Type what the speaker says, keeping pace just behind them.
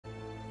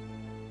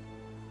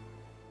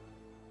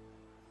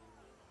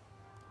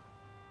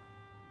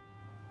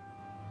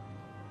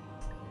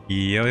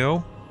Yo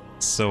yo,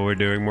 so we're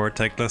doing more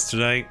Teclis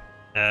today.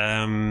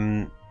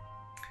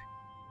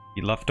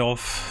 We left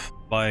off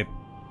by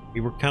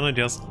we were kind of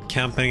just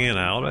camping it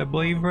out, I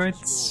believe, right?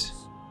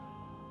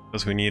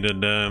 Because we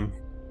needed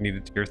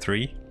tier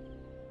 3,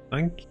 I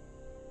think,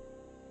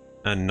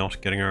 and not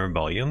getting our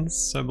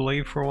rebellions, I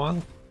believe, for a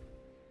while.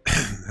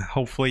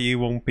 Hopefully, it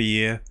won't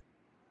be.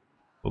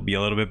 Will be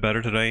a little bit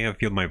better today. I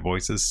feel my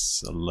voice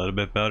is a little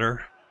bit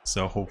better,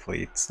 so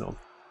hopefully it's not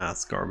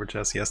as garbage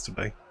as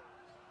yesterday.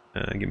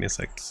 Give me a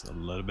sec. It's a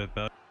little bit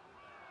better.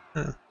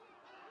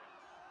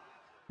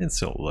 It's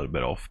still a little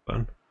bit off,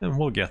 but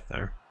we'll get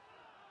there.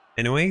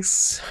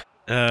 Anyways,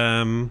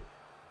 so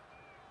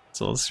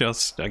let's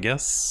just, I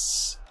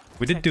guess,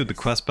 we did do the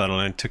quest battle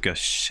and it took a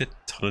shit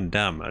ton of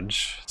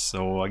damage,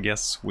 so I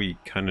guess we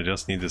kind of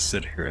just need to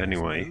sit here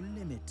anyway.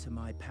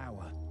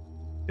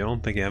 I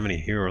don't think I have any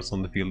heroes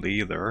on the field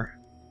either.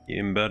 He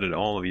embedded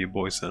all of you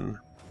boys in.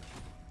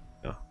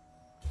 Yeah,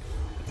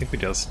 I think we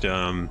just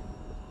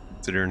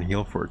sit here and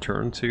heal for a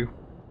turn too.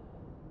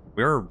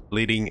 We are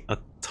bleeding a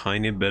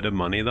tiny bit of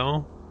money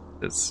though.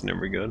 It's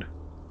never good,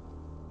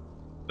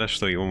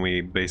 especially when we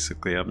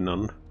basically have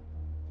none.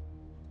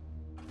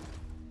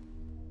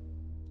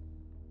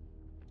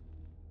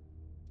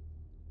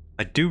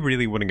 I do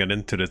really want to get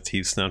into the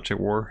Thief Snatcher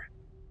War,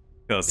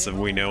 because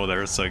we know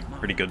there's a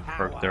pretty good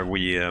perk there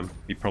we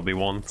probably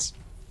want.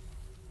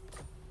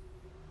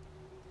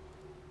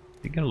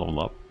 You can level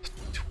up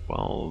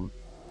 12.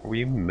 Are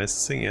we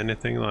missing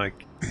anything?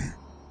 Like,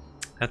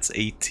 that's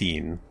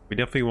 18. We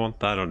definitely want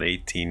that on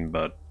 18,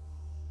 but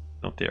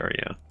not there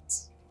yet.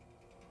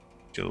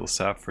 Jill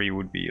Safri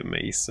would be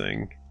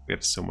amazing. We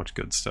have so much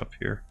good stuff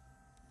here.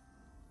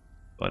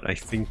 But I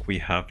think we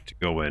have to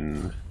go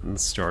in and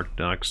start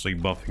actually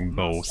buffing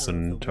bows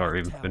and our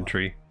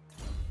infantry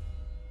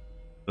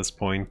at this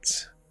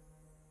point.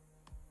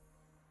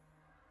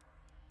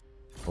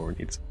 Or we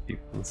need some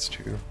defense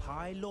too.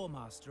 Okay,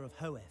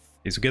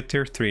 so get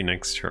tier 3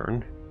 next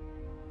turn.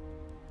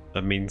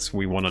 That means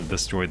we want to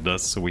destroy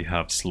this so we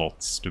have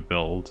slots to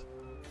build.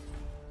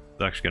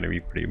 It's actually going to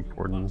be pretty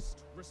important.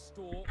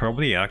 We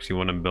probably actually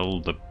want to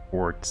build the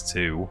port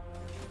too,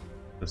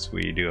 as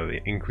we do have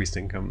the increased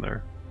income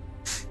there.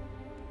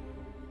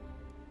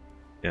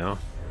 Yeah.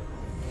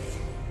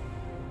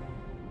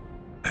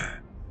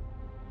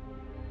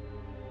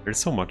 There's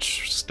so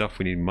much stuff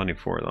we need money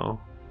for though.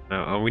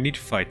 We need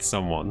to fight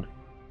someone.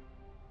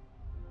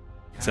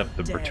 Except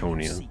the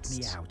Bretonians.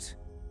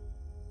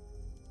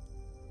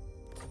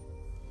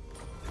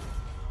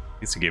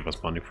 Needs to give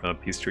us money for that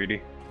peace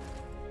treaty.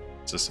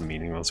 It's just a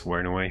meaningless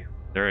war anyway.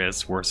 There it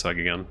is, Warsaw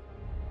again.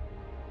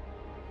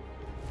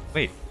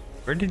 Wait,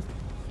 where did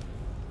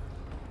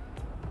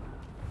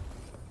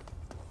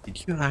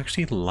you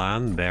actually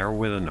land there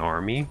with an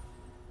army?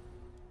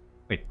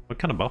 Wait, what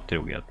kind of buff did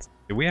we get?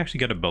 Did we actually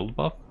get a build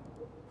buff?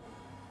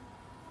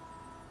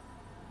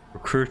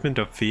 Recruitment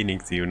of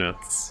Phoenix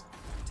units.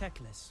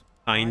 Teclis.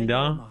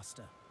 Kinda.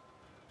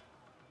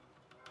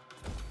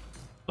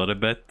 A little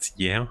bit,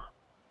 yeah.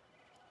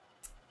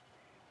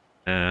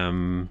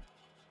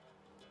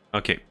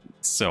 Okay,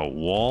 so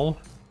wall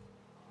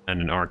and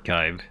an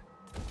archive.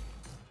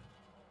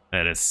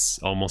 That is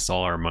almost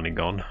all our money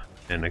gone,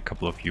 and a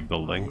couple of few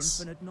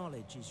buildings. Infinite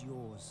knowledge is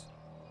yours.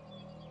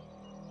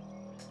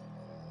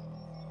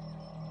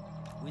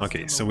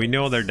 Okay, so we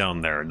know they're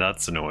down there.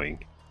 That's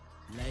annoying.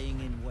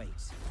 Laying in wait.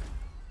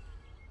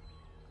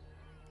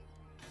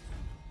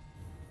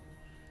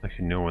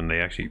 Actually, know when they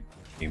actually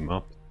came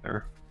up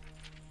there.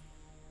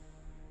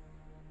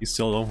 You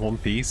still don't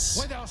want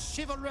peace?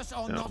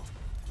 No.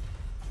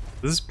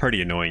 This is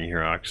pretty annoying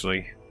here,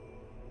 actually.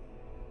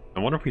 I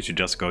wonder if we should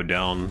just go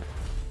down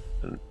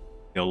and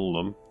kill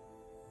them.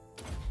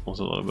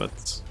 Also a little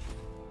bit.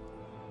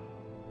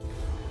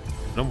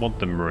 I don't want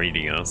them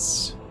raiding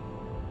us.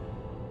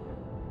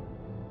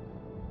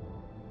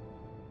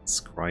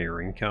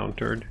 Scryer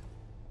encountered.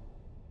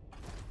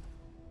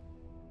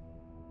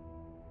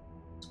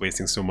 It's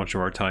wasting so much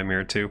of our time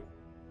here too.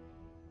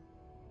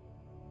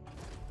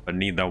 But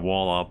need that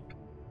wall up.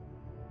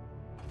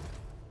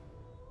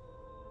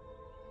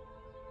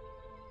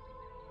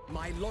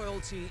 My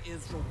loyalty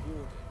is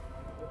rewarded.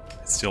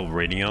 It's still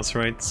raiding us,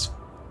 right?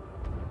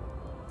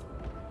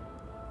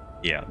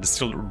 Yeah, they're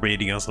still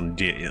raiding us on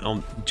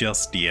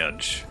just the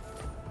edge.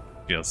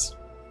 Just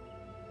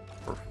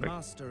perfect.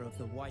 Master of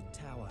the White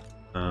Tower.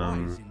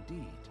 Wise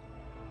indeed.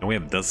 And we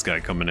have this guy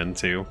coming in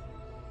too.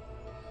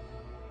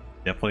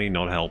 Definitely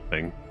not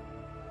helping.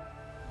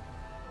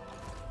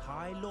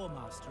 High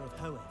Lawmaster of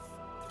Hoeth.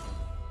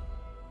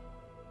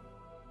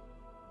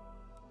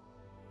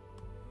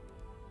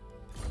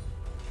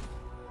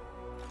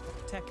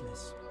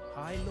 Teclis,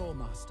 High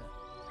Lawmaster.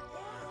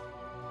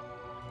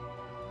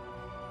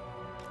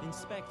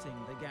 Inspecting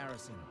the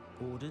garrison.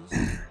 Orders.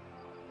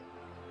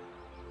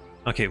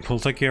 Okay, we'll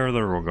take care of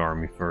the rogue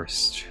army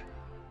first.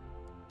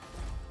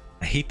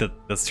 I hate that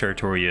this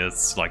territory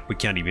is like we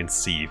can't even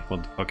see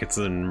what the fuck it's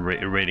in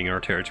raiding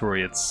our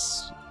territory.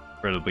 It's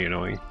incredibly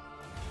annoying.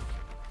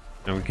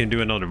 And we can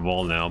do another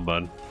wall now,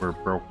 but we're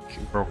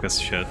broke as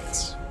shit.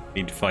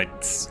 need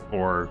fights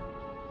or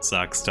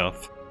sack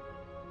stuff.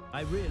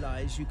 I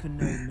realize you can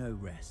know no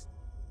rest.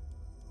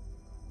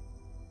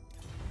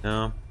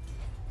 No.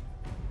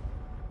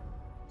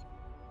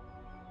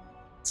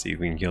 Let's see if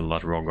we can kill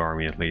that rogue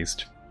army at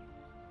least.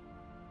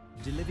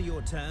 Deliver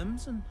your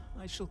terms, and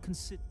I shall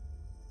consider.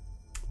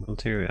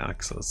 Military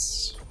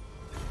access.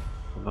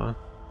 Hold on.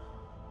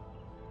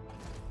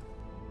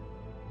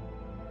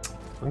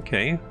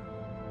 Okay.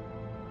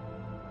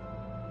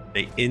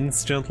 They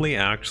instantly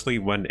actually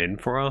went in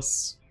for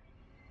us?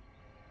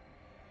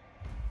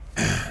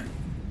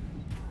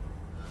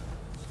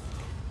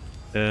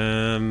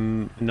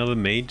 Another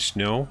mage?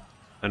 No.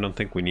 I don't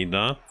think we need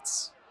that.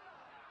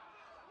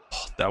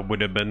 Oh, that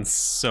would have been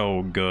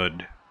so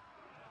good.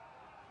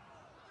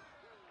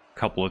 A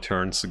couple of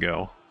turns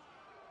ago.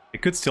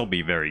 It could still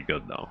be very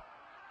good though.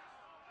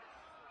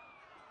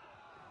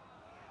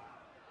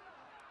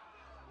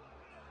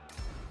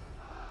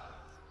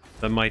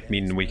 That might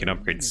mean we can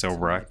upgrade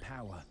Sobrak.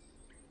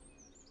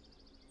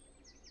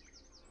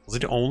 Was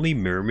it only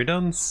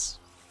Myrmidons?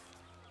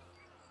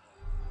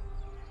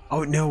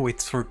 Oh no,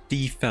 it's for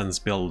defense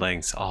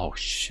buildings. Oh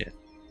shit.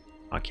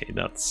 Okay,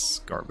 that's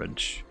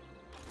garbage.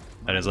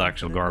 That is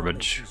actual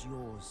garbage.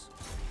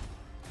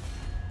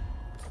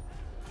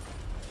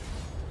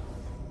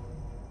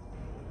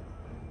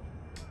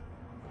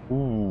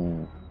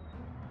 Ooh.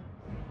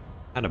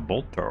 And a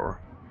bolt thrower.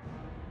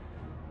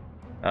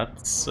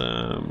 That's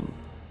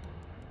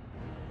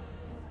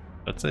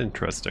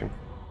interesting.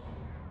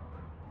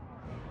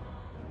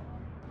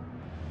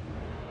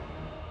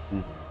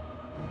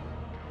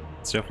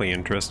 It's definitely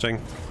interesting.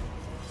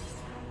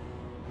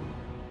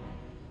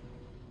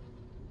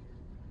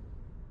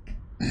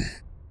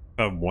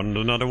 Won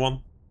another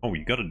one. Oh,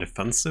 you got a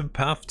defensive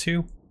path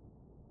too?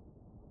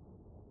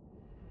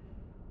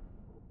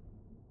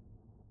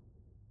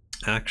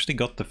 I actually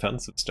got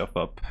defensive stuff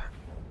up.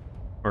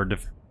 Or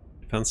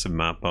defensive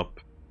map up.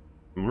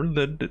 I'm a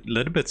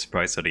little bit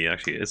surprised that he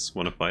actually is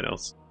one to fight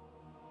us.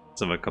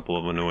 Just have a couple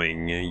of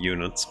annoying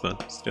units,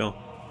 but still.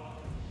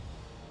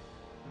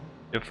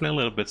 Definitely a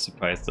little bit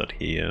surprised that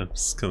he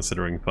is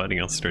considering fighting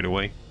us straight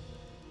away.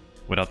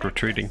 Without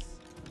retreating.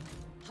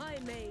 High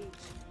mage.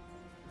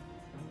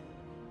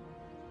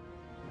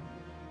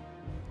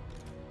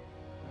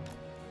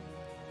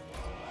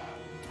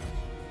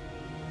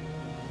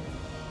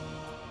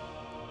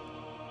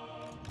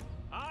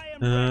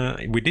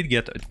 We did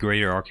get a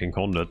greater arcane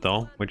conduit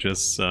though, which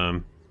is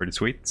pretty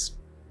sweet.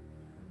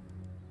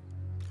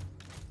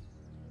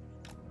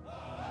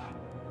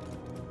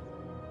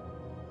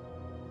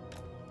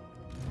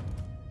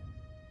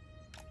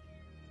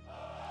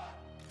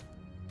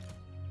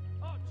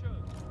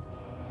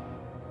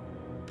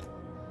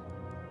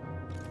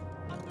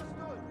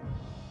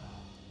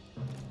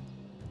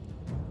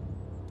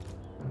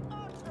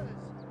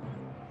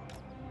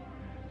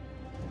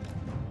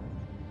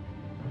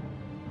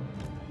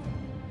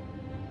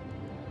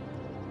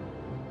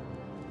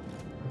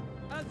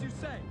 As you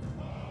say.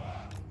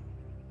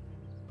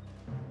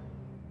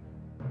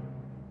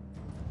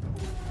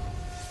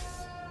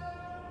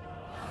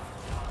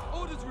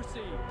 Orders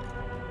received.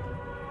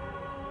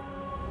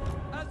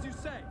 As you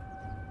say.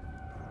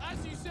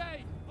 As you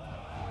say.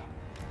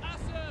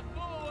 Asser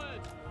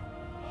forward.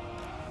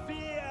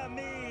 Fear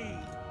me.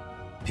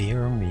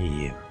 Fear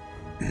me.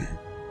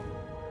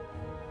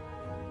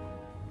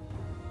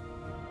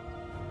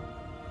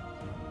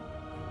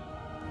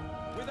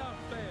 Without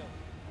fail.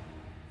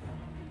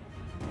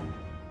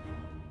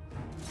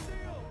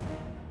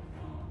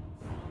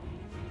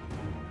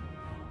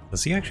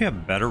 Does he actually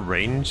have better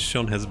range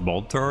on his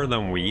bolter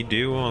than we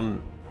do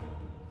on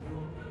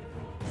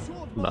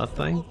that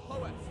thing?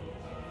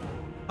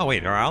 Oh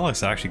wait, our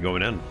allies are actually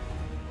going in.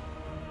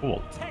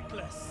 Cool.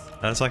 Teclis.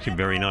 That's actually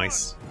very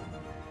nice.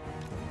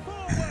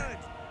 Forward.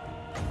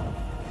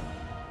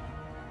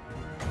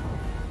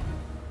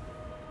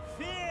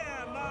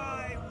 Fear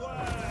my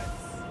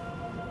words.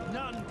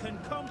 None can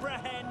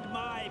comprehend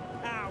my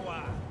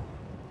power.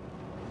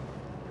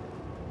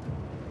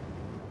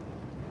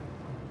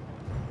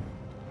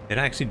 It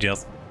actually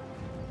just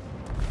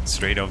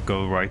straight up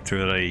go right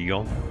through the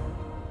eagle.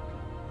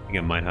 I think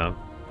it might have.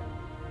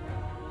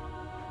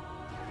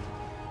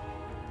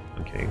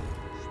 Okay,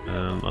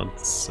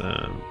 let's get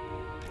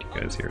you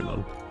guys here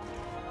then.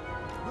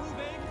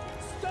 Moving.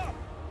 Stop.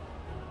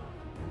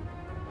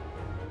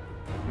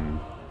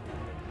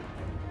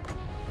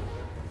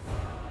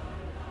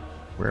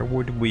 Where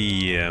would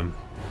we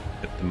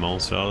get the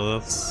most out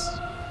of this?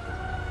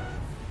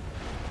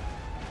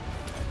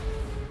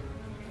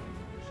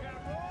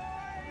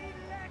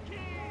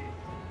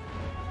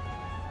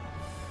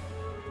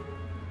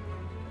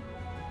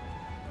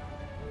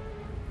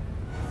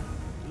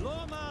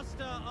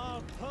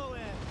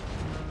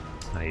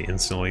 I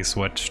instantly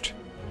switched.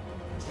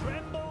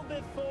 Tremble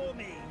before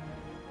me.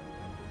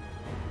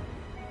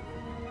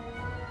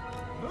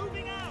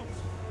 Moving out.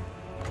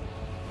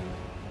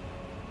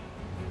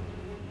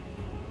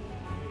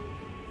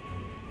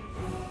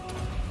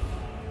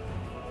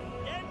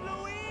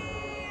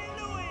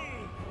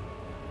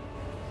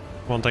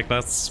 Come on,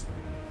 Teclis.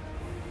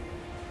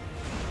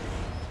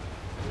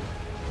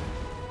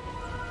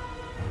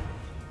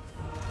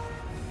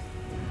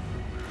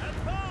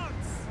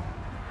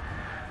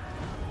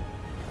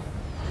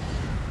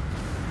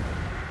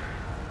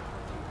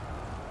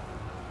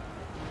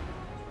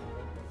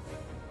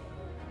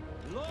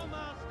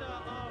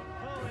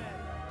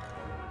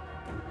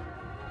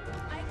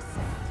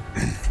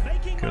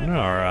 Good.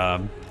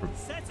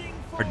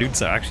 Our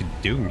dudes are actually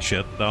doing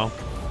shit though.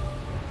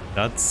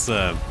 That's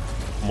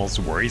almost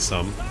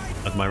worrisome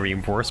that my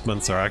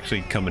reinforcements are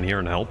actually coming here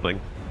and helping.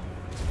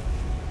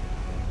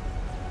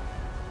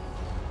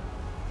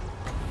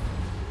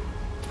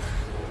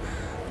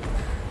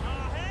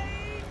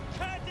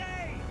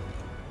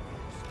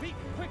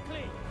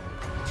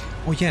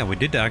 Oh yeah, we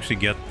did actually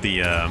get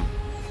the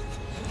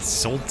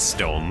salt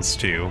stones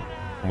too.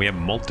 We have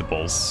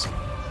multiples.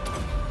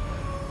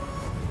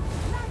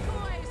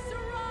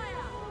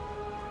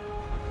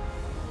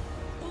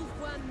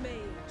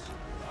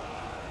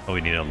 Oh,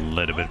 we need a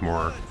little bit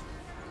more.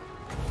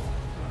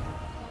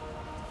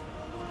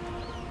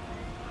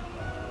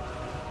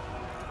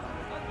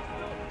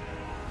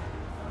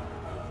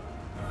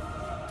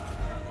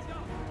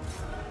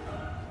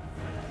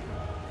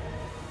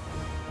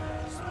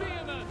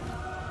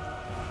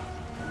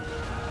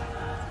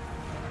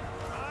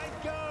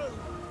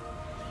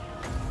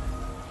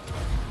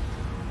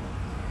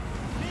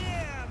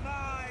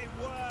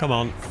 Come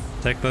on,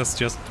 take this,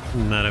 just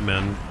let him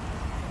in.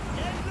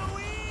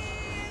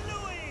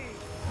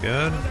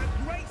 Good.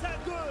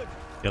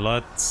 Kill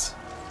it.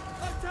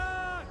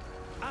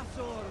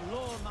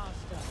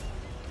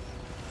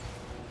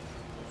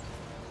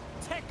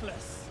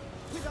 Teclis,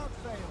 without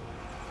fail.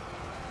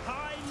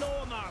 High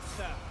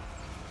Lawmaster.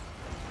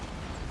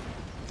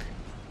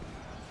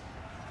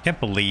 Can't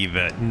believe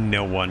it.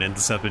 No one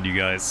intercepted you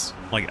guys.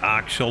 Like,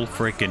 actual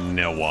freaking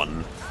no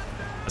one.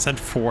 I sent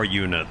 4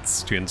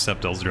 units to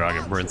intercept those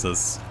Dragon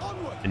Princes,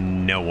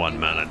 and no one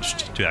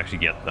managed to actually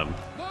get them.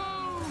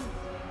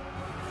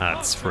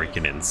 That's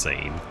freaking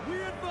insane.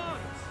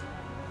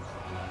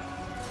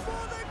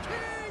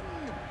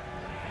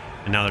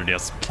 And now they're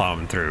just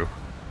plowing through.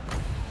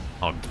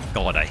 Oh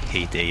god, I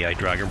hate AI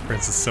Dragon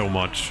Princes so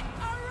much.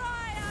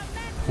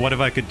 What if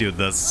I could do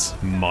this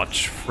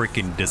much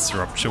freaking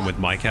disruption with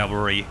my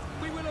cavalry?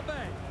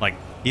 Like,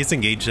 he's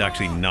engaged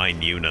actually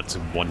 9 units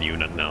in 1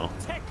 unit now.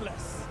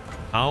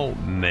 How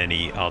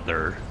many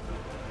other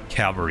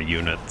cavalry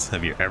units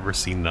have you ever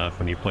seen that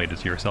when you played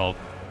it yourself?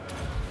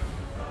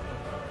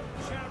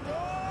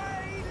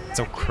 It's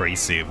so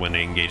crazy when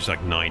they engage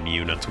like 9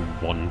 units with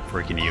 1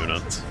 freaking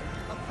unit.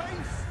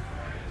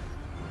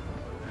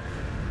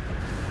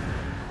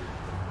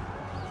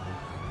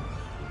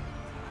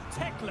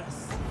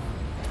 Teclis.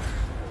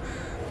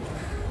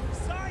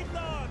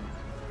 Sidelon.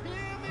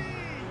 Hear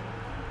me.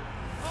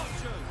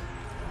 Archers.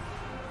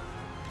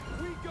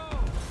 We go.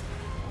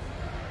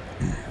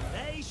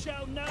 They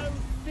shall know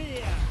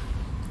fear.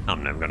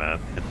 I'm never gonna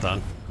hit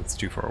that. It's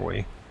too far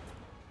away.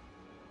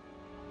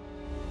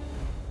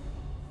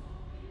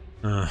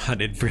 I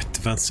did Brit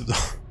defensive though.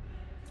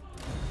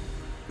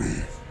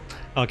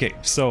 Okay,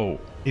 so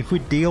if we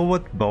deal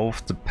with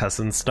both the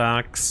peasant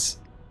stacks,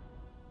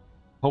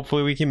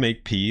 hopefully we can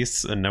make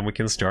peace and then we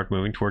can start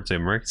moving towards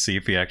Imrik. See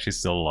if he's actually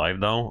still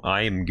alive though.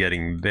 I am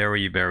getting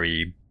very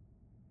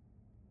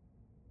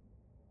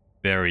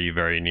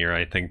near,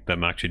 I think,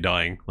 them actually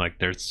dying. Like,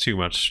 there's too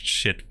much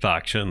shit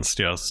factions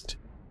just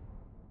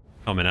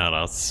coming at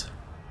us.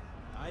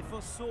 I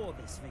foresaw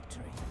this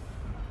victory.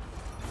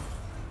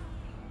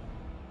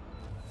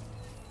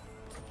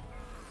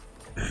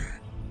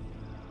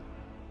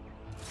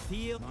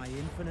 Feel my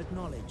infinite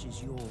knowledge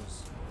is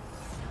yours.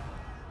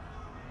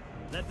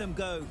 Let them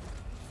go.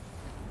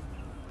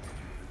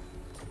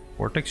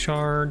 Vortex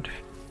shard.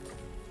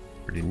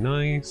 Pretty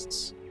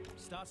nice.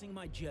 Starting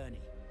my journey.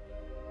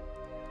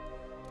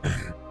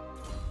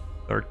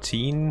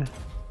 13.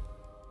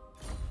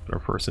 Our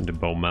person to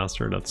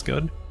Bowmaster, that's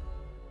good.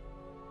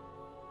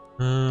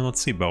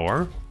 Let's see,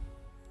 Bower.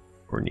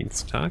 Or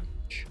needs attack.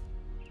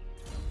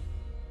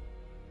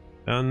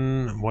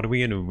 And what are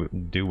we gonna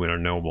do with our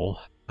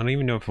noble? I don't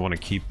even know if I want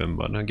to keep him,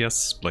 but I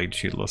guess Blade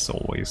Shield is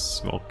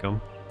always welcome.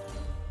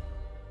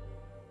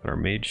 Our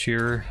mage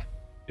here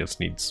just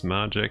needs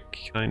magic,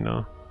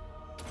 kinda.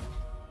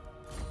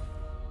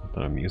 Not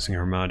that I'm using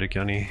her magic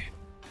any.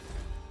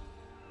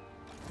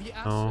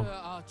 Oh.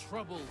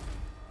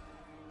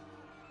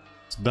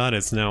 So that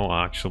is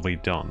now actually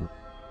done.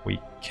 We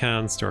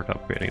can start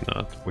upgrading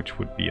that, which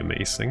would be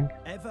amazing.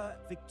 Ever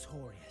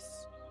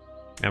victorious.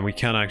 And we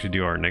can actually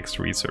do our next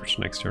research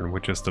next turn,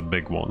 which is the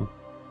big one.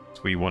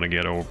 So we want to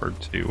get over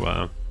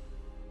to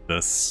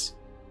this.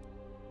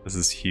 This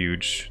is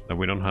huge that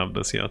we don't have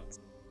this yet.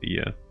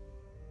 The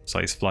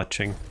size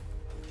fletching.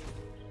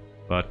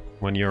 But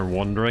when you're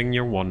wandering,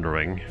 you're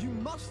wandering. You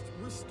must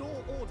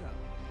restore order.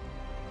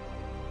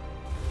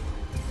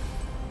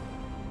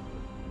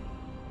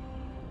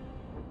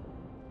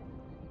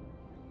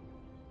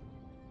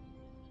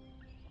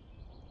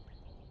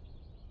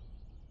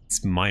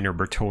 These minor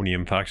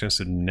Bretonian factions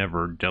should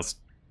never just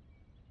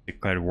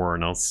declare war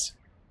on us.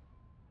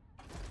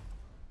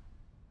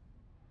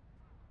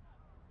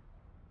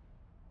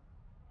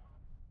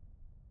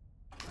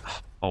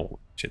 Oh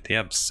shit, they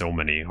have so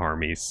many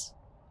armies.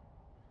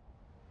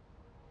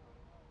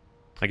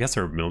 I guess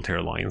they're military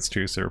alliance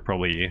too, so they're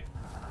probably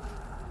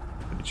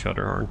with each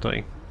other, aren't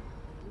they?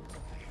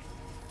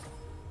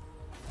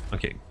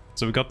 Okay,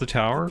 so we got the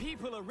tower.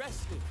 People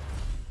arrested.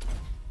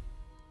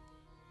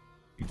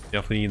 We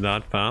definitely need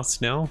that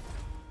fast now.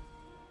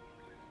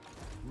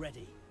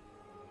 Ready.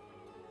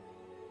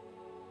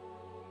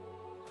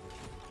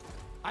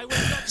 I will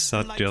not Is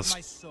that slight just... my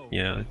soul.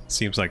 Yeah, it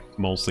seems like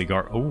mostly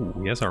guard... Oh,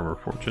 he has armor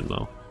fortune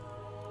though.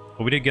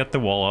 But we did get the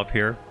wall up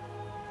here.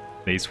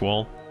 Base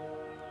wall.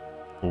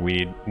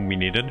 We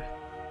needed.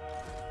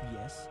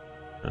 Yes.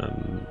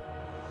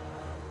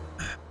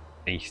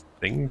 I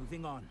think...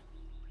 Moving on.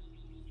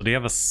 So they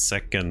have a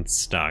second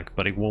stack,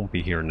 but it won't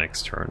be here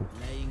next turn.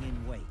 Laying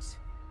in wait.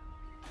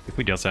 If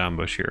we just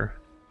ambush here.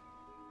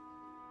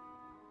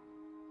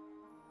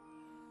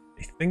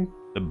 I think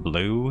the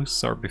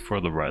blues are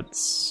before the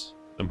reds.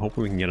 I'm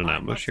hoping we can get an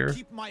ambush here.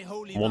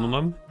 One of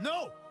them.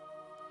 No.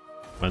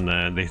 When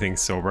they think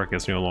Sobrak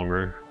is no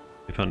longer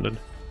defended.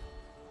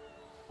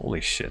 Holy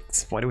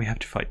shit. Why do we have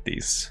to fight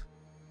these?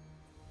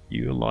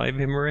 You alive,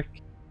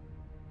 Imrik?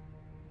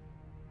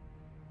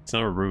 It's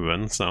not a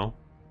ruin, so...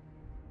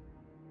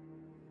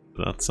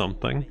 That's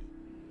something.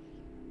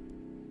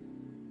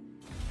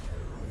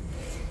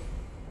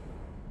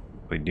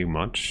 We do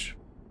much.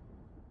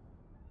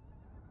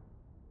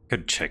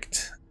 Could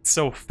checked. It's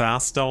so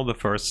fast though, the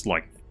first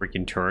like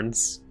freaking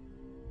turns.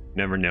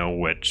 Never know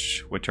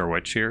which are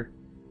which here.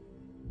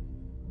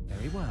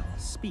 Very well.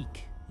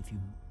 Speak if you.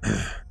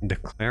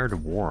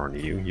 Declared war on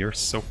you. You're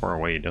so far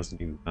away it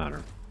doesn't even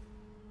matter.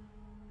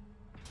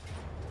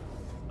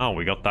 Oh,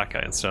 we got that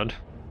guy instead.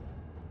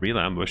 Real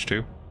ambush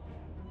too.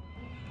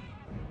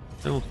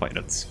 And we'll fight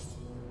it.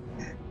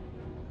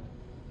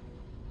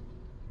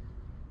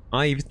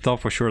 I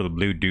thought for sure the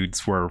blue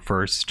dudes were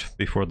first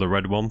before the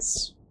red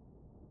ones.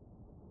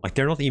 Like,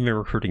 they're not even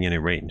recruiting any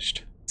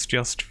ranged. It's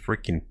just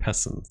freaking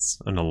peasants,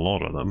 and a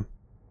lot of them.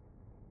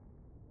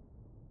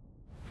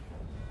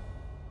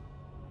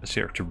 Just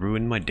here to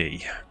ruin my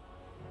day.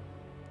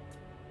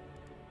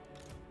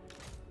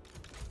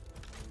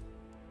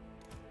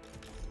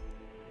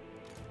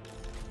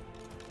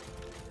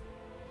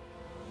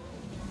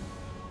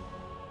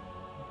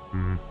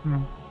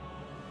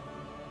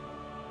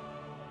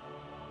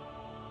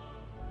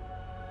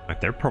 Like,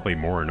 they're probably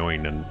more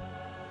annoying than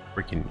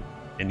freaking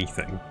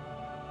anything.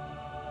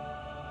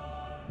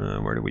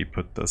 Where do we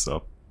put this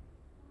up?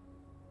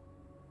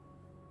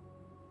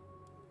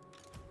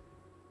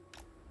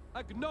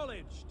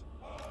 Acknowledged.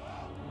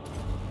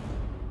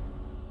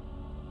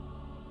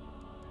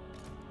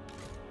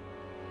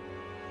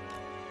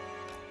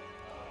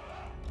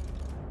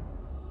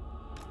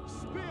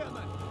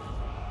 Spearman.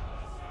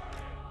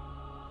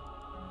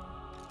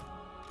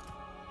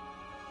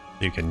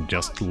 You can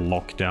just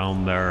lock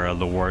down their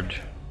lord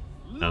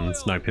and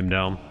snipe him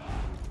down.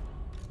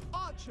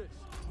 Archers.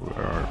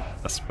 Where are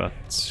best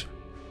bets?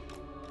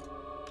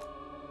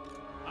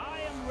 I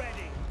am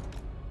ready.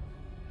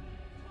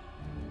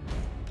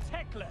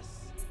 Teclis.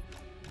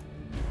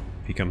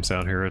 If he comes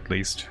out here at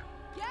least.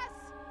 Yes.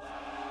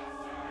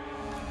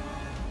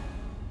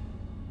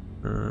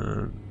 I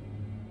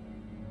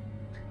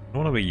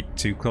don't want to be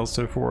too close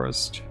to the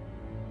forest.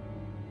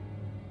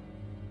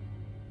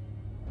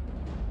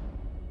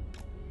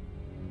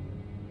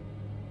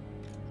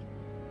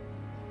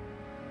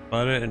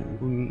 But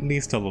at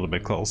least a little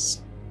bit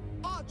close.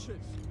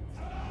 Archers.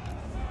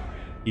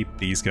 Keep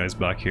these guys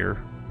back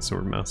here,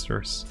 sword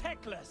masters.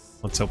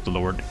 Teclis. Let's hope the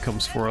Lord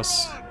comes for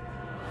us.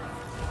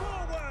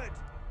 Forward.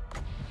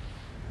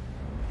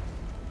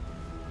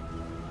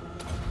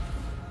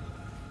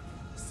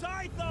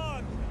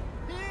 Scython.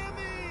 Hear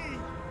me.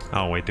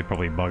 Oh wait, they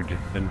probably bugged,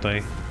 didn't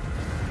they?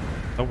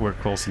 Oh, we're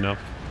close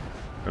enough.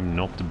 I'm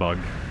not to bug.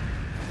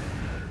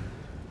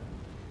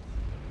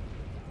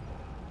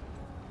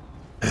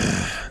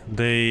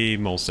 They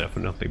most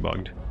definitely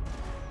bugged.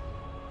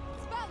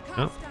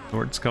 Oh,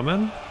 Lord's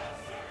coming.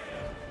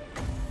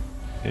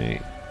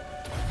 Okay.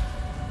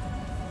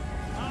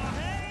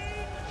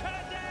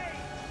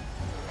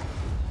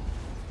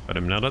 Got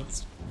him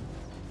nutted.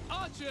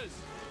 Archers.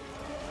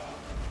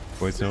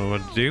 Boys know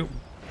what to do.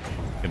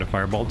 Get a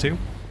fireball too.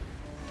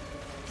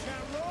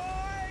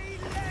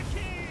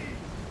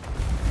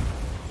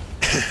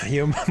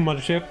 You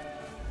mothership.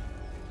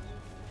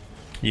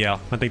 Yeah,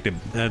 I think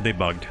they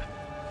bugged.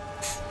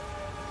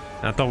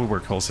 I thought we were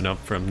close enough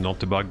for them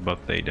not to bug,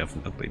 but they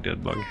definitely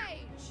did bug.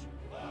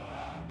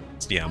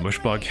 It's the ambush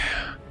bug.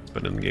 It's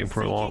been in the game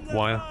for a long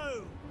while.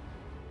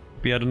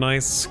 We had a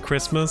nice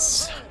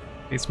Christmas,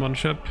 Ace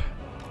Mothership.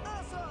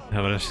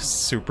 Having a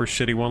super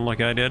shitty one like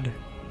I did.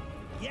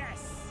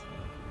 Yes.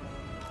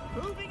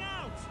 Moving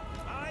out.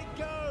 I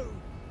go.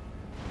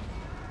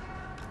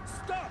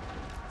 Stop.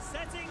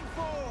 Setting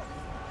forth.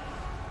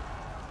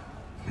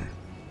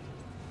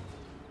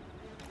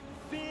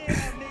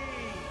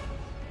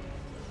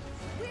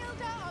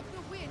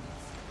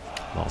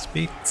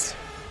 speed.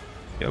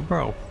 Yo,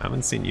 bro,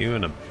 haven't seen you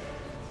in a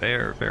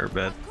fair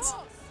bit.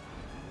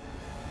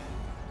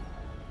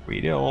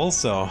 Rita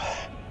also.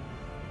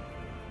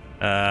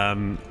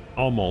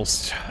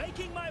 Almost.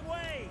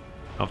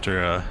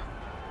 After a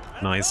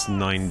nice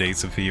 9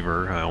 days of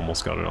fever, I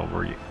almost got it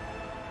over you.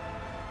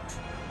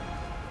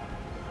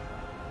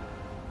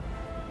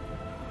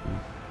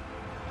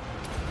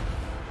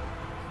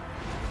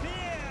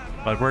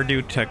 But we're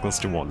due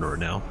Teclis the Wanderer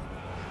now.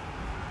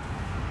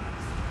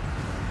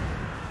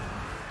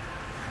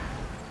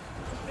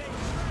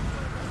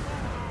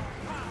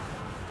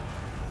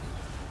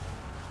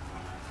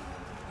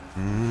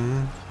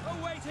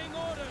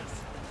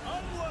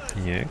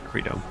 Yeah,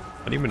 Credo.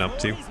 What have you been up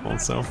to,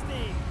 also?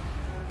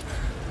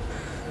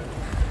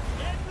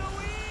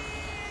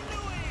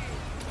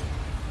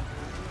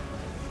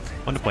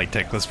 I want to play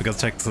Teclis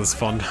because Teclis is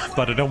fun,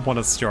 but I don't want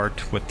to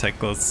start with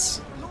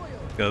Teclis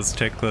because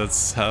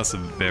Teclis has a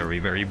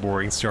very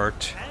boring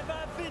start,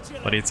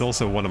 but it's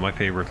also one of my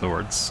favorite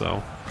lords,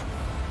 so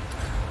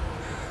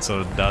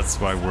that's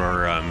why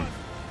we're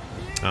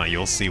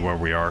you'll see where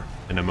we are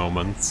in a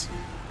moment.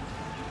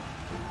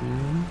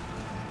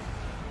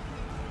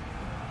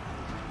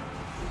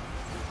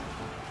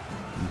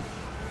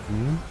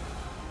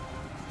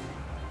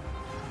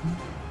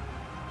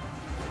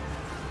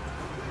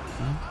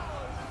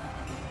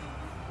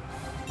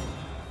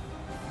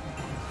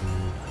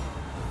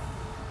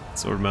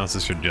 Sword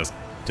masters should just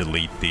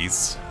delete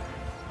these.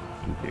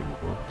 Shouldn't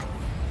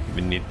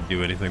even need to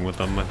do anything with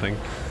them, I think.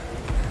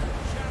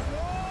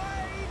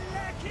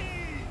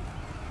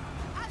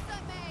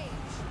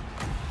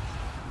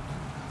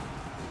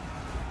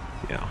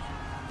 Yeah,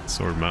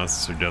 sword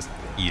masters are just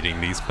eating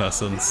these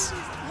peasants.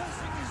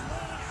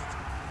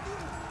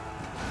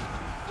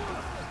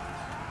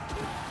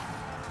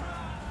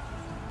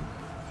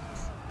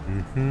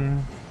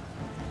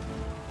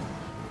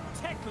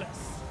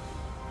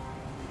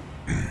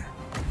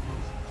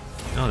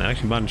 Oh, they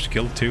actually managed to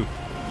kill 2.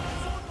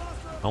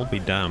 I'll be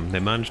damned. They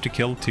managed to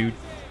kill two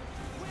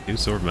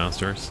sword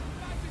masters.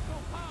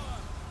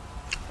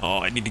 Oh,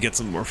 I need to get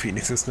some more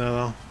phoenixes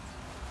now,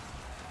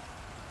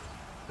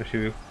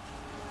 though.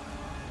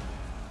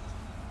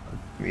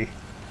 Me.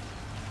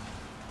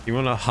 You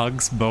want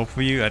hugs, both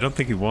of you? I don't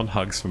think you want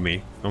hugs from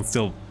me. I'm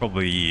still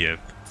probably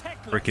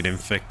freaking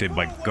infected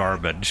by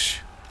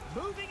garbage.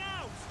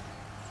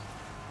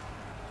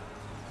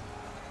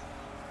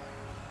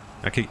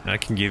 I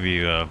can give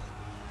you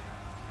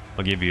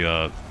I'll give you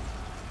this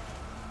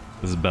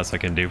is the best I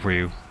can do for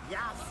you.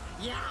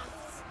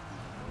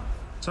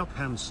 Sup,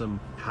 handsome,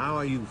 how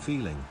are you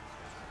feeling?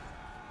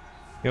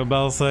 Yo,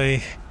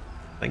 Balsay,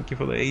 thank you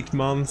for the 8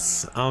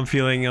 months. I'm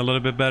feeling a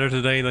little bit better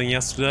today than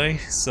yesterday,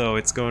 so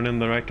it's going in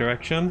the right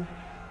direction.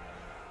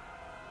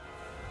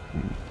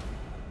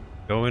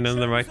 Going in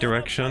the right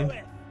direction.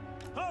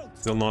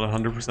 Still not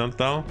 100%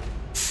 though.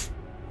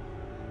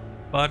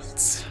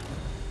 But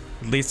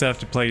at least I have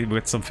to play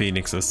with some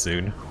phoenixes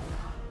soon.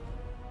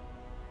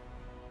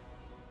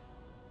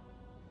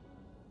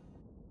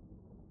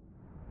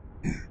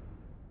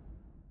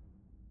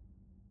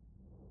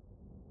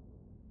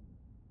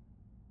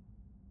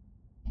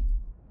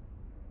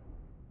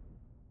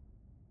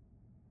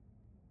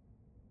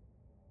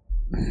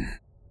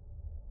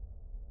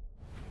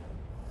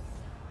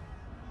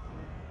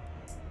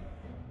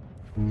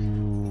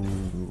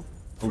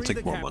 We'll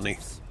take more money.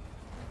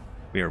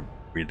 We are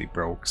really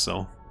broke,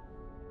 so.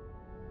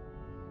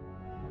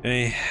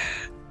 Okay,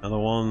 another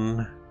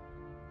one.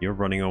 You're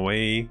running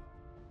away.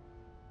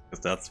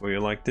 Because that's what you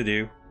like to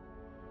do.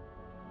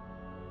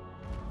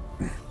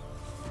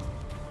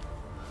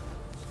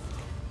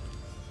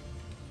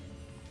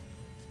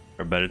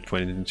 Are better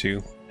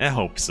 22? I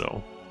hope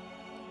so.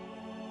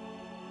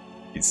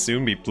 You'll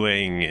soon be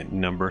playing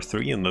number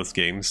 3 in this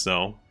game,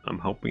 so I'm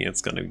hoping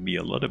it's gonna be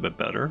a little bit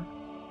better.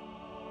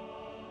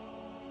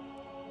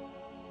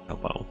 Oh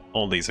well,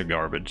 all these are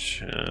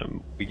garbage.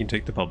 We can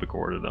take the public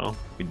order though.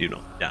 We do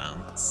not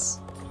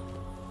dance.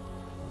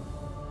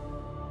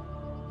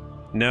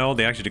 No,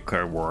 they actually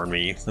declared war on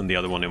me, and the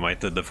other one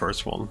invited the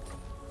first one.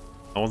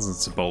 I wasn't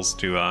supposed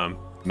to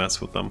mess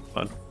with them,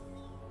 but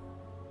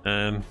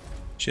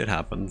shit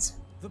happens.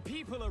 The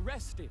people are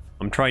restive.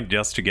 I'm trying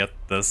just to get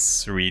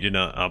this region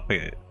up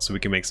so we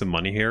can make some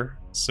money here,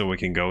 so we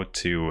can go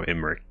to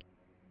Imrik.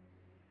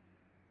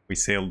 We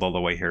sailed all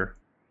the way here.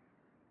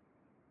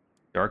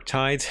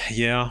 Darktide,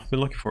 yeah, been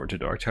looking forward to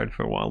Darktide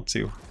for a while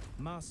too.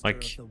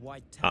 Like,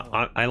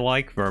 I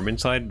like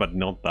Vermintide, but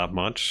not that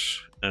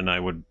much, and I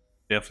would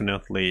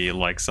definitely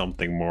like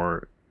something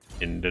more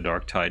in the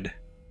Darktide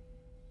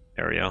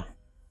area.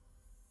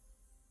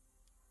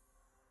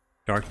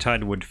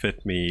 Darktide would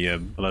fit me a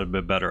little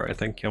bit better, I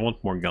think. I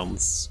want more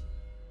guns.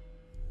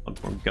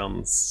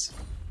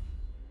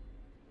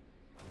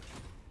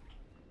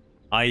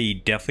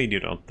 I definitely do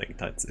not think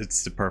that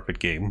it's the perfect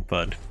game,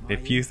 but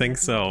if you think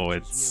so,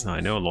 I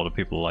know a lot of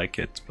people like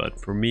it,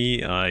 but for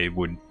me, I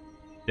would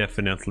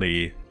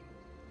definitely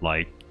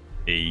like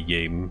a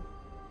game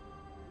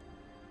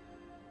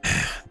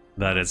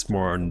that is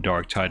more on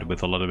Dark Tide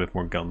with a little bit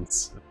more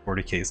guns,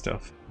 40k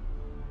stuff.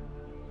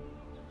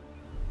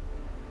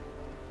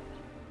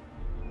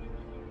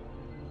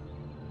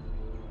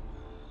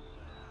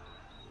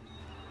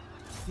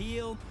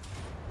 Feel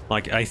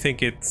Like, I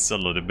think it's a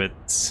little bit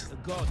the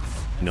gods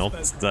have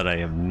not spoken. that I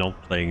am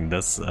not playing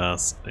this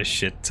as a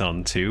shit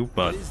ton too,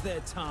 but It is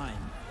their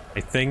time. I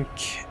think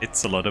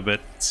it's a little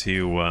bit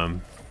too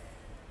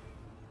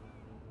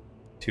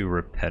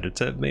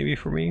repetitive maybe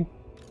for me.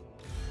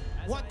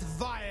 What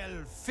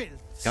vile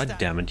filth! God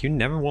damn it, you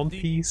never want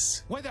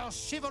peace. Whether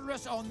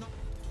chivalrous or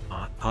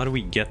not. How do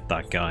we get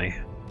that guy?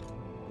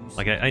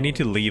 Like, I need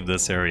to leave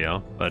this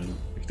area, but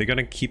if they're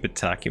gonna keep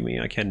attacking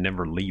me, I can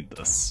never leave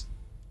this.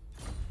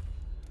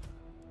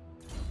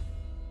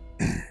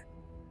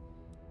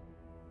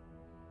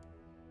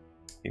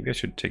 Maybe I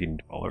should take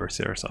in dollars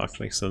here, so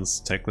actually,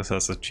 since Teclis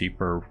has a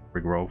cheaper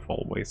regrowth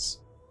always.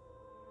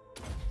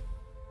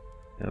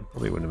 Yeah,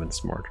 probably wouldn't have been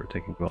smarter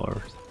taking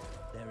dollars.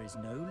 There is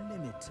no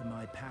limit to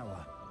my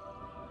power.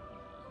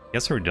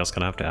 Guess we're just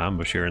gonna have to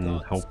ambush here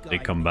and hope they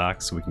come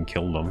back so we can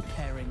kill them.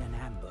 Preparing an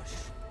ambush.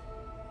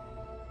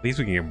 At least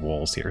we can get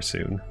walls here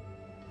soon.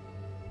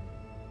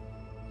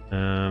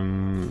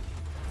 And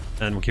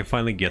we can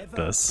finally get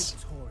this.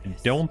 I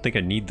don't think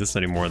I need this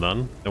anymore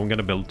then. Then we're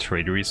gonna build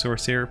trade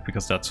resource here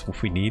because that's what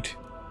we need.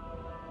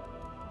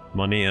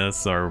 Money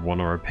is one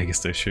of our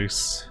biggest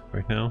issues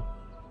right now.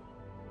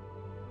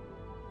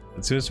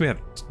 As soon as we have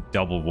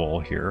double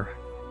wall here,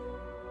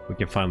 we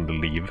can finally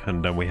leave,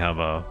 and then we have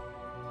a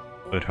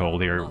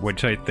foothold here,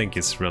 which I think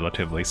is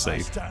relatively I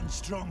safe. stand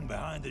strong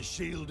behind the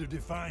shield of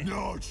defiance.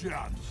 No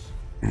chance.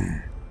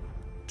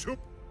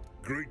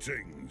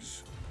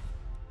 Greetings.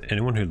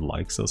 Anyone who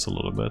likes us a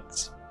little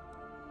bit,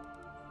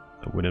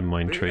 I wouldn't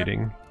mind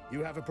trading.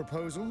 You have a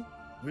proposal?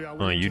 We are Oh,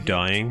 willing you to hear it.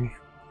 dying?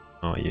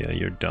 Oh yeah,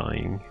 you're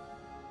dying.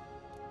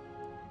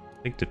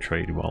 Take the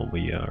trade while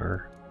we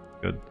are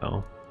good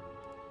though.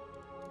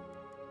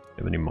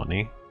 Have any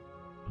money?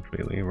 Not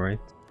really, right?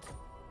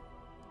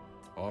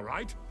 All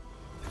right.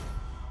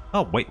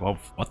 Oh wait, well,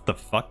 what the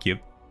fuck? You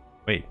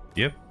wait,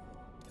 yep.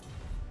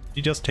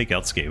 You just take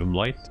out Skaven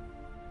Blight?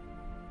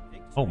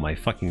 Oh my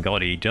fucking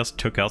god, he just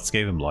took out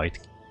Skaven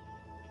Blight.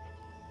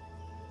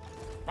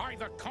 By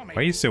the comet.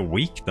 Why are you so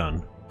weak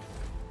then?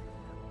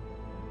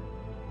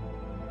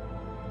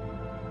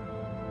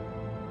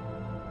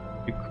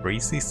 You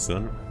crazy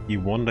son.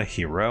 You want a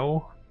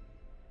hero?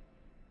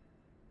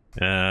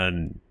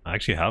 And I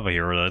actually have a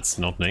hero that's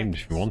not named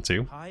if you want to.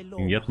 You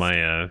can get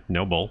my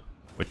noble,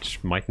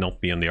 which might not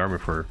be in the army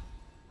for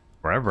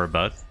forever,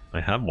 but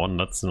I have one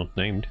that's not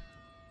named.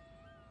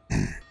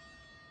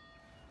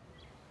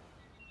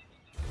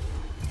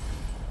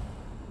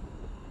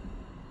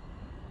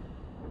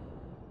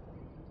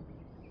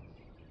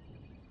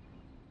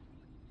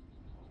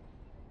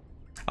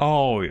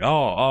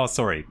 Oh,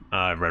 sorry.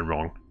 I read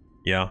wrong.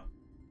 Yeah.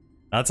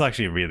 That's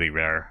actually really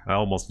rare. I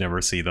almost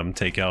never see them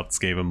take out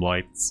Skaven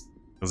Blights,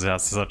 because it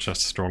has such a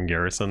strong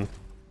garrison.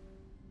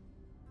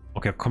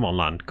 Okay, come on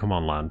land, come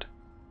on land.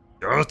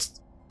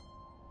 Yes!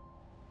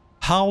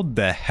 How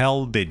the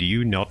hell did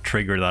you not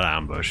trigger that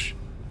ambush?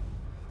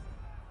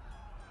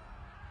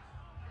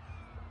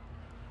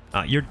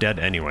 You're dead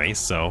anyway,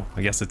 so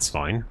I guess it's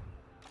fine.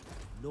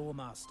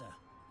 Lawmaster.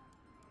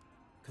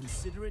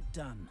 Consider it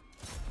done.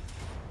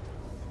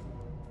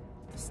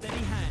 A steady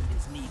hand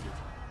is needed.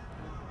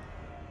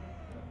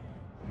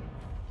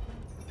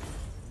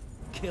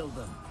 Kill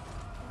them.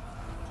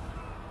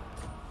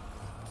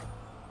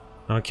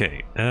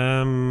 Okay,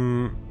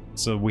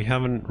 so we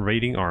have a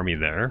raiding army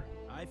there.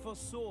 I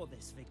foresaw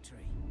this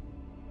victory.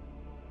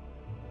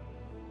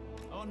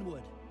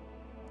 Onward.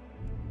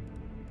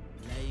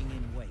 Laying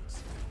in wait.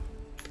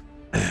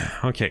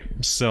 Okay,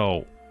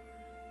 so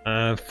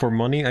for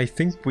money, I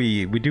think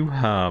we do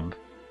have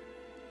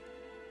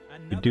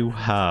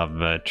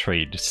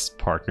trade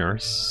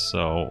partners.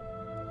 So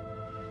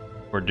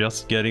we're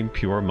just getting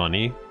pure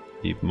money.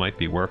 It might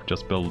be worth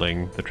just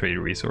building the trade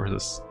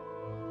resources.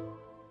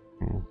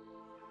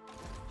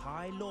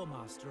 High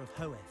Lawmaster of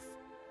Hoeth.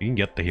 You can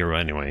get the hero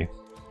anyway.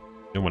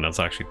 No one else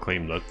actually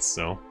claimed it,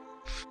 so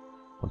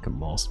like a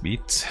mouse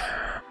beat.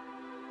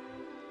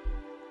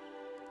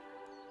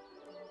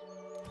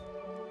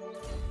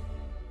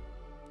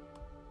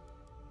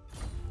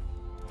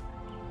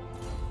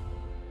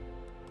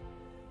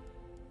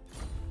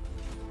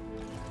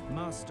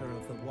 Master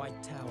of the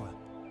White Tower.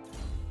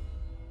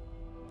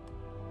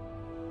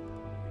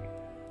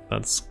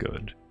 That's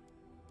good.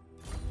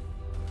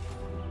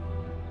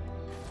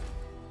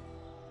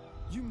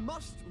 You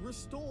must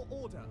restore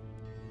order.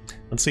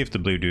 Let's see if the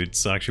blue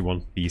dudes actually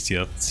want peace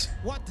yet.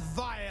 What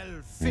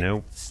vile filth!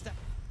 Nope.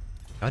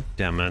 God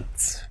damn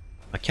it.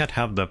 I can't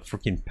have the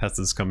freaking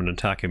peasants coming and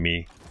attacking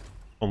me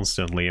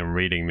constantly and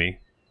raiding me.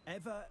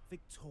 Ever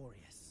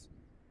victorious.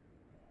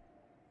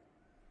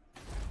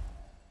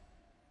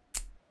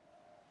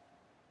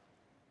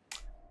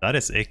 That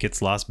is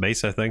Ikit's last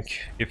base, I think,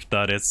 if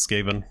that is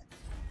Skaven.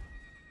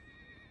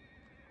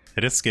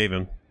 It is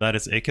Skaven. That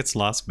is Ikit's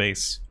last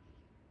base.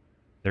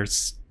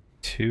 There's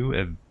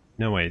two...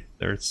 No wait,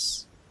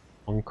 there's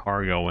one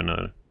cargo and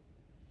a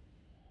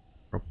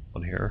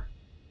robot here.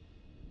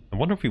 I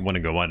wonder if we want to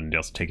go out and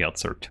just take out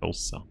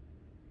Certosa.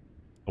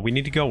 But we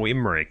need to go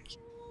Imrik.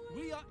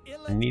 We are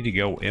ill. I need to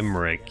go There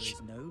Imrik. is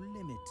no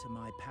limit to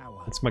my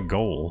power. That's my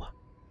goal.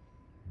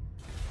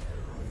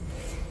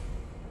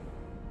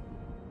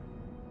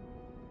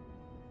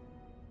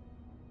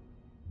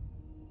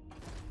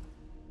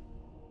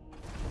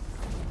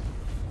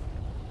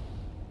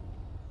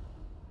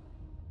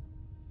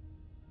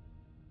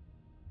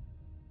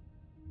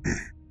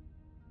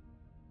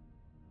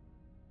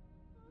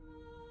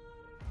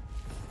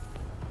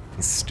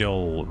 He's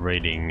still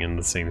raiding in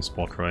the same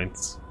spot, right?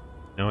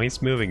 No,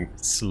 he's moving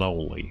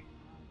slowly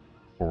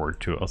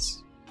forward to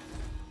us.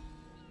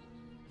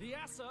 The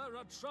Assa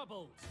are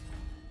troubled.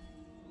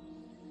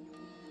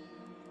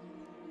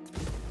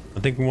 I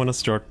think we want to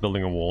start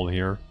building a wall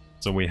here,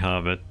 so we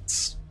have it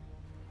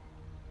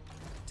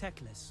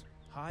Teclis,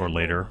 High for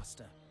later.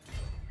 Master.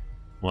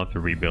 We'll have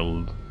to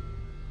rebuild.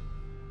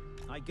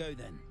 I go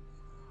then.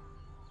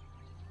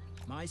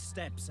 My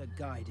steps are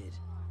guided.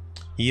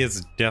 He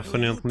is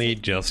definitely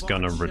just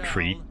gonna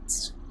retreat.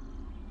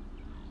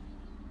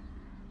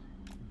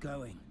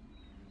 Going.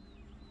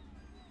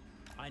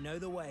 I know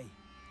the way.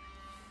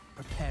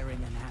 Preparing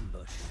an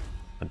ambush.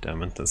 God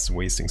damn it, that's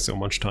wasting so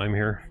much time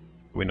here.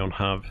 We don't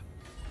have.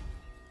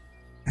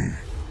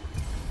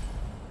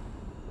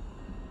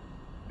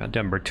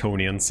 Goddamn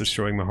Bretonians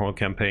destroying my whole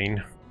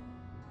campaign.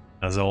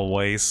 As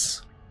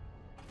always.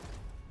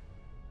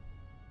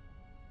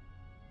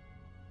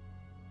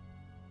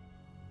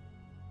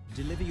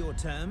 Deliver your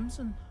terms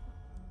and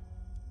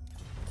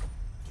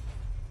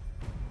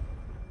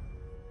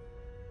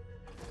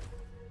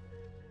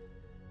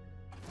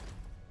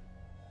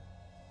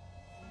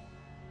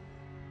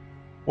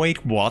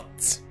Wait,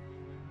 what?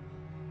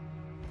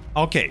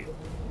 Okay.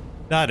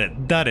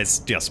 That is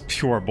just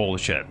pure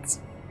bullshit.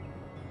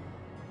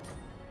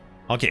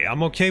 Okay,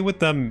 I'm okay with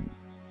them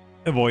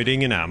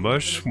avoiding an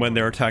ambush when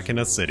they're attacking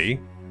a city.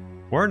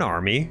 We're an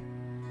army.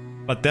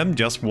 But them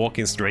just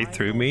walking straight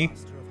through me,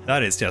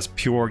 that is just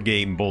pure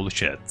game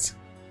bullshit.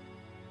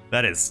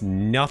 That is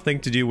nothing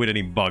to do with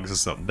any bugs or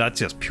something. That's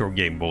just pure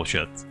game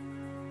bullshit.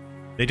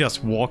 They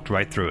just walked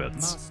right through it.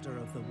 Master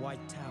of the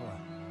White Tower.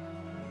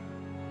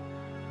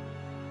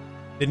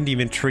 Didn't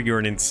even trigger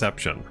an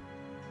interception.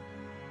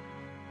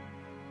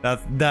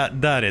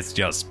 That is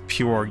just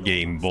pure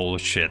game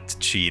bullshit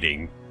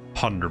cheating.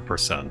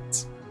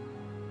 100%.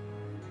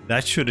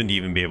 That shouldn't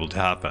even be able to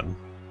happen.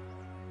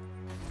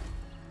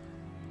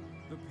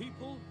 The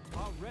people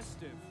are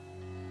restive.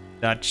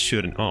 That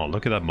shouldn't. Oh,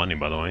 look at that money,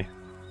 by the way.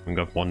 We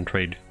got one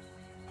trade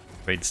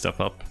stuff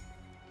up.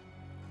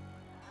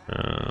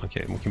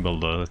 Okay, we can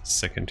build a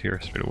second tier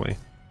straight away.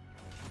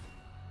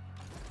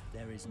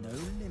 There is no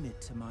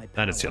limit to my power.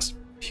 That is just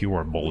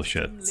pure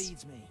bullshit.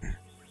 Leads me.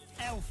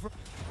 Alfred.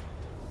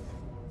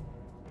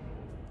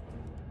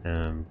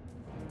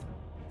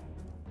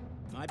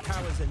 My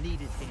powers are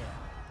needed here.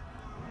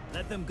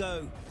 Let them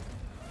go.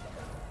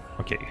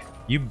 Okay,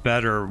 you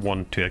better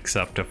want to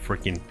accept a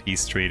freaking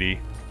peace treaty.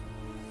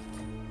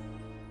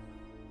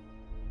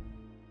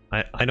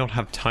 I don't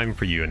have time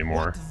for you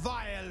anymore. What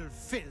vile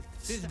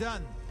filth is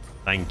done?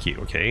 Thank you,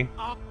 okay?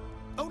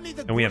 Only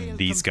the And we have Grail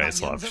these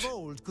guys companions left. of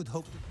old could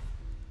hope.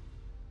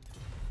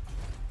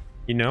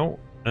 You know,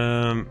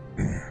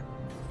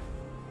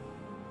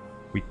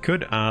 we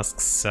could ask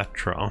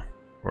Cetra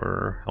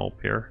for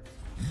help here.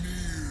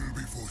 Kneel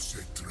before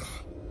Cetra.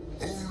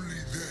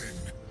 Only then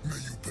may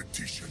you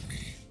petition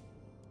me.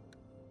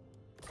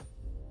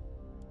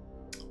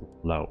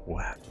 Low.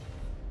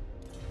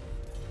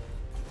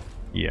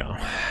 Yeah.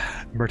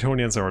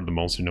 Bretonians are the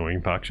most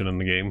annoying faction in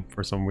the game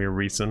for some weird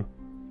reason.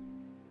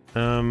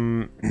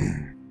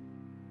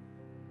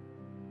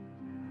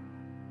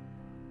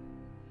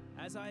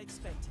 As I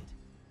expected.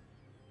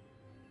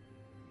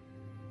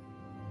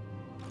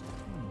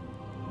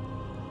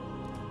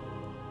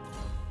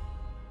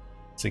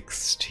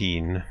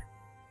 16.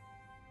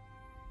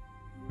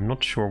 I'm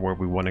not sure where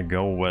we want to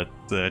go with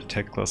the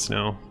Teclis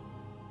now.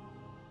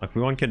 Like,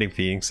 we want getting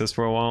Phoenixes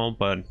for a while,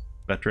 but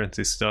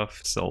veterancy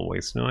stuff is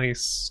always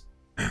nice.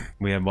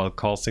 We have wild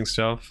casting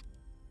stuff,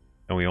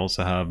 and we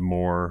also have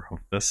more of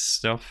this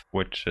stuff,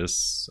 which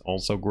is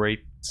also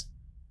great.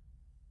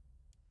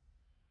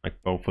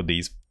 Like, both of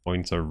these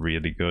points are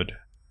really good.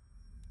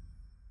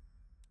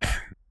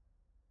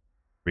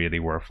 Really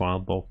worthwhile,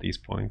 both these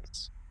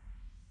points.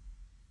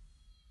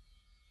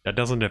 That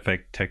doesn't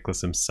affect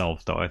Teclis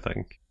himself, though, I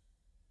think.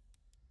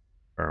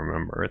 If I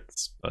remember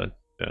it, but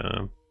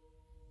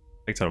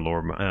affects our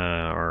Lord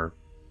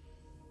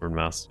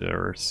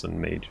Masters and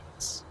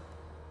Mages.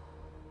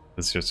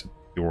 It's just a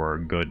pure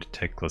good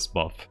Teclis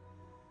buff.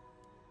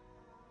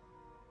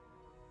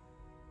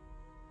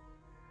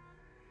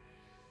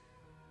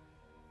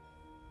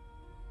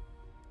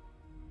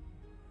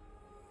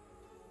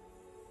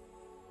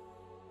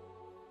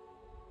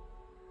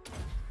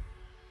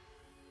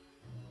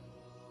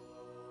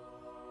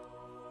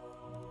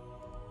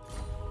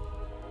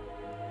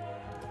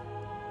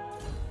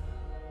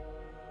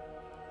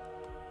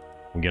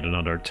 We'll get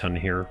another 10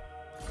 here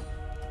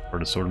for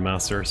the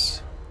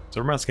Swordmasters.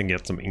 Swordmasters can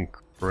get some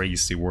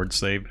crazy word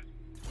save.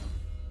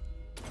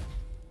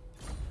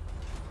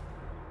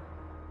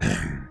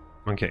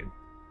 Okay.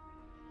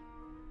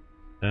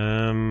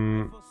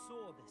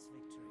 Foresaw this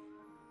victory.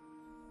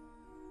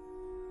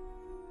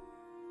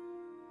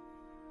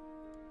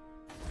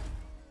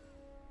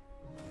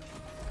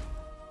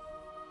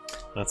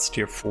 That's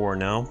tier 4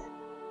 now.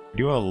 We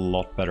do have a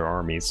lot better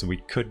army, so we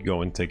could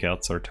go and take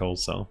out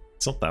Sartosa.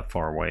 It's not that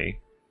far away.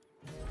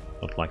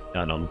 Not like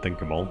that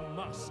unthinkable.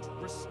 Must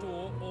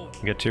restore order.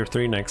 Get tier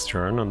 3 next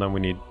turn, and then we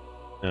need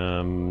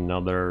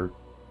another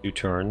 2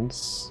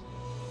 turns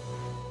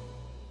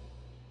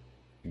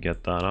to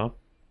get that up.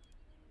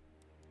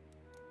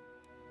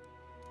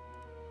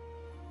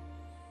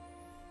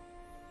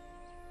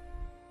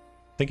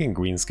 Thinking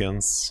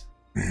greenskins.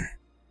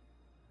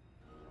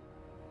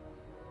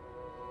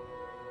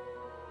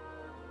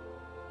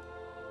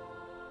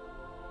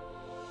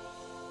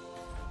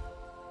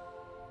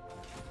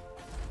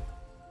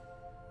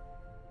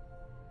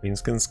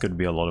 Greenskins could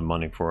be a lot of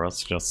money for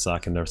us, just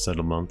sacking their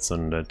settlements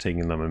and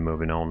taking them and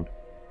moving on.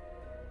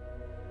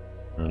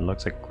 And it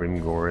looks like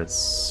Grimgore is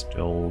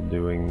still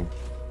doing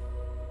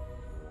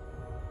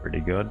pretty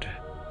good.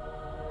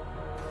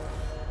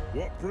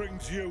 What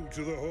brings you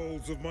to the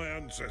halls of my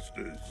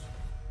ancestors?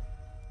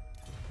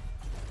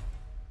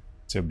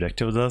 The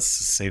objective of this,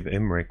 save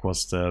Imrik,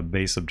 was the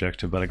base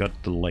objective, but I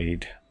got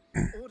delayed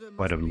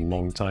quite a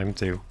long time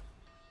too.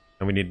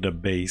 And we need the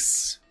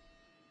base.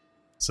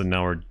 So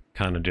now we're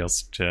kind of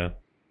just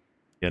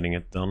getting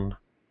it done.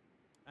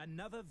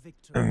 Another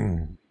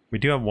victory. We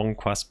do have one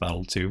quest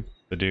battle too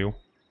to do,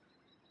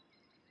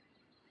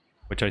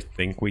 which I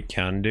think we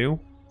can do.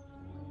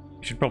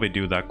 We should probably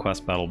do that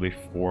quest battle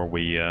before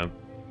we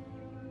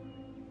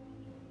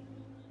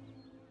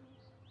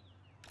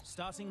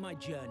Starting my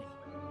journey.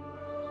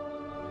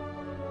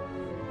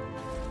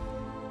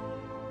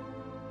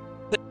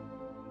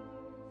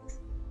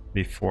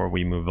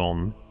 move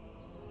on.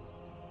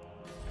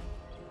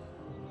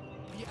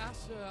 The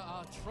Aesir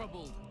are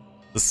troubled.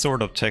 The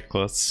Sword of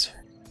Teclis.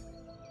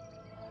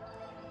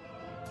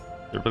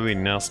 They're really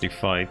nasty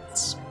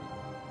fights.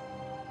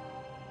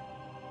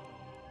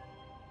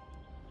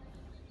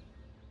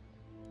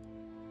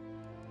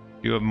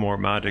 You have more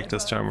magic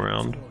this time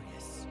around.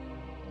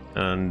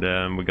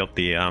 And we got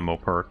the ammo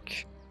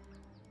perk.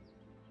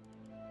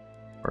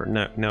 Or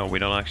no, we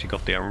don't actually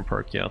got the ammo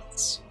perk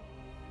yet.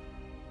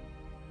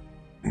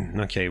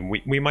 Okay,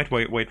 we might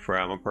wait for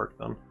ammo perk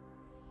then.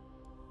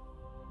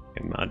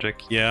 Okay,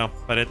 magic, yeah,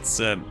 but it's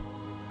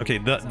okay.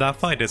 That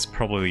fight is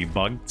probably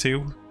bugged too,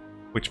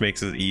 which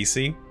makes it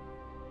easy.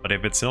 But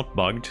if it's not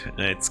bugged,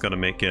 it's gonna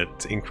make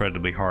it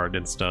incredibly hard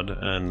instead.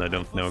 And I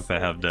don't know if I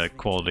have the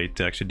quality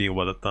to actually deal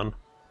with it then.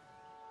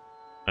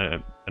 I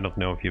don't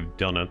know if you've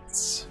done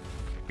it.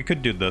 We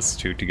could do this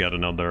too to get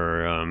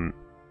another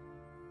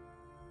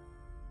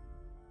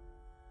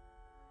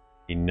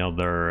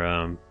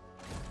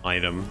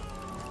item.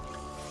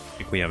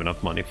 I think we have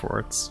enough money for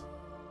it.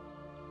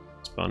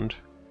 Spend.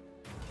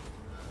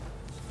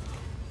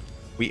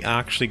 We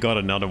actually got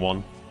another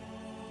one.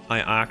 I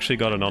actually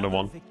got another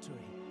one. Victory.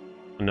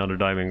 Another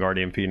Diamond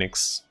Guardian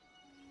Phoenix.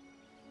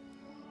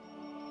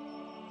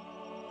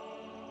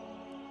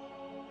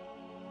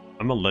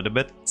 I'm a little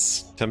bit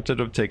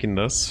tempted of taking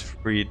this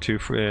free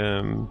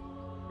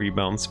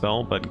rebound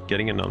spell, but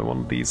getting another one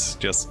of these,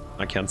 just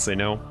I can't say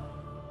no.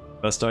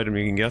 Best item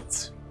you can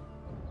get.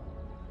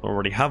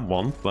 Already have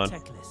one, but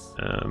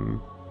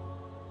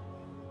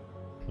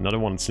another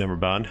one's never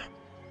bad.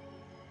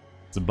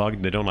 It's a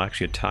bug, they don't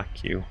actually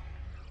attack you.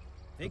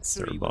 That's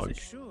their bug.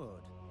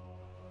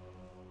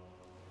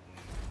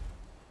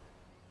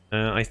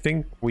 I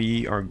think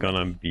we are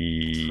gonna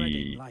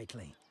be...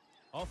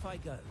 Off I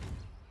go.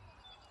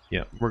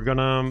 Yeah, we're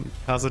gonna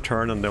pass a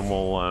turn and then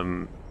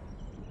we'll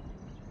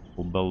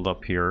build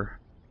up here.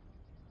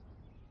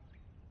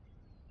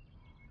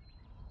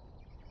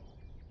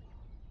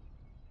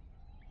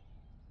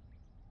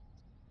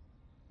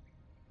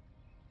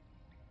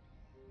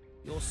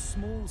 Your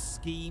small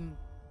scheme.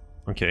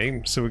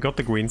 Okay, so we got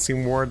the green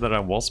scene ward that I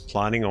was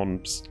planning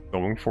on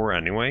going for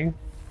anyway.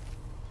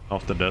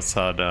 After this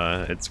had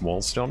its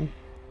walls done.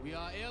 We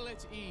are ill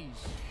at ease.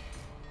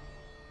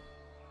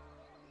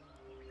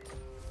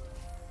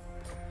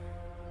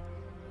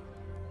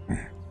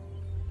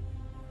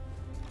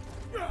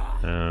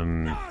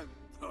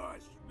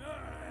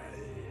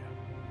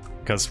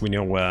 Because we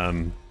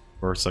know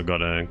Ursa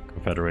got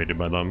confederated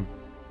by them.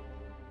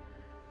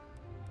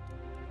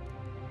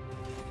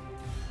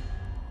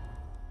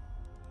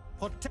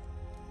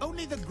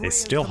 Only the They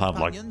still have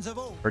like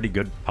pretty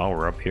good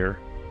power up here.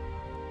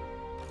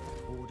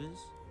 Orders.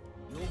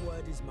 Your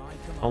word is my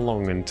command. How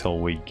long until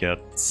we get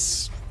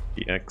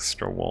the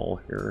extra wall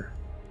here?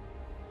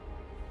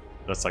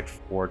 That's like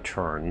 4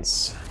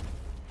 turns.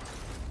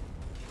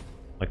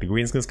 Like the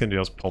greenskins can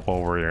just pop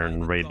over here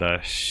and raid the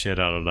shit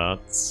out of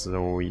that,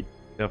 so we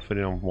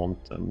definitely don't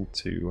want them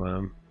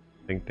to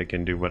think they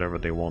can do whatever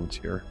they want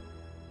here.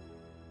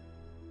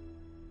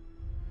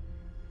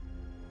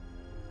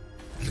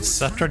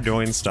 Cetra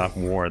joins that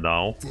war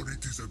though. For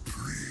it is a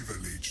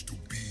privilege to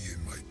be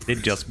in my They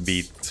just presence.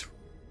 beat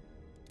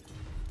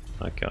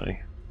that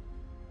guy.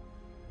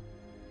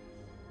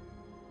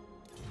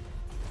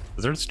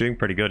 Blizzard's doing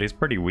pretty good. He's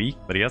pretty weak,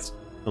 but he has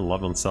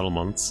 11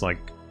 settlements. Like,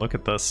 look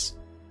at this.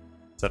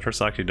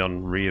 Cetra's actually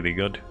done really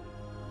good.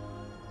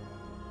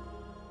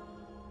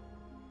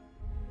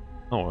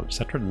 Oh,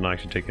 Cetra didn't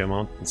actually take them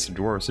out. It's the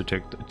dwarves who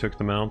took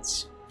them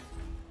out.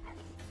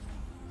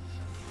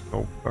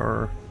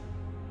 Over.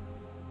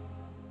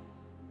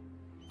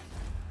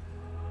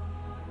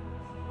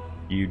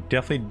 You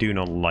definitely do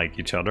not like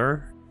each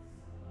other.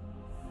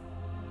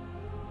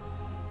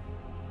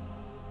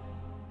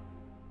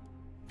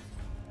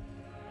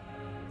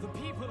 The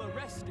people are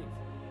restive.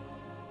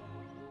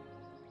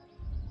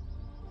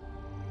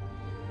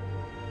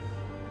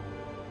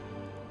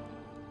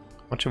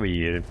 What should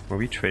we were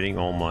we trading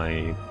all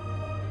my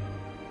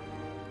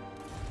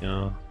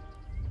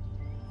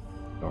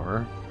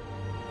or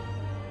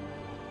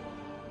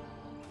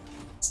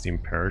it's the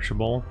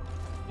imperishable.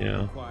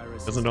 Yeah.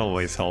 Doesn't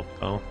always help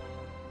though.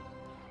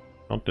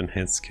 Not in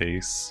his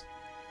case.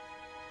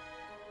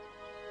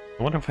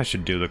 I wonder if I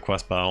should do the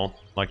quest battle.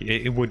 Like,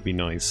 it would be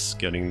nice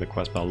getting the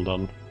quest battle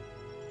done.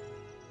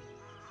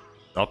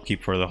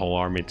 Upkeep for the whole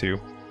army too.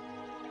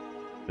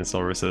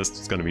 Missile resist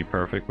is gonna be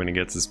perfect when he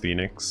gets his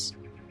Phoenix.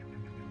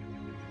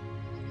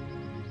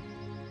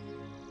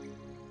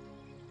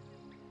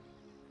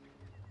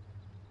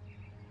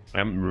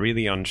 I'm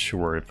really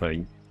unsure if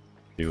I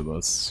do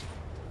this.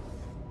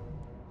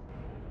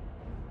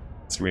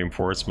 It's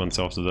reinforcements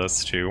after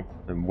this too,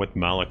 and with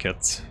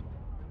Malekith.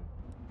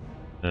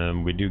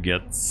 We do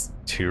get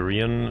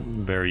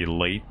Tyrion very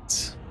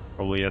late,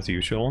 probably as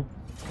usual.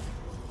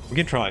 We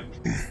can try.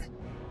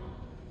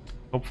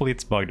 Hopefully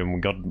it's bugged and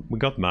we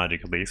got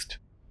magic at least.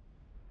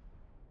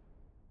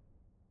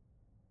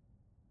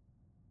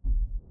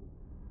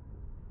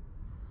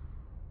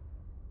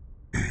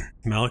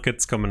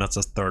 Malekith's coming as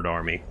a third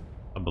army,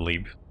 I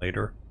believe,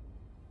 later.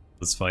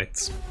 This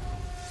fight.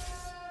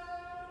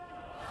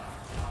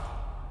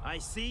 I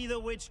see the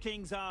Witch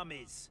King's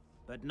armies,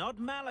 but not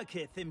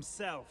Malekith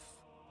himself.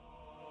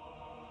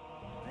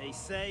 They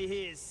say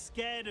he is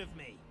scared of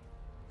me,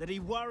 that he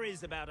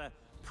worries about a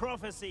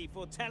prophecy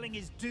foretelling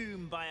his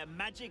doom by a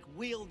magic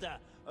wielder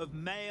of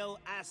male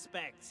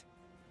aspect.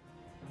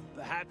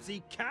 Perhaps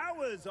he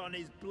cowers on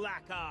his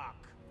black ark.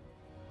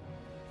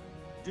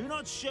 Do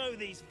not show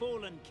these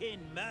fallen kin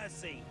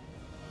mercy,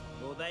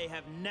 for they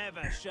have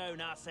never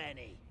shown us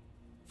any.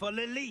 For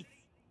Lilith,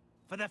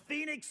 for the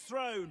Phoenix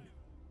Throne,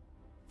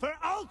 for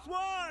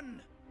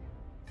Alt-One!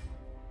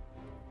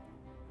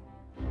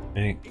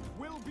 Hey. It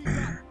will be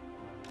done.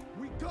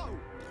 We go.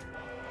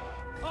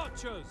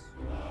 Archers!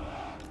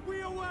 We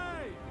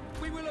away!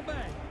 We will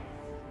obey!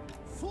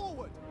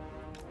 Forward.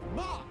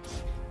 March.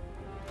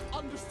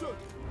 Understood.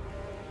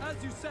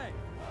 As you say!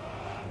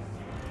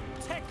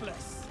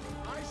 Teclis,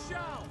 I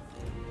shall.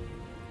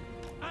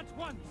 At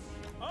once!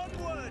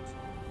 onward!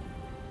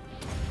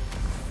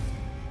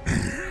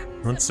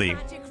 Let's see.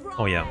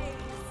 Oh yeah,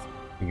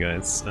 you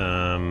guys.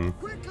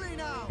 Quickly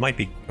now. Might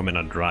be coming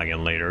a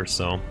dragon later,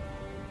 so.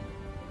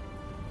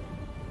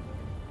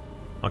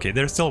 Okay,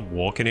 they're still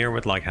walking here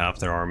with like half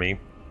their army,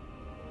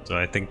 so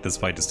I think this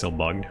fight is still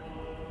bugged.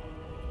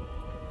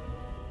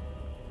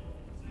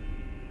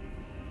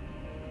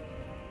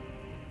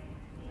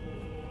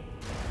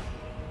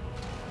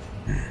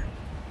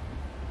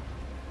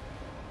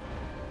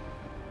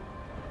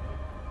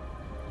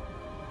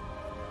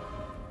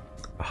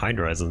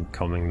 Hydra isn't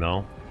coming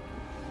though.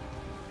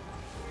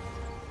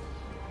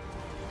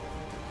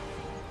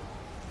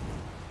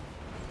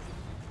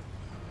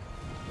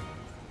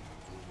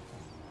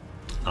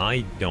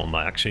 I don't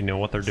actually know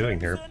what they're doing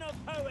here. Son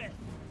of Poet,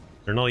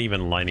 They're not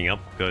even lining up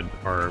good,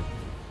 or...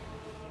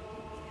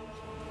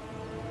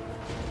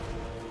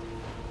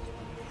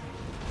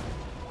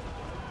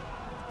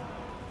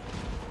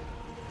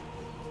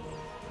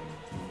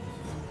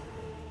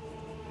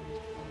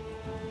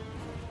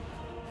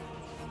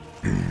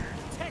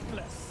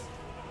 Teclis!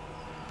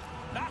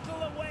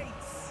 Battle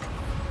awaits!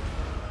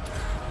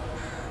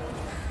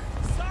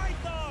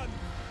 Scython!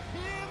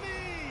 Hear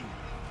me!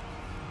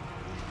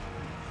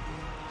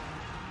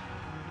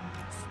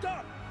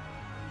 Stop!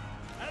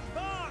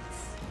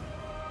 Advance!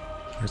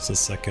 There's the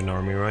second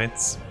army,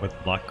 right? With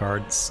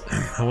blackguards.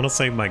 I want to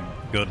save my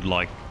good,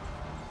 like,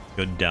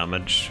 good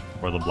damage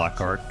for the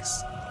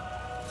blackguards.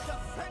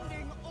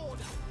 Defending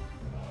order.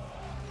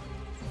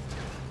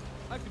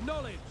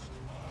 Acknowledged!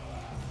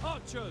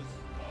 Archers!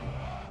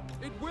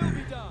 It will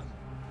be done!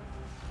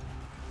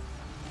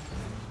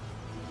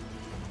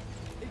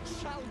 It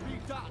shall be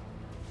done.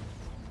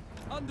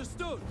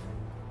 Understood!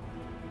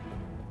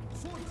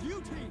 For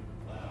duty.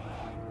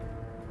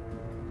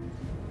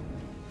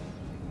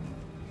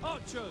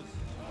 Archers!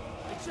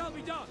 It shall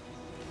be done!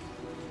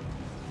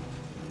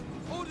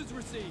 Orders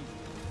received!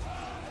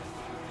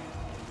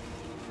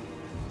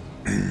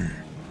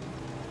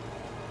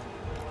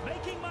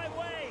 Making my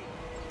way!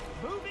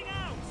 Moving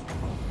out!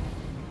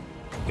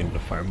 Getting the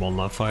fireball,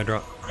 not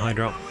Hydra.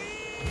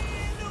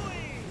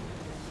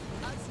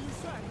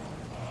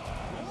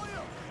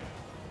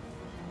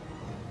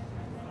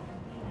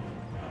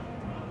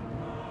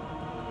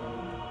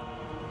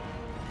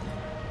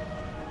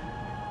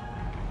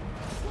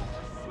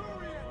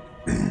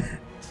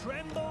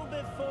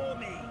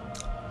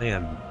 They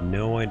have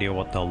no idea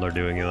what the hell they're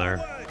doing there.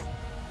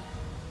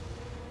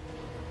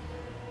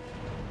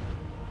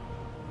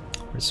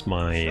 Where's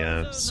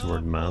my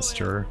sword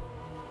master?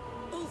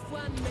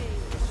 Ulfwan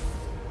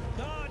Mage.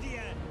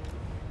 Guardian!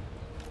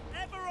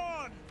 Ever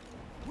on!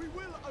 We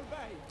will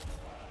obey.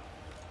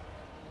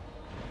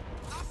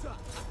 Asa,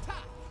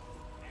 attack!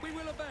 We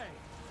will obey.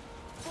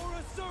 For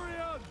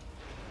Asurion!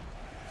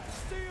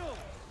 Steel!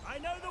 I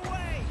know the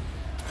way!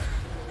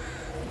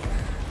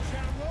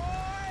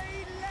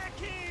 Charoy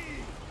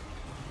Lecky!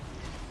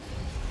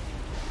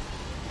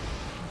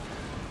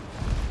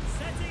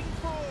 Setting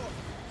forth!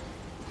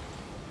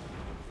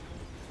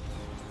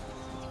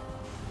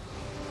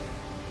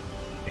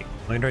 Okay,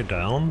 blind right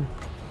down.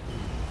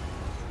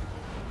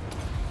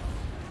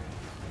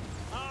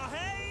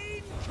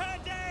 Arhain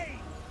Kadane!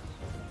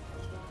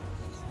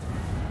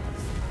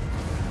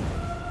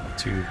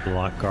 Two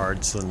black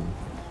guards and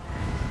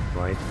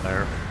right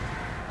there.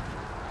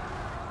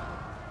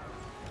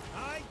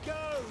 I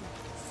go,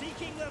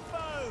 seeking the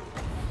foe.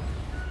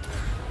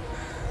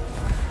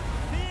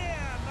 Fear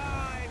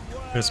my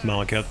word. There's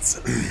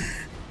Malekith.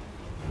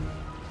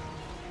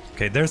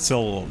 Okay, there's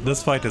still,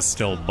 this fight is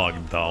still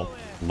bugged though.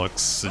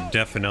 Looks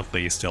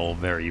definitely still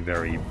very,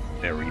 very,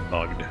 very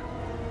bugged.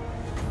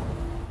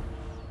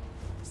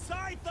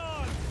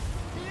 Scython,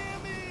 hear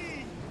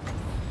me.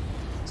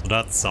 So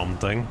that's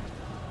something.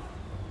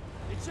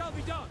 It shall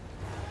be done.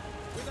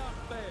 Without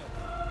fail.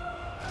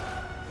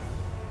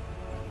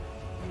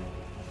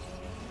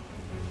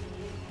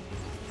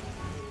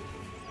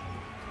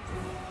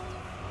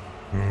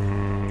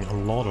 A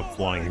lot of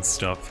flying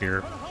stuff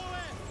here.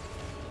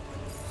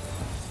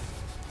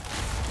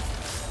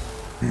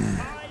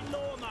 My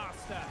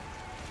lawmaster.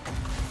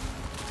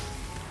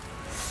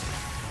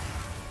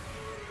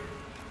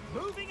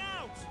 Moving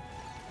out.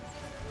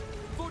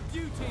 For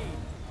duty!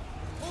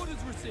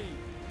 Orders received!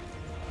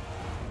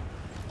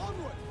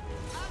 Onward,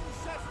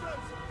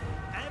 ancestors!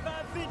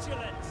 Ever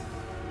vigilant.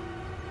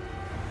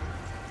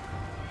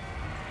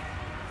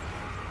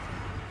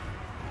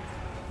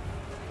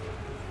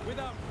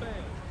 Without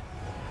fail!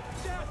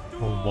 Death to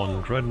Oh, all!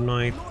 one Dread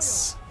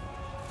Knights.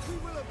 We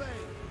will obey.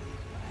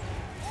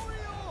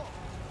 Orior!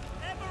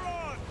 Ever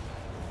on.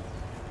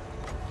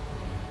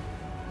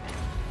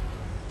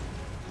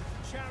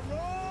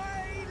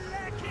 Charoy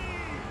Lecky.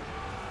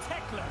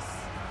 Teclis.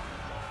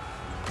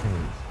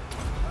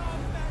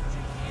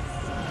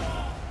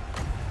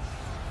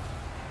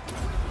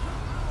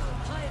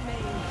 High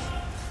Mage.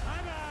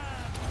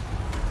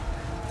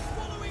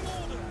 Following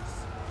orders.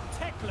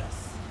 Teclis.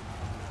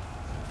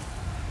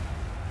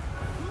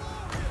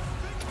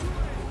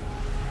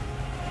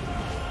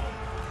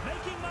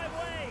 Making my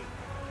way.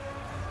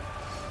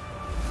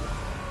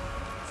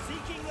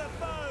 Seeking the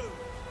foe.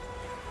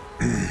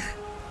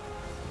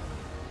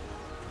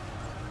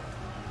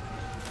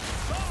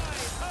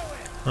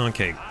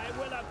 Okay, I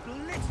will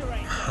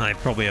obliterate them. I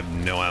probably have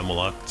no ammo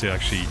left to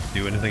actually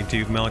do anything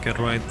to Malekith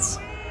Rights.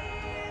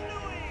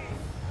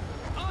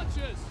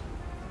 Archers!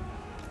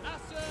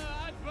 Asa,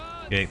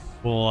 advance! Okay,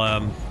 well,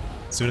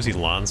 as soon as he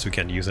lands, we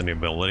can't use any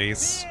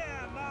abilities.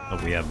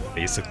 But we have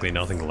basically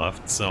nothing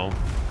left, so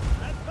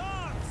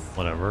Advance.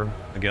 whatever,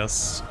 I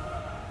guess.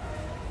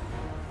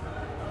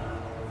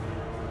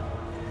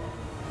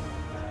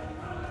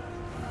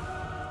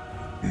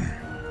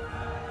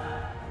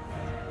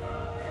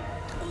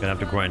 Gonna have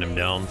to grind him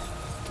down.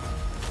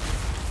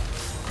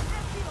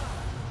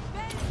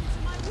 Bend to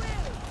my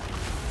will.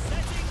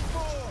 Setting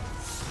forth.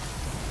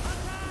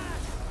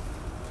 Attack.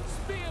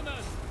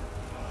 Spearmen!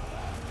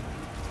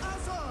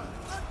 Asa,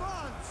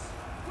 advance!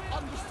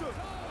 Understood.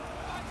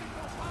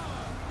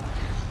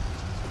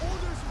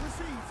 Orders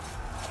received.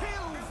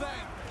 Kill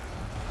them!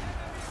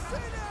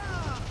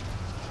 Sinner!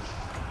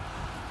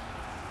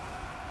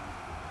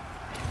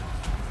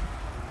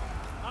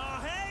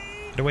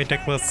 Arhain Get away,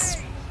 Teclis.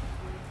 Kadane.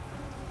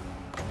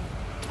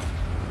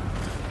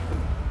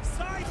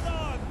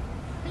 Scython,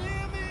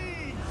 hear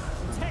me.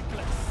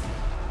 Teclis.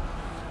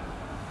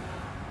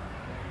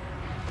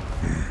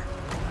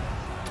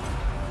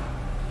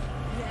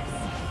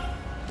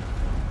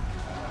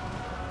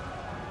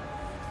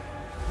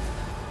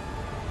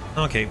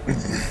 Okay.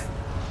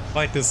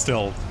 Fight is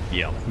still,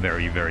 yeah,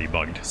 very, very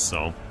bugged,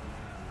 so.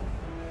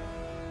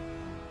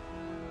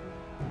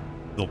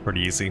 Still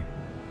pretty easy.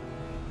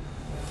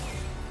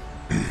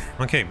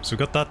 Okay, so we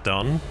got that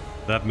done.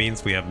 That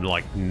means we have,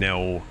 like,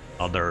 no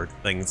other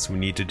things we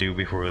need to do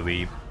before we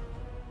leave.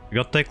 We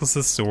got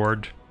Teclis'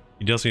 sword.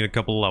 He just need a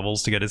couple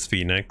levels to get his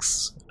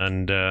Phoenix,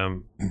 and,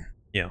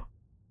 yeah.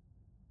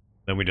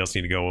 Then we just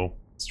need to go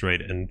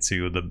straight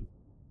into the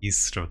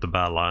east of the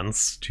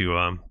Badlands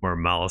to, where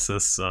Malice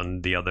is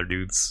and the other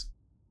dudes.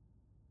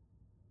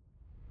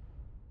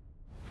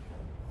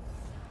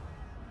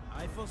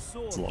 I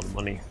foresaw. It's a lot of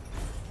money.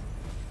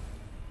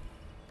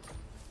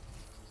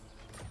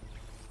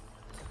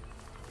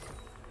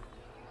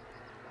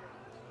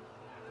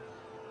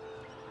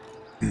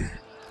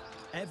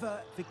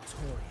 Ever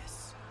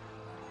victorious.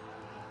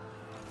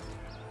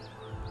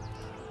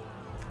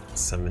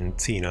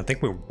 17. I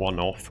think we're one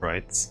off,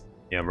 right?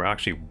 Yeah, we're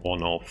actually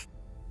one off.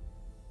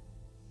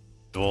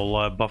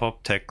 We'll buff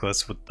up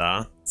Teclis with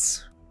that.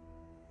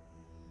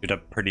 Should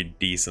have pretty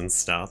decent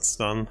stats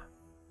then.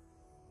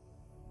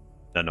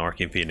 Then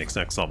Arcane Phoenix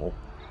next level.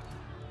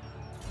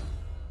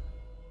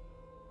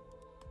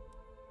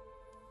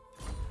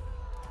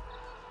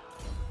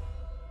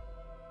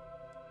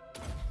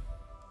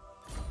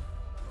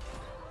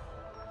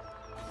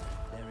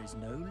 There is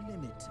no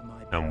limit to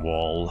my And power.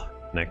 wall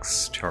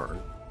next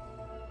turn.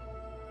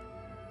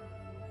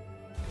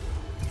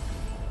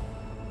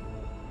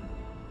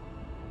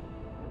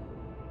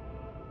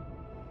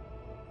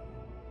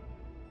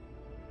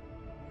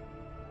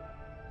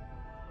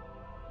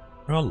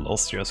 Where are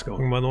Lostrias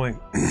going, by the way?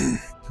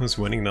 Who's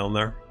winning down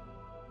there?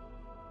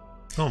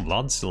 Oh,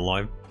 Vlad's still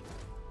alive.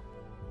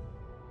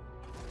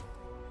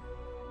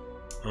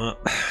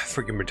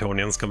 Freaking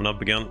Bretonian's coming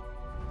up again.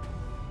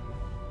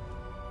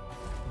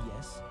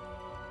 Yes.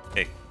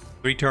 Okay,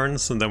 3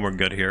 turns and then we're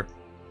good here.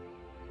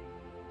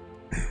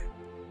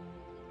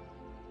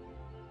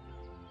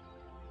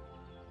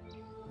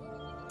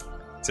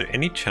 Is there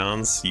any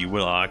chance you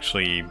will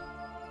actually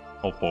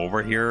hop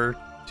over here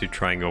to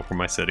try and go for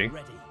my city?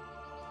 Ready.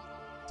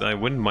 I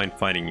wouldn't mind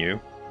fighting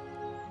you.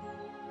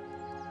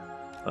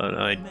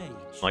 But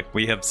like,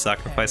 we have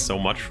sacrificed so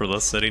much for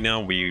this city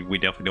now, we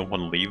definitely don't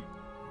want to leave.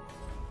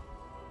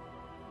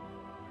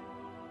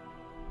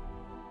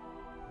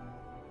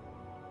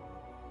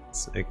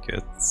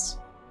 Tickets.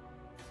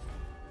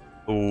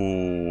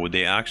 Oh,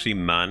 they actually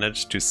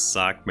managed to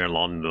sack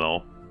Merlon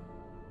though.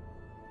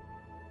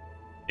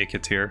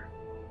 Ticket here.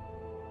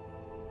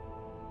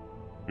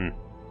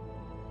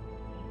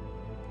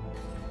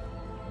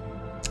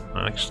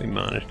 I actually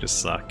managed to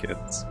sack it.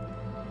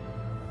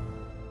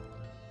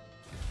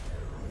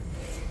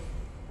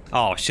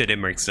 Oh shit,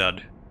 Imrik's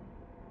dead.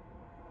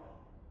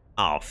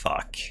 Oh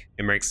fuck.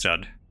 Imrik's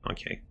dead.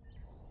 Okay.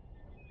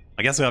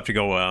 I guess we have to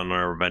go on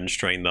a revenge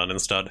train then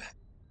instead.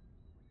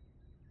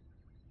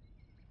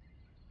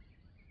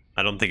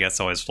 I don't think I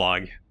saw his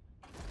flag.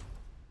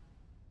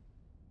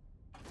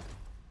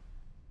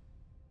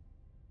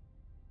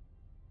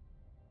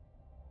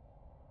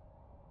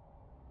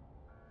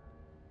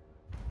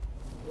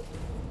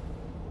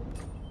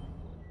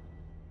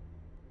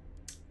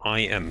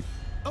 I am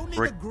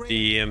Only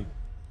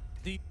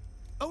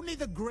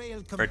the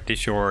Grail can pretty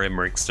sure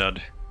Imrik's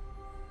dead.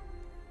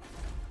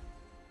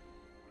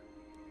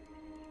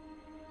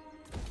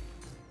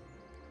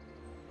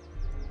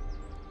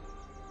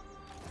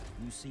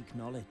 You seek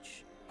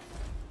knowledge.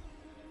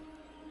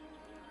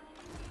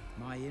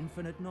 My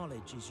infinite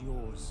knowledge is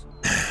yours.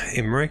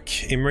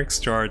 Imrik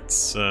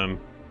starts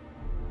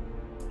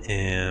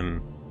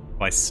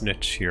by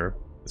Snitch here.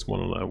 It's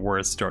one of the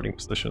worst starting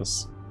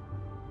positions.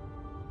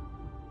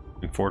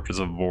 In Fortress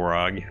of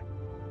Vorag.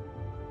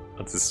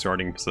 That's his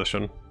starting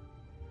position.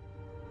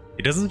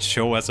 It doesn't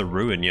show as a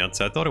ruin yet,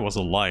 so I thought it was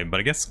alive,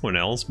 but I guess someone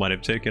else might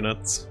have taken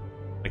it.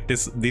 Like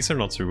these are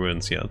not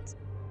ruins yet.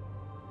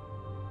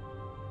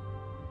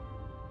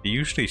 They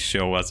usually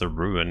show as a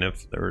ruin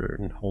if they're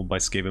held by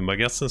Skaven, but I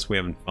guess since we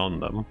haven't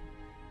found them.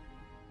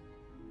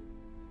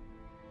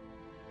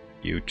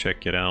 You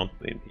check it out,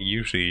 it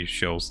usually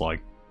shows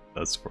like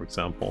this, for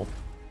example.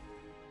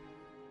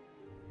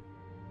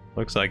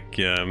 Looks like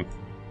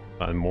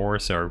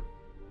Morris are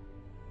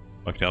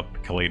fucked up,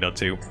 Kalida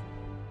too.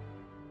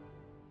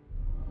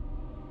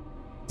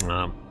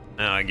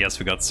 I guess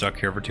we got stuck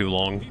here for too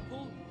long.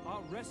 People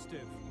are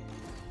restive.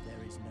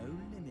 There is no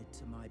limit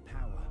to my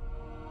power.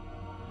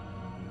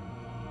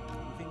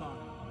 Moving on.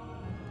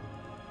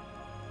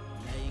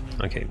 Laying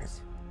in Okay.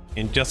 place.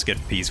 And just get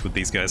peace with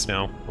these guys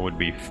now. It would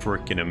be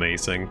freaking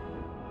amazing.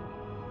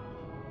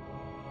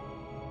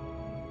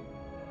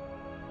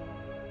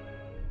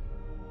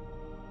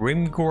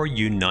 Grimgore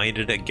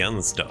united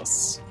against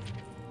us.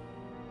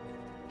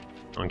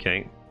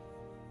 Okay.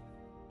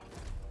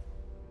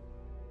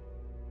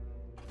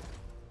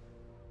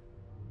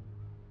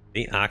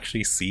 They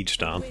actually sieged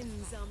down.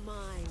 Winds are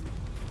mine.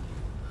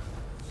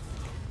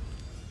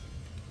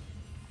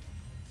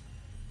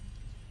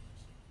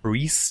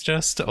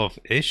 Priestess of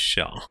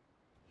Isha.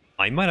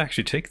 I might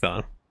actually take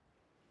that.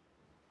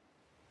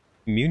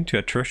 Immune to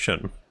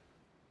attrition.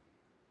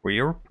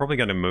 We're probably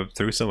gonna move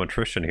through some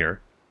attrition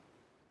here.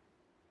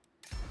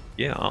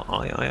 Yeah,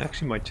 I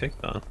actually might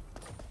take that.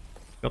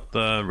 Got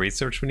the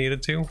research we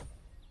needed to.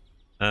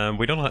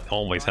 We don't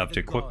always have to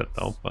equip it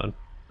though, but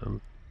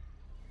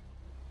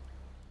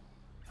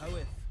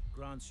Oath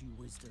grants you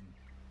wisdom.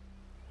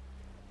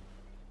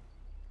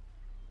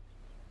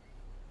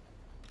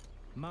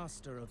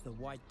 Master of the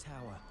White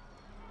Tower.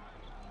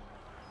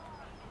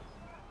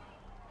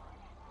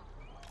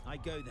 I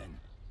go then.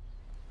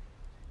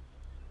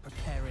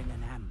 Preparing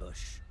an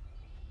ambush.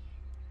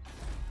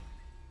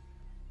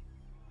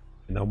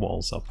 no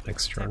walls up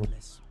next turn.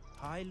 Teclis,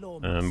 High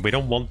Lawmaster. We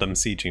don't want them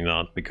sieging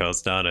that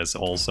because that is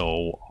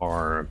also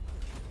our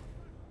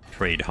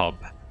trade hub.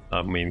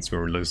 That means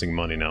we're losing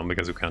money now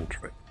because we can't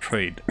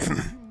trade. You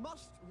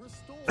must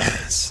restore.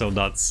 So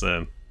that's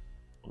one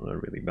of the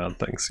really bad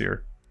things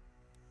here.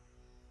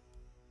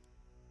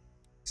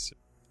 So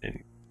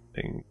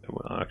anything that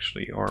will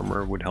actually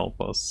armor would help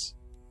us.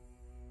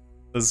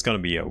 This is gonna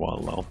be a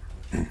while though.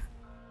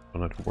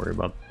 Don't have to worry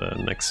about the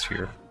next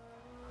year.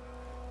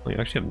 We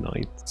actually have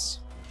knights.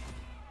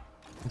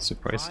 I'm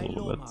surprised a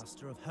little bit.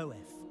 Master of Hoeth.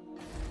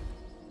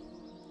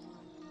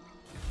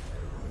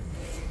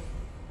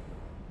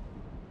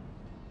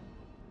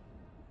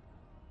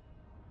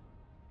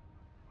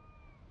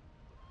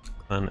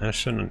 Clan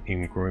Ashen and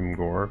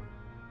Ingrimgor.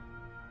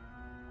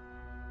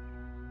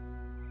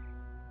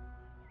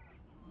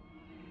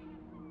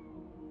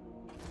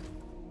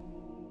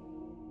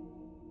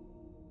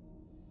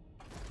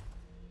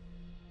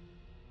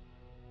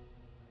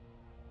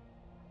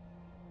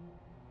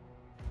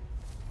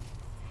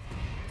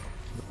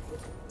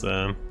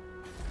 Yeah,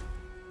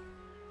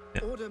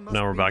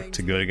 now we're back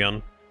to good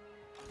again.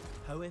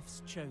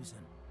 Hoeth's chosen.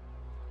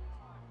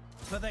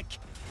 For the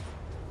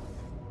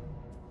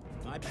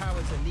my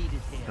powers are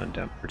needed here.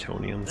 Goddamn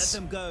Bretonians.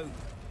 Let them go.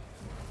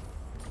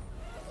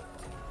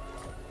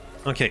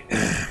 Okay,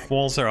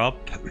 walls are up.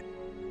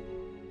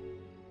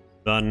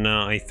 Then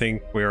I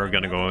think we're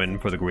gonna go in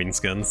for the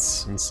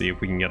greenskins and see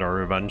if we can get our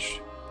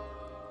revenge.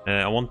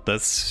 I want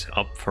this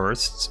up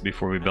first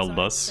before we build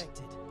this,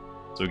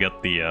 so we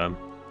get the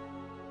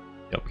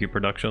upkeep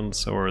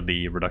reductions or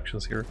the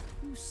reductions here.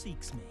 Who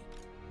seeks me?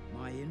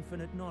 My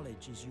infinite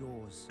knowledge is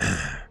yours.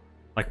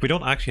 Like, we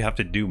don't actually have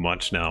to do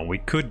much now. We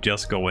could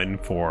just go in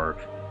for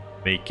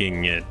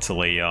making it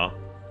Leia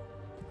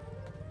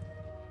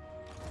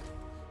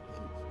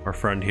our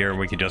friend here, and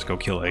we could just go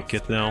kill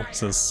Ikit now,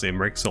 since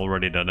Imrik's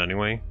already dead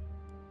anyway.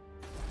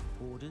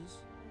 Orders?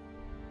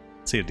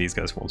 Let's see if these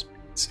guys want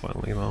peace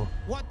finally, though.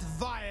 What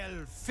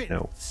vile filth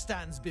No.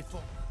 stands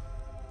before?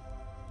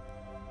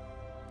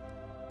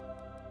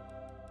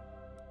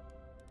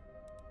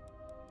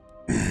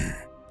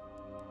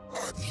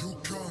 You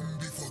come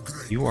before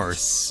great. You are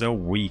so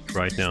weak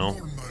right now.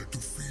 Normal to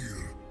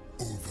feel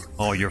overwhelmed.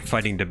 Oh, you're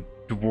fighting the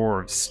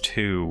dwarves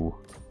too.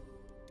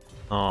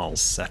 Oh,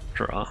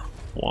 Cetra.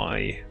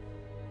 Why?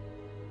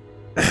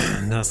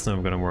 That's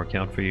not gonna work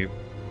out for you.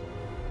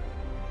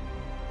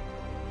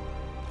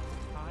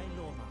 High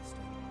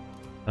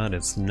Lawmaster. That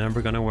is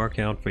never gonna work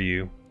out for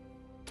you.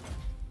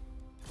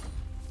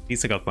 At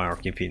least I got my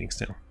Arcane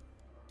Phoenix now.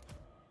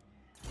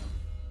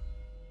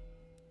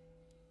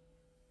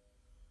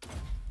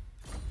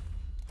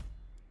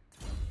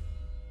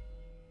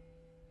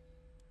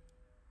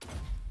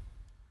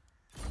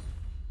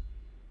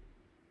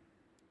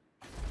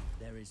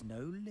 There is no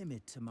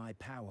limit to my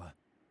power.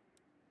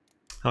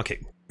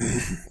 Okay,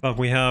 but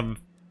we have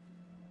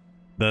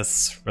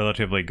this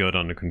relatively good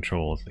under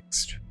control at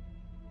least.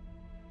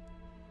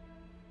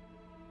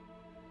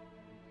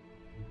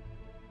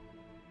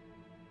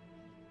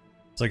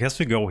 So I guess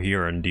we go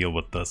here and deal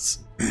with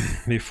this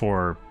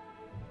before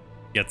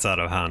it gets out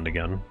of hand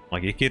again.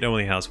 Like, Ikit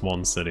only has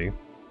one city.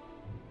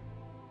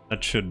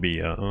 That should be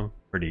a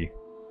pretty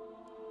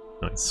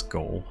nice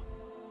goal.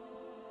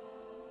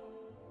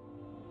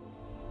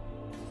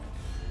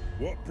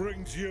 What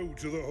brings you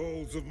to the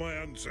halls of my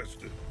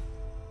ancestors?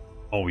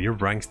 Oh, you're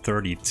ranked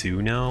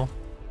 32 now?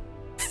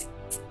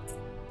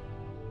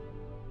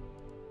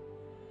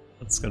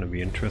 That's gonna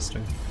be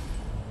interesting.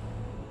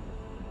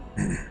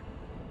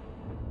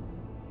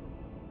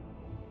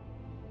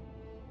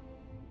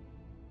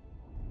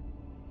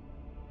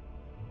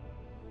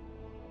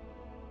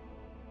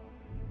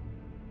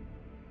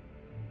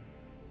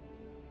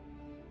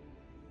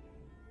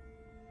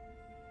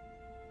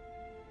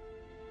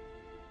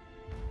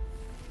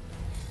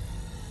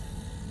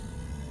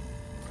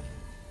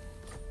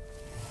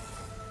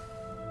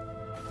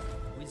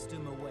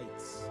 Wisdom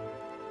awaits.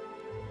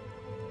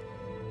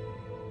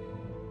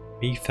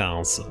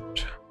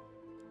 3,000.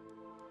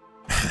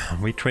 Are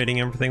we trading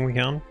everything we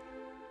can?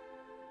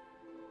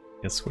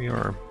 Yes, we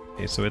are.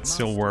 Okay, so it's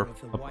still Master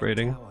worth of the White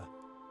upgrading. Tower.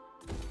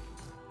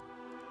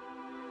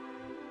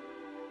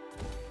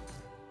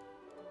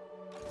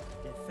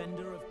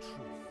 Defender of truth.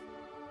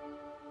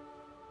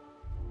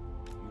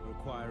 You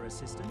require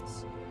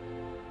assistance?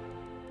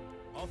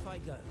 Off I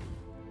go.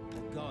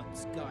 The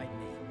gods guide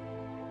me.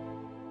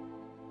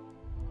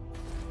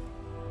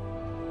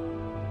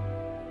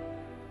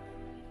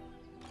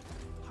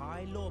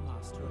 High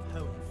Lawmaster of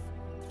Hoeth.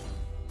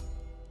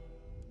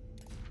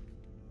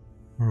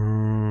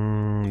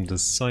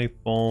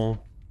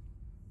 Disciple.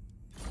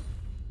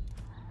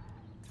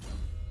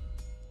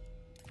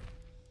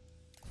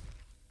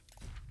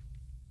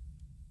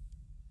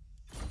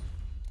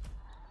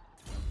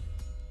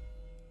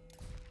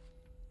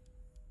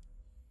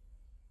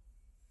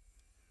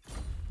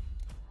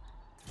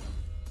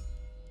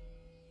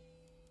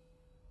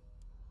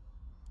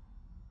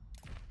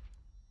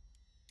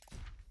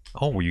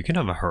 Oh, you can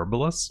have a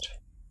herbalist?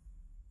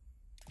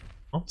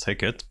 I'll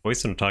take it.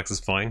 Poison attacks is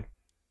fine.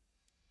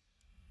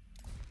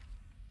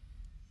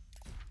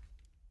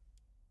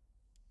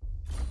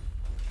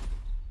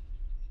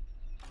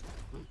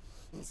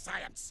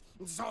 Science,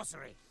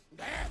 sorcery,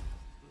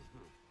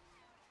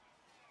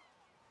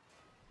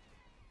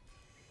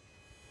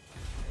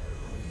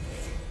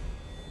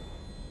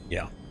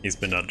 Yeah, he's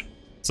been dead.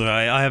 So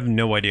I have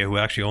no idea who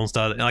actually owns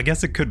that. I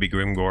guess it could be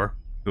Grimgor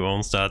who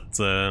owns that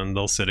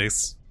those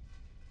cities.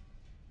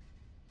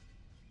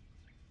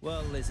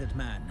 Well, lizard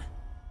man.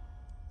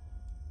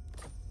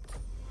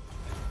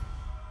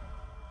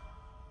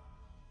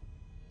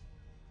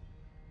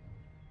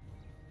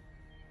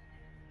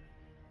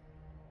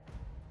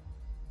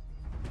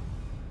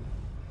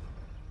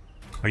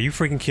 Are you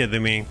freaking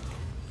kidding me?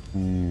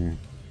 You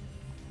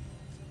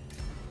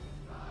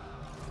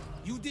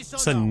There's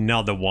dishonor.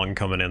 another one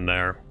coming in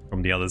there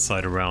from the other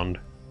side around.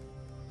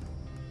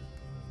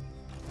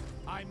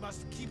 I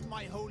must keep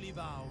my holy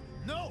vow.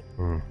 No!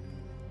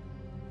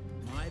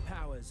 My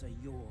powers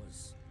are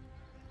yours.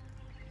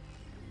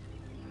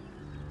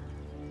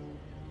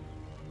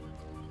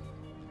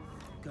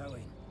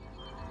 Going.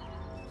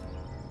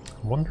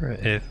 I wonder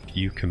if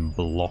you can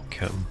block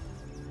him.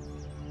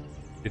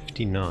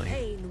 59.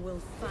 Pain will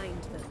find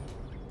them.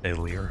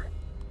 Failure.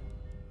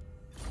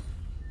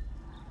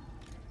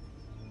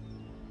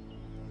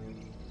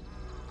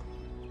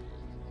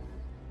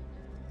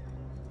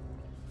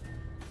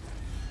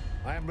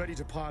 I am ready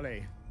to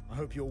parley. I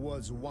hope your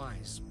words are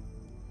wise.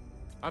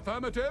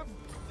 Affirmative.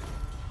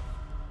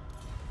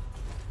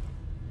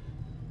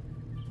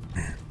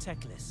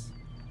 Teclis.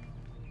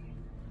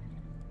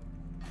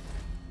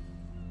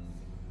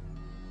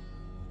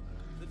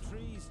 The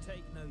trees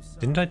take no sides.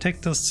 Didn't I take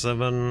the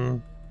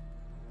 7?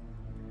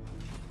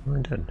 Oh,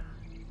 I did.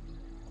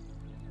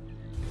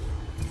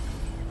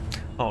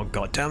 Oh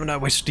god damn it, I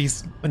wish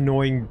these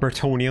annoying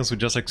Bretonians would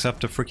just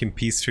accept a freaking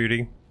peace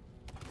treaty.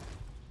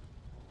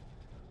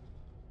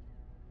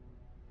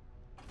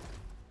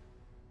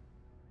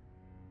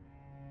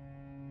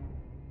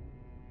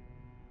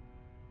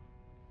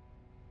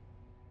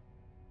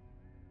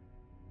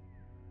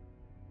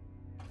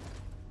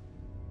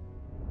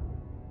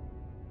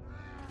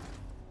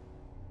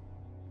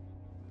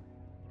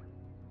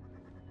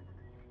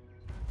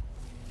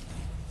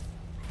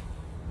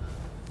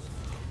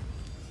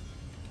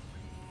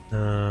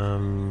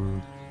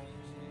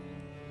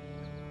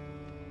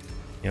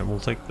 Yeah,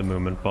 we'll take the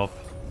movement buff.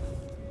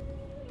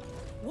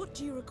 What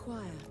do you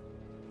require?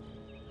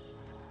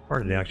 Or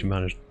did they actually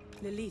manage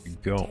Lilith to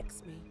go?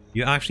 protects me.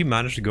 You actually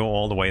managed to go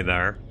all the way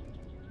there.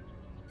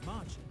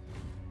 Marching.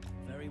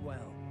 Very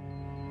well.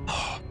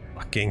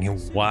 Fucking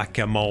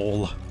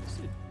whack-a-mole.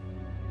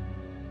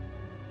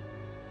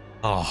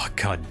 Oh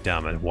god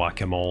damn it,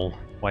 whack-a-mole.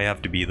 Why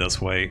have to be this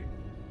way?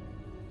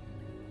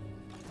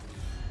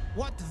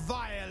 What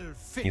vile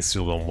fit! You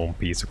still don't want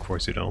peace, of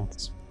course you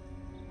don't.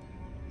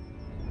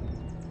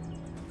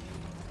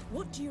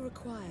 What do you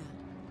require?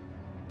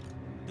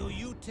 Do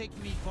you take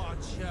me for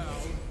a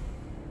child?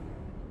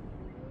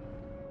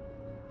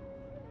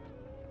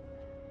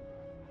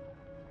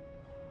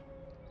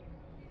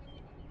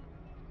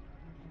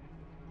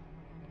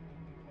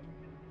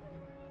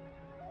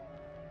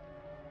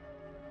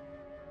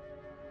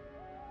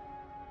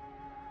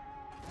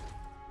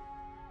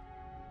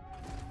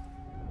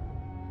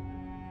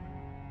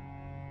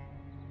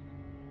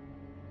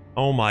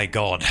 Oh my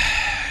god.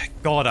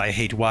 God, I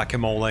hate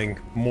whack-a-moling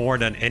more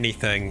than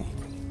anything.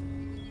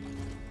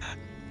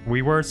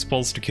 We were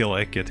supposed to kill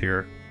Ekit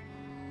here.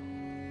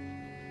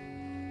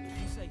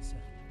 You say so.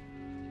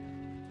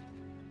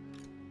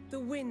 The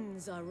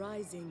winds are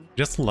rising.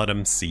 Just let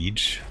him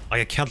siege.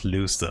 Like, I can't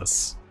lose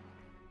this.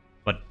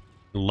 But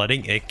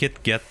letting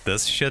Ekit get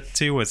this shit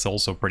too is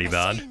also pretty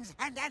bad.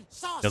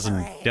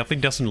 Definitely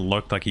doesn't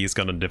look like he's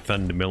gonna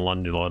defend the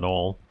Milangelo at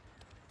all.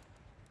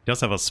 He does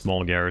have a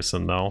small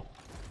garrison though.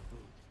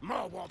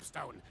 More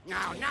warpstone.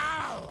 No,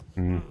 no!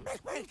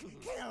 We can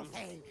kill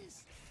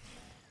things.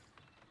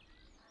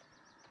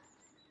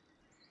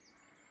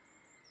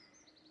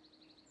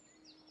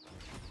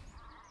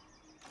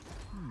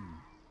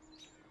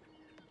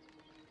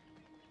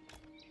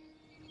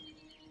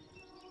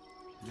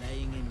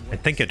 Laying in I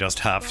think I just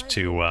have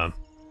to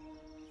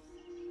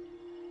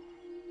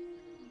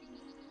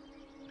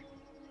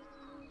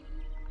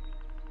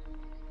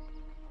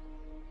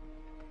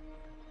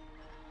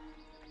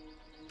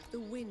The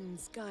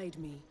winds guide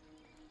me.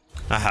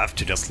 I have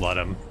to just let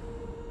him.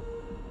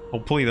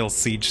 Hopefully they'll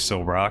siege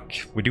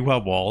Sobrak. We do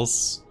have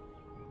walls.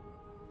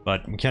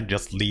 But we can't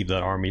just leave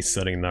that army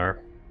sitting there.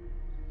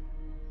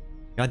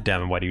 God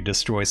damn it, why do you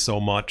destroy so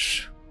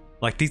much?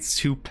 Like these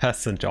two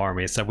peasant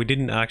armies that we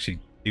didn't actually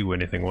do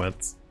anything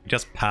with. We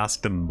just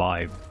passed them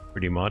by,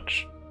 pretty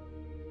much.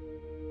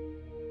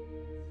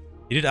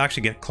 He did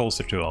actually get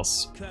closer to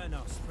us.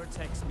 Kurnos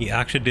protects me. He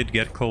actually did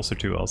get closer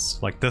to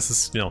us. Like this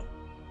is, you know,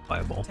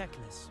 viable.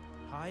 Teclis,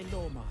 High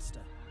Lawmaster.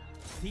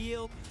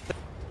 Feel.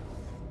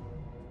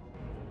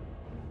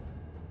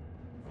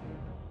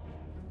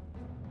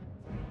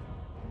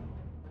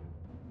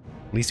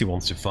 At least he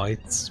wants to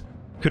fight.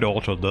 Could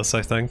alter this,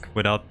 I think,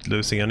 without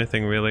losing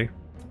anything really.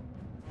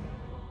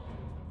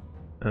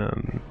 I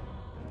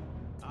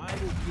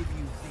will give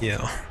you.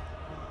 Yeah.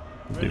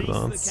 Do Release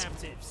the that.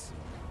 captives.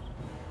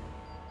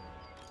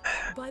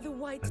 By the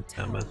white God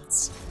damn tower,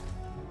 it.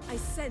 I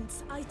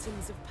sense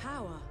items of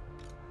power.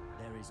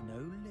 There is no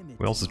limit.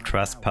 We also to my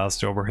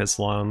trespassed over his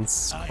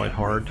lands quite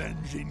hard.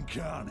 Revenge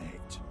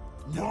incarnate.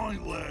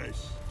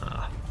 Pointless.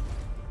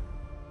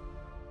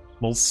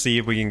 We'll see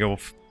if we can go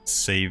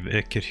save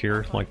Ikit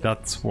here. Like,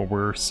 that's what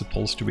we're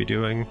supposed to be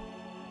doing.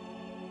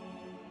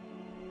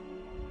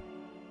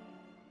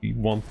 We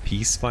want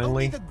peace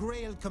finally. The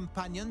Grail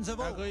companions of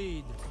old.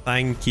 Agreed.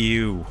 Thank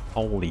you.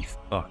 Holy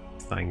fuck,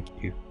 thank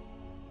you.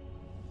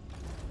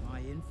 My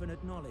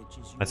infinite knowledge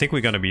is I think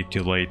we're gonna be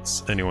too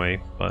late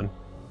anyway, but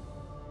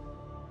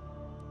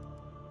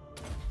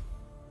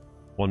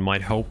one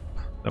might hope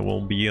that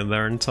we'll be in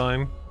there in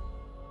time.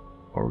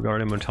 Or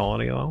regarding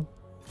mortality though.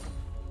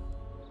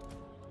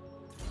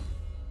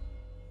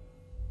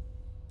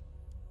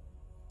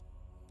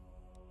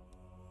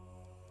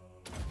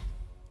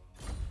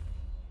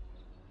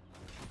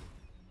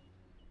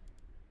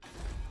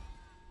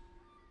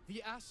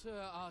 The Aesir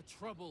are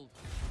troubled.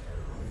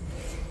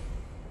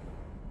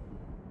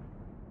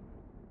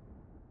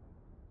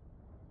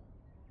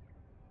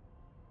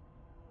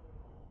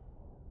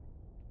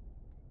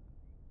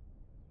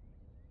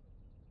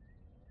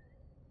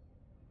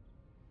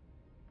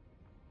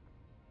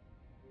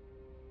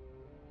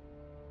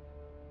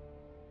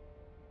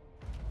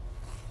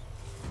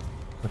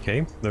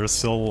 Okay, they're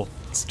still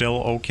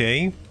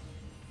okay.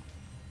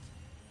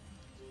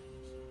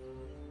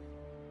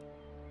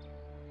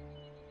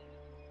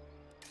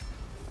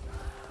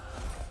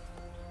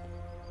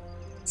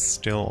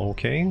 Still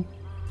okay.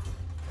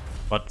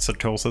 But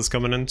Satosa's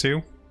coming in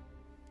too.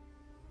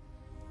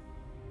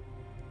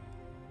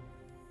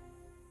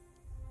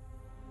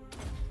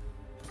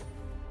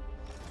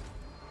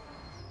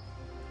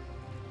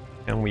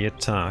 Can we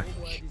attack?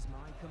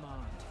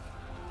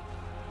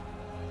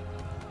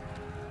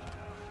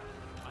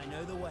 I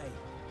know the way.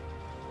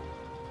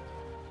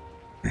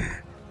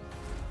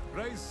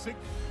 Raise sick.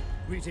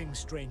 Greetings,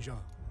 stranger.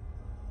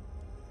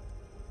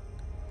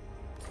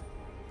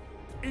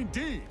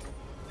 Indeed.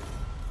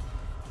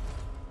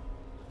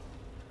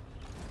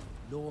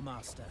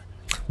 Lawmaster.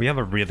 We have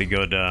a really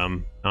good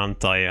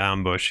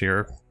anti-ambush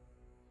here.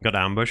 Got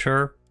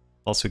ambusher.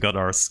 Also got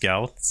our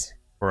scouts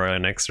for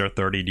an extra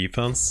 30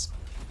 defense.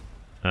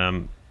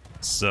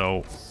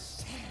 So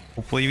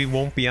hopefully we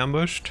won't be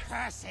ambushed.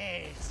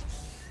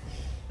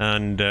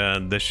 And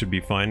this should be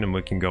fine, and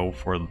we can go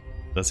for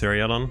this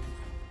area then.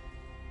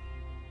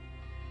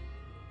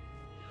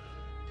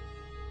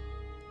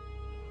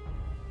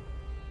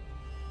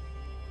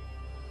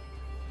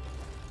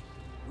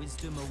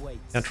 Wisdom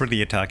awaits. Can't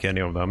really attack any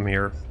of them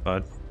here,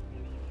 but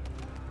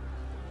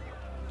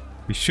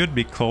we should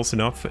be close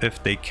enough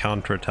if they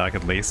counterattack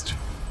at least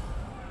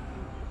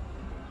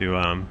to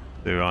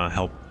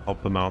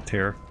help them out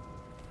here.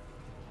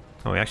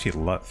 Oh, he actually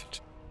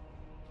left.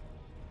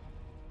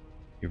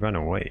 He ran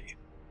away.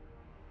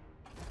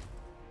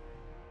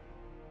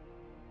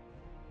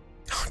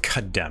 Oh,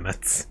 God damn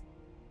it.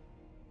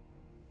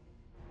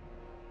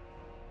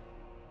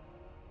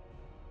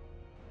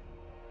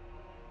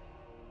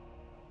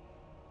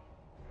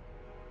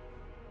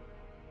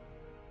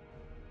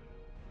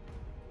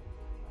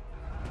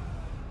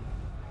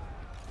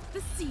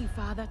 The Sea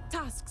Father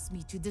tasks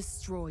me to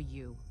destroy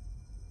you.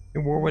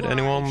 You war with Why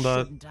anyone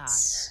shouldn't that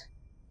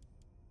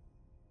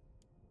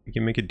we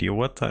can make a deal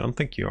with? I don't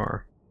think you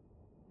are.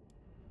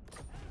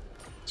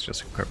 It's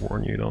just a quick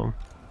warn you though.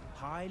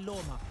 High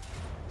Lawma.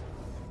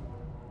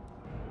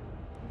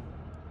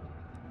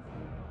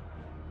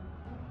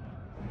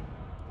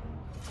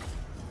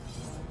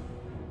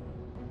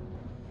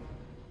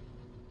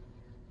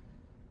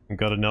 We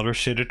got another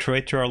shitty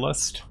trait to our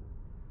list.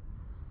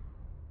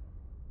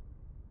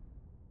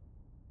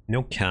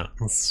 No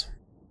cannons.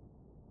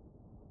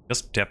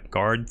 Just depth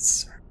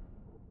guards.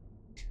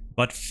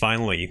 But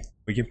finally,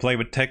 we can play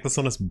with Teclis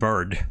on his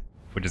bird,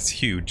 which is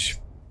huge.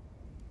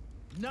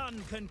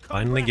 None can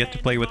Finally get to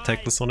play with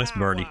Teclis on his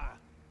birdie.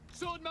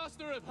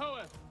 Swordmaster of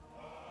Hoeth.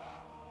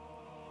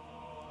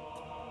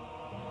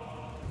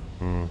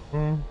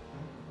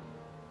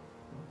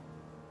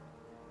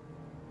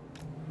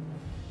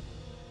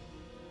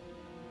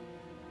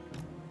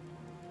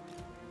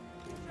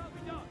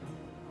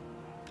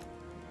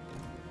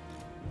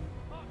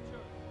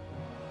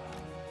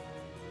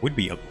 Would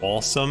be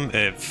awesome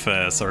if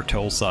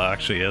Sartosa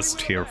actually is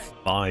tier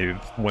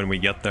 5 when we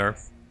get there.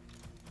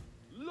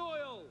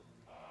 Loyal.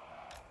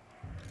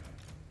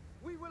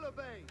 We will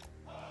obey.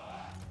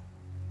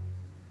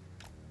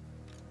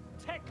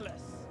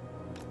 Teclis.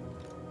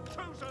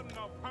 Chosen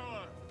of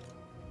power.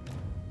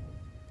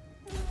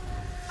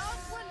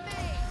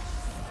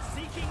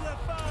 Seeking the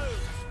foe.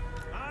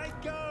 I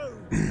go.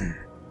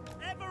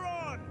 Ever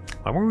on.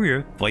 Why were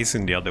we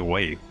facing the other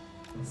way?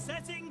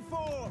 Setting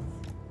forth.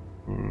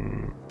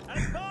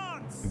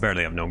 Advance. We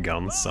barely have no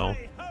guns, so.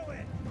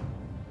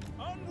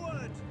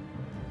 Onward.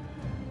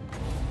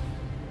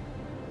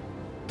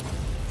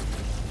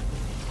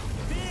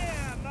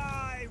 Fear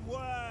my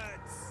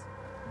words.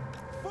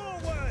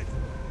 Forward.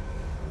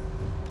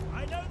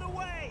 I know the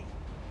way.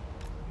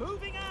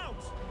 Moving out.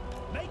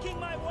 Making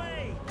my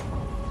way.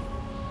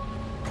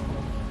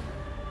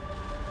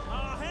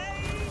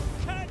 Ahei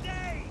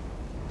Kadei.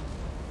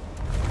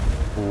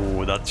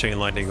 that chain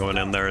lightning going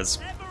in there is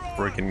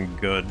freaking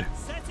good.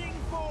 Setting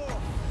forth.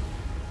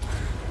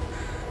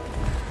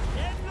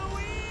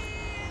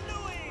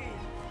 Louis!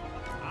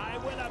 I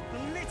will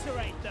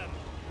obliterate them.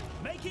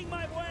 Making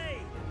my way.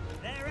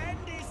 Their end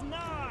is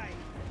nigh.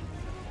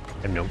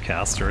 I have no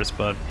casters,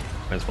 but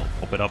might as well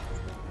pop it up.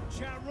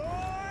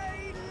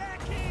 Charoy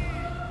Lecky!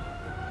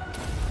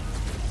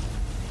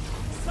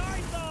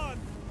 Scython!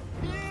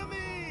 Hear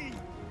me!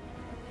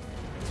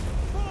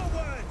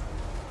 Forward!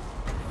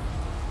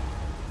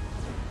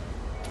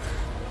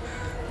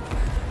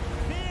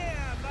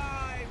 Hear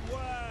my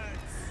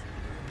words!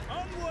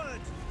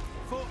 Onward!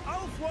 For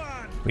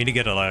Ulfwan! We need to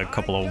get a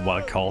couple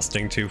of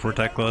casting too for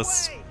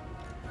Teclis.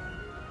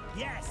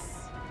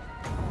 Yes!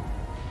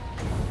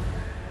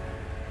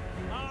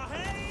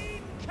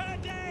 Arhain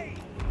Kade!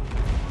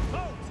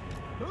 Halt!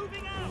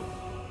 Moving out!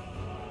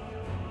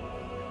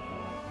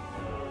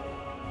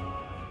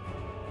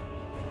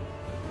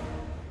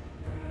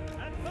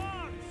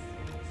 Advance!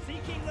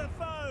 Seeking the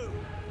foe!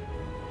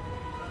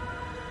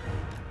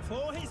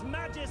 For his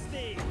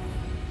majesty!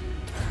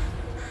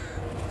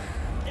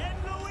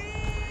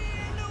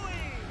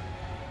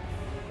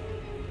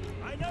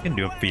 I can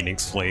do a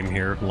Phoenix Flame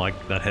here,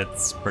 like that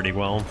hits pretty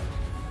well.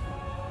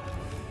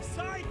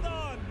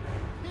 Scython!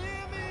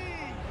 Hear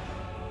me!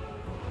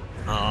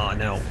 Ah,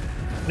 no.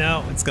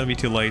 No, it's gonna be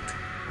too late.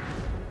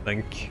 I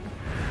think.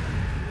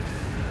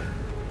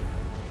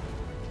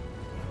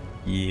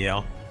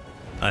 Yeah.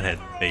 That hit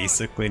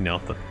basically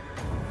nothing.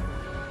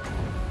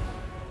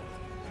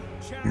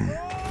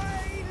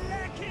 Charoy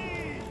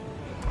Lecky!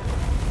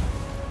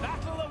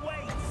 Battle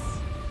awaits!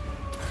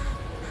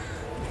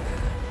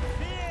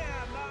 Fear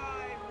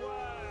my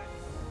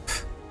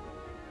words!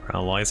 Our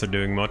allies are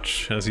doing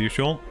much as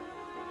usual.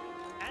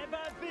 Ever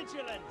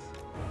vigilant!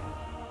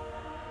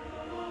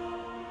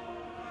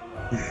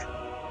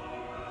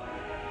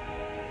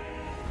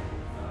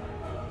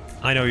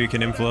 I know you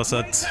can influence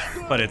it,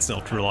 but it's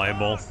not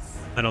reliable.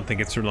 I don't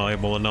think it's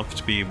reliable enough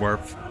to be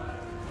worth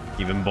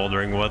even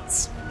bothering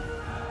with.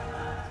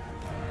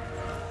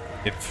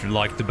 If,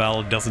 like, the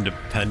battle doesn't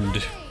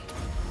depend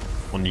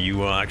on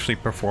you actually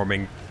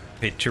performing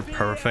picture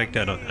perfect,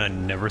 I've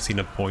never seen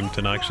a point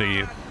in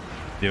actually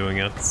doing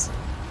it.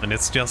 And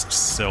it's just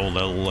so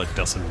little, it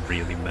doesn't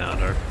really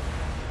matter.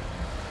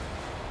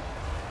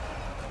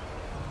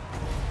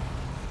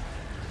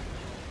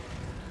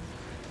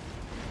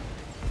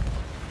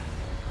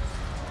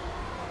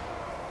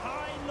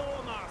 High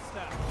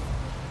Lawmaster!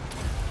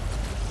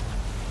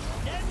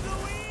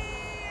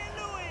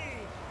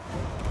 Louis!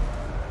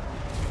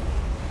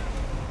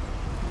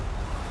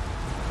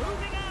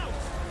 Moving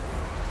out!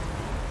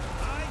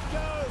 I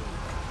go!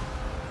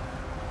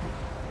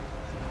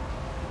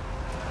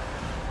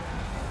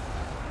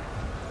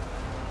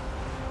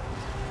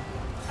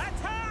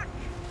 Attack!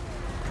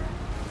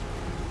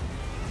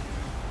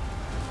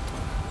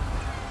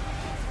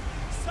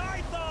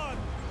 Scython!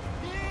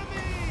 Hear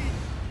me!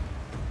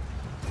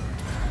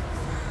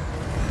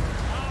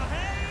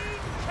 Arhain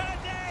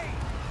Kade!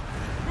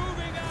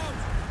 Moving out!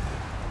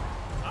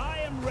 I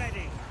am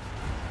ready.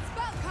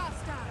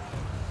 Spellcaster!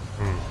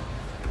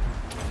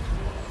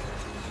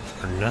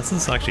 Ness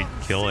is actually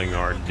killing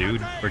our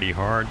dude pretty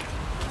hard.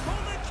 For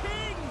the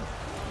king!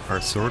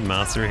 Our sword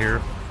master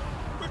here.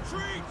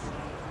 Retreat!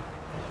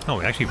 Oh,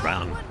 he actually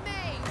ran. One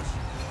mage!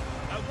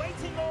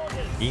 Awaiting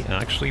orders! He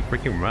actually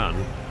freaking ran.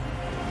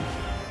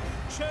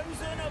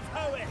 Chosen of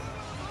Hoeth!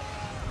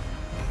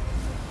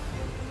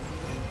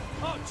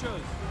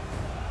 Archers!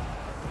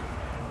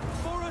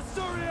 For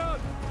Asturion!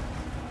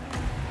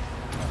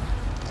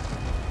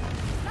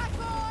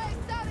 Tacoy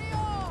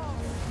Sario!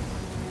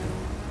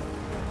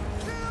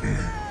 Kill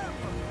them!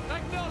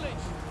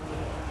 Acknowledged!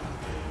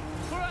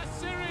 For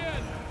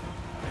Assyrian!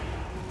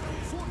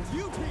 For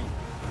duty!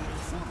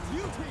 For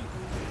duty!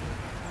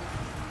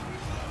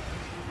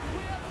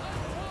 We have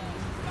untold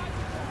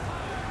magical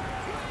power!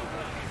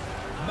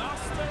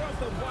 Master of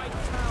the White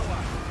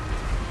Tower!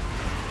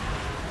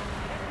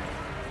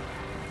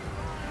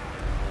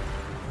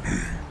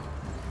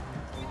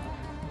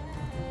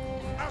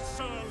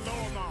 Usher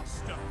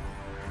Lawmaster!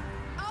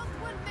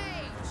 Outward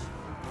mage!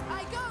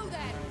 I go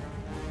then!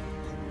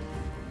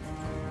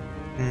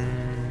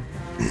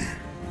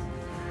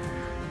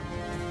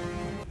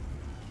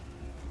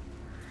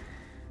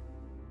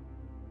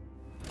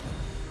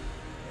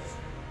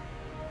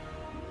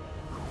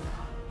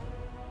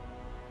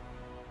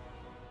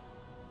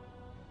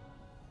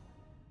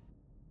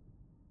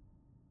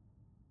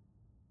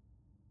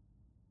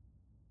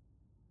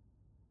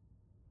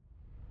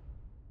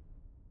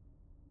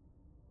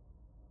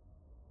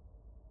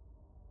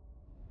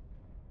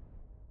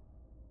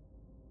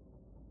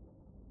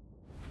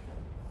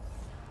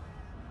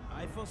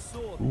 I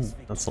foresaw Ooh, this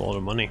that's a lot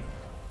of money.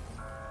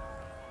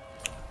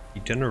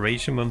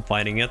 Regeneration when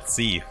fighting at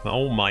sea.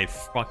 Oh my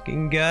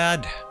fucking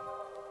god!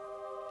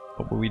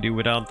 What would we do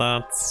without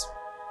that?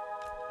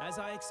 as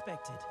I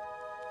expected.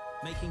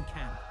 Making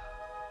camp.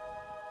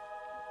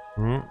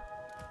 Hmm.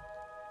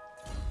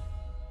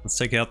 Let's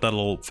take out that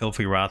little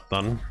filthy rat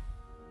then.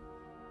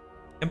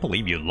 Can't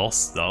believe you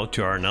lost though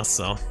to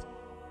Arnessa.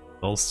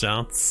 Those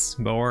stats,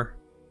 Boar.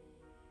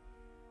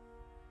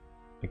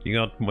 Like you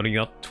got, what do you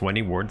got,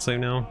 20 ward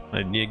save now?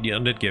 I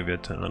did give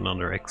it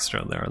another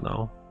extra there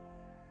though.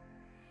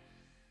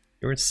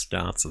 Your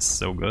stats is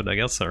so good, I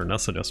guess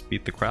Arnessa just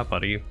beat the crap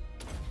out of you.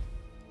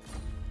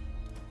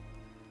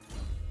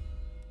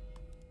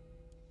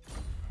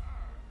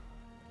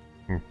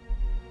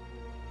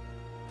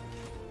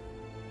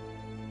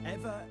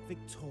 Ever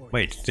victorious.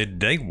 Wait, did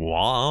they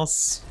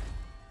was?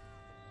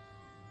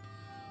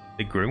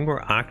 The Grim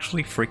were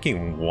actually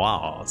freaking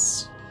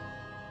was.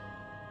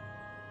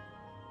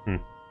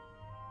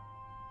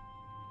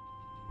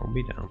 I'll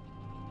be down.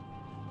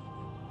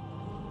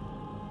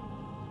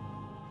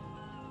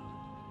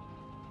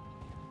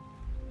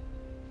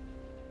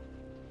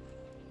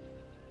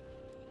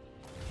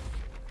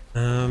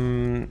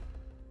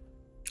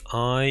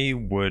 I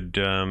would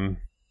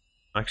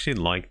actually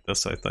like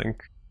this, I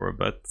think, for a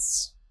bit,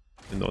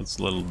 even though it's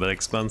a little bit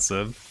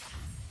expensive.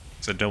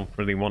 Because I don't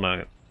really want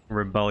a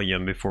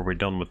rebellion before we're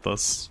done with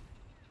this.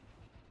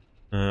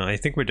 I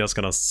think we're just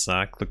gonna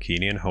sack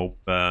Lucchini and hope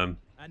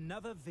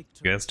Another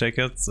victory. you guys take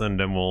it, and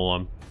then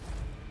we'll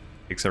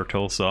fix our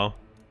Tulsa.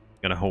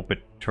 Gonna hope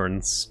it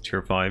turns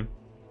tier 5. I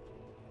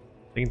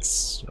think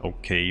it's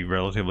okay,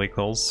 relatively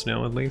close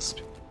now at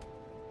least.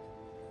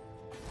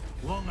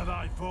 Long have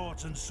I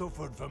fought and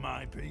suffered for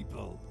my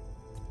people.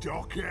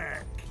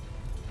 Dokek!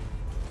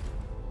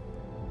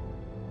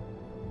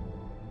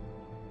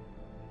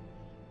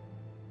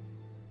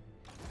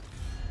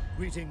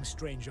 Greetings,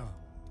 stranger.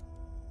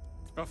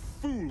 A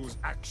fool's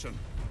action.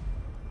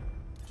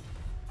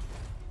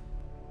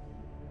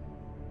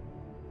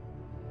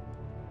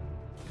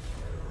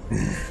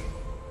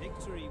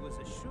 Victory was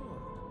assured.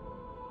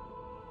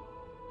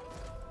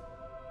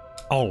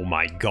 Oh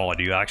my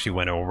god, you actually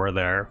went over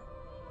there.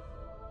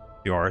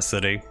 You are a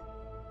city.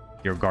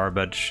 You're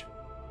garbage.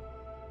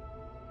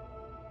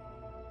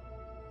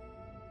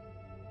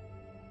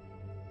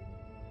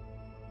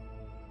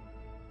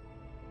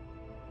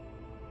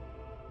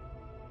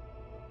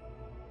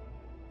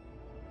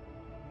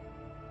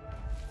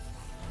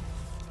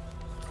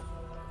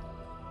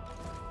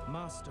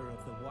 Master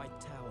of the White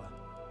Tower,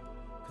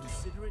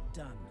 consider it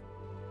done.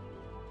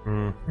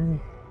 Mm-hmm.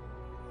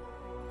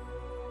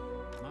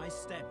 My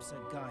steps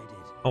are guided.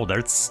 Oh,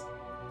 that's...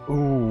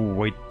 Ooh,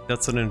 wait,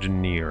 that's an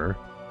engineer.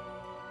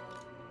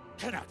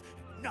 Cannot,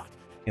 not.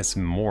 Yes,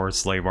 more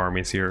slave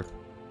armies here.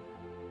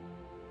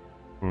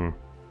 Vermin.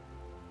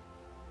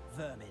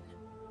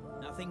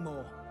 Nothing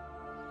more.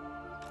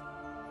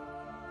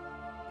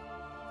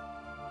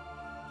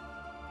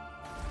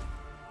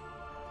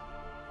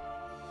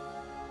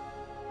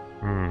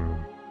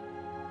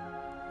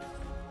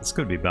 This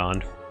could be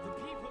bad.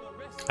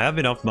 I have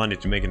enough money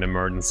to make an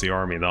emergency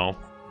army though.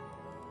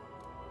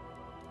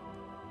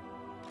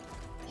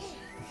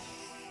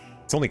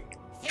 It's only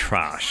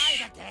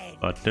trash,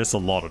 but there's a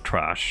lot of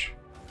trash.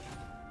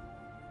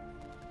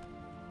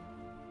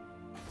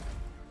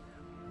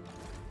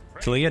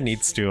 Talia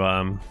needs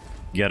to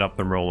get up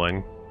and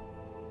rolling.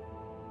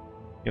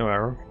 Yo,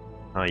 Arrow,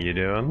 how you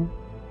doing?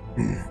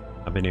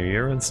 Happy New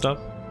Year and stuff.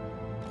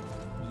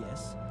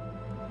 Yes.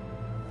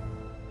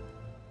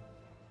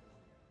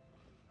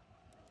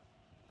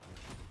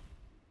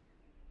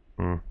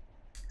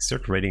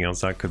 Start raiding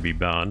outside could be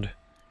bad.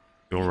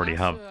 You already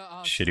have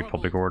shitty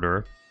public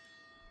order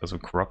because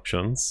of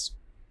corruptions.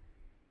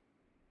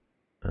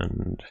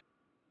 And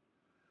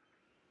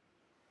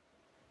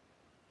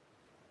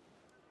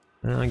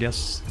I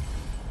guess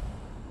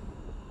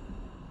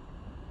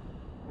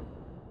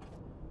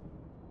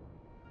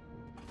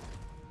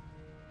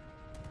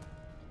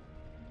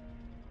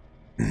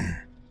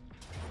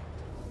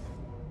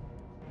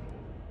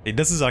hey,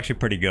 this is actually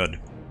pretty good.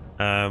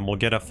 We'll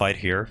get a fight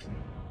here.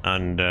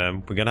 And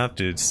we're gonna have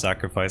to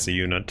sacrifice a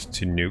unit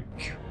to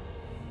nuke.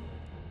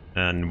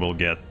 And we'll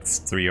get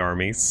 3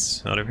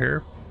 armies out of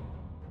here.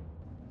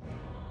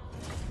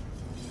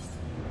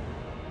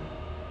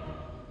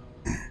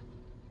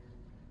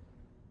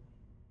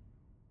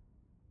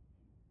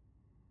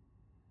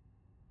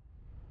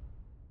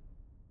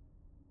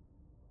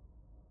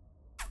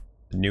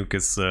 The nuke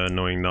is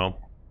annoying now.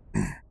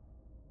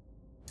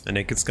 And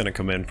Nick is gonna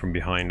come in from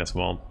behind as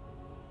well.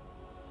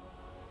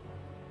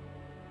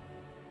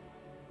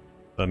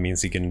 That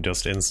means he can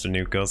just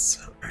insta-nuke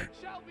us.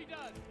 Shall be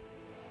done.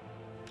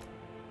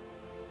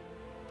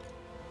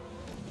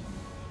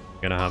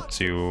 Gonna have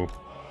to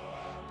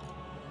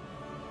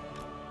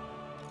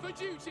For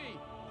duty.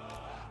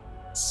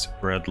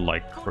 spread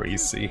like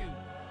crazy.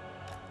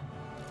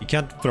 You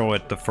can't throw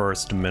it the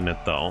first minute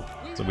though,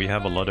 so we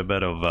have a little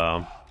bit of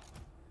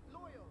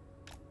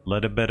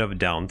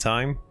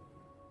downtime.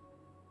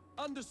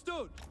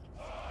 Understood.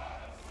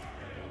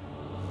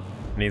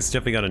 And he's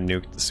definitely gonna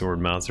nuke the sword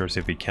masters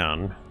if he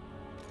can.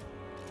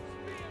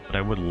 But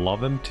I would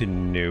love him to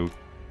nuke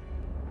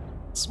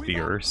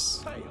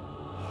spears.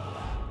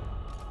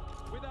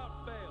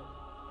 Without fail.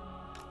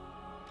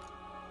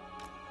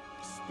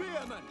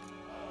 Spearman.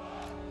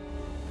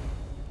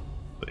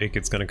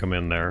 Ikit's gonna come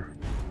in there.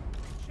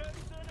 Chosen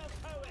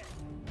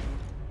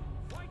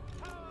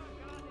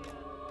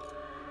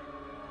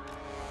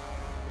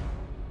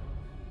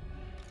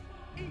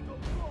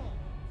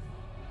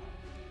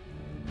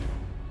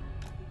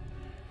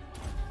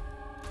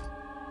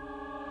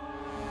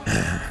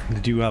They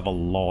do have a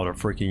lot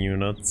of freaking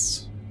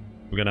units.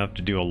 We're gonna have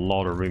to do a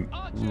lot of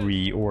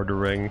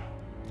reordering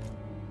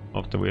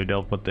after we've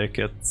dealt with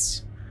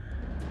tickets.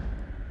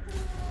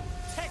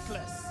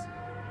 Teclis!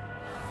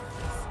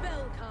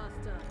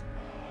 Spellcaster.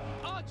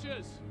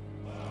 Archers!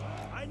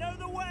 I know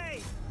the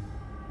way!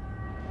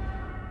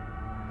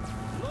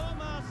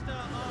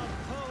 Lawmaster of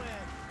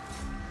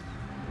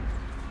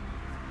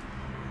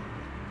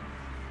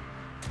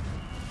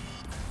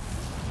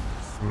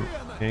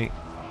Poem. Okay.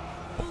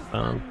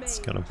 It's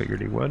kind of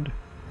figured he would.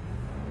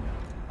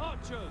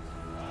 Archers!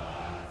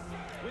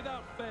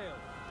 Without fail.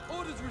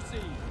 Orders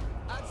received.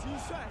 As you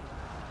say.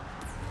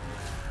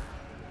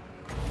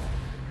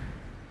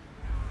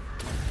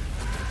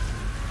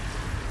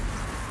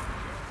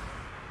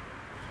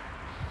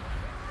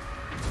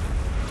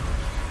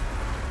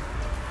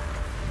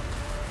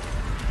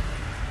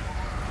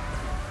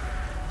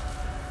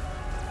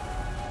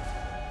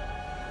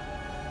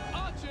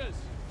 Archers!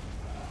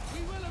 We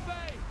will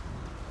obey!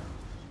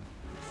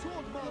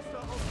 Swordmaster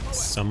of Poem.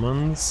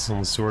 Summons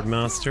on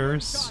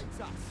Swordmasters.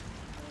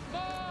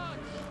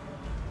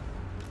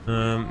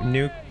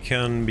 Nuke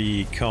can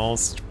be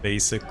cast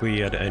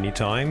basically at any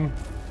time.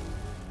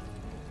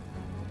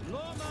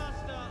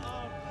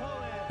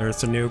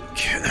 There's a nuke.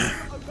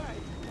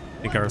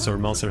 I think our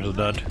Swordmasters are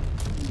dead.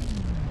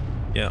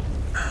 Yeah,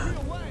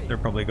 they're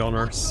probably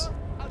goners.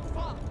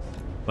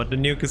 But the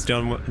nuke is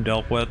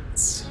dealt with.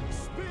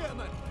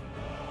 Spearmen!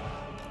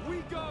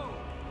 We go!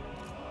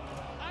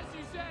 As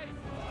you say,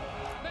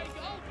 make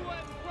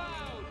Ulthuan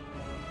proud!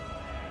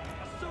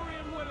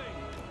 Asturian willing,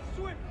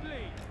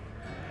 swiftly!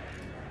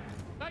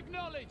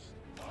 Acknowledged!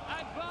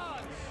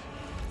 Advance!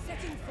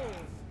 Setting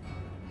forth.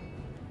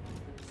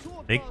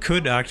 They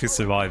could actually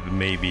survive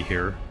maybe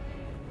here.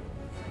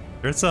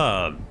 There's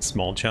a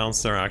small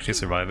chance they're actually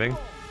surviving.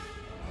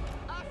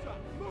 Asa,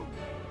 move!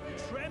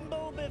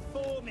 Tremble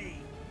before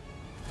me!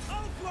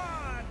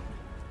 Ulthuan!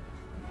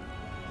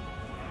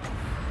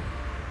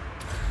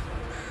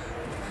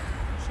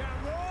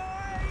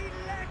 Charoy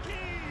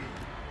Lecky!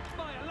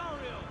 My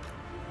Alariel!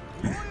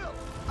 Royal!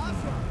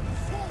 Asa,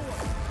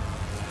 forward!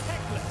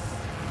 Teclis!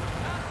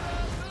 Asa,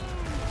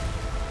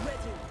 move!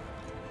 Ready.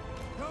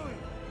 Going!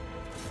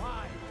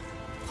 Five!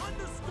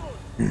 Understood!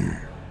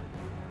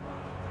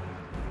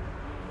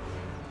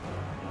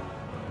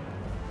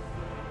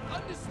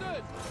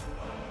 Understood!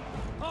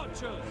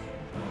 Archers!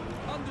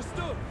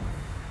 Understood!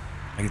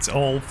 Like it's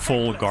all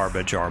full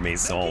garbage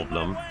armies, all of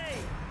them.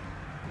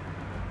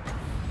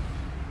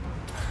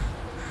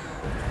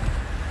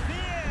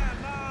 Fear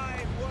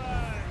my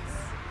words!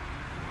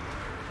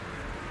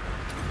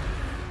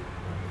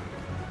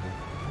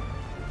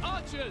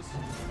 Archers!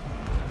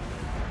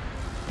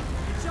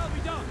 It shall be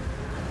done!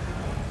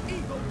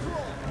 Eagle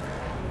claw!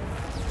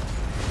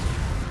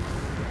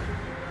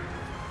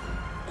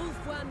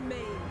 Ulfwan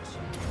Mage.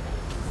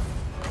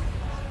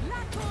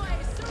 Lakoi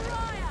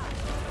Soraya.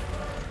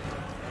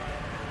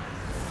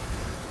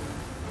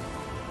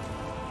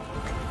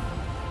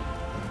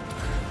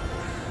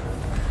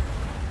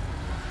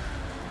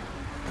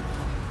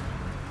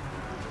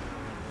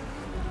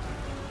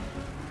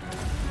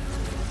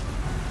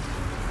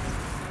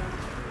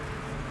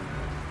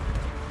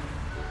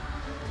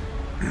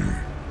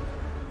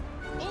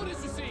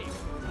 Orders received!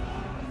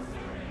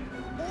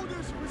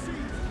 Orders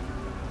received!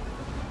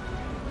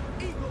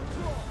 Eagle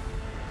claw!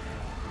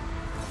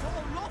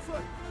 For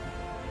Loffen!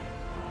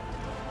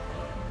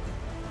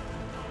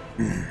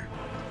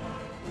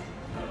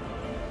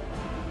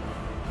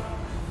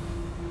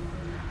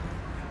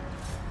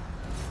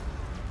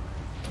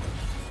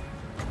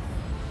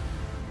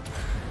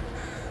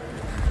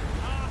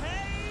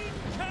 Ahead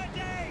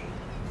today!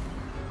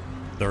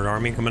 Third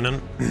army coming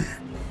in.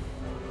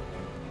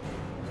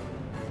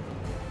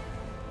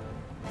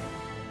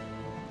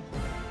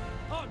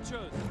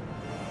 Archers!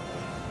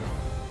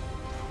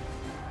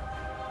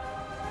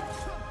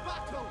 To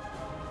battle!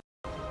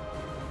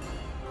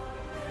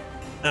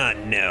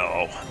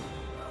 No.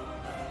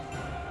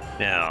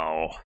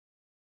 No.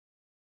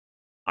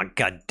 Oh,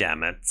 God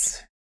damn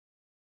it.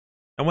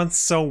 That went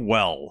so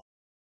well.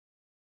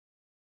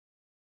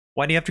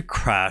 Why do you have to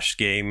crash,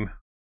 game?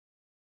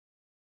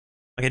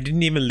 Like, I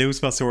didn't even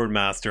lose my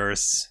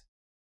Swordmasters.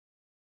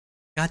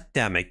 God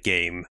damn it,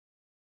 game.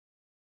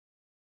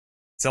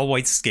 It's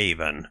always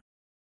Skaven.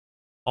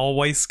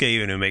 Always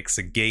Skaven who makes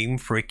the game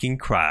freaking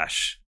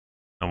crash.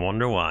 I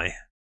wonder why.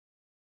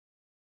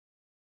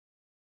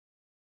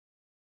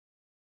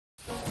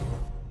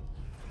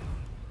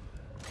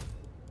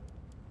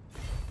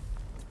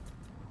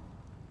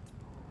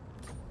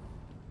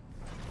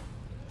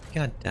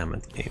 God damn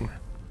it, game.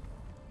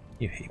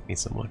 You hate me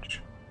so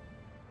much.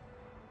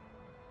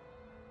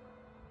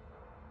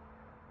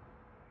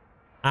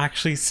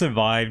 Actually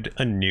survived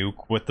a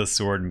nuke with the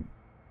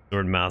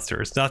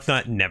Swordmasters. That's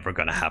not never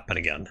gonna happen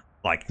again.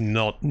 Like,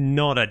 not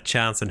a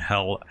chance in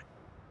hell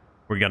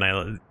we're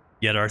gonna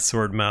get our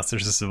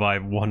Swordmasters to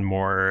survive one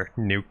more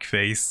nuke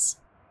phase.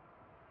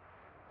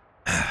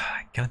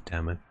 God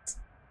damn it.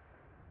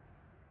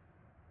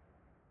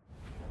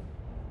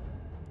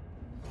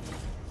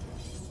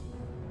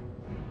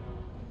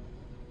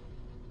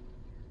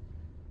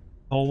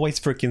 Always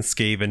freaking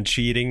Skaven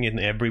cheating in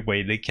every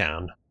way they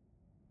can.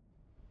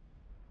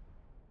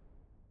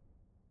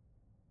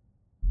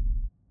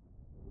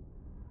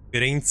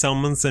 It ain't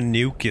summons a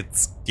nuke,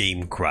 it's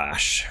game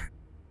crash.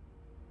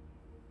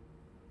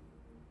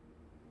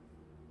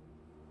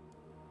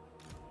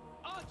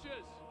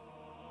 Archers!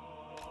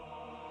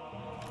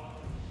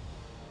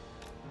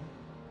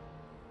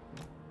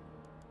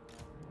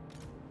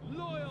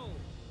 Loyal!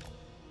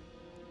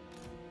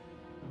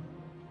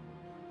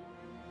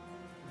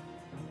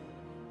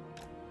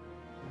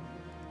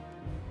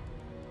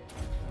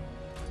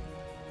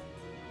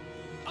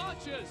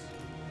 Archers!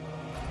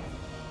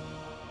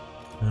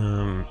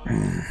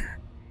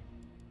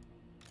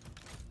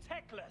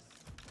 Teclis!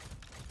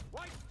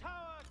 White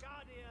Tower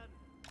Guardian!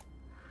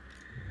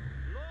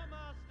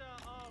 Lawmaster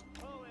of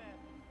Poet!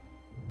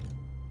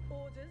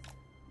 Orders.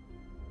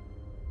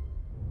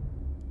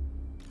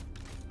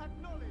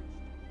 Acknowledged!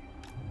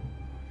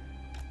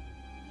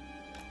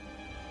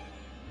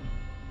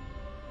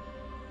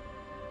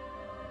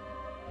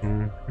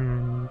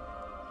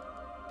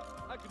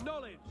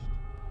 Acknowledged!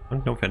 I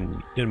don't know if I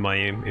did my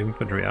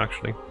infantry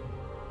actually.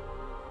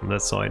 On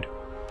that side.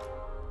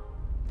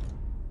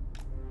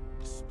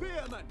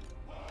 Spearmen!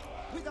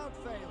 Without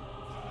fail!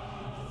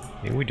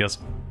 I think we just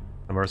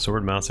have our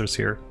sword masters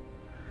here.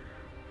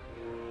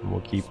 And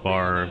we'll keep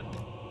our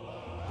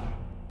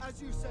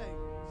As you say.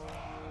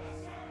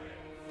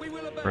 We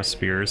will obey.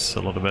 spears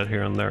a little bit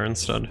here and there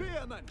instead.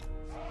 Spearmen!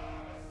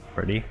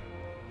 Ready?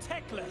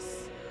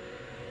 Teclis!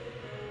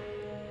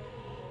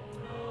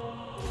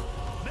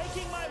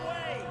 Making my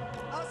way!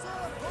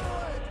 Assert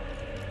forward!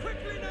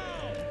 Quickly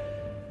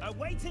now!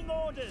 Awaiting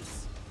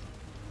orders!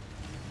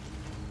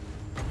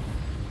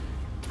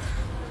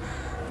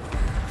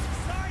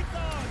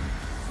 Scython!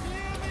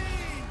 Near me!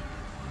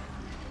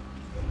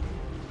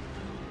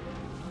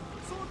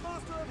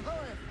 Swordmaster of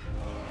Hoeth!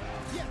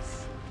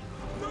 Yes!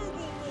 Noble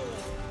war!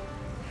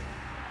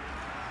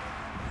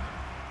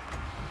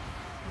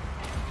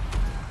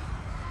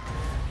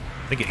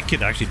 I think it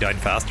kid actually died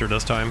faster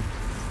this time.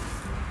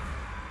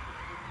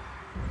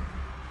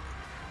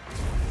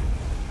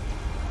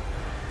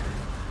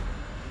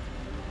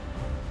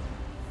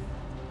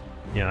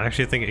 Yeah, I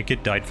actually think it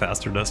kid died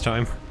faster this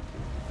time.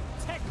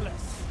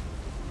 Teclis!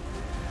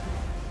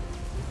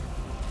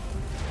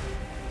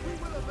 We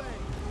will obey!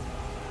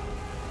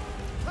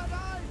 Can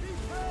I be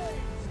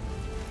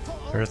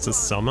praised? There's the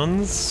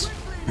summons.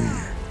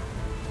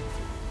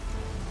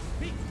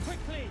 Speak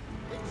quickly!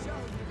 It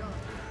shall be done.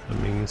 That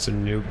means the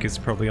nuke is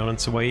probably on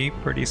its way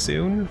pretty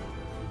soon.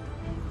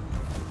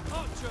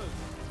 Archers!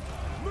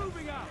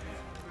 Moving out!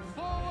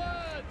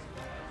 Forward!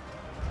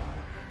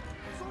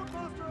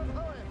 Swordmaster of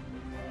Hoeth!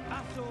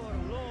 Ator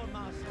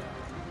Lawmaster!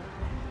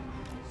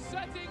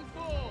 Setting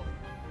for!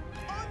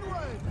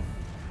 Onward!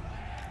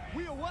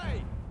 We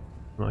away!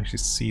 I don't actually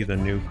see the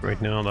nuke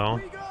right now though.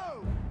 We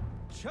go!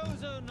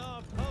 Chosen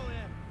of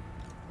Poem!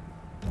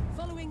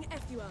 Following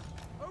Ethua.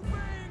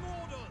 Obeying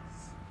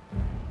orders!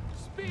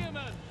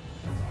 Spearmen!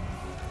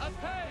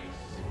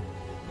 Apace!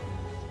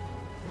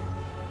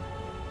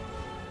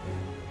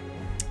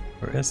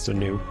 Where is the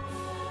nuke?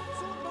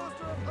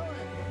 Swordmaster of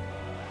Hoeth!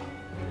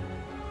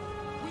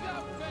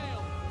 Without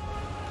fail!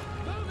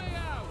 Moving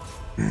out!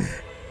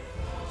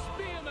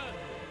 Spearmen!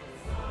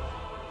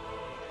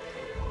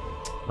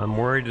 I'm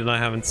worried that I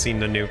haven't seen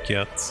the nuke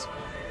yet.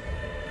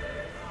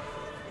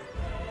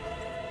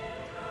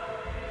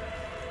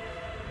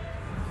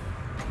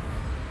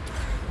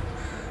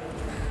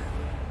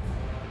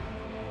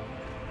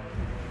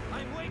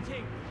 I'm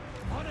waiting!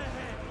 On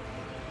ahead!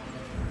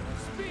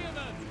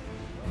 Spearmen!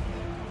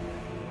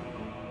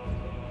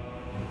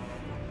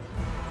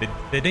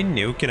 Did they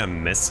nuke and I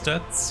missed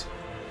it?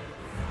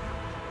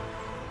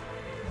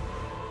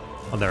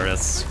 Oh, there it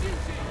is.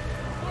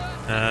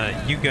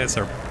 You guys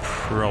are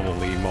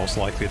probably most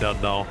likely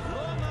dead though.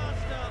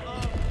 Lawmaster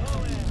of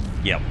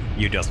Poem! Yep,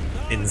 you just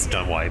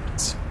instant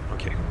wiped.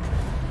 Okay.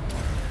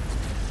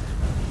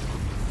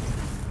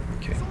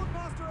 Okay.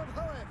 Swordmaster of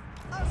Hoeth!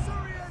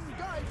 Assyrian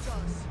guides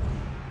us!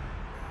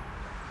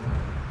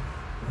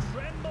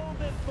 Tremble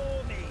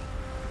before me!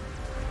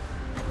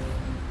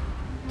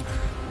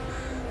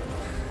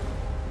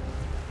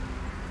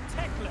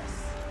 Teclis!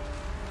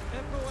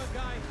 Emperor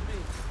guide me!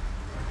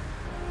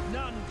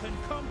 None can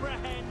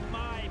comprehend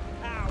my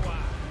power!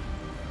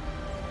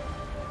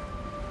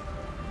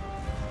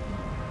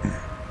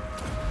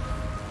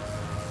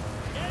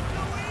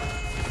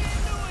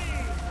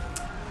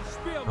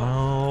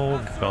 Oh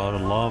god, I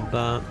love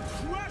that.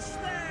 Crush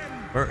them!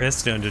 Where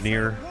is the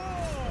engineer?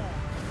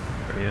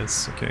 There he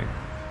is, okay.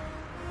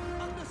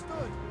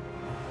 Understood!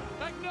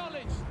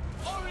 Acknowledged!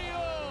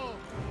 Oriole!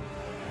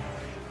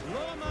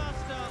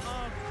 Lawmaster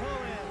of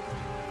Poem!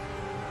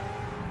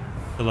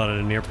 A lot of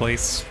the near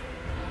place.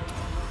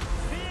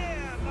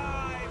 Fear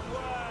my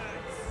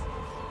words!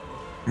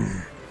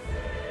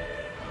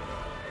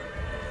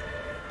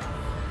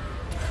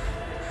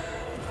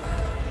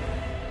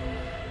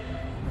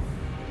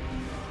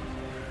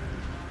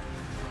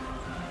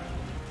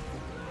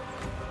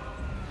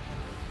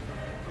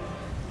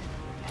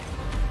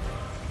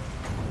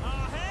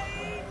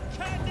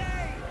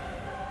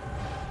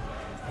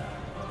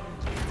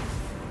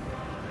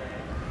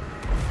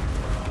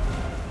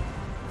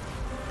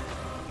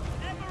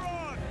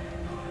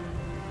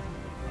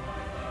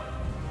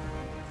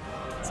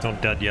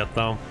 Not dead yet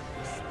though.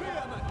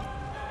 Spearmen!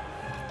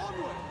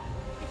 Onward!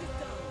 It is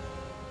done.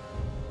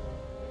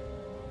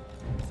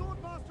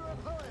 Swordmaster of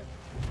Hoenn!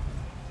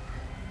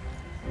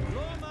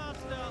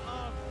 Lawmaster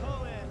of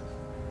Hoenn.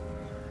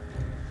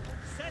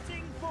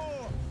 Setting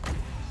forth.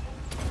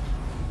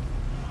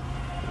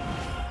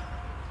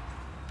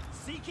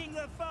 Seeking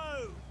the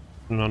foe.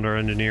 Another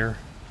engineer.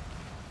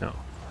 No.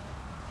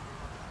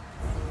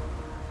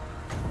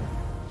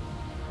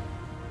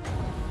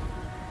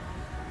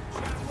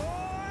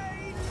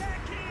 Roy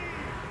Lecky.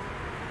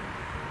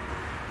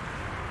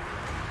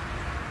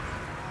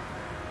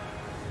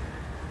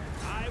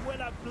 I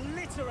will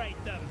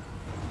obliterate them.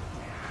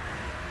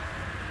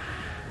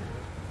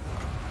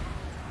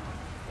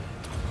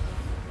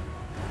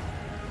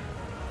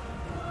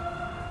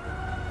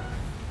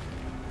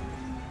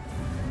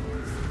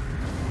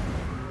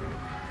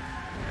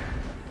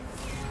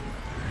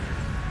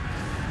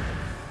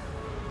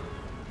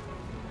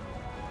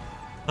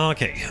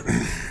 Okay.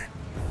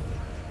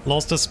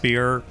 Lost a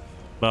spear,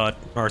 but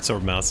our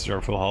sword masters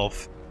are full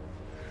health.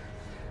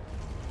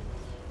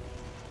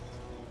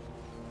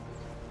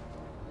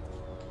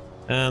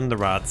 And the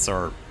rats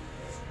are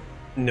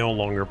no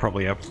longer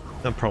probably a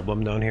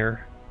problem down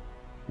here.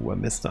 Ooh, I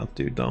missed that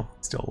dude though.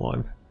 Still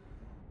alive.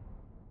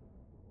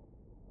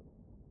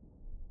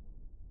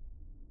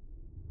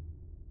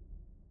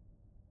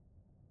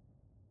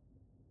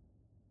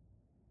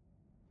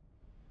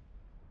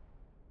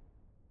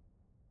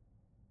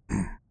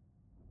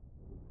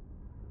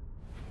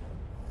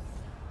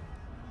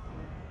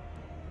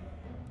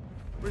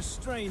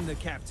 Restrain the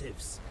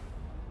captives.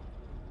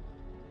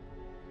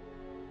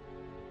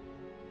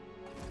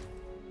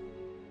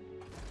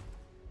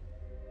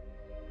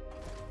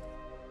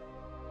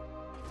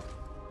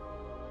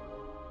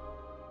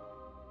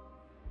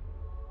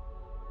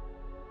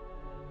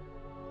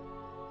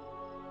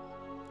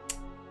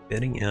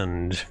 Bidding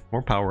end.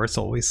 More power is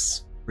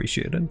always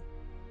appreciated.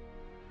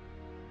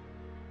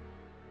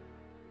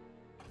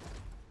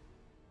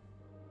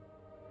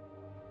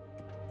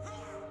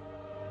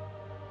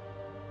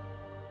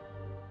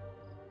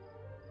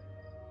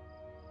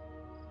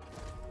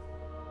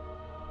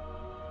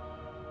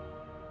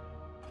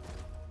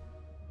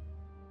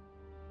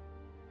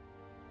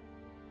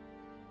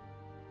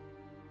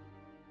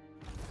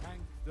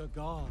 Thank the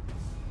gods.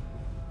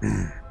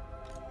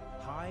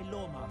 High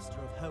Lawmaster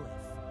of Hoeth,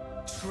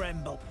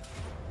 tremble.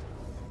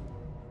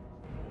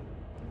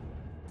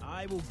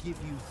 I will give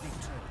you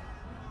victory.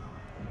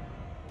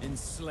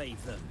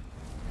 Enslave them.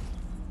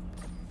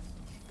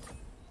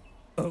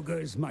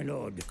 Ogres, my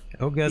lord.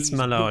 Ogres,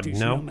 my lord, British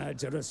no.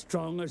 nomads are as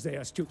strong as they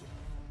are stupid.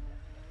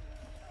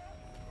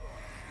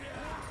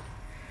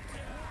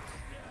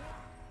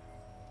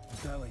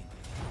 Going.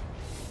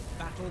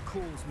 Battle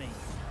calls me.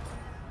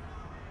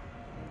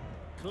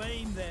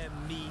 Claim their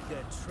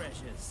meager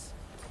treasures.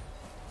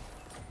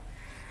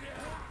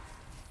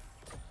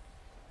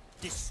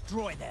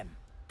 Destroy them.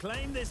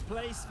 Claim this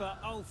place for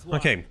Ulthwar.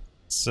 Okay,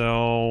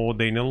 so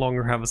they no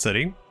longer have a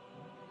city.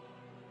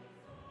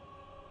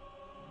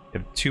 They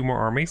have 2 more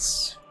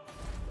armies.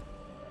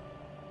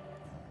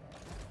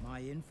 My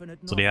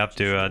infinite So they have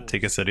to knowledge is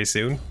take a city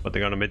soon, but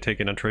they're gonna be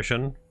taking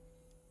attrition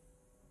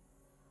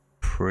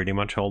pretty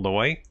much all the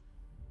way.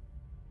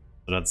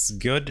 So that's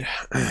good.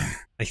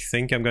 I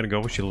think I'm gonna go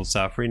with Shield of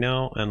Safri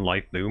now and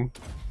Light Bloom.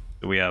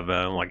 So we have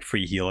like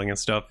free healing and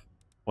stuff.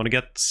 Want to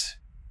get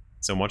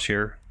so much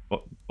here.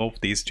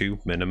 Both these two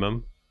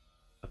minimum,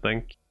 I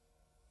think.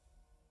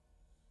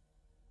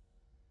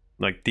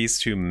 Like these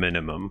two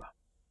minimum.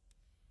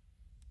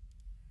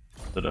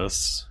 To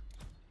this.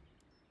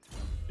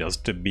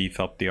 Just to beef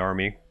up the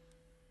army.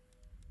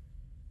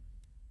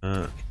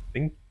 I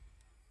think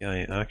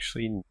I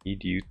actually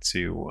need you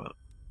to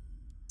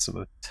some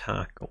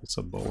attack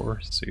also, Boar,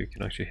 so you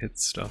can actually hit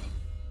stuff.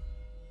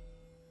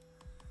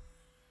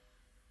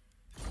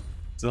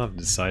 Still have to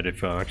decide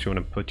if I actually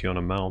want to put you on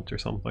a mount or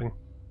something.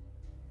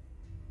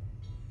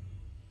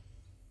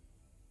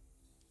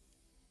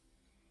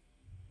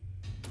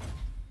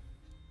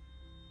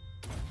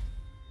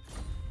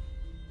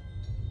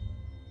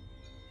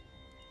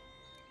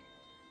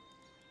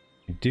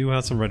 We do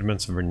have some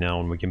regiments of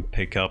renown we can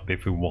pick up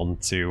if we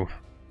want to.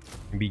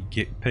 Maybe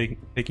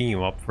picking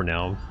you up for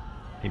now.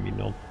 Maybe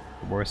not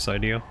the worst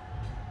idea.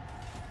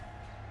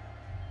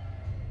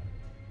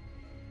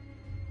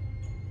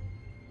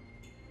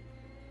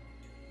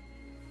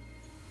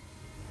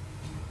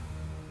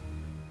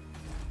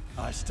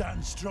 I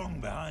stand strong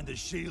behind the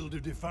shield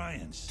of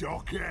defiance.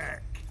 Dokek!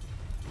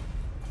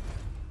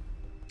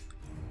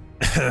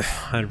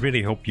 I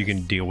really hope you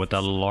can deal with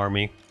that little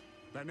army.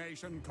 The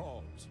nation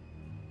calls.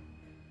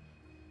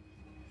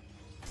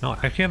 No,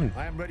 I actually haven't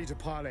I am ready to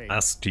parley.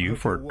 asked you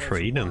for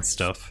trade and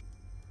stuff.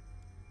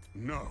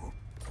 No.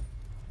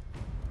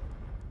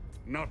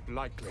 Not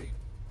likely.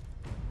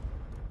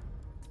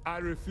 I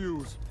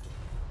refuse.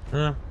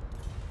 You'll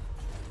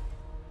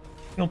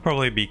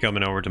probably be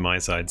coming over to my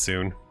side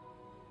soon.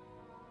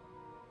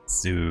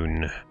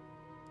 Soon.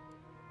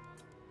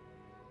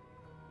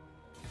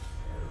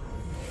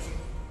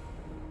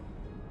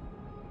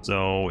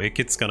 So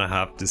Ikit's gonna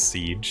have to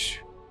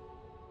siege.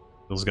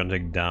 He's gonna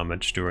take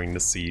damage during the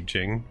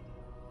sieging.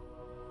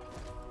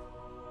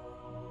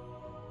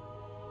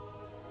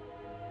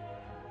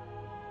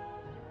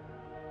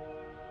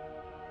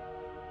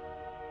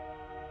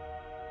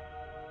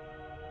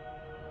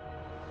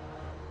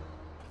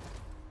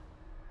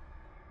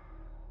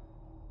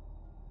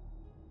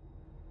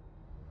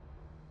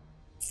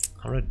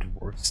 How are the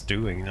dwarves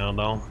doing now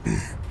though?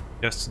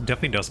 Yes,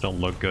 definitely does not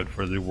look good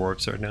for the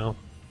dwarves right now.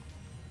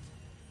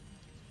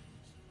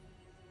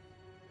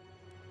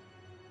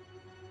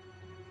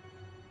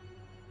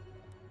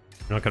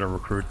 I'm not gonna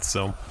recruit,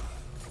 so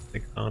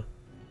take on.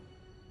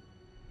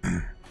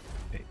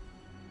 Okay.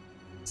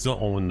 Still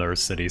own their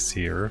cities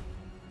here.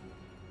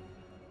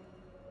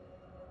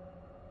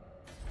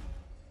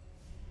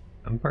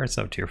 Empires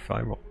have tier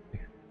 5 only.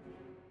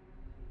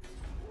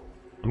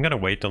 I'm gonna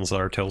wait on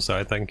Zaratosa,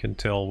 I think,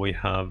 until we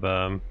have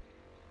I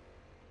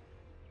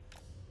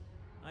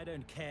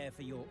don't care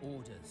for your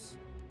orders.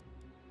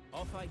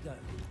 Off I go.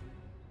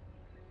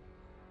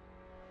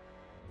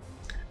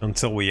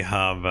 until we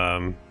have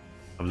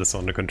this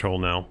under control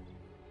now.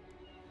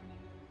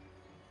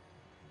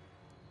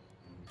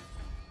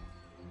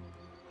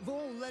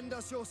 Vol, lend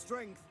us your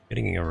strength.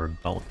 Getting a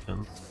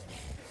rebellion.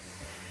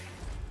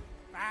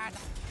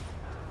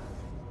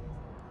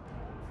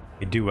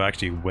 We do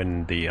actually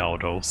win the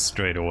auto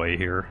straight away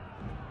here.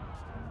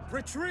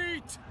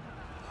 Retreat!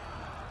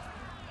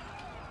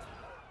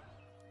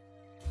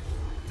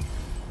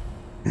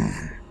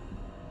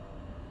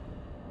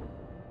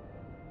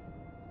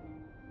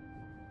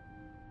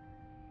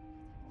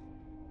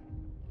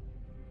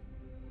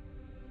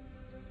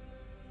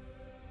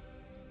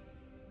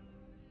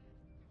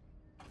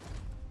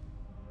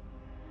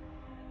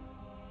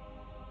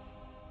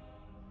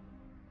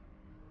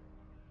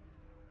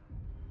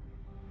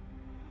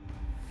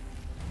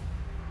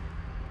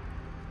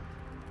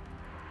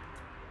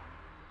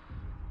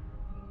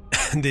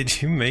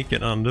 Did you make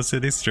it on the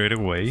city straight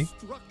away?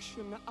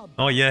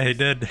 Oh yeah, he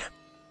did.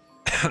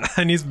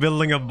 And he's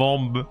building a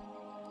bomb.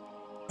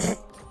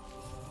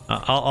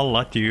 I'll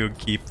let you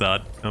keep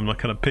that. I'm not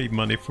gonna pay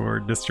money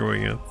for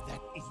destroying it.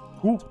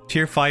 Ooh,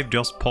 tier 5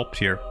 just popped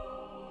here.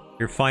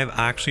 Tier 5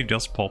 actually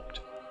just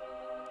popped.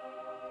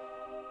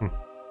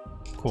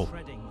 Cool.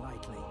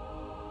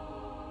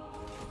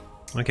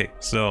 Okay,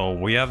 so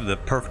we have the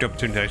perfect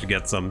opportunity to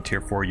get some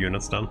tier 4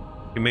 units done.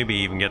 We maybe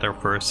even get our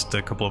first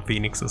couple of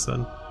phoenixes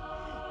in.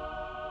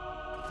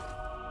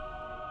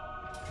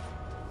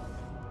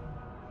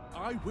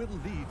 I will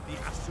lead the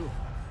Asur.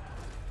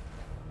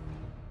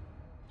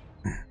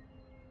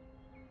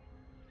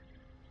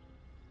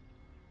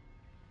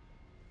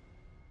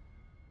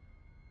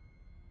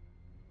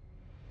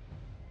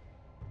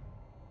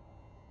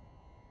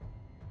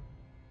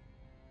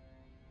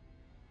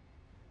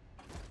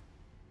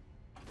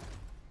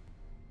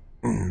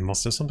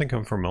 Must there something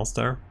come from else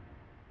there?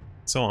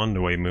 So on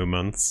the way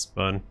movements,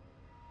 but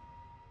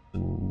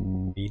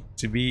need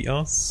to be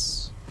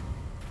us.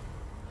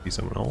 Be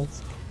someone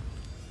else.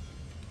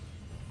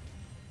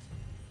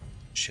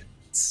 Shit,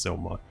 so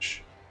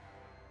much.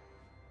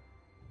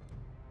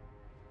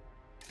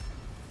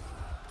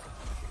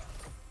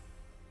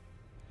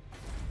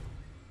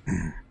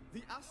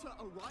 The Asur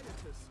are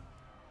riotous.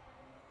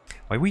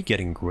 Why are we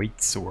getting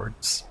great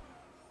swords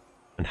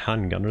and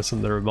handgunners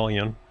in the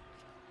rebellion?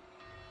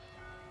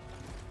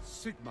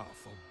 Sigmar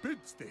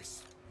forbids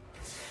this.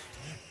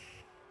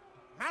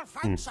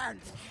 Malfunction!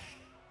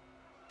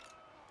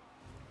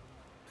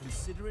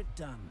 Consider it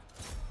done.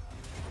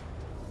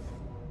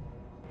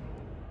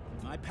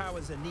 My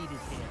powers are needed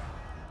here.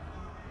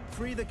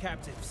 Free the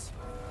captives.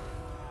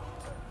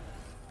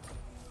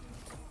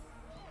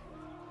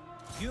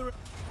 Europe.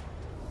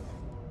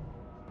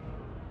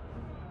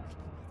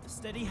 A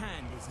steady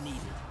hand is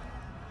needed.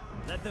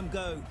 Let them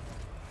go.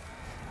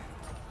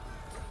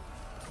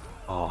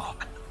 Oh,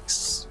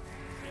 nice.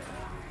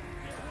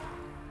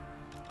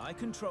 I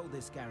control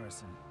this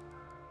garrison.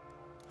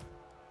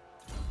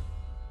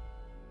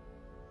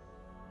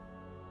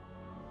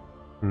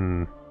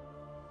 I'm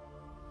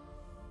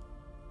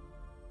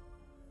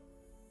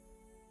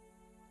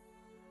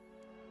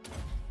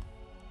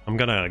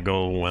gonna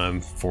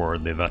go for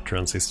the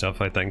veterancy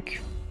stuff, I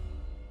think.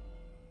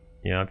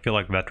 Yeah, I feel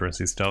like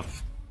veterancy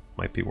stuff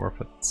might be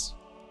worth it.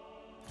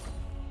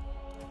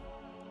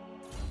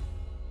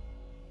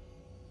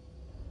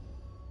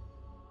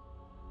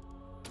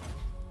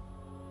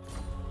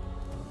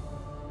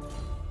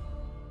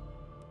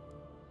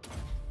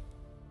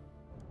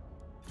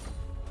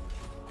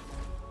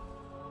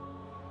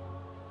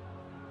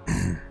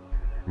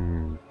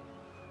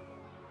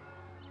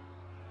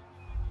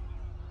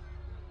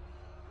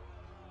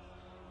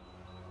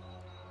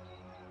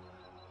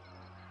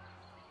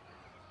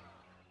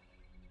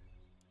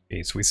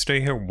 Okay, so we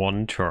stay here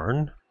one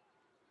turn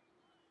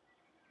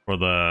for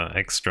the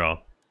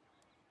extra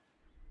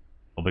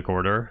public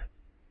order.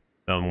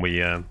 Then we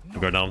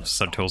go down to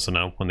Sartosa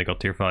now when they got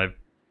tier 5.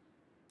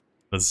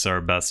 This is our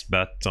best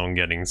bet on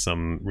getting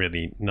some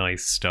really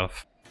nice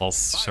stuff.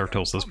 Plus,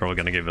 Certos is probably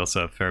gonna give us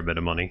a fair bit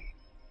of money.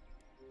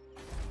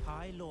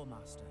 High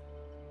Lawmaster.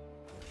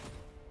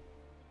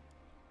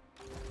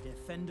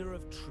 Defender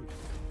of truth.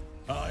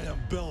 I am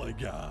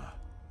Beligar,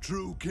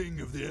 true king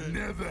of the earth.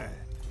 Never!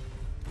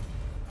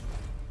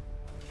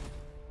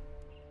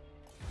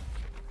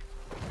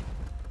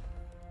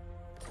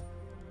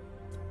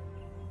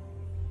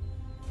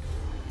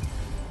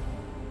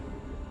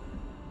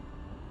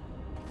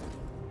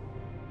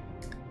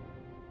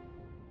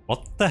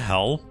 What the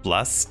hell?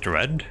 Blast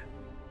Dread?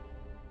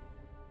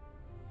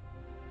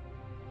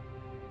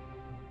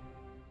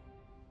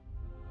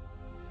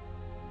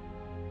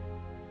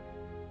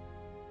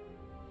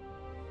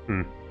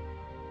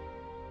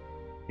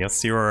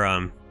 Yes, you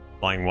were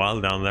flying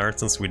wild down there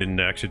since we didn't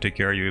actually take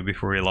care of you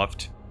before we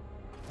left.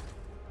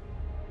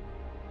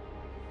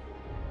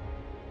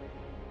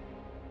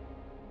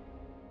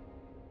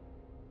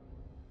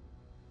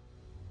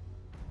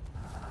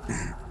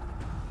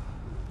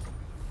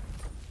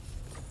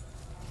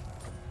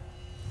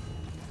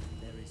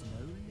 There is no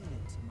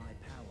limit to my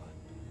power.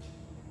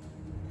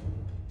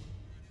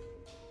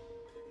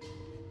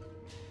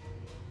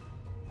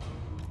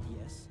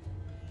 Yes.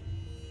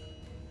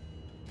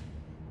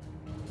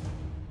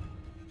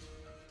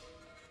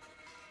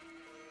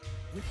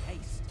 With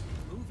haste,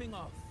 moving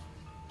off.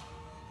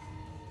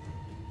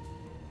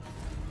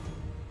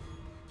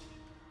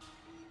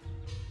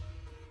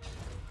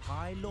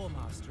 High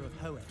Lawmaster of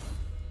Hoenn.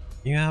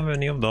 You have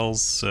any of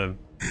those?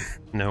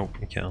 No,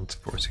 you can't.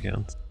 Of course you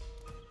can't.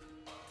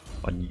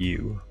 But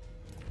you.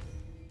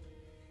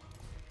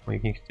 Well, you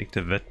can take the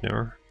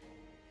Vetner.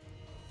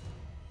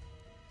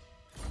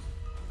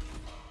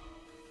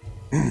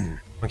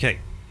 Okay.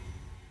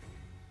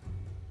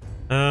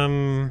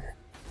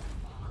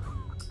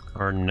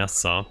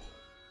 Arnessa.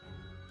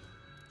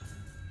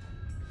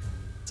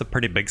 It's a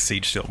pretty big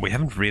siege still. We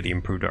haven't really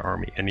improved our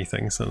army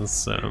anything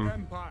since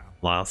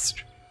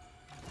last.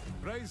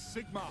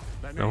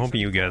 I'm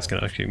hoping you guys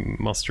can actually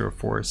muster a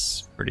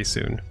force pretty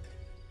soon.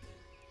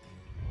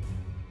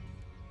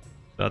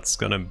 That's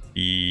gonna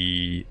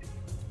be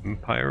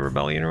Empire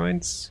Rebellion,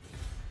 right?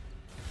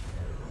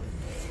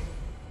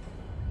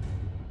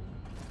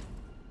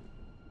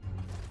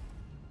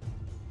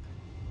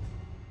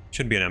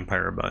 Should be an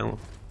Empire Rebellion.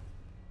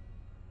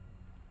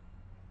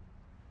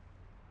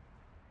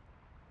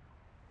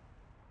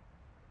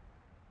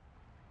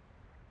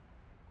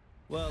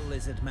 Well,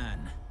 lizard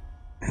man.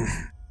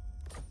 It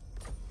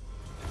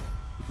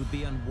would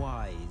be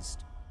unwise.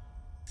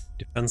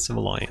 Defensive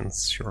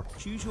alliance, sure.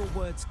 Choose your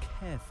words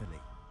carefully.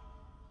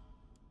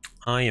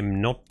 I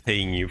am not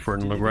paying you for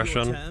an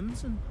aggression.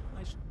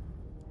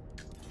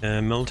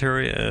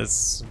 Military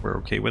is we're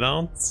okay with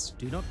that.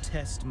 Do not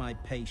test my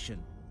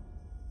patience.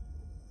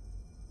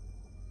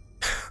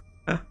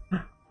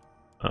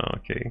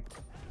 Okay.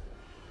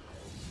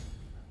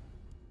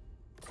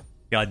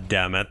 God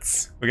damn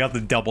it. We got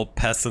the double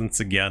peasants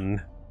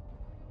again.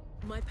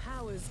 My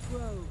powers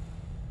grow.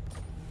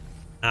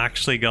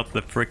 Actually got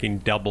the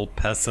freaking double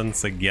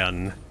peasants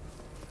again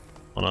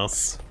on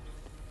us.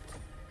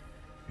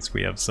 At least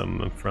we have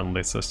some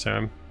friendlies this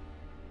time.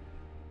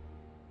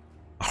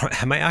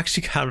 Am I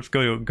actually kind of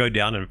going to go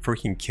down and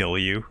freaking kill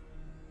you?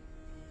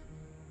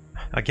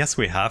 I guess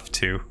we have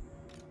to.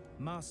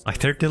 Like,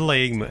 they're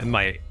delaying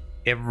my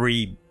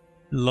every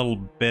little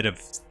bit of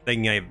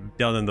thing I've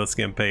done in this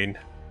campaign.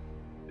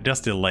 They're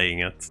just delaying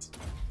it.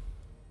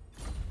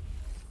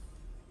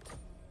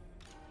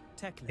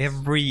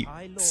 Every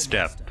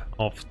step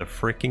of the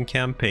freaking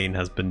campaign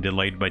has been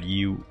delayed by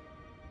you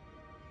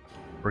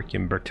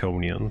freaking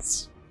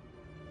Bretonnians.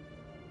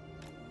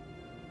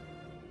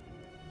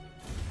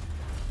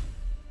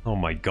 Oh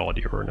my god,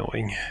 you're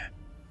annoying.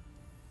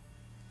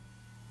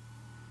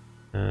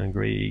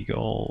 Grey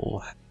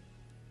Eagle.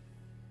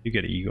 You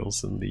get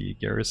eagles in the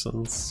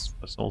garrisons,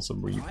 but also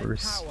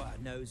reapers. My power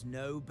knows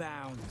no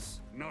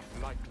bounds. Not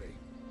likely.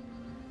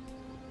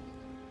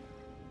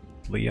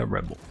 Leah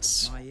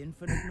rebels. My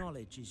infinite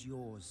knowledge is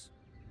yours.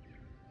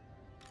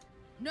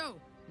 No,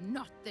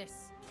 not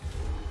this.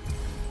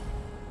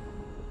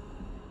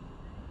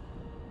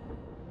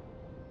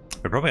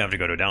 We probably have to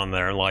go down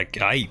there. Like,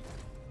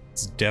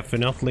 it's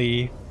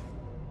definitely.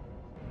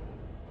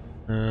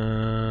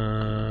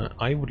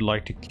 I would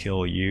like to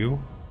kill you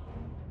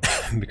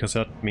because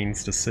that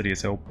means the city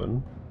is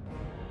open.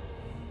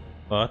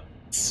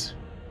 But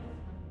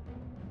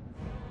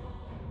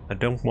I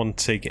don't want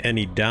to take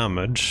any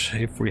damage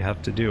if we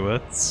have to do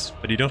it.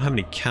 But you don't have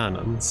any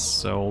cannons,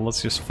 so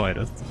let's just fight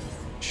it.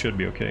 Should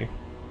be okay.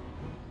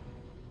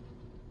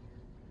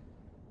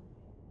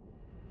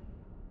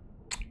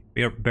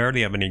 We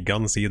barely have any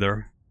guns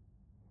either.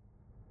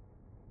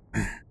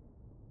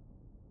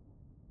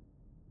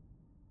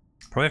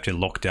 Probably have to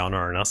lock down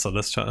our Nessa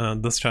this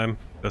time,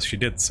 because she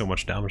did so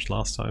much damage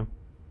last time.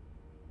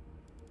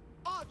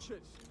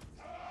 Archers.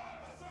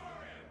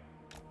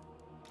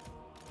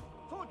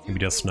 Maybe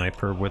just snipe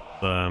her with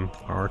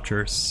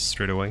archers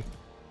straight away.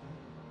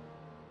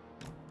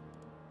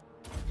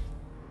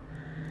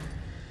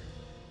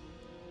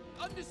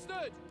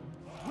 Understood.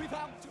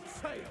 Without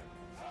fail.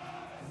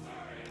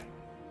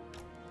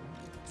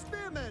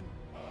 Spearmen!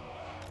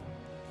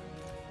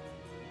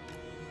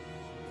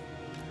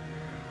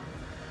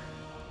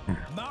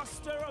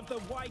 Master of the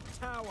White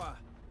Tower.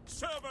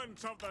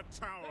 Servant of the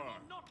tower! They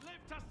will not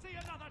live to see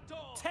another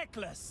dawn!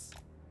 Teclis.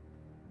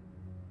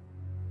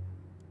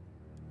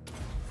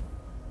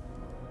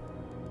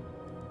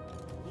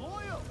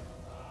 Loyal!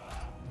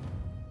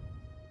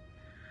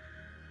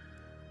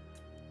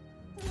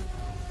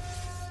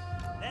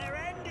 Their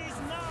end is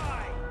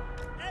nigh.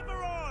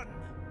 Ever on.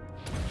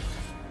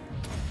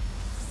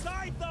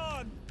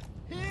 Scython.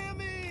 Hear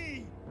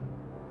me!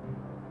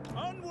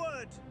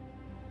 Onward.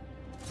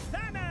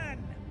 Thanan.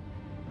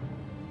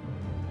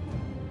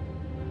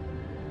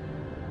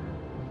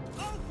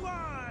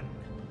 Ulthuan.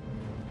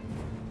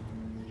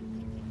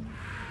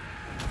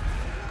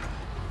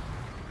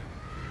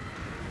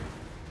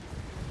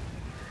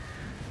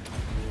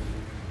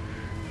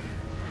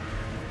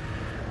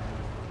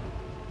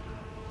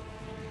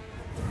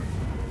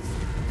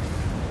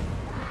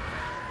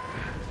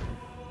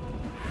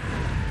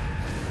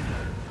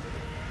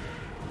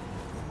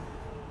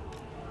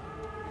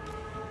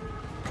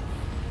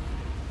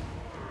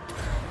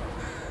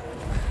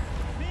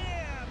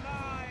 Fear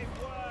my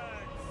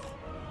words.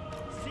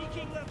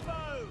 Seeking the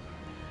foe.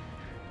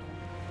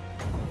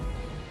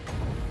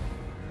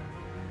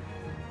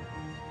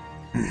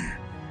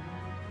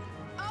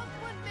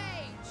 Ulthuan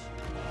Mage!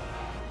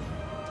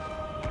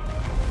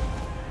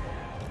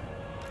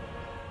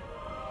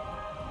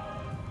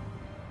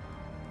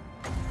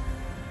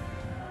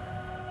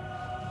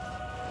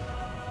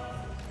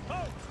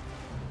 Halt!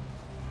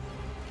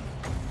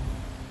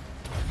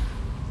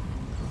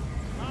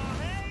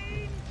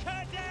 Arhain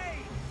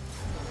Kadain!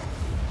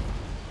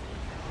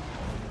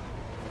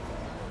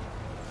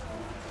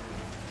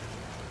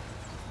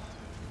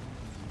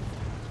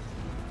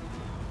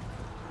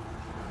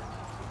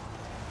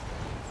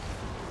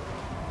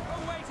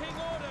 Awaiting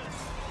orders!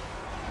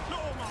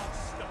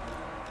 Lawmaster!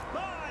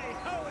 By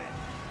Hoenn!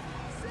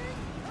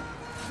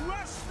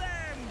 Crush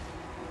them!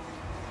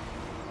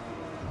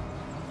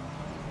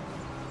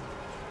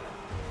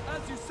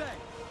 As you say!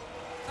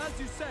 As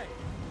you say!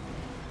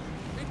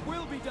 It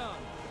will be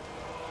done!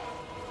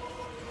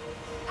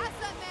 As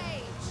a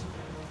mage!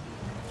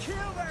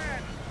 Kill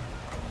them!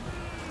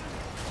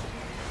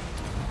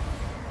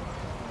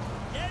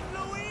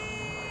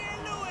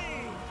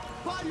 Louis!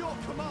 By your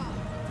command!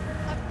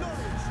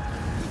 Acknowledged!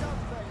 Without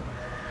fail!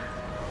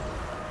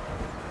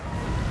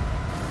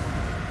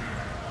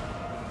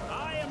 I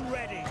am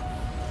ready!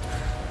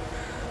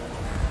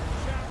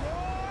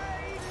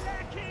 Chamoy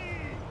Lackey!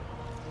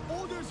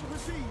 Orders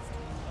received!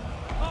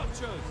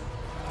 Archers!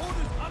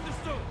 Orders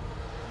understood!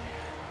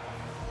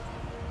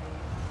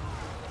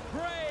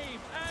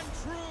 Brave and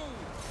true!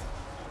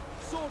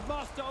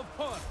 Swordmaster of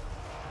Hoenn!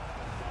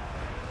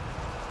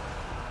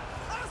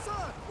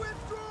 Assa!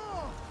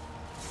 Withdraw!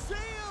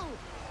 Sail!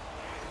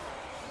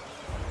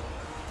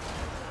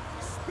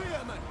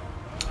 Spearmen!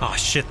 Oh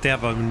shit, they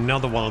have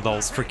another one of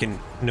those freaking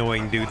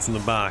annoying dudes in the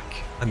back.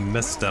 I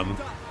missed them.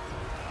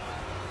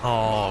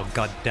 Oh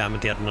god damn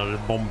it, they had another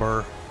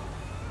bomber.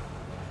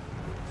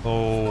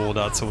 Oh,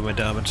 that's some of my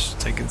damage.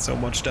 Taking so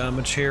much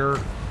damage here.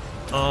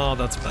 Oh,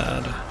 that's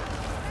bad.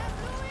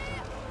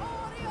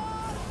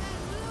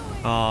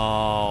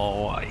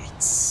 Oh,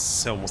 it's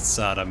so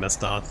sad I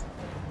missed that.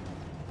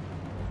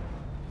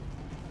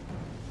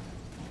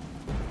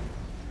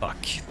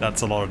 Fuck,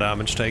 that's a lot of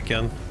damage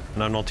taken.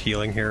 And I'm not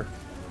healing here.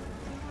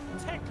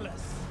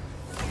 Teclis!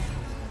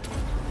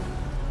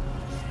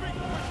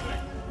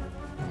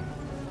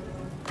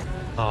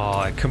 Oh,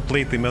 I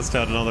completely missed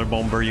out another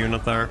bomber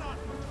unit there.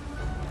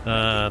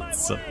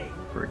 That's a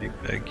pretty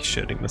big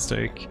shitting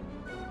mistake.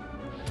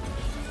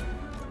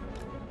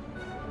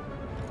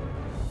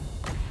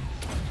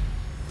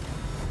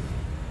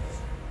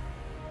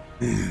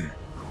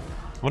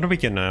 Wonder if we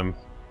can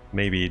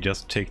maybe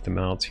just take them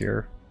out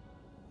here.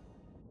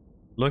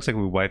 Looks like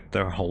we wiped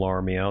their whole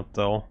army out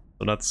though,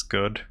 so that's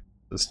good.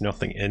 There's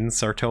nothing in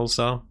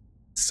Sartosa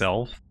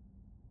itself.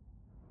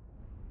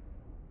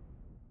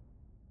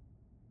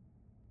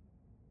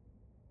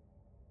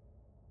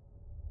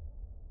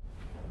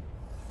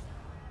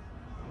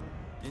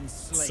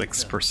 Enslave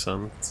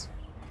 6%.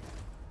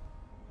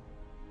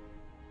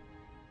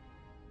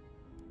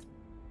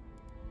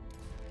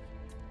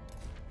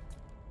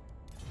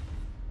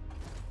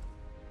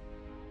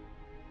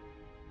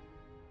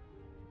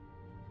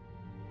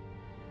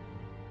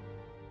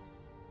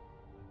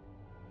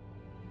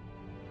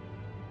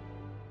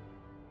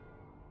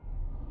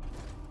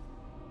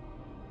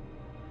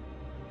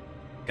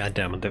 God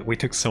damn it, we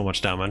took so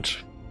much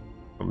damage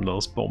from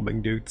those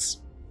bombing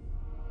dudes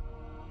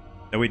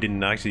that we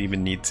didn't actually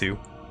even need to.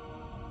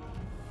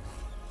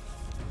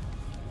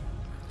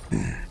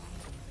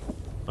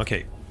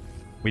 Okay,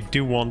 we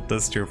do want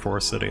this tier 4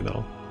 city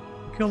though.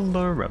 Kill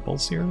the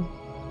rebels here.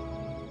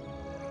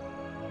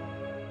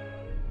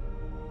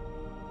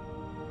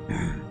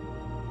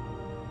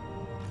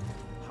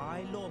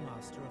 High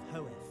Lawmaster of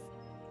Hoeth.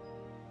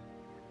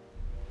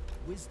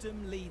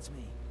 Wisdom leads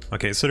me.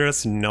 Okay, so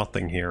there's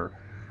nothing here.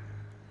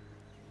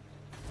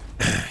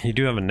 You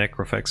do have a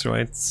Necrofex,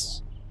 right?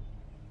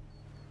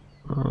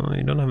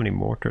 You don't have any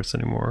mortars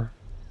anymore.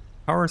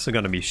 Towers are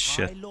gonna be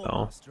shit,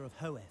 though.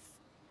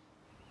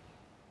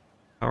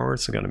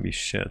 Towers are gonna be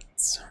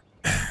shit.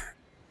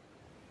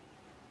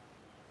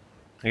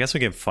 I guess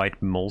we can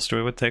fight most of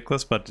it with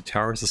Teclis, but the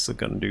towers are still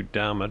gonna do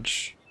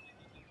damage.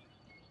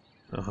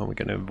 I don't know how we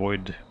can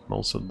avoid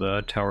most of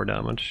the tower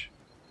damage.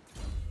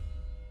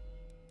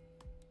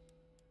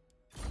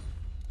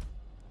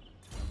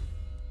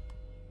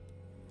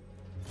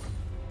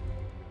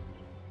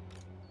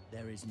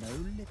 There is no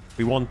limit.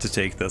 We want to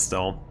take this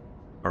though,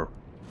 or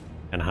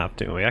and have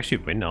to. We actually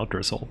win Outer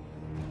Assault.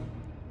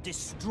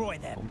 Destroy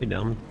them. I'll be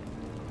damned.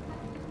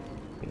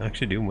 We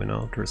actually do win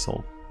Outer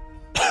Assault.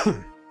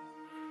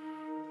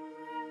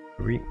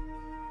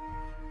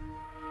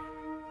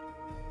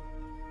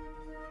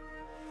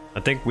 I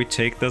think we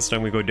take this,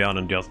 then we go down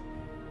and just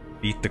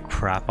beat the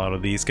crap out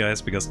of these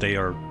guys because they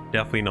are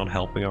definitely not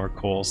helping our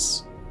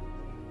cause.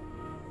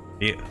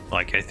 Yeah,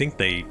 like I think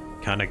they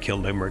kind of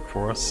killed Imrik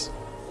for us.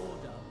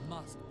 Order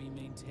must be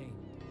maintained.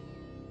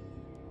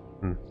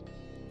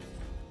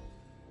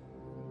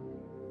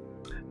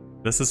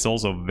 This is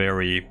also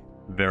very,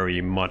 very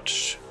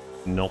much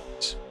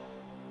not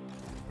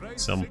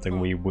something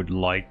we would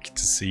like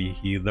to see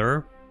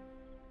either.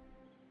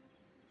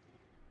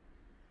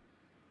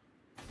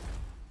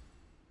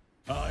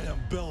 I am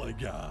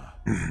Belagar,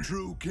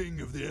 true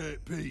king of the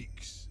 8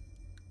 peaks.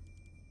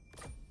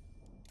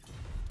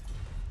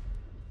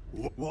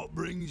 What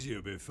brings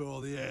you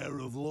before the heir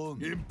of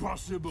Lund?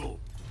 Impossible!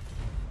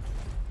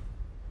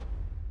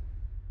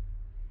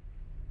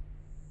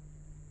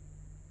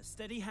 A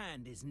steady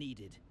hand is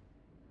needed.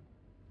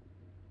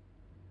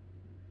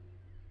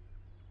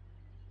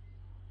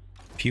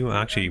 If you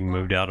actually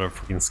moved out of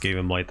freaking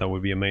Skaven Blight, that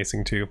would be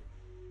amazing too.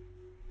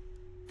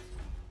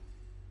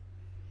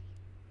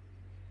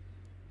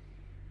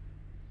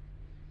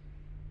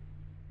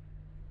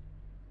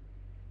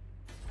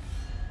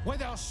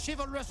 With our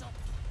chivalrous.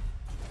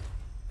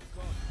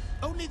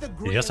 Only the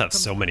You just have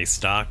so many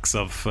stacks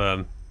of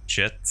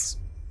shits.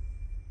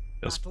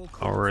 Just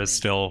power is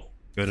still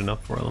good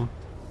enough for them.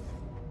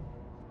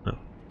 No.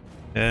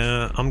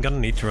 I'm gonna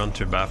need to run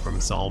to the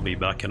bathroom, so I'll be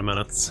back in a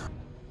minute.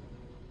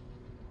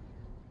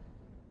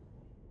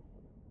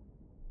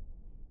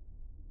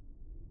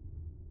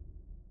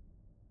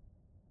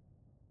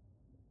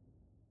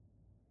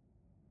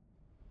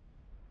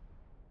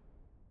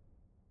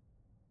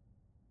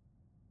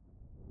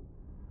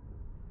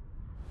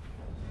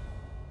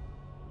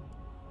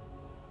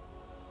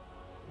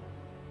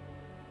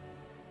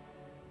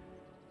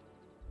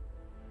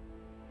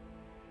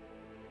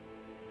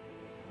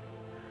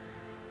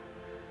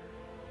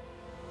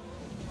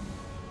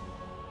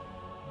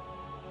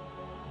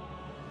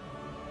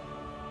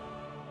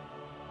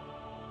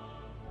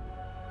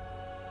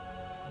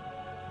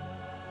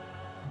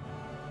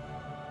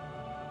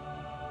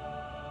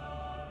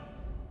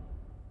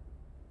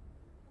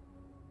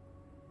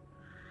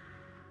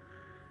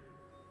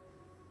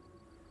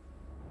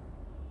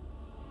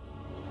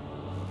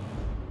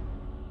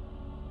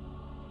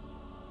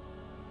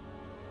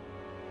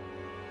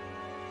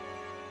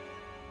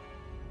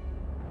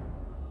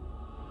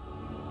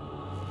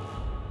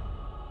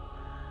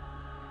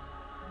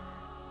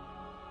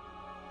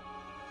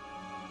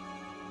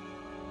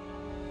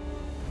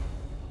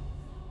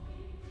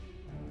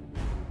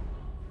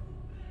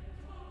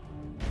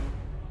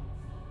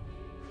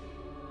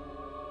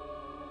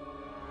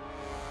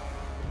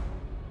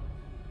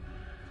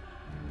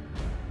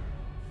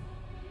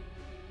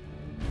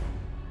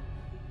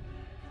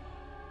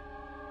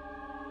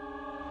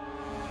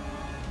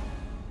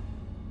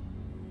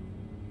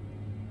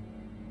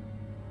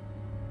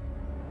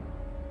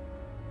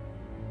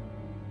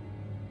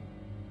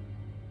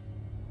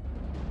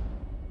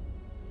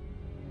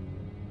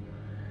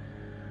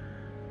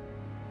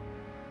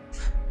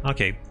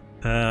 Okay.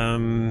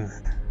 Wonder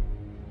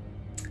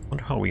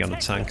how we gonna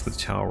tank the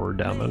tower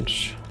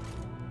damage.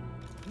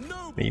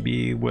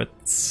 Maybe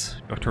with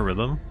Dr.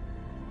 Rhythm.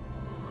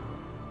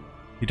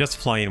 You just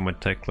fly in with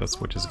Teclis,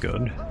 which is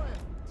good.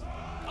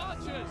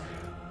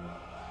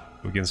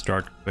 We can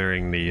start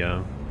clearing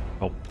the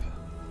top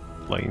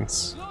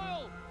lanes.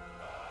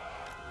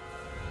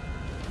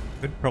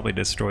 Could probably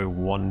destroy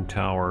one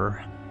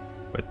tower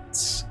with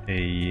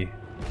a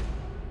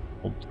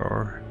old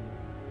tower.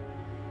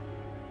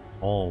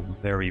 All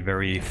very,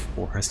 very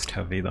forest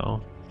heavy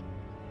though.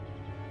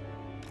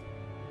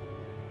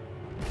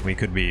 We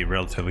could be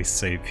relatively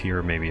safe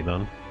here maybe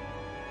then.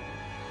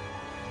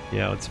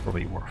 Yeah, it's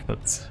probably worth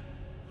it.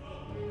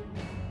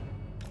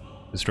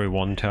 Destroy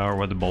one tower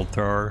with the bolt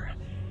tower.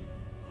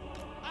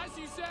 As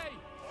you say.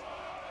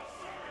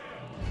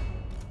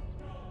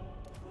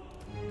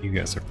 You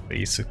guys are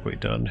basically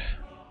dead.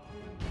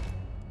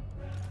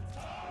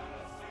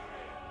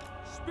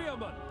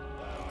 Spearman.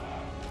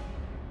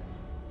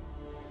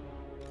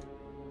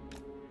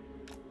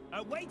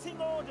 Awaiting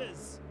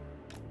orders.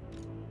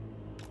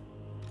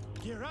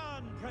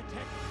 Giran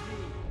protects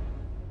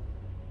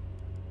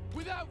you.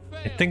 Without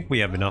I fail. think we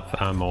have enough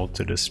ammo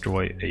to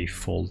destroy a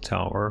full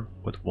tower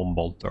with one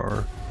bolt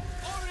thrower.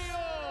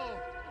 Oriole!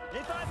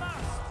 If I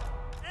must,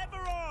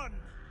 ever on!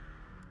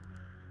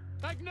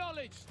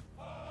 Acknowledged.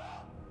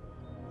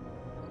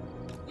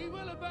 We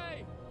will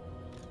obey.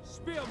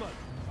 Spearman!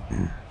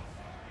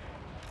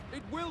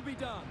 It will be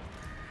done.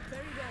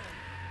 Very well.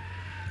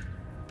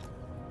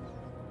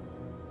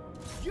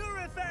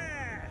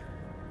 Eurofair!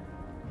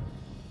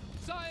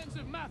 Science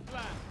of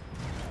Mathland.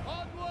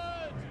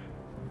 Onward!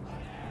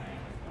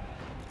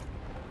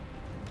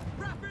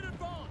 Rapid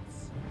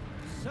advance!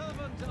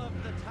 Servant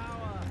of the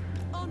tower!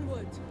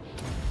 Onward!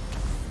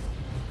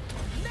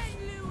 Men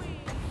Louis!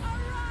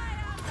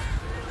 Araya!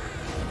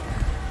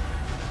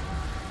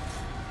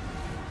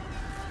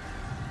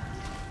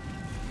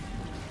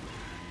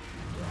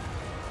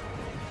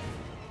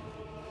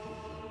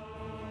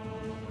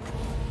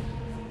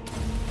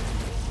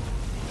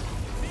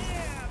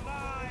 Fear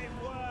my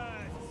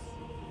words!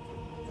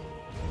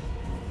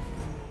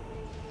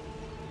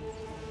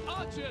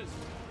 Archers!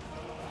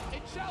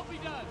 It shall be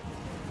done!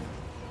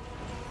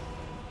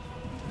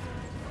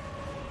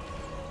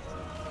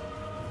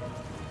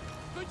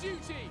 For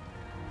duty!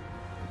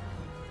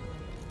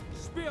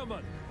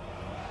 Spearman!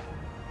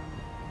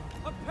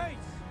 Apace!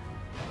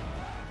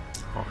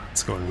 Oh,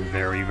 it's going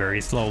very,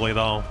 very slowly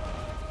though.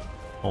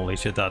 Holy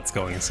shit, that's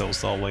going so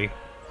slowly.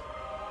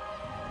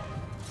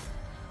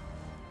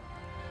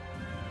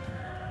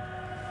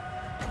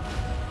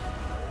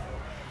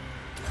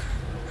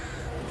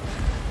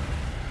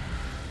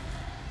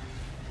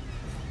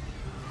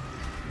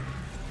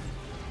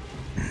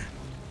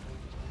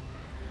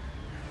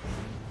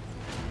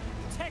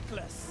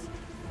 Teclis!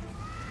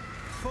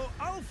 For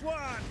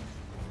Ulfwan!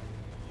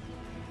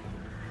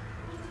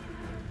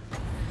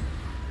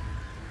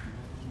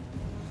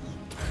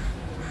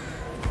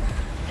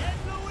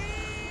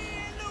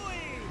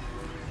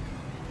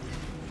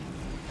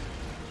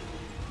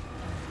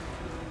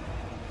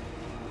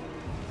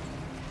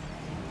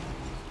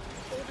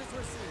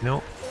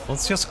 No,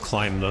 let's just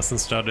climb this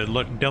instead.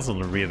 It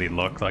doesn't really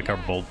look like our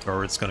bolt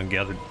turret's gonna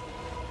get it.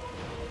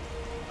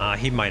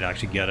 He might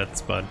actually get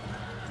it, but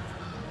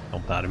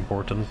not that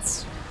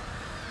important.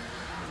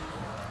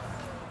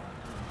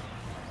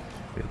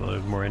 Be a little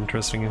bit more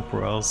interesting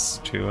for us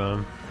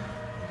to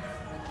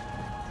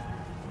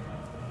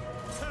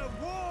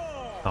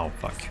oh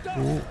fuck.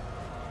 Ooh.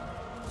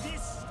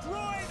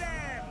 Destroy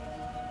them!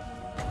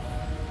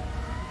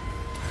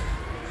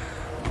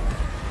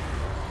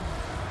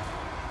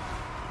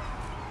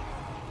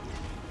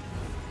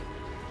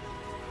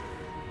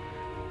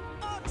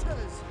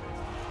 Archers!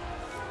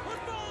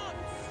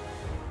 Advance!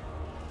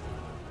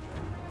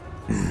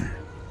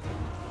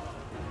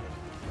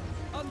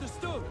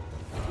 Understood!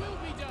 It will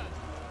be done!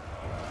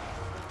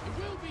 It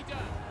will be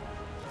done!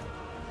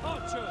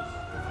 Archers!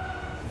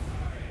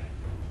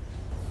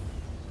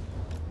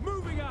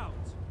 Moving out!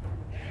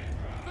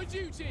 For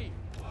duty!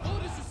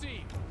 Orders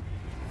received!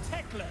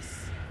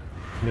 Teclis!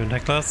 New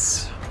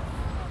necklace.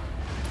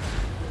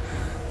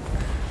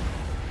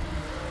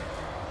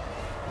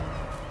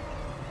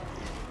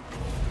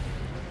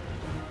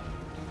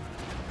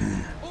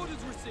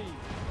 Orders received!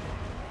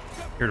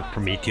 Here the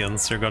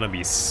Prometheans, they're gonna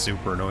be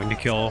super annoying to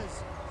kill.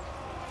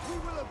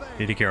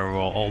 Need to care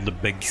about all the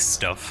big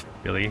stuff,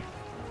 really.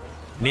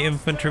 The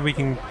infantry we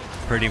can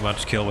pretty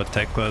much kill with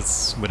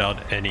Teclis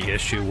without any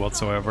issue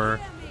whatsoever.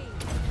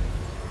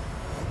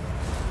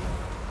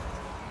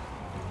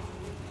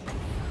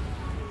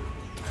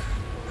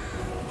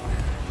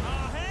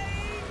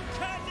 Ahead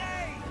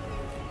today!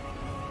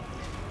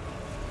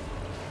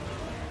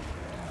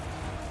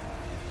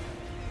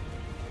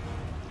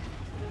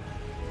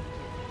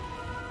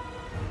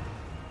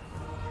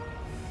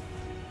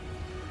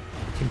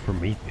 Fucking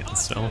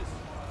Prometheans though.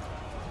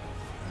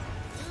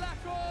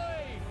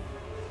 Lacoy!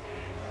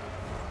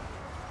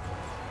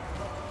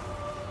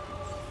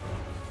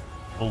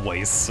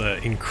 Always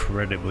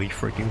incredibly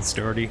freaking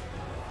sturdy.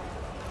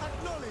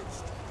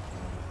 Acknowledged.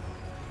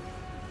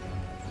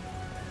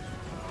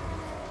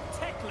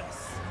 Teclis!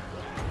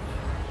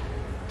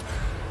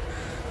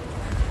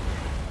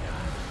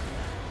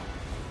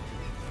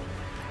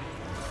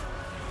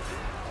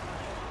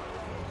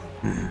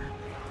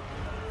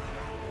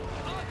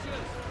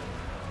 Archers!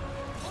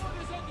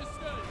 Orders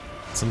understood!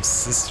 Some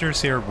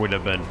sisters here would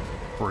have been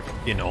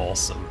freaking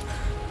awesome.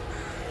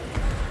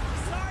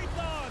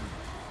 Scython!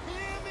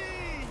 Hear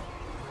me!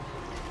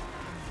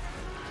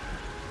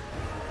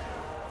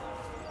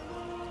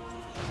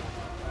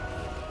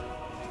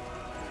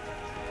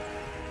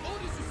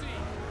 Orders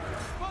received!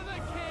 For the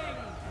king!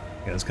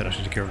 You guys could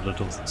actually take care of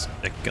little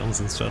stick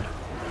guns instead.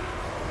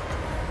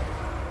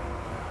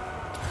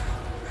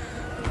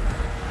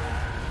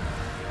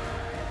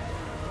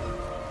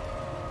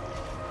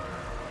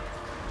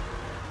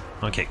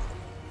 Okay.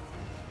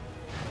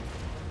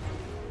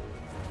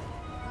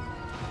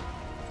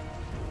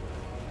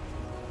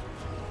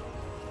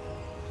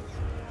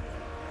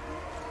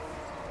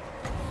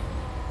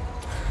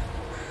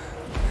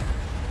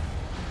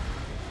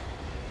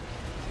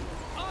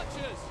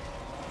 Archers!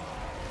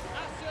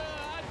 Asser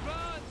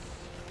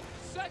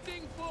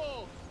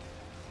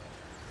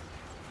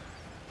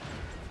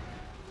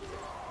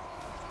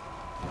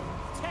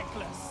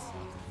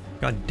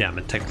God damn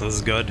it, Teclis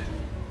is good.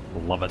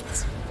 Love it.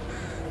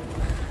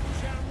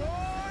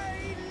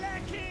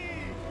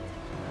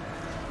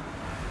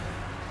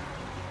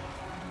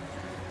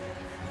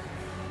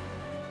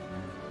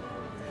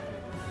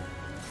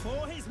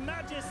 For His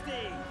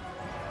Majesty!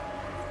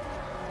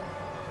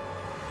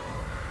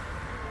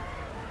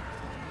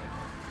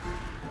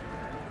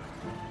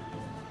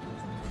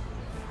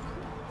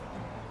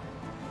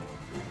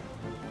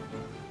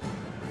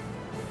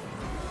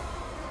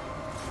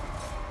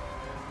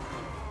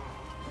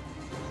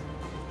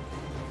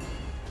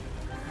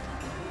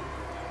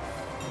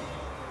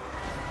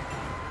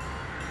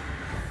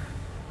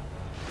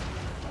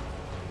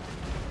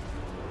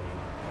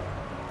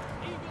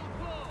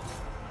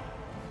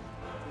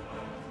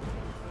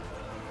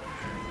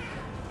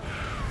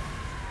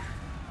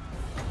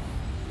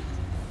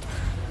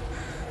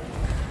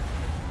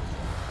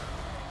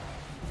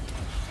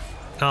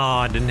 Oh,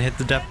 I didn't hit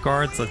the depth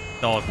guards. I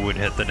thought it would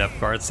hit the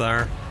depth guards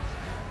there.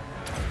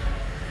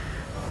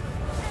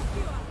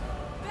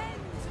 Bend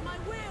to my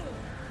will.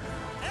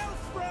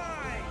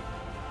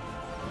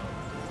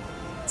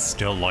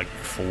 Still like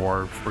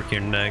 4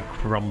 freaking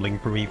crumbling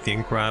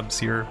Promethean crabs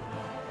here.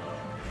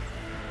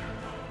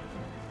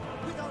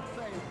 Without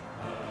fail.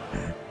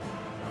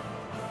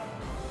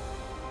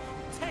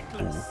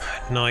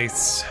 Teclis!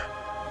 Nice.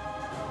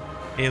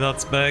 Hey,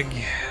 that's big.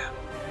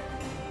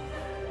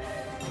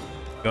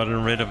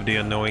 Gotten rid of the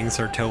annoying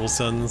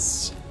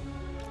Sartosans.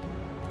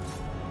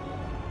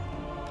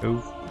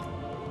 Oof.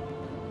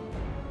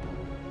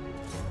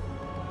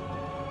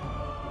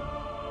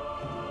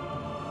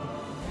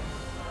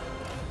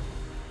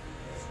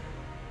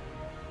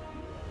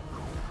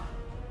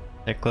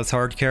 Teclis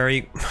hard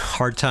carry,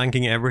 hard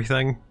tanking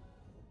everything.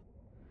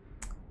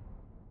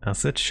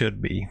 As it should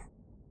be.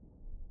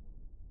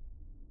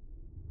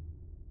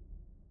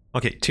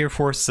 Okay, tier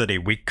 4 city.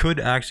 We could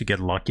actually get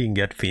lucky and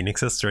get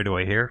phoenixes straight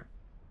away here.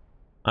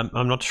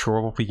 I'm not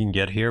sure what we can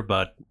get here,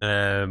 but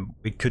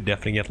we could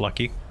definitely get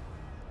lucky.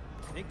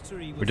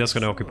 We're just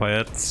gonna occupy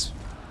it.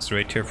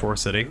 Straight tier 4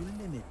 city.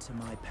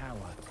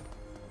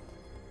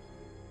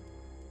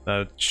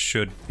 That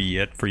should be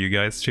it for you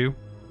guys too.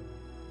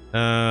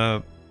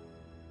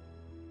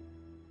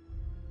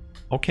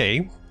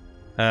 Okay.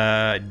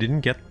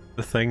 Didn't get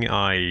the thing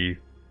I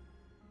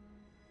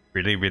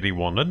really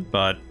wanted,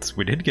 but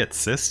we did get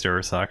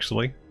sisters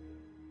actually.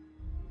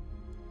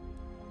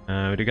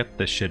 We did get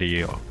the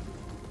shitty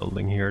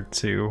building here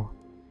too.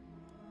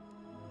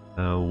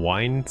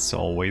 Wine's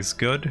always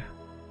good.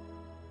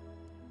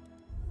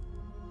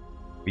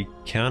 We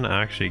can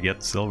actually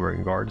get silver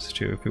in guards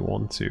too if we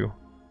want to.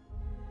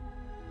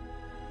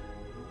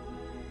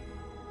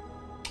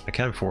 I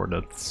can't afford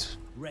it.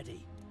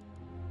 Ready.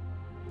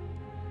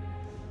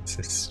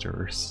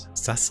 Sisters.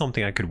 Is that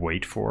something I could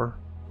wait for?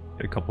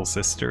 Get a couple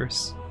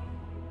sisters?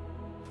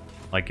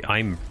 Like,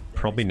 I'm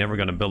probably never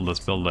gonna build this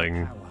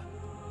building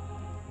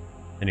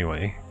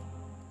anyway.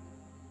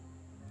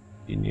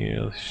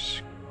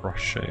 Genius,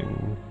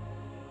 crushing,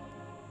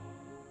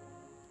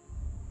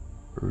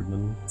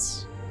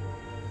 prudence.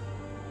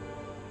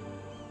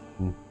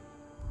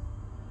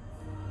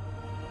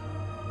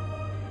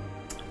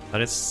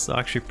 That is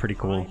actually pretty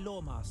cool.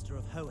 Lawmaster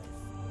of Hoeth.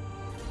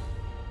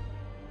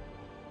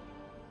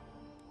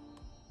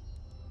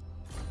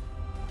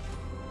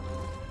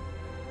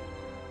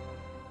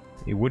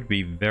 It would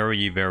be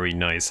very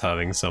nice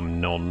having some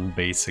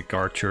non-basic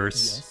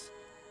archers. Yes.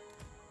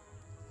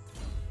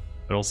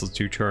 But also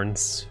 2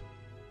 turns.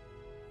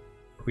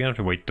 We have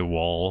to wait the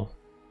wall.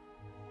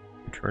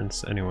 2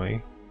 turns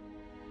anyway.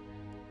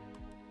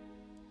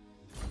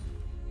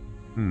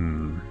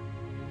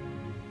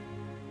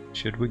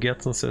 Should we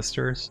get some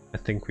sisters? I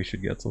think we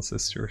should get some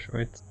sisters,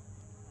 right?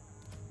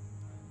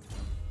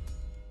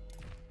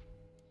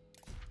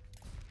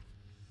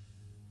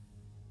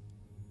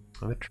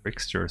 I have a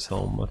trickster's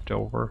helm left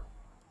over.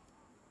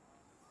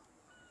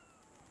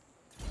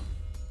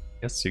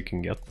 Guess you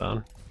can get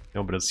that.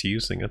 Nobody's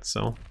using it,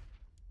 so.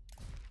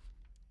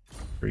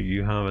 Or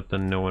you have it,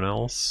 then no one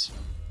else.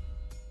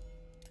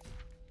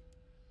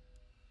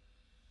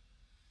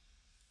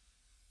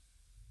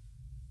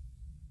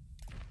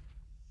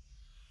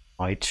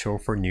 Light show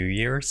for New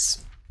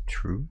Year's?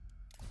 True.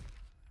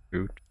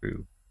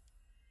 True.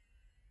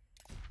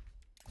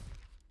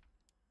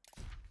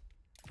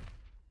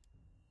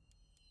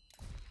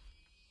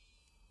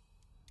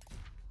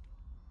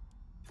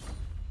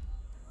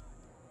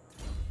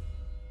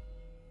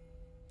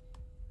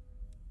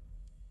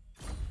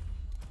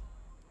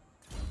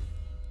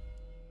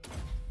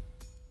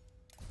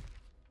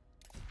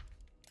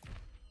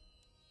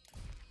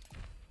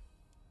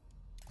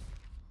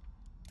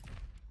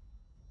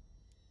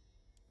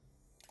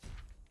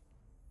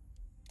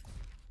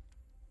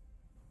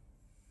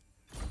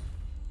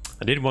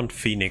 I did want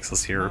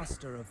phoenixes here,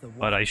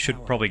 but I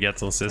should probably get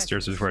some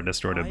sisters before I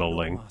destroy the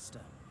building.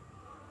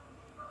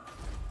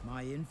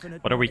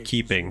 What are we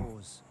keeping?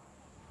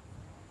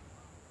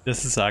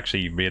 This is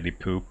actually really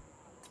poop.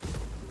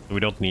 We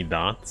don't need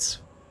that.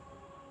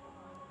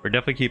 We're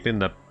definitely keeping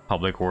the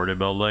public order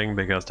building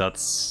because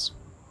that's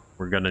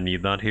We're gonna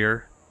need that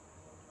here.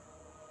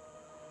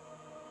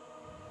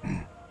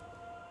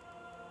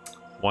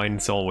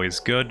 Wine's always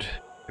good.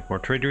 Get more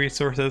trade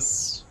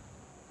resources.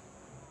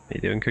 How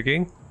you doing,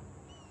 cooking?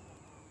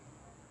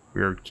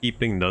 We're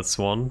keeping this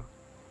one.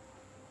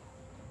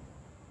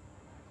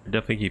 We're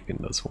definitely keeping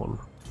this one.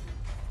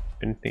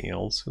 Anything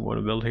else we want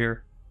to build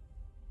here?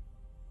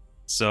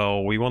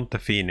 So we want the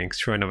Phoenix,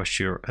 Shrine of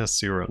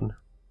Asuran.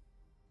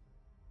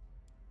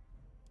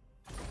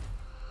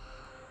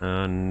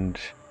 And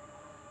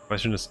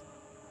question is,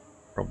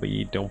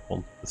 probably don't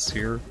want this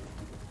here.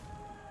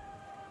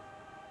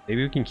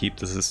 Maybe we can keep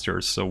the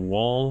sisters. So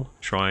wall,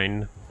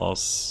 shrine,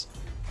 plus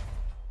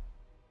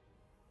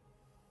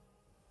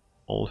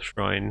wall,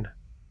 shrine.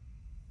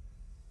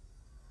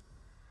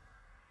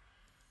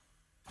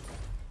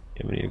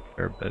 Yeah, we need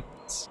fair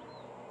bits.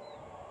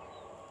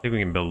 I think we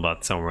can build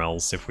that somewhere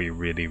else if we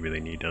really, really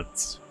need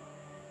it.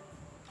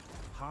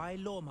 High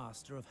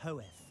Lawmaster of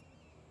Hoeth.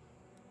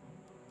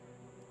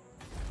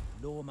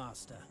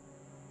 Lawmaster.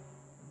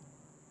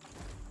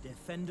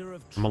 Defender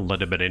of I'm a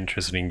little bit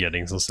interested in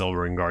getting some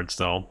Silvering Guards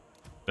though.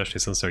 Especially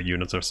since their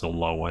units are so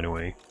low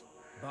anyway.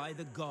 By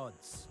the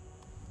gods.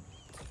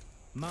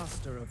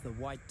 Master of the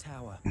White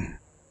Tower.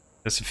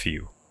 Just a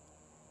few.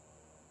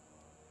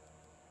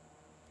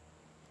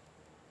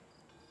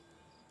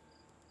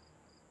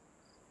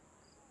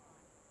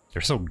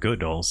 They're so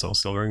good also,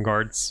 Silvering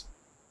Guards.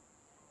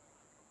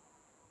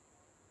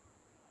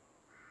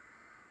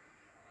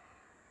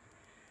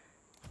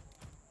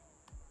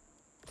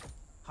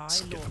 High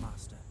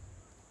Lawmaster.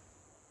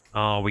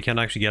 Oh, we can't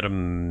actually get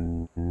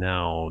them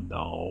now,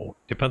 though.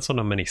 Depends on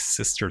how many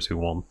sisters we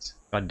want.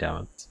 God damn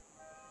it.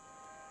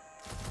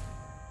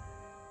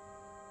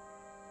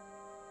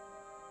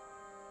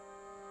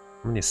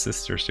 How many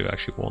sisters do you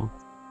actually want?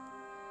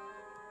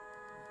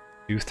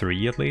 2,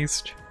 3 at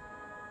least?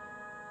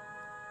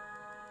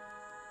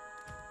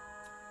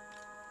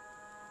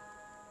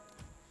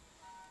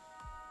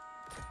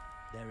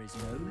 There is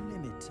no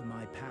limit to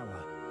my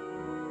power.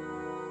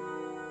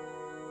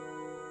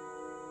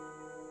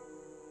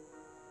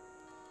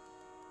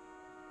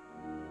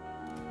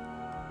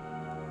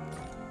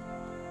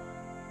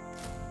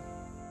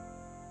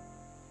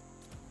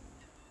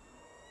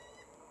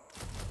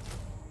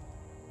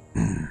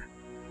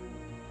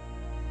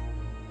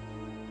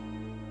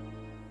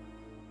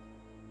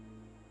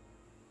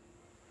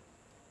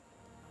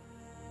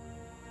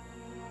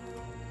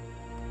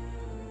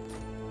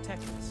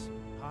 Teclis,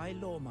 High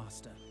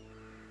Lawmaster.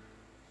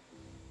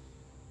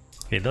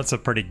 Okay, that's a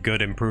pretty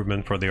good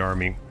improvement for the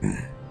army.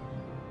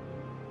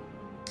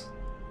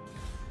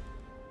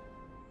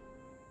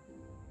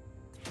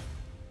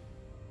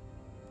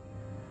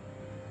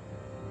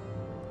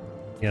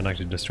 Can't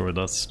actually destroy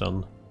that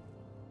stun.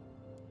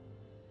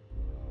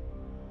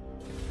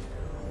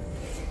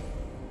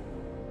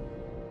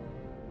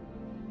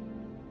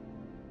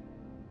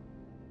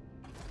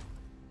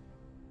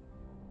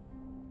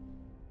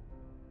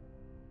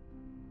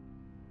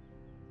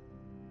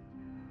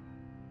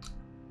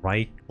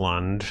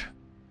 Reichland,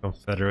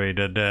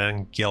 confederated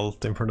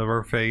guilt in front of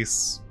our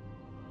face.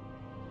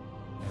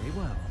 Very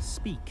well,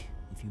 speak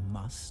if you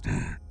must.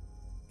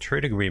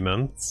 Trade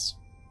agreements.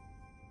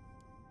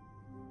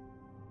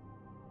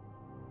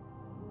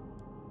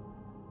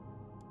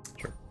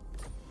 Sure.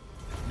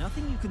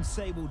 Nothing you can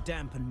say will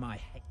dampen my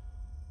hate.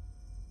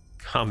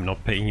 I'm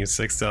not paying you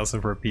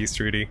 6,000 for a peace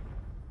treaty.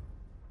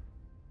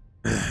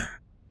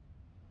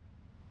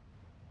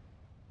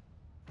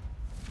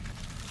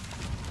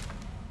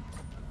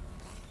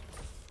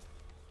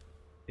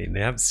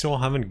 They still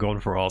haven't gone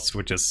for us,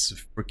 which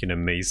is freaking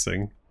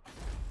amazing.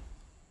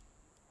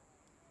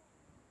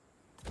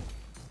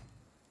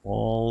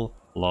 Wall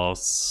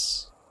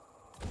plus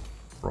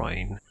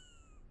Rhine.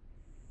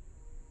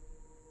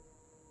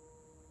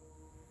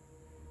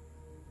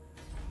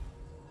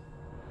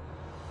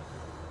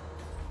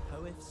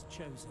 Hoeth's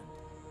chosen.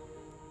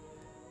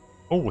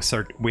 Oh,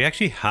 we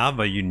actually have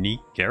a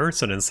unique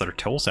garrison in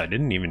Sartosa. I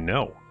didn't even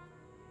know.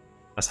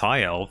 That's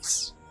high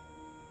elves.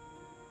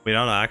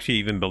 Without actually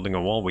even building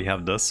a wall, we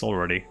have this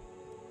already.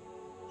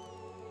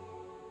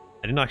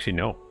 I didn't actually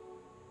know.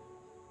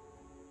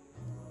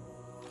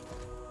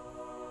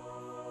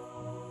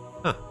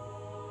 Huh.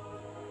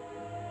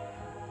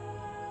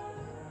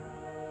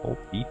 Oh,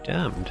 be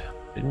damned.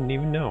 Didn't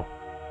even know.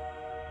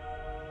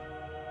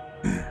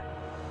 You have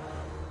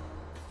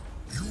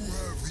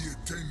the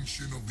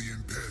attention of the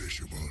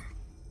imperishable.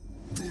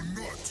 Do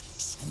not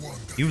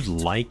squander You it.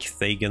 like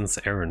Thagan's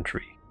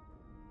errantry.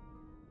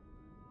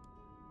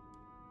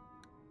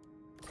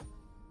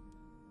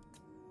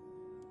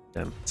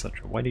 Damn,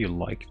 etc. Why do you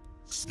like?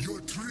 Your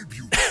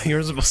tribute.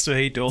 You're supposed to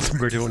hate all the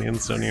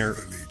Bretonians down here.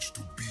 Privilege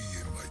to be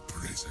in my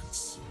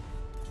presence.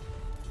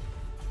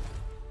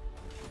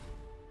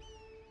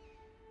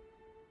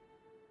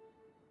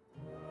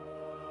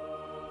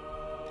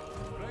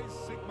 Raise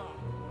Sigma.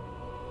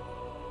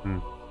 Hmm.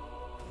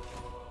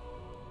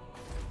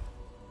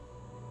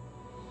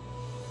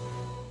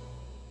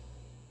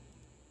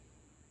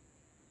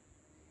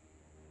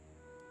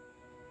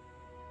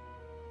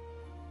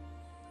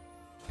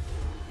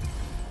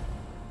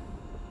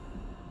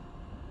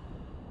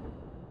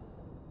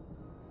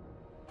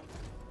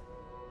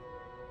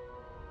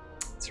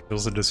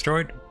 Was it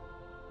destroyed?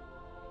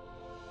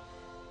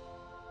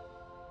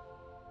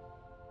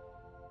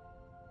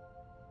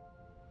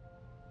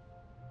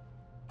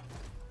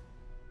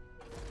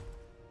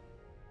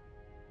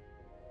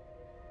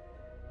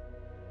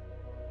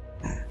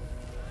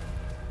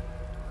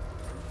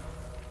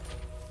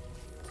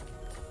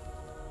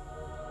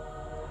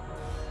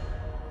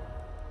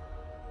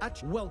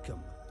 Welcome.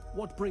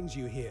 What brings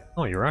you here?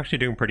 Oh, you're actually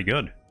doing pretty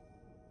good.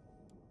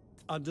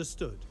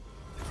 Understood.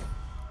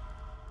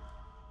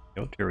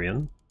 Yo,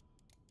 Tyrion.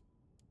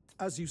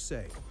 As you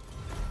say.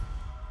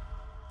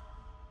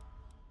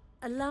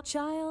 A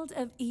child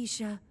of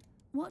Isha,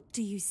 what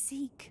do you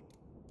seek?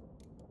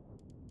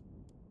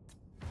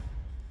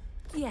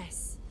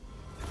 Yes.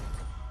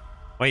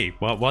 Wait,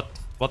 what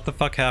the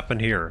fuck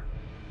happened here?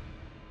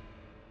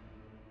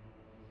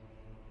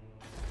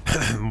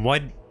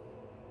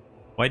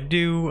 Why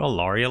do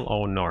Alariel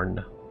own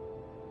Narn?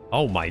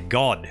 Oh my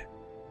god.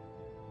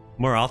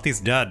 Moralty's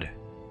dead.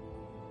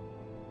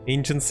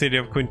 Ancient city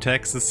of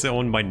Quintex is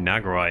owned by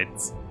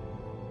Nagarites.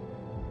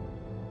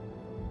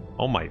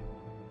 Oh my...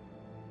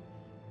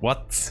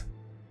 What?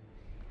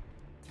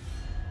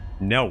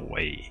 No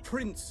way.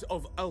 Prince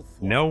of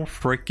Elf. No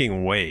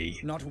freaking way.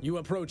 Not you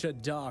approach a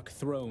dark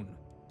throne.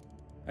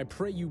 I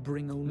pray you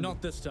bring only...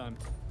 Not this time.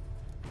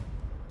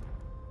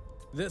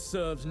 This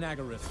serves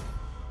Nagareth.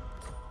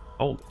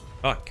 Oh,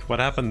 fuck. What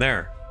happened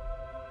there?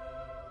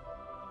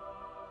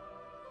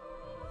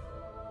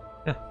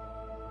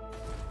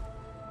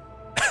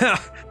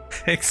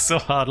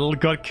 Exohuddle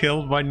got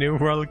killed by New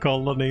World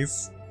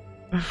colonies.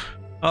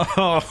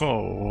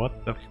 Oh,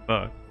 what the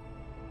fuck?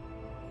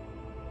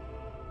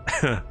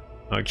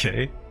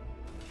 Okay.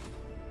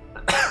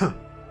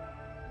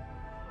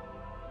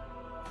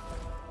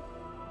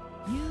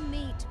 You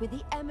meet with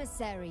the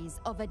emissaries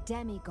of a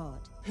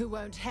demigod who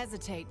won't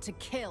hesitate to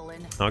kill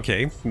in...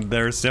 Okay,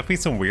 there's definitely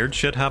some weird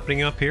shit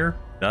happening up here.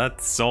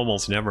 That's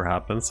almost never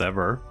happens,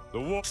 ever.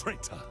 The war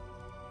traitor.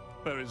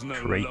 There is no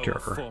Traitor.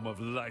 lower form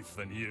of life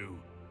than you.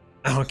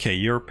 Okay,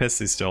 you're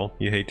pissy still.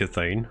 You hate the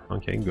Thane.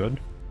 Okay, good.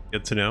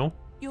 Good to know.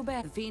 Your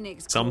bear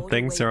Phoenix. Some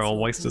things are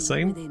always the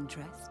same.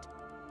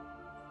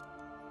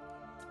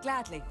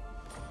 Gladly.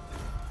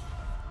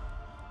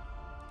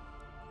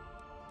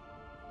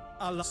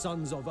 Allah,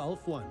 sons of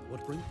Ulfwan,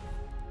 what bring?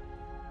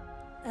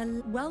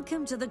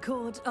 Welcome to the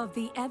court of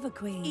the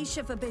Everqueen.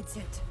 Isha forbids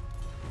it.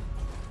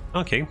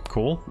 Okay,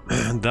 cool.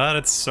 That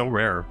it's so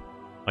rare.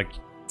 Like,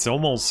 it's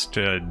almost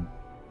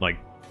like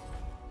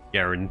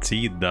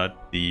guaranteed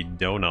that the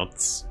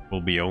donuts will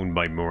be owned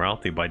by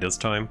Morality by this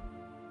time.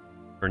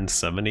 Turn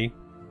 70.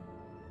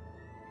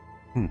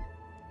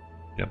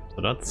 Yep,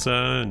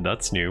 so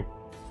that's new.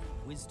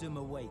 Wisdom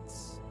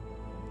awaits.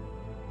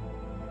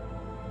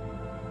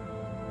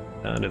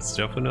 That is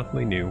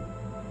definitely new.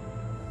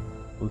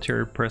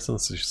 Military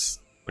presence is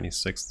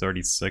 26,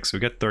 36. We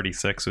get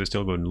 36, so we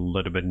still go a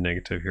little bit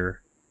negative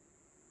here.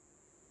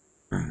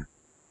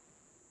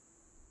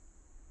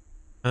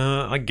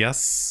 I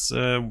guess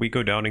we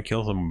go down and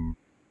kill some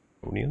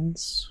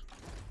Onions.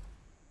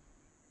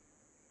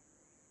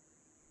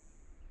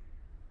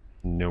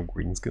 No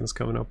greenskins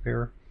coming up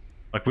here.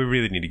 Like, we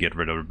really need to get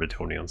rid of the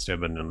Bretonians. They've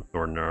been in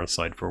thorn in our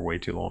side for way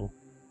too long.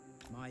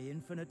 My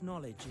infinite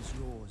knowledge is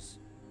yours.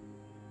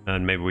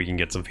 And maybe we can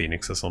get some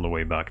phoenixes on the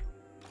way back.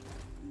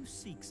 Who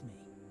seeks me?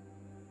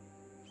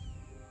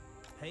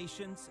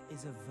 Patience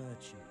is a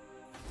virtue.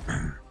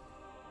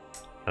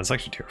 That's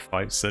actually tier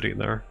 5 city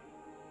there.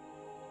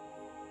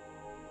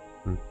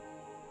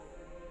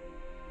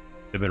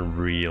 They've been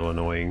real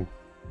annoying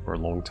for a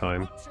long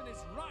time.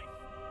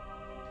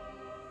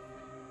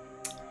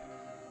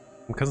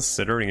 I'm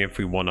considering if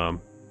we want to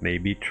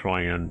maybe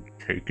try and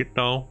take it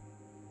though,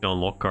 to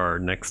unlock our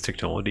next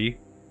technology.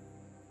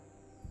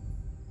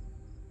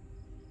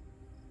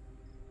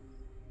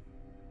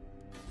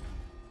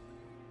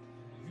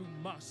 You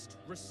must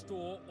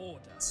restore order.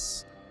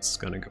 It's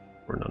gonna go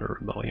for another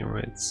rebellion,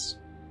 right?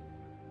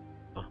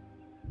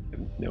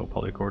 No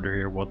public order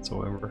here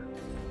whatsoever.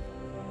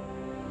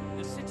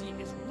 The city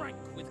is rank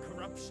with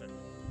corruption.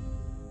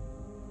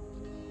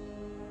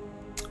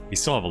 We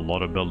still have a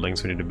lot of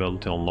buildings we need to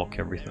build to unlock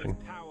everything.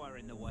 Power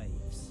in the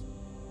waves.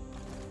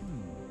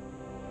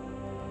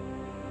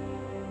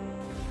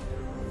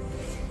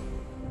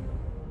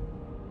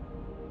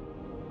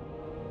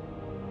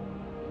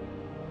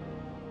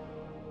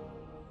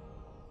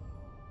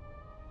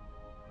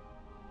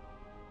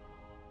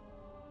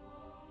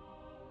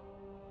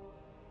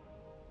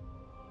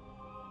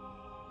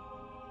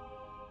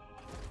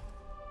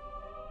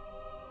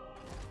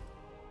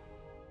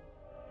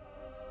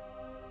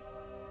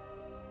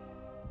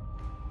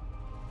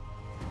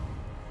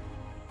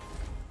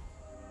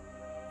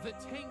 The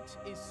taint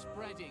is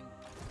spreading.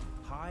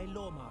 High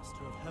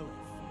Lawmaster of Hoeth.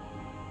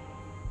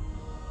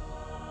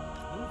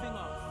 Moving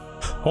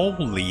off.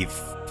 Holy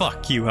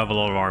fuck, you have a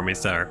lot of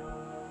armies there.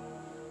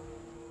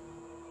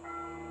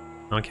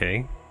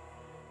 Okay.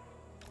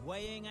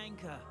 Weighing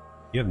anchor.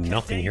 You have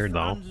nothing here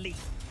though.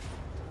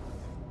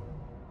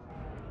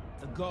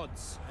 The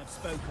gods have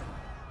spoken.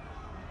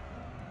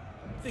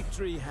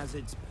 Victory has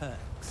its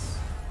perks.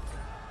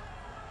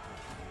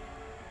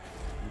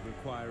 You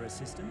require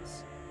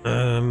assistance?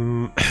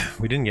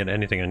 We didn't get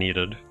anything I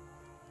needed.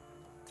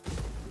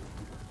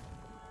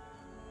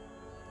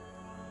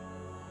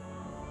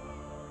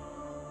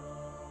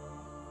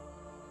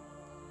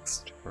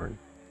 Next turn.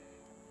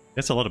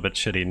 It's a little bit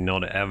shitty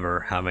not ever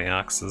having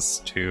access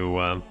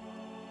to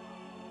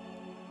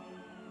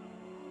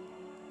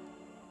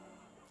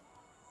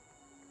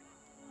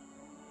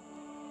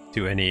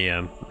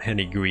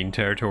any green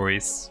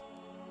territories.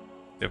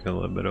 Definitely a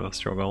little bit of a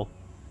struggle.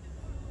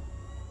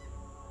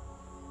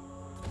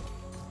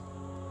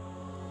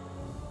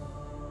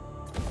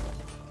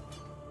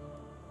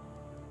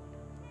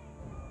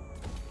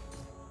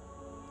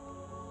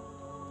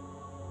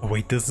 Oh,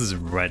 wait, this is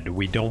red.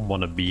 We don't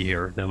want to be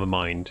here. Never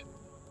mind.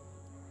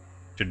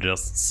 Should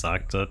just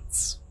sacked it.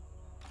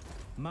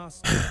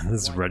 This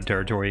is red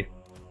territory.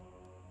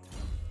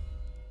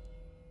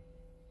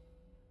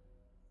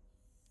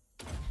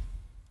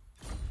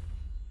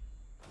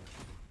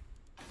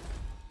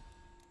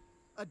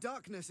 A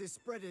darkness is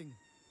spreading.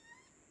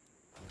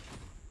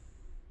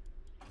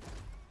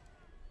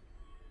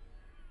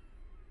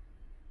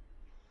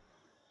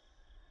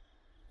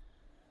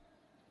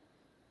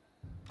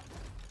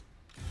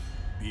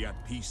 Be at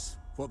peace,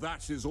 for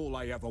that is all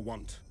I ever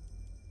want.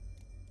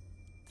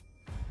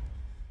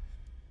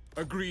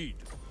 Agreed.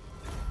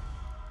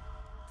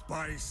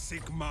 By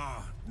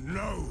Sigma,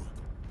 no!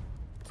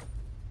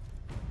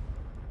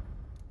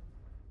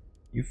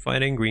 You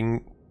fighting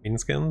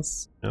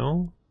greenskins?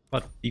 No?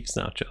 But deep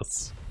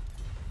snatches.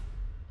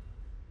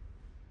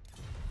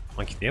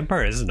 Like, the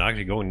Empire isn't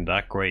actually going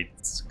that great,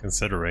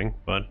 considering,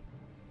 but...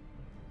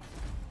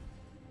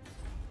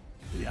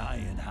 The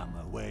iron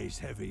hammer weighs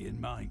heavy in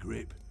my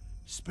grip.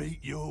 Speak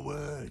your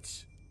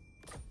words.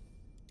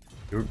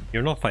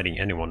 You're not fighting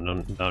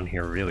anyone down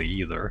here really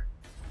either.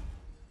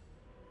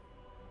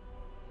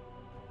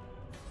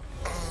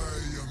 I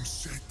am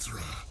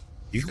Cetra.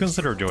 You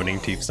consider joining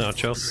Deep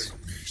Snatchers?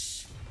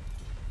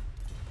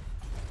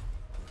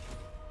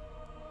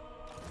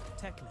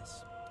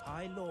 Teclis,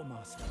 High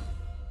Lawmaster.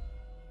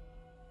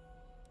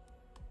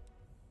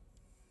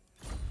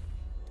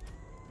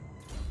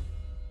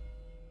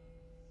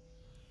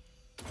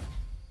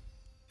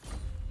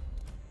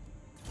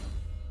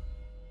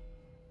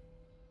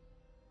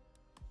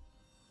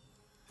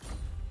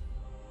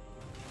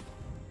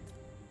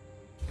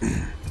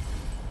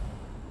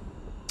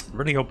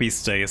 Really hope he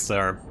stays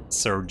there,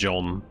 Sir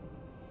John.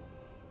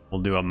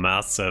 We'll do a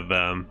massive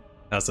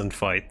peasant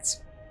fight.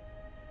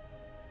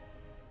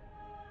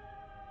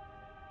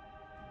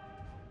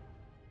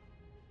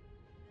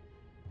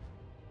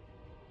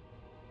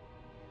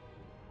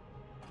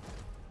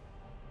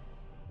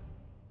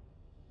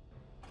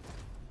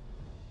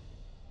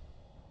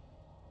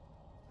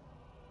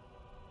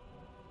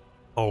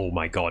 Oh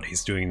my god,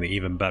 he's doing the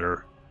even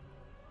better.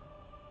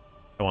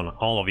 Come on,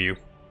 all of you.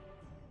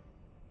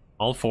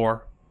 All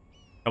four.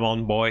 Come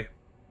on, boy.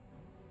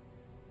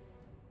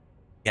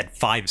 He had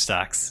 5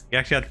 stacks. He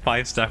actually had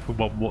 5 stacks with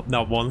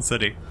not one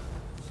city.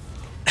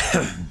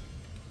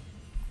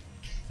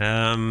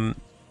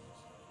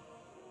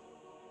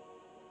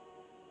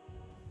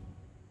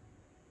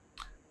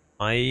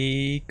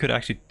 I could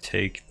actually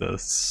take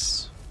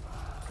this.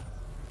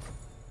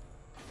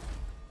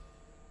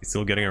 He's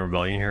still getting a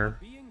rebellion here?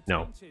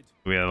 No.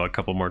 We have a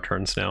couple more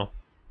turns now.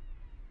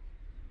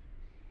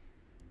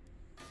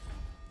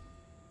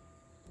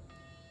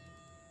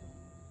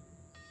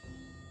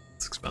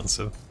 It's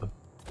expensive, but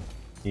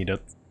need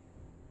it.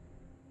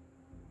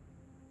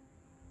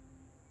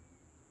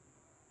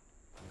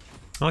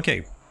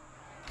 Okay,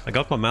 I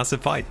got my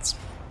massive fights.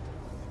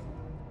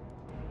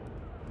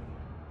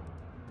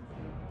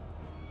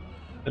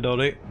 Hey,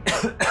 Doddy.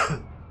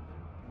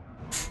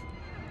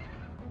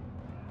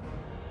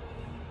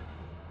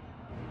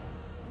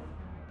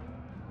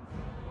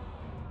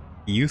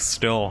 You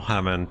still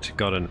haven't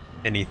gotten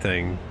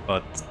anything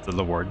but the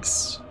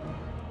Lords.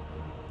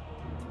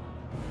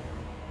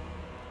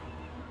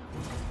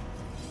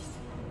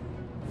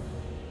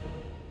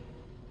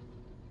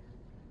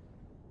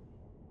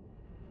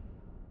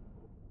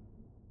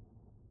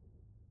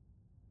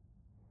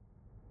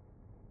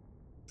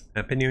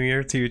 Happy New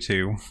Year to you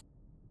too.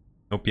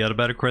 Hope you had a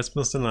better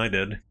Christmas than I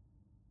did.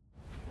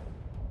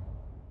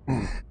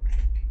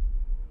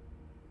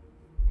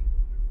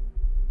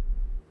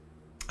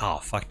 Oh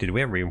fuck, did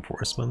we have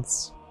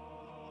reinforcements?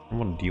 I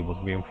want to deal with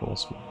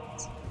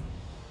reinforcements.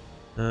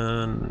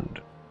 And...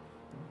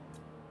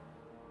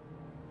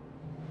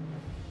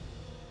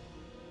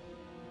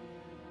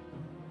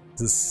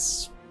 this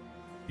is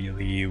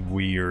really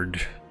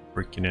weird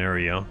freaking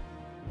area,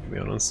 to be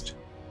honest.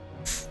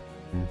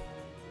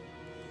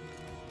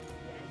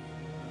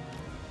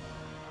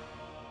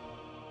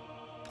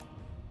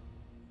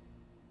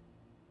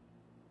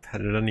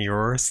 Had it on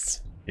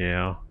yours?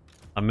 Yeah.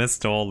 I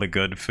missed all the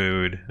good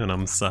food and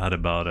I'm sad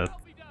about it.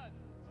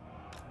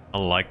 I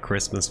like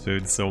Christmas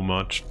food so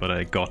much, but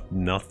I got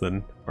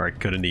nothing. Or I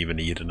couldn't even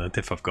eat in it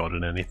if I've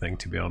gotten anything,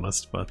 to be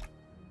honest, but...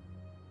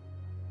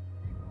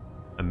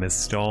 I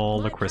missed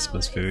all the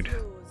Christmas food.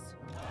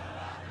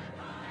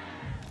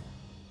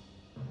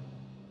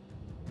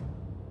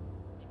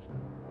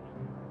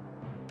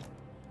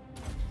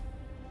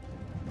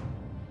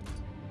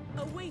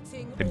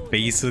 I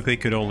basically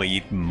could only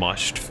eat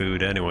mushed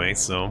food anyway,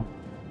 so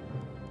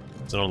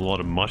there's not a lot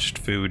of mushed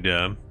food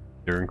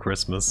during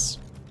Christmas.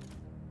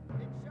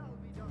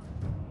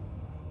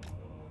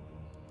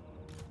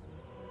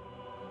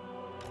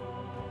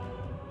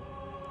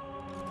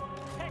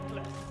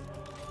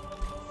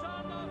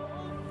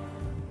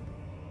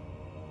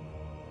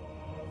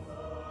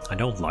 I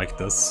don't like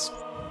this.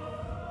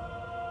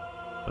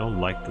 I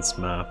don't like this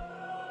map.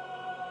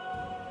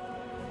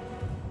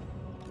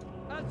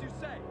 As you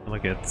say.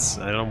 Like it's,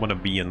 I don't want to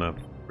be in a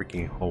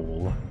freaking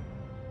hole.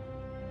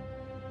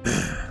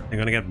 I'm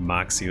gonna get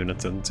max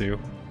units into.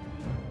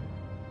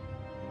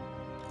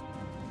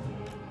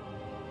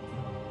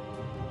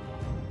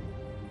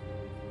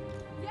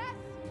 Yes.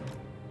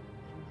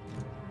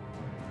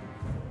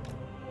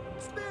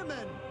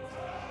 Spearmen.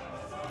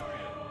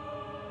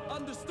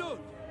 Understood.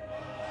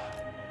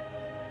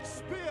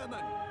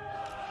 Spearmen.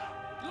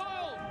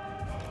 Loyal.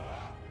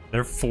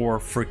 There are 4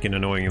 freaking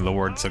annoying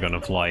lords are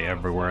gonna fly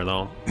everywhere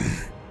though.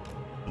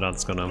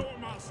 That's gonna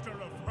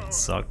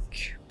suck.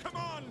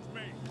 Command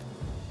me.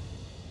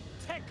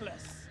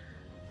 Teclis.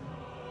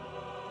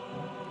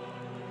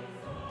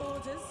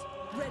 Orders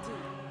ready.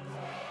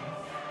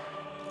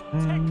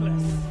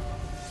 Teclis.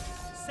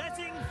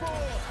 Setting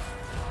forth.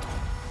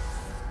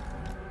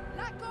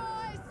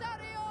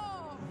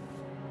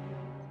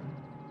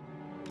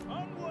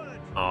 Onward.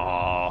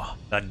 Oh,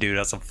 that dude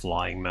has a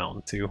flying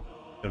mountain too.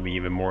 Gonna be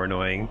even more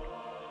annoying.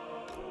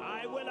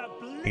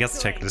 I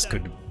guess Teclis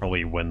could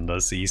probably win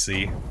this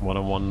easy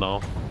 1-on-1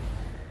 though.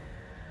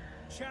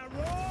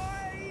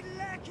 Charoy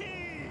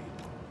Lecky.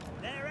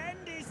 Their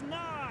end is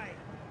nigh.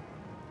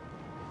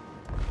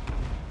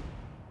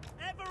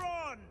 Ever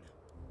on.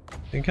 I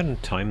think I can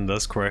time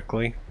this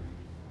correctly.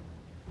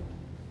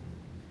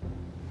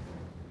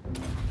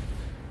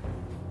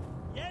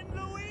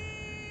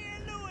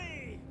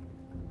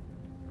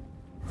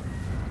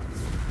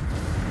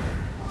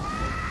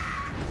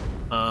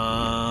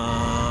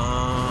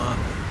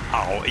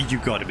 Oh, you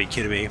gotta be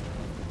kidding me.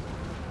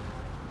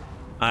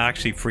 I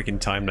actually freaking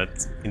timed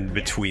that in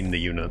between the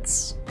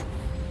units.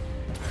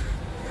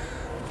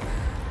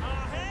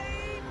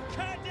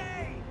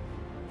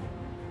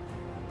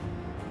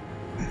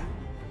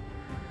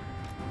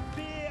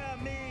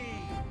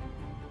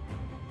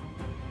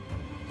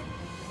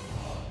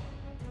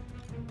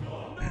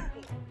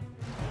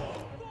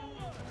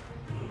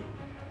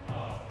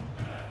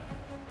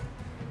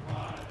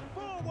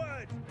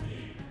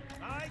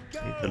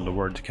 The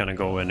Lord to kind of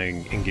go in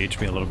and engage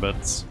me a little bit.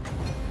 Is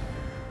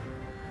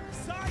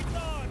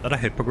that a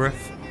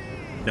hippogriff?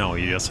 No,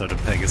 you just had a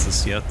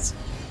Pegasus yet.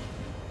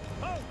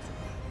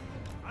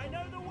 I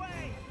know the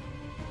way.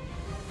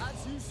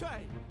 As you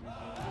say.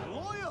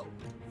 Loyal.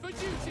 For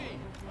duty.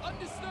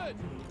 Understood.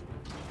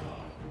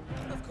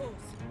 Of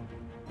course.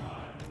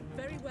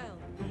 Very well.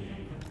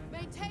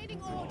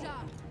 Maintaining order.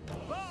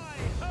 By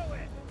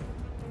Howitt.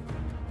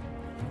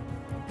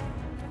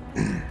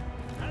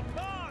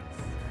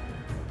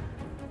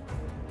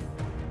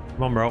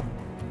 Come on, bro.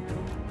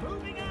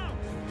 Moving out.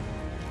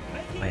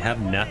 I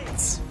have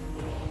nets.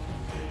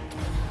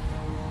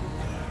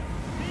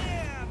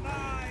 Hear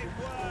my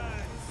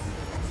words.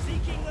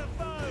 Seeking the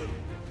foe.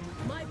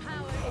 My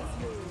power is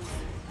yours.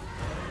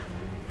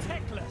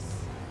 Teclis.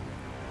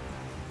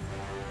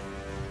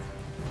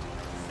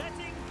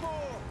 Setting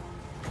forth.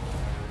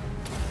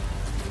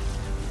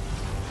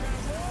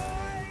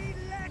 Charoy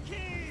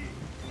Lecky.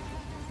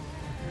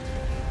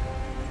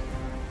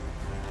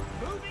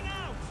 Moving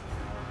out.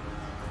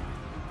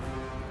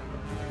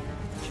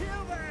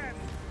 Kill them!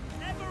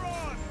 Ever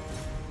on!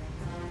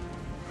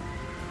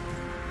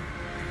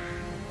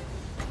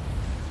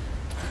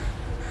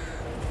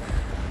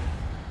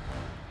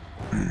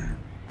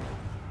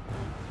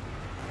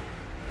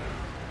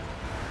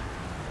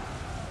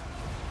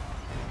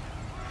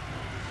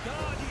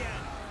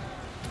 Guardian!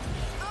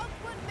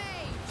 Upward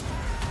mage.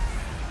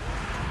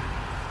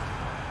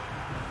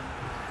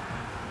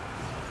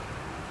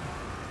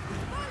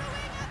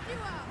 Following up you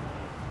up.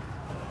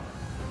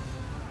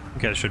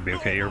 Okay, that should be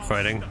okay. You're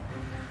fighting.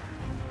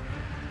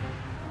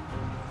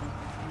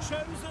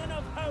 Chosen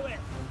of Howitt!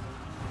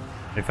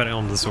 Are you fighting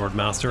on the Sword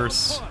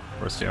Masters? Of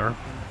course they are.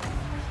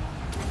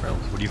 Well,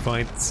 what do you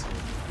fight?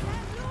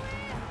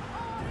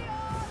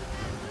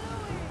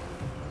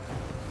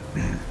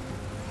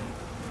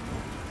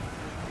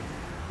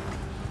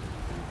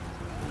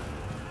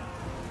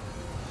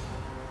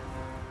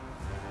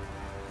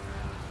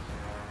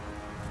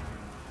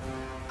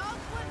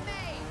 Upward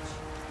mage.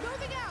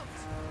 Moving out.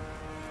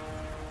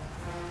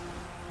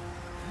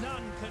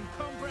 None can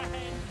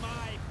comprehend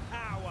my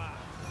power!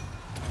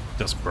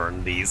 Just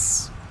burn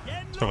these.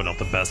 It's probably not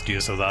the best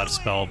use of that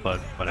spell, but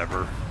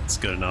whatever. It's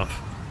good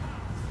enough.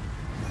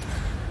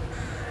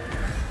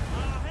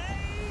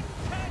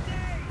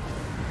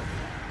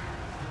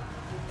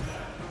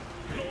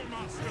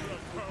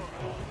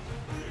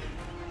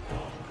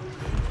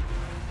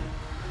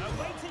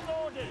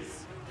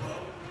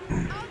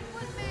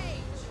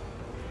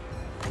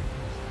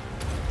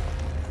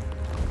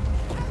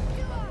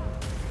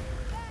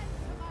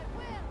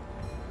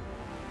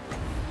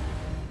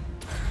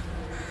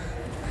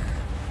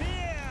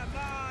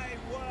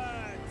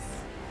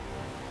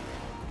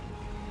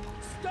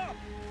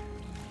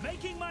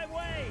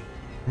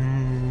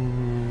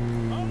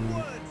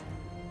 Onward!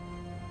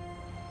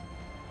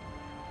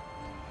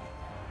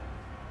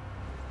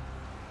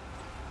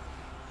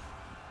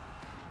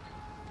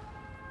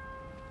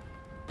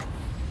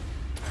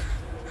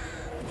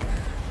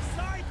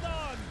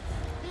 Scython!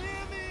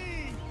 Hear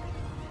me!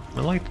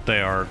 I like that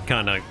they are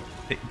kind of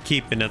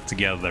keeping it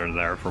together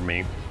there for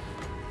me.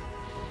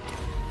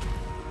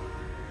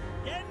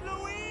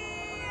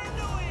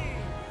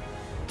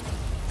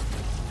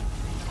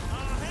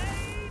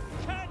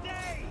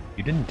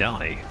 You didn't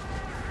die.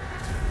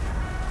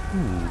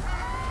 Ooh.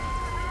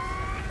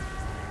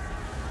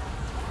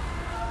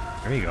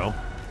 There you go.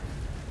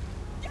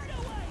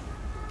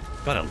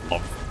 Gotta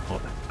love.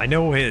 I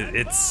know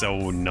it's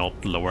so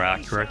not lower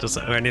accurate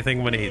or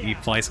anything when he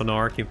flies on the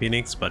Arcane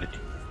Phoenix, but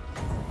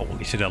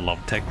holy shit, I love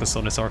Teclis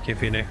on this Arcane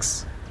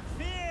Phoenix.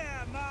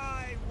 Fear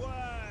my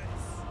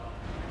words.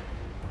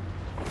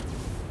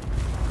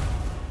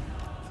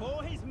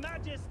 For His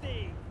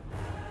Majesty.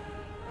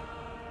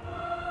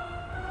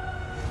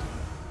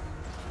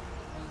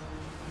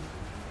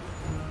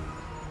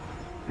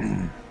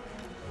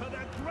 For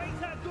the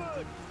greater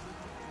good.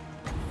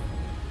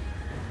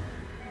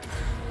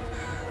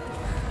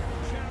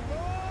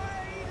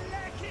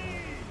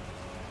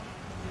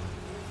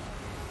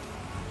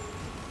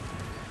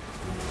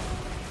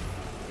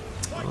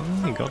 Oh,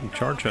 he got him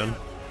charging.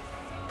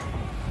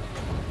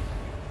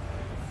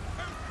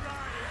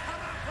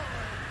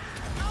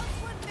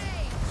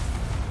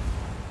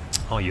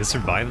 Oh, you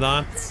survived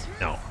that?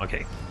 No,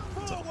 okay.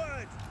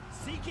 Forward,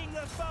 seeking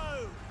the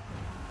foe.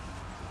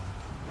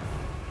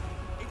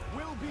 It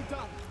will be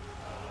done.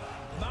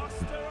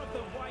 Master of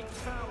the White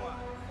Tower.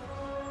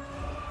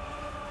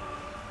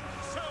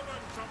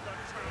 Servant of the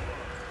tower.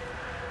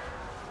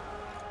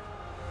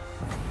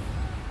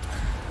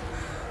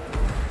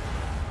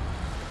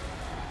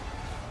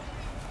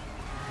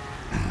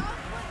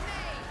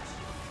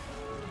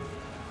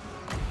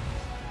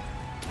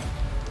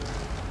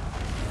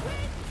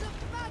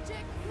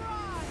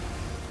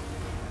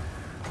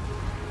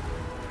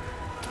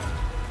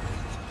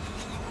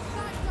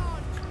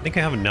 I think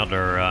I have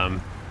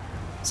another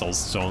Soul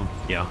Stone.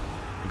 Yeah,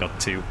 I got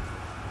 2.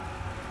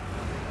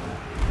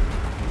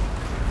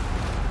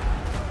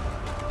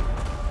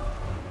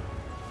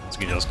 So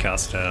we can just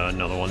cast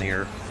another one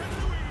here.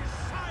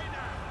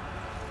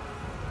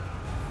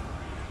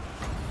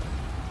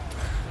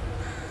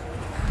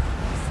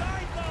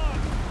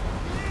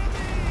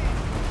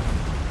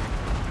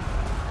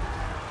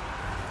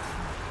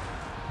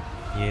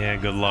 Yeah,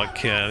 good luck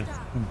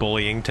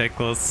bullying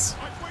Teclis.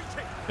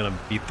 Gonna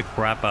beat the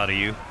crap out of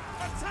you.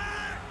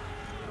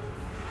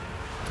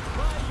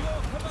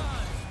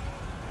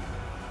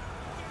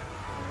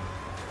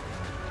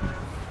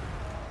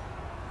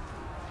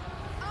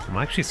 I'm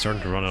actually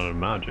starting to run out of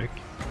magic.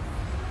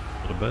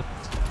 A little bit.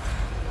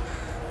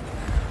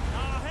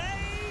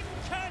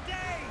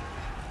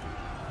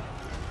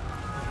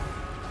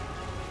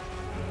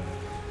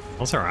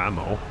 What's our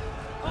ammo?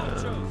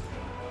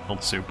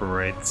 Not super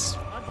rates.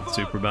 Not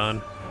super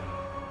bad.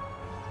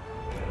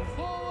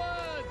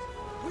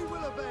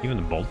 Even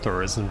the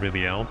bolter isn't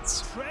really out.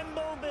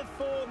 Tremble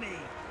before me.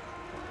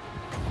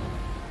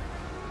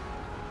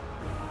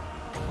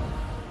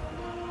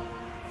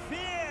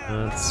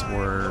 That's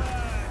where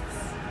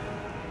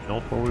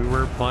not where we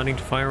were planning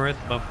to fire it,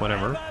 but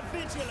whatever.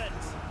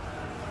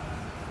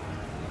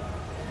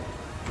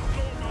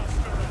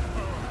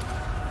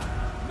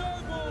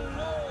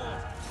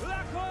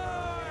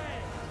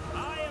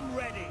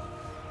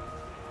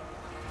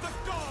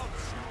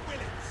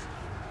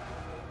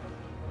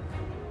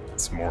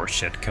 There's more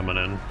shit coming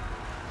in.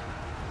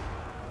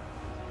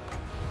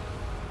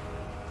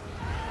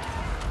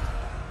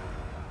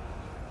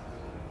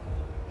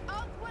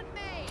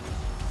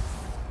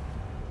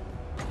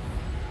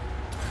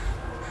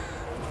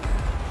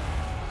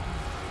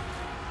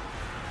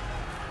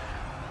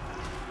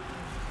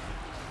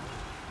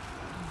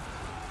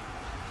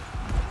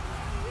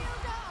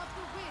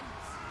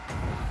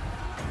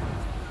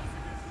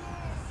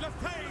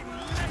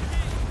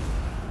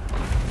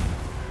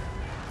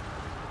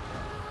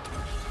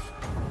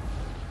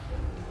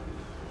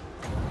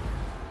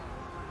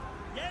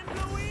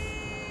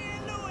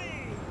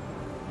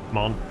 Come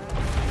on.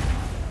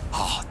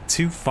 Oh,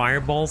 2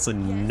 fireballs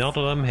and none of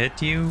them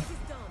hit you?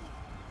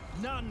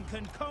 None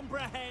can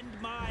comprehend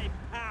my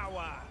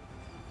power.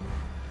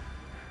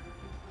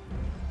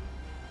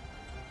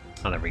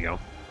 Oh, there we go.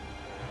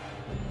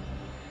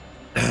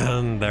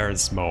 And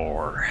there's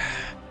more.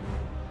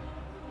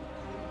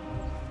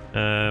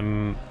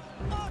 Okay,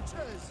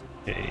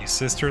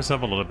 sisters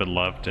have a little bit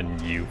left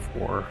and you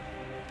 4.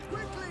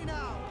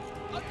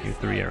 You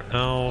 3 are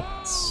out.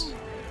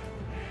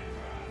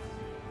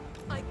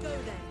 I go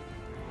then.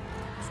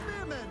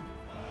 Spearmen!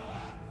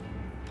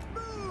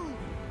 Move!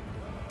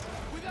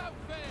 Without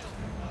fail!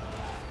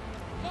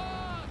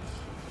 March!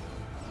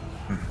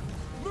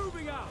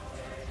 Moving out!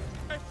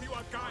 If you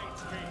are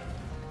guides me!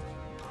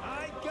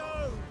 I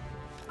go!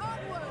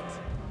 Onwards!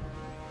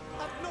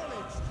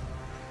 Acknowledged!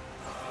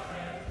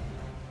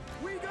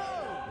 We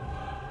go!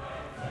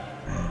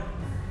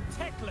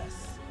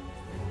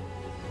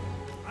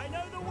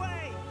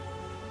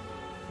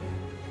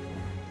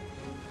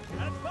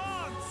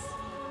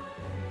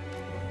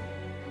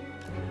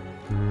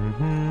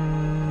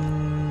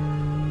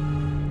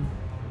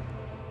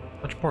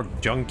 Much more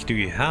junk do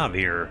you have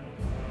here?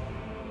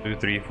 2,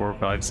 3, 4,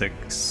 5,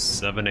 6,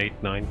 7,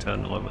 8, 9,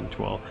 10, 11,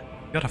 12.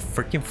 You got a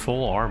freaking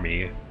full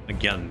army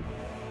again.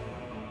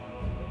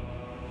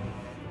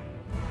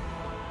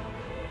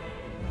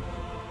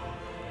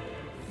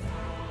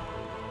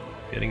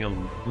 Getting a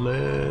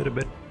little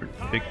bit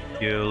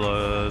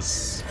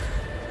ridiculous.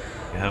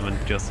 You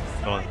haven't just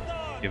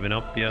given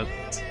up yet.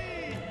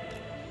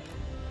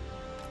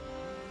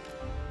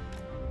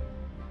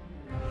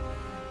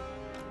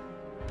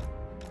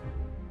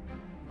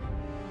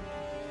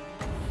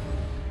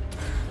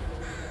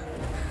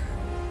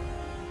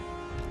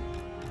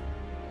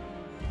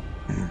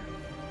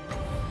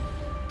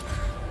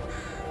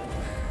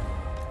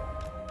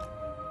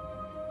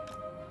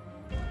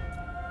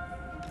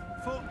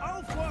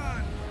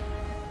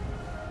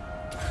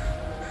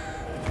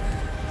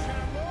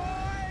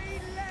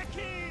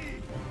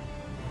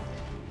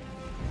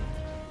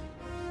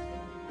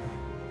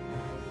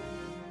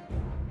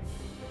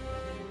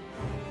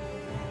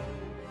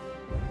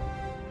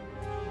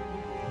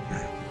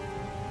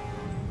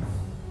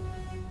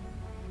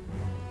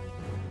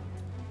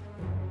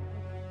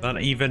 Not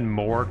even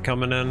more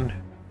coming in.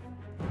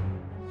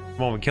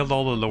 Come on, we killed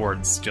all the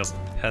lords, just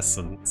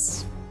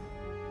peasants.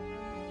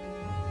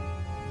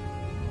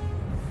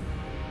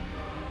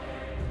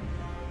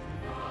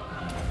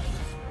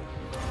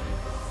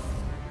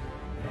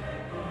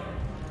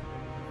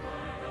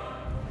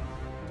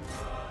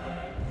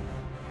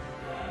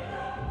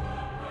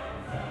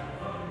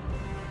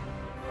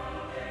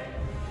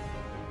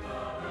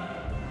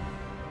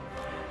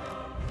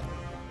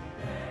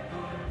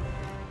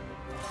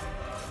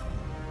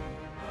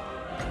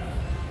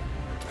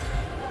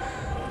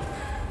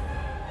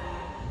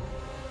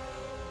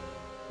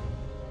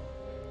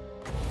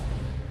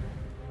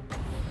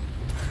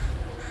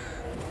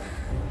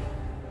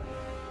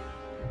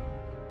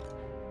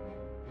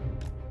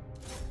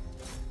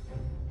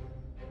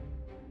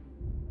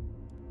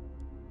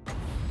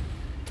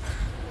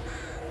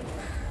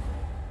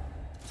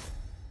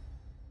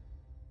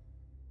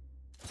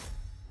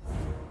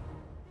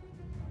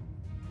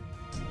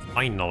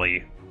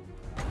 Finally.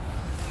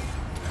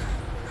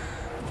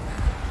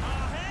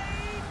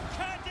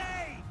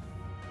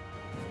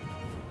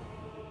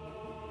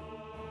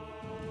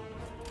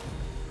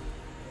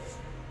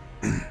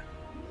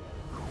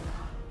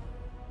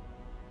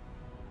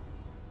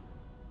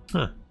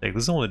 Huh,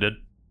 Teclis only did.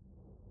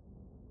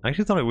 I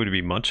actually thought it would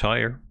be much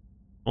higher.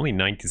 Only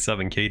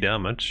 97k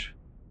damage.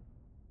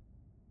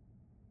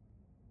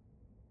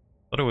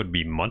 Thought it would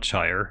be much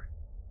higher,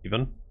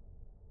 even.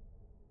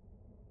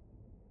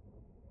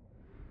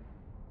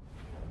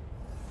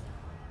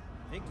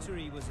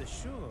 Victory was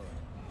assured.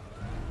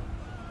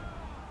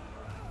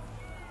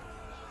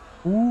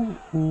 Ooh,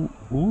 ooh,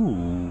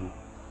 ooh.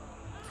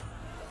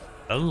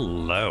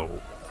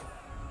 Hello.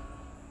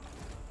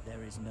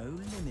 There is no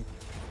limit.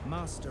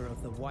 Master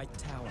of the White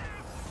Tower.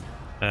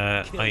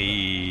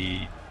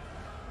 I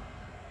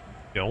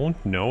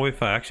don't know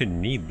if I actually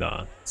need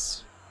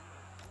that.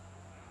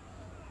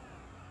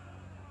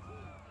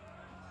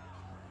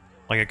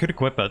 Like, I could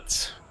equip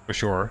it, for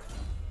sure.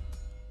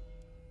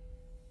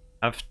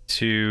 Have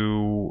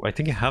to... I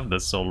think I have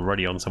this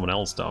already on someone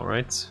else though,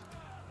 right?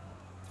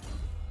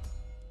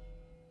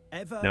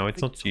 No,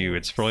 it's not you,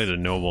 it's probably the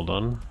noble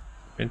done,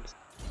 right?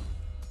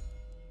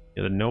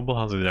 Yeah, the noble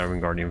has the Iron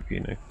Guardian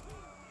Phoenix.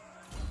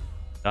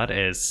 That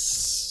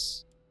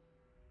is...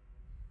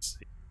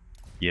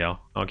 Yeah,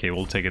 okay,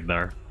 we'll take it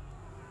there.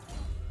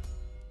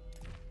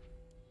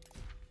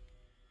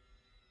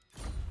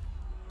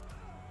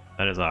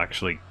 That is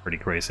actually pretty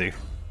crazy.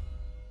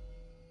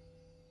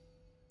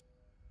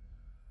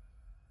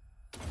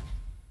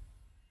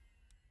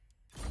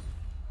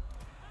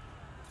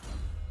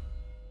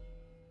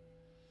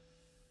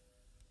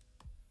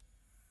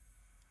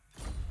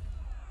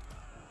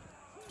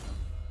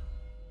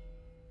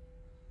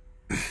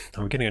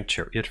 I'm getting a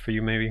chariot for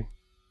you, maybe?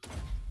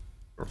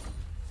 Or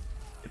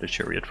get a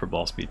chariot for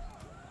boss speed.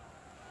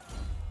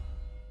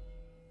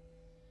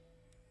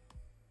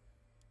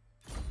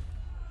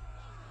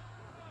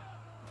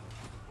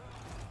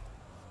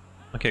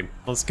 Okay,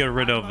 let's get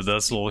rid of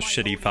this little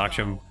shitty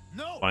faction,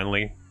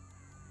 finally.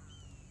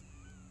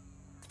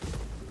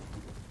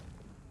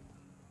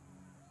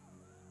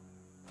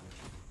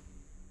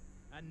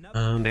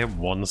 They have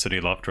one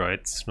city left, right?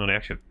 No, they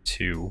actually have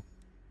two.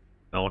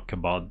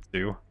 Al-Kabad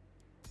too.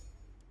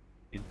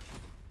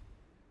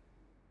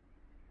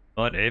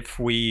 But if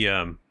we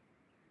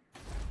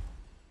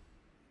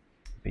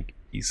make it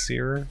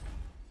easier.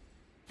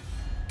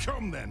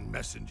 Come then,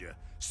 messenger.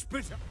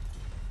 Spit up.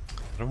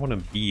 I don't want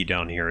to be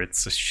down here.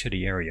 It's a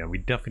shitty area. We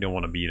definitely don't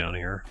want to be down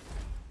here.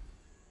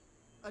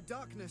 A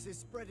darkness is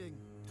spreading.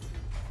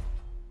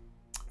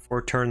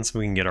 4 turns,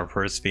 we can get our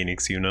first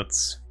Phoenix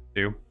units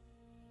too.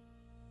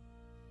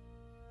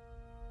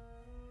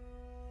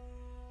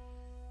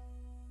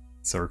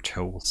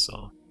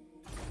 Sartosa.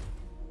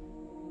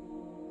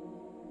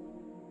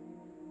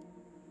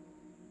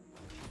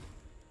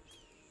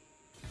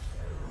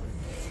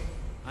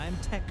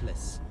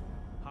 Teclis.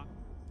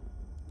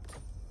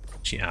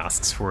 She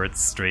asks for it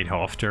straight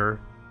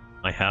after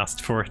I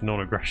asked for it,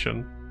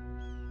 non-aggression.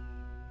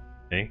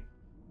 Okay.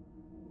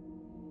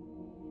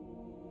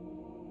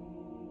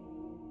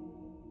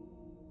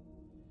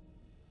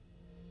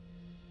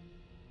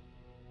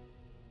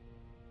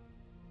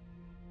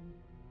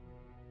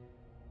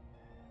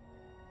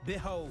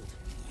 Behold,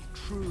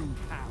 true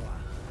power.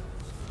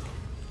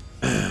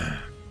 I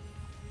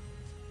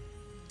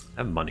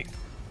have money.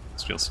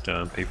 Let's just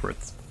pay for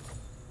it.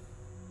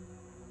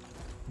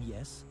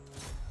 Yes.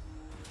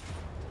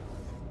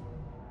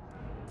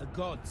 The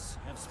gods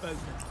have spoken.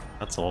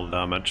 That's all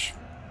damage.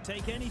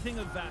 Take anything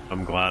of value.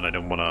 I'm glad I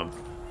don't want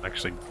to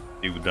actually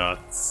do that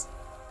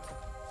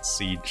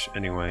siege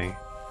anyway.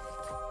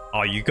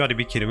 Oh, you gotta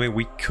be kidding me.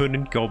 We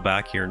couldn't go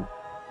back here.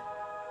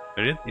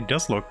 But it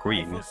does look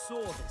green.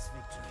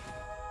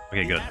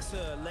 Okay, good.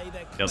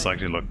 It does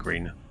actually look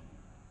green.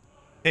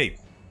 Hey,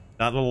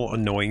 that little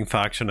annoying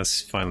faction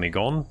is finally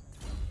gone.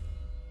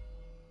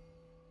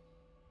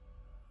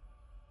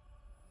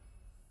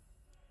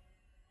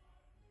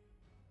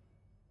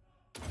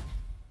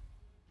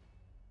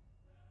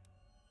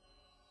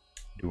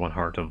 Do want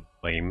Heart of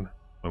Flame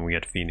when we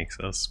get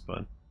Phoenixes, but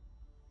I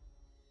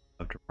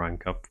have to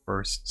rank up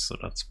first, so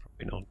that's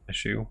probably not an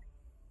issue.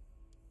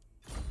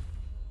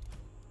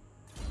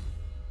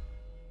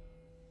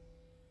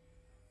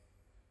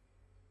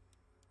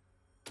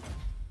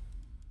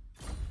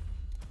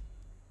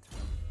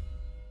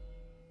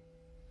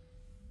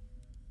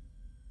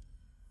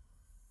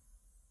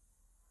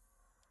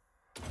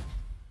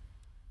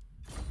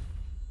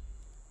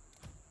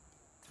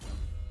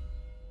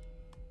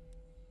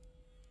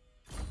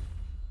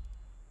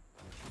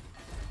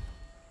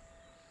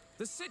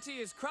 The city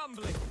is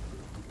crumbling.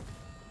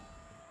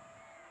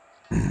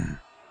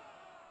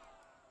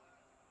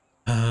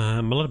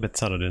 I'm a little bit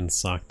sad I didn't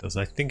sack this.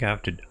 I think I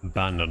have to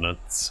abandon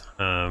it.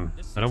 I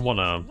don't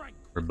want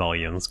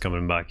rebellions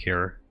coming back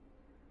here.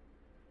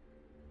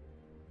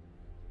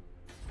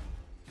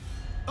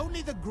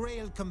 Only the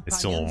Grail It's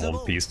still in companions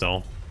one piece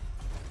though.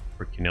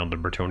 Freaking out the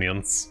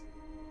Bretonnians.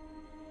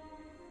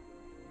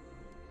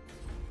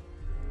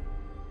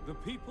 The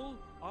people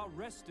are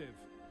restive.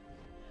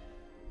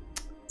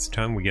 It's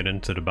time we get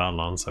into the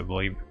Badlands, I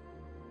believe.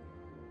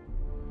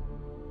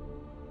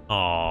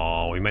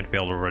 Oh, we might be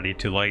already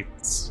too late.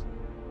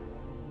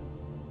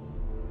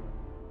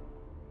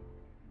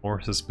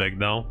 Horse is big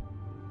though.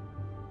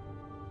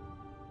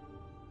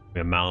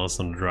 We have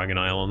Malice on the Dragon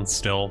Island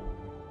still.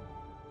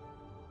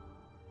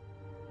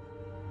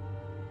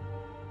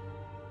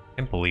 I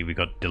can't believe we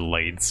got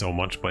delayed so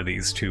much by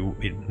these two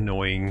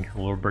annoying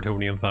little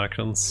Bretonnian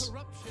factions.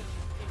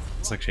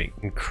 It's actually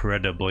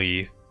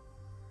incredibly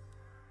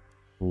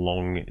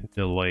long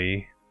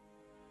delay.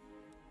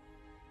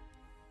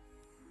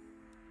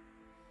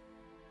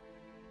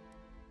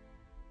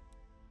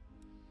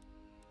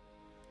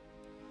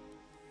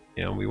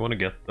 Yeah, we want to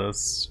get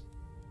this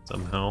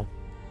somehow.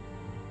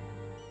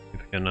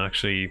 If we can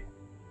actually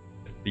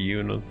get the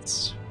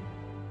units.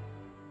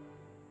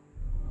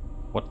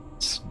 What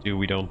do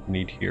we don't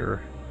need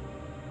here?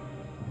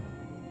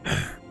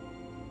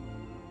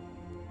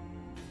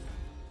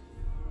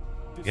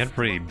 We can't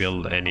really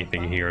build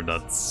anything here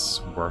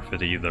that's worth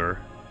it either.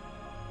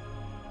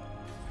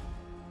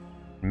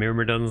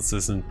 Myrmidons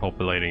isn't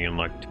populating in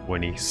like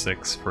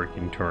 26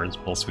 freaking turns,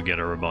 plus we get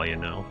a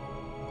rebellion now.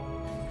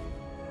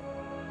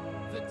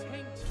 The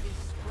taint is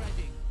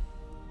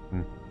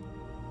spreading.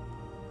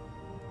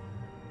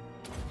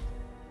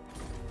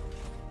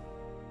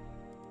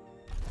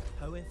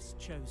 Hoeth's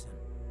chosen.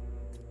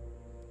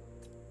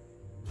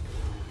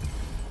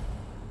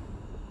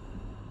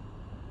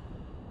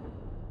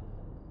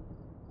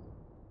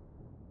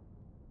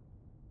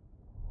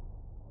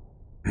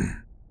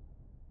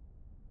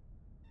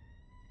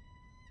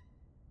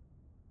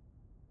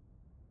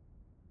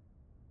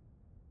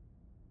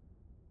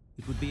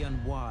 It would be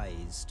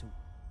unwise to...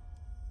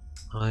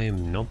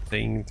 I'm not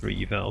paying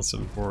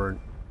 3,000 for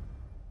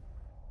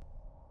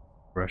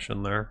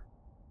aggression there.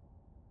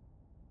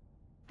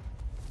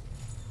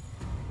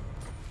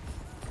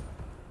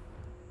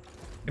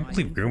 I can't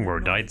believe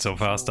Groomwar died so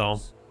fast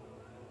though.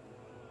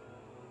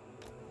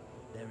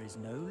 There is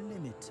no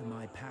limit to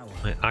my power.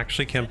 I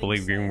actually can't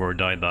believe Groomwar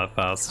died that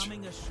fast. I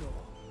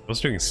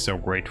was doing so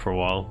great for a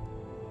while.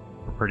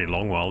 For a pretty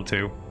long while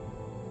too.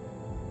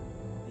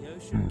 The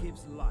ocean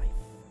gives life.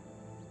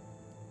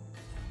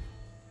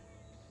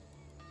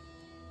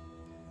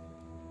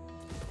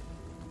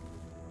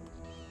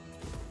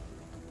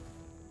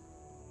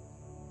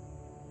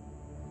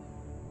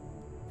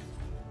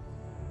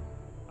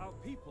 Our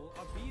people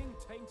are being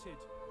tainted.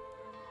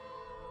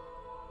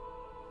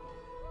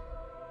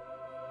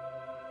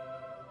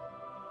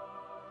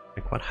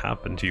 Like, what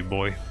happened to you,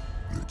 boy?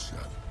 Let's have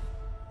it.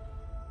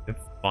 We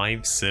have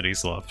 5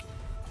 cities left.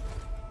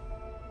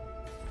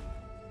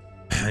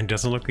 It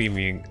doesn't look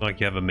even like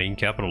you have a main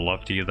capital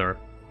left either.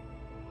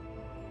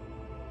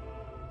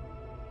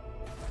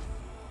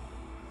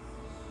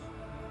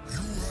 You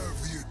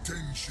have the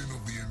attention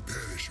of the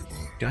imperishable.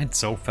 Died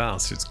so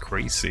fast, it's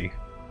crazy.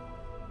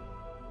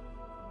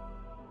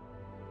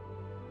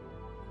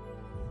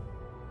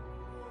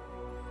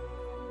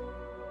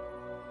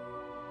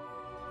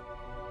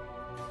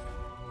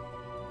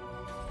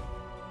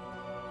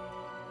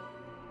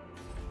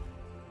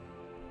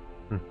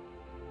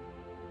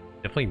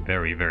 Definitely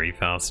very, very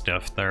fast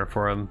death there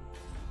for him.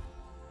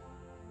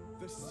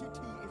 The city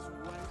is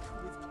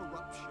rank with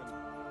corruption.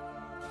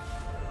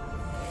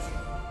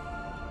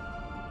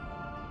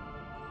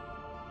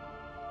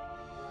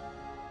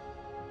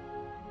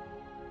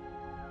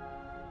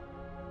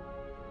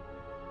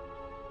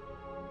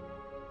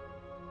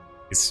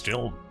 He's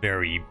still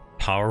very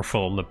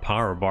powerful on the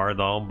power bar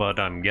though, but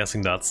I'm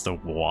guessing that's the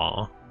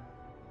wall.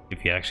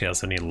 If he actually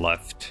has any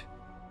left.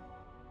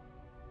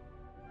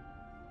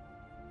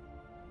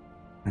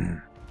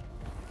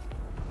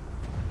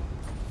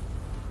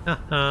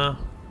 Haha.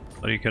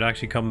 But you could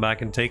actually come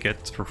back and take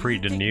it for free,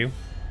 didn't you?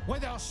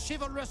 Whether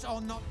chivalrous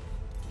or not.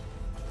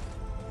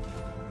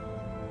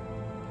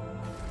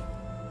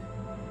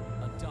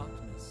 A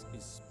darkness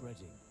is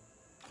spreading.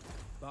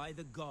 By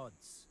the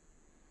gods.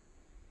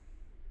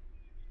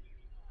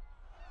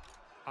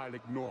 I'll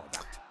ignore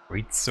that.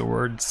 Great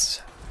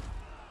swords.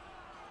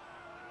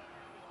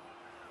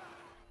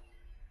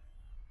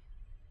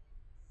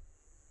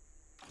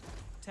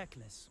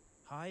 Teclis,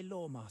 High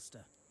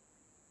Lawmaster.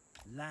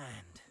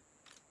 Land.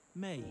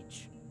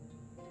 Mage.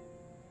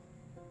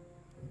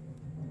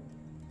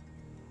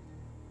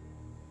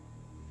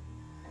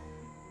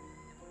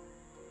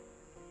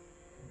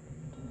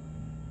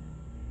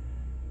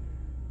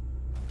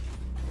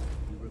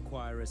 You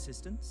require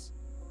assistance?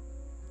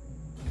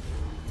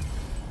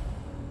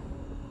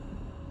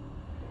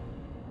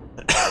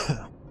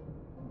 I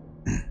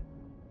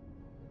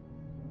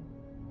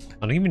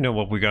don't even know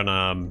what we're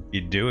gonna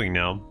be doing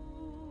now.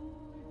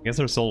 I guess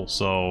there's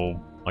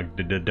also like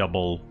the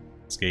double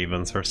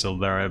Skavens are still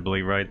there, I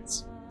believe, right?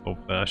 Both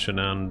Ashen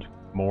and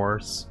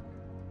Moors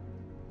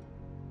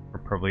are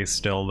probably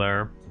still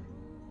there.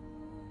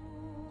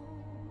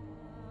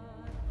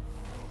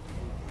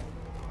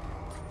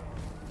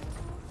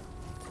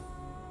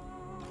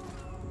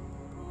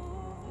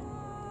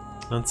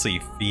 Let's see,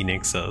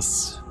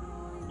 Phoenixes.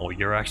 Oh,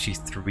 you're actually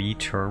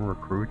 3-turn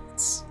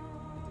recruits?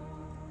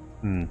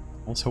 I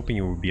was hoping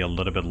it would be a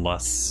little bit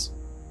less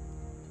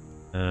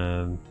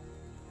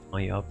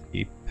high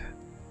upkeep.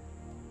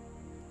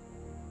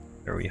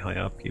 Very high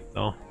upkeep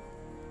though.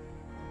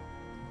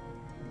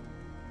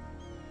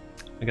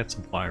 I got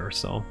some fire,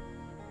 so.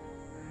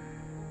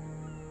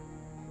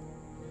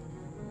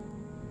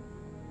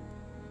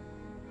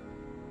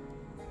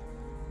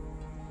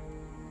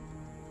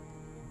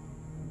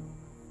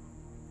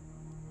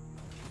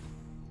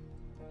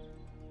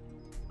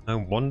 I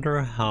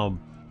wonder how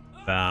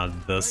bad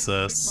this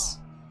is.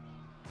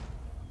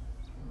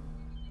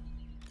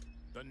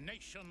 The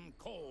nation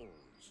calls.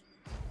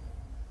 I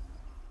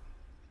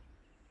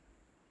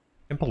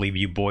can't believe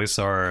you boys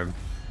are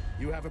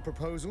You have a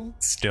proposal?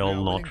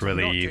 still not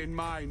really Not in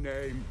my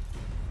name.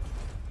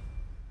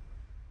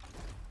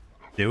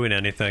 doing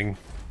anything.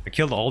 I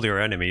killed all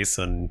your enemies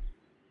and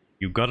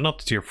you've gotten up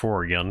to tier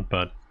 4 again,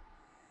 but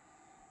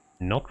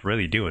not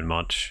really doing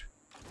much.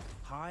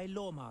 High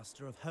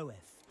Lawmaster of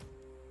Hoeth.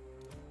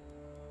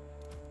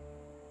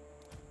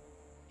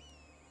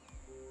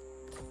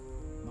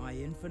 My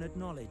infinite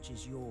knowledge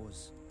is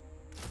yours.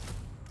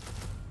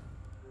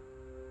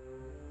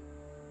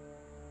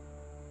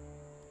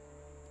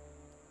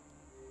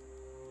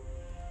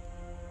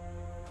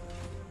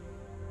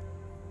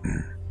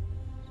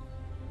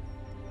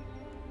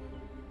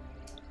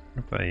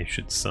 If I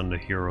should send a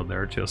hero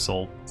there to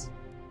assault.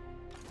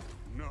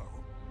 No.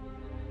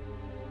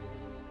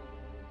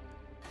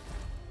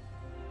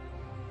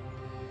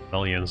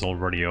 Rebellion's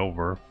already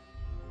over.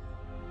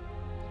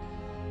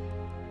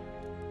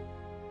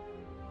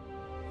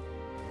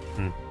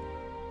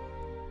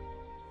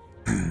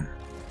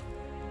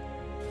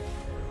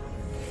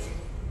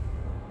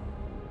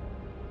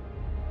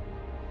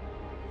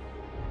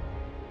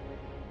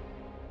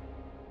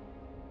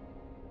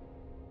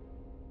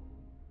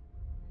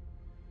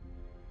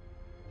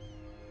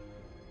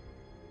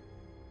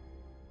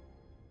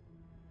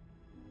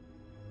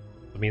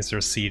 That means they're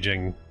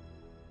sieging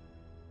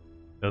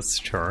this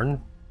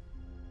turn.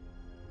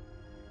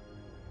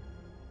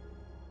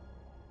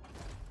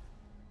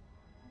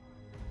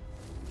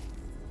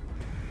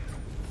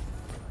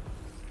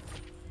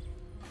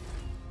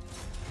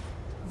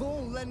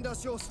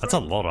 That's a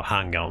lot of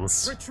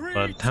handguns,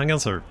 but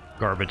handguns are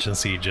garbage in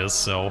sieges,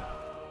 so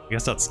I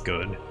guess that's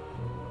good.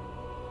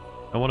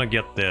 I want to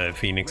get the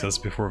Phoenixes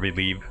before we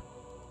leave.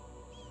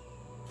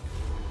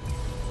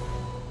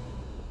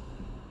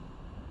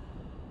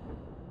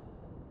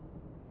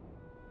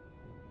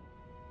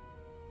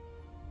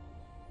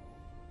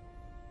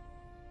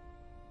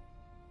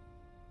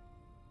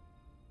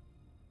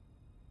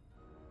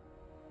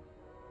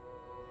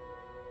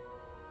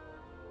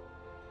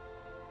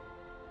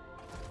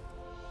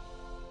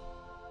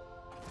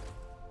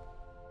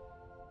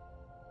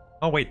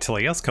 Oh wait,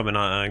 Talia's coming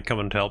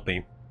to help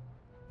me.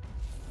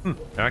 They're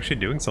actually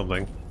doing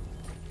something.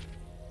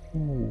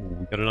 Ooh,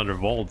 we got another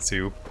vault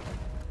too.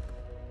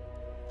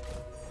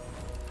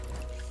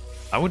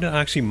 I would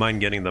actually mind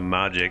getting the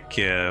magic,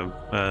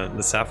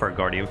 the Sapphire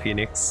Guardian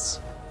Phoenix.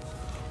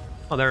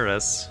 Oh, there it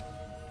is.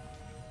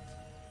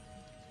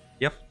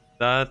 Yep,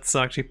 that's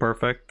actually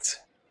perfect.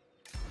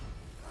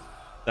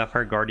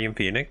 Sapphire Guardian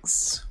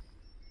Phoenix.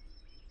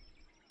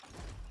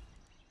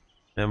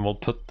 And we'll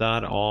put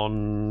that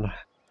on...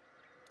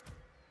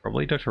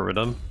 probably Dr.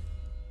 Rhythm.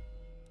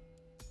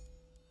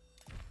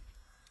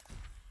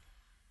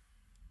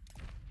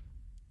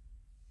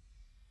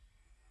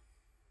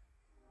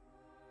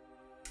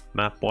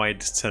 Map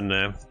wide and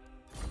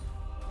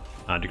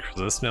add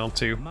this now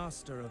too.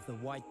 Master of the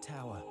White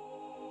Tower.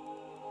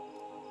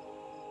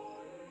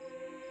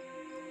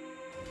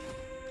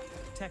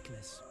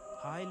 Teclis,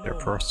 High Their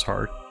Lord. first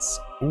hearts.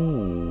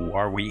 Ooh,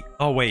 are we?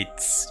 Oh wait,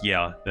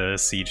 yeah, the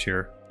siege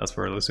here. That's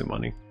where we're losing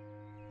money.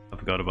 I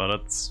forgot about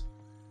it.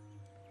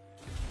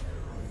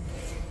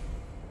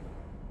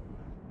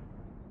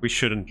 We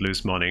shouldn't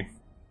lose money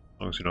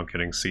as long as we're not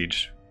getting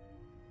siege.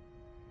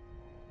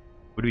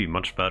 Would be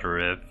much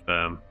better if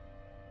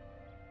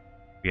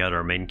we had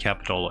our main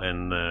capital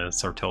in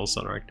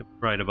Sartosa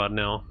right about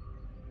now.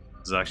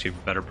 It's actually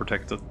better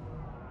protected.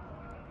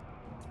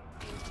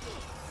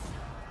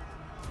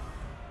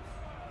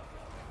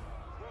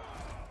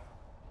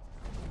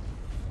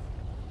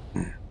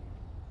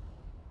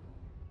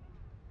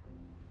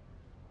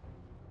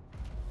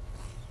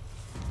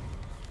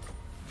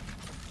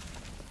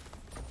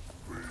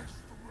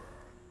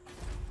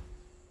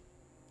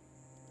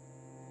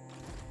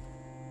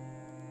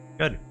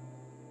 Good.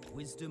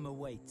 Wisdom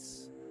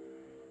awaits.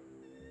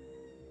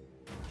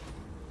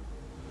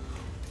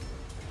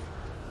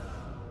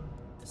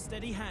 A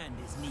steady hand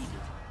is needed.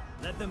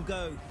 Let them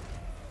go.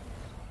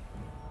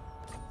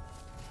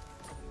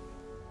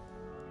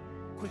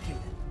 Quickly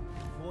then,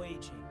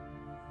 voyaging.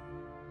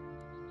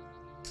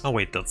 Oh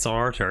wait, that's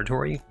our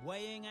territory?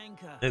 Weighing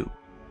anchor. Oh.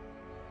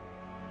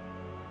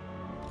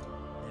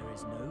 There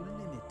is no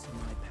limit to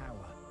my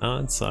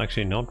power. It's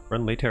actually not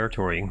friendly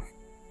territory.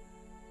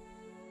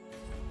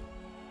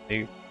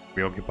 They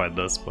reoccupied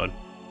this, but...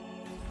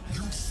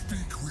 You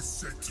speak with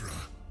Cetra,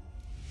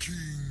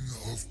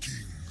 King of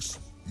Kings.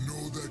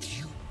 Know that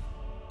you...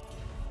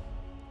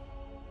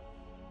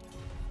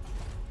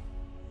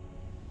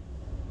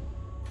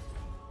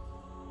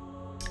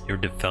 Your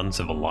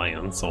defensive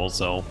alliance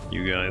also,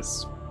 you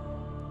guys.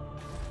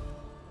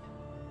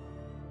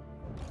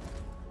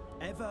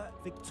 Ever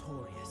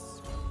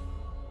victorious.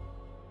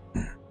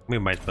 We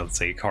might not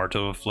say Heart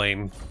of a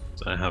Flame,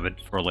 so I have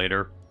it for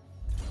later.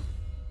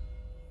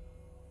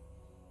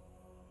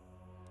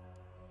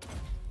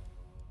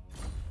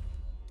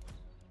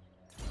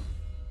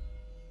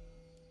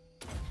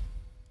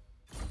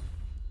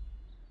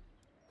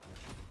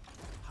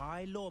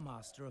 High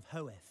Lawmaster of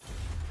Hoeth.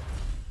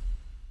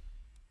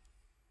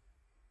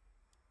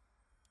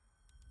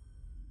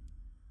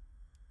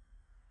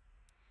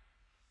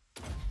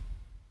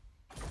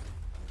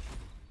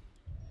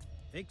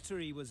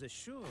 Victory was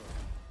assured.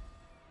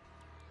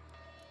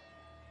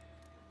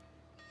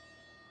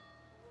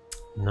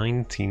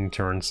 19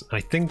 turns. I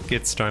think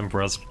it's time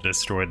for us to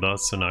destroy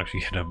this and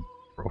actually get a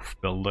roof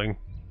building.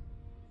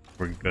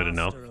 We're good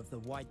enough Master of the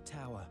White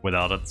Tower.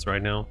 without it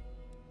right now.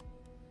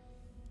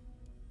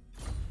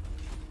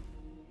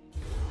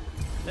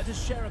 Let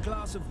us share a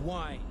glass of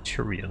wine.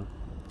 Tyrion.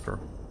 Sure.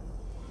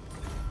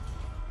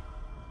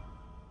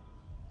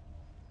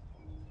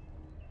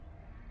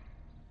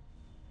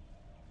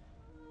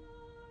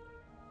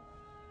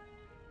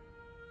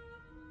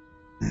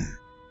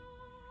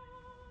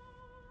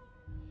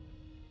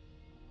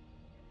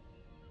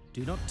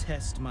 Do not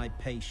test my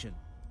patience.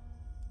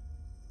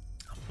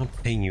 I'm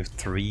not paying you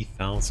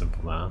 3,000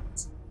 for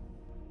that.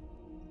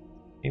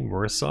 Hey,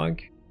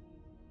 Mursag.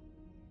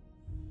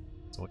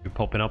 So what you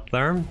popping up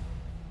there?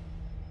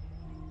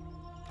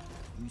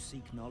 You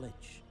seek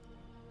knowledge.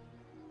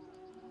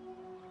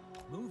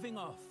 Moving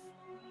off.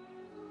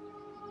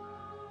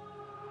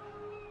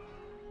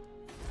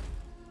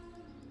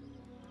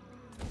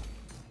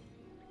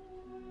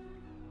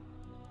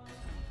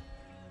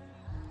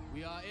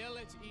 We are ill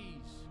at ease.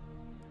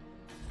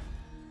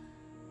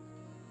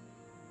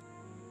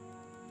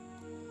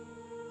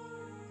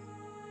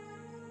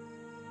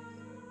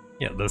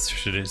 Yeah, this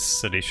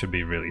city should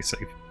be really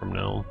safe from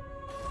now.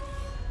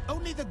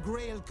 Only the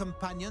Grail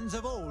companions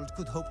of old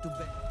could hope to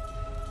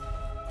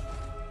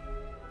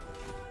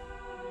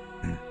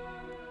bear.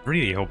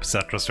 Really hope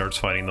Cetra starts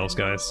fighting those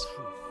guys.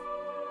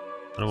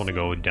 I don't want to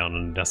go down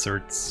in the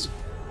deserts.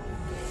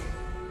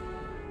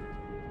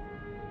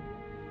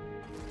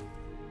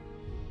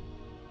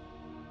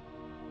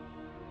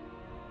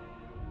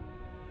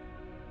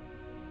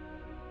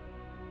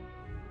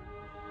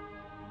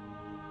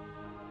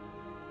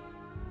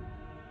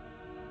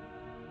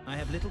 I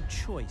have little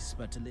choice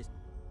but to listen.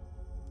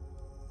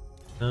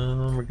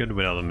 We're good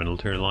without the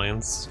military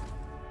alliance.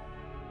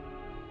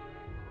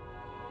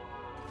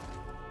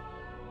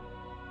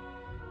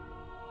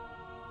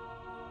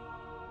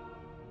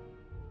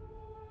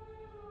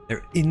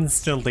 They're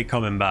instantly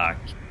coming back.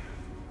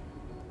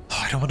 Oh,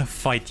 I don't want to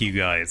fight you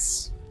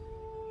guys.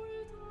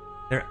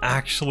 They're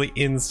actually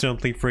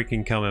instantly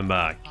freaking coming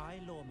back.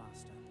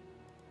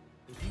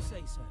 If you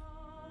say so.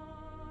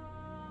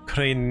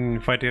 Could I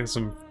fight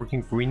some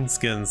freaking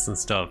greenskins and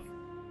stuff?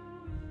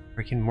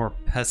 Freaking more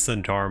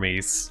peasant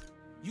armies.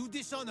 You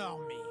dishonor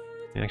me.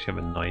 You actually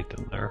have a knight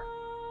in there.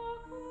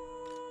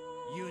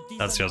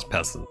 That's just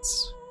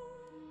peasants.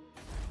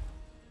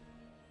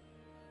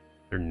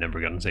 They're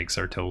never gonna take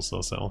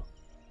Sartosa, so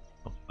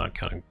not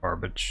kind of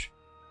garbage.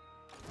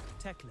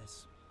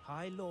 Teclis,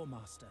 High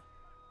Lawmaster.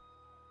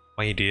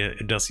 My idea,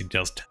 does he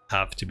just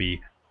have to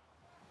be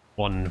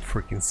 1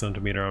 freaking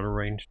centimeter out of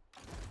range?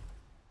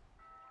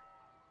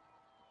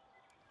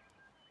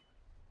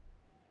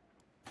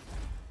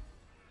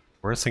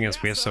 Worst thing is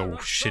we have so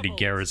shitty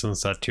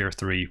garrisons at tier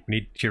 3. We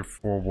need tier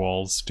 4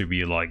 walls to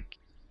be like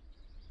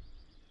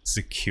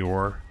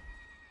secure.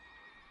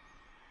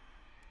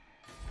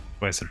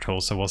 Why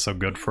Sartosa was so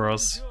good for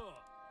us.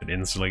 It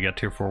instantly get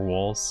tier 4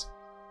 walls.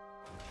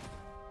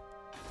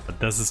 But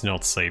this is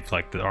not safe,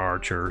 like the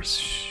archers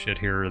shit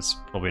here is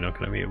probably not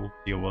going to be able to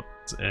deal with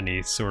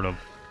any sort of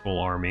full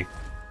army.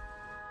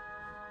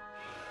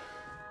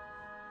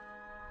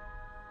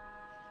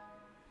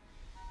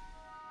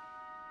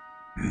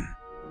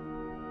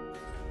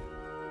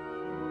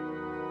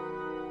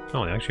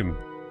 Oh, they actually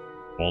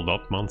walled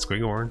up Mount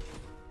Squigorn.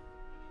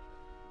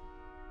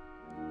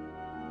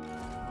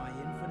 My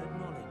infinite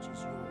knowledge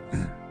is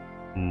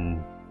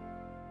yours.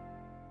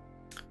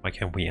 Why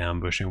can't we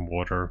ambush in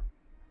water?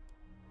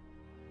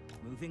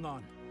 Moving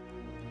on.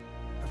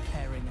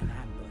 Preparing an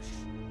ambush.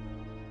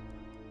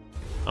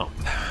 Oh,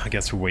 I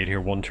guess we wait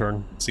here 1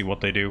 turn, see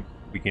what they do.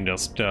 We can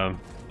just kill them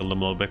a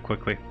little bit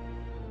quickly.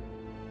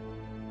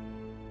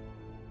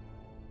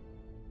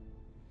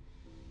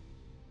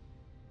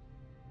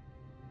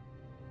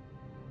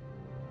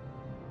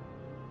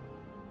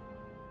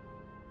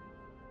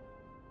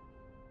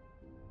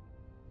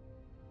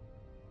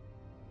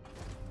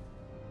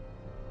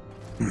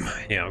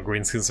 Yeah,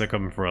 greenskins are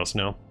coming for us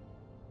now.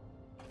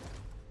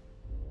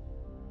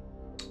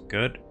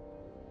 Good.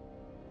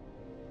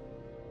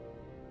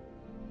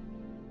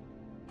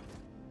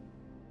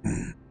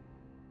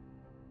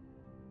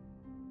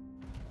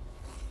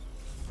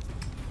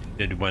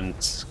 It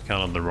went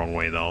kind of the wrong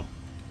way though.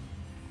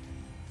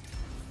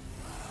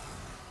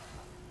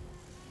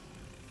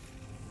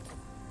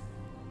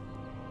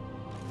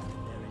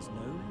 There is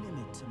no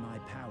limit to my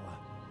power.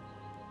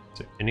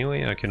 So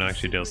anyway, I can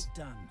actually just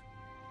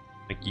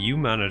like you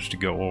managed to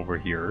go over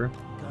here.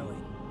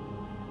 Going.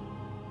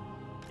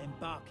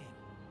 Embarking.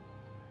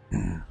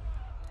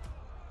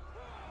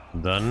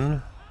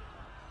 Then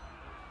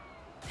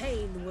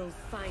Pain will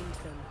find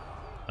them.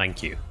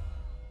 thank you.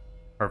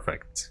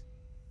 Perfect.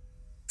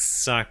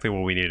 Exactly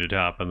what we needed to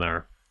happen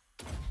there.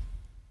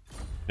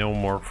 No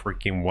more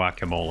freaking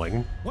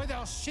whack-a-moling. Whether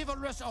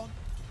chivalrous or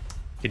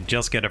Could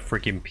just get a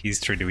freaking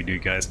peace treaty with you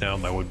guys now,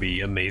 that would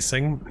be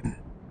amazing.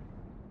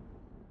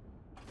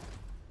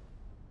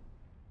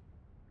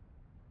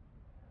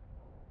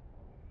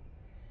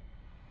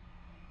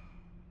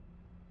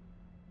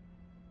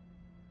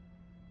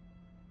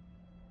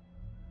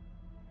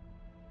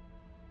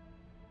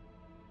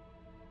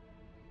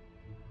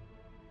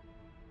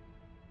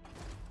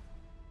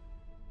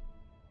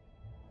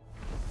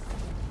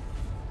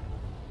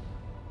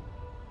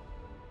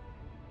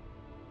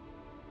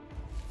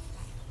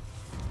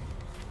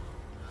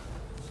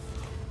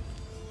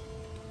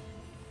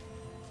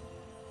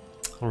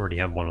 Already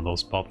have one of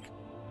those buff.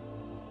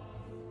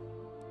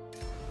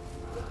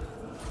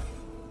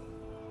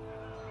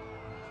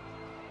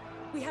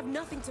 We have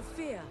nothing to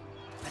fear.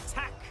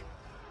 Attack!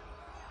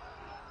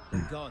 The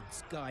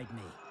gods guide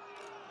me.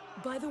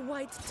 By the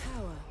White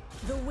Tower,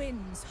 the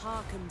winds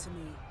hearken to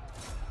me.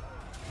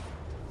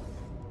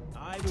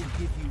 I will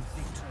give you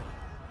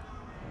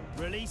victory.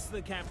 Release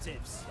the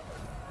captives.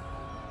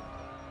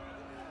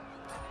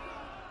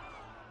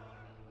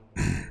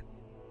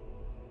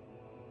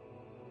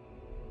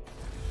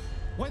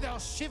 whether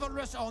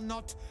chivalrous or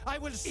not, I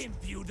will.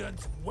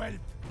 Impudent whelp.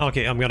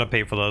 Okay, I'm gonna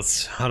pay for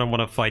this. I don't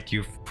want to fight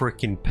you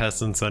freaking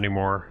peasants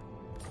anymore.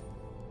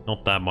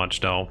 Not that much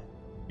though.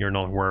 You're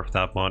not worth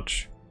that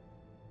much.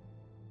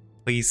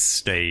 Please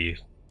stay.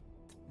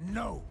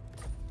 No.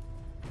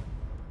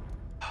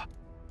 I'm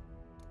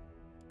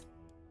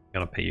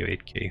gonna pay you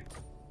 8k.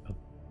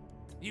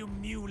 You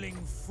mewling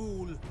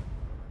fool.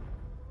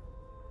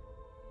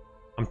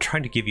 I'm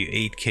trying to give you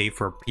 8k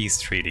for a peace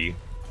treaty.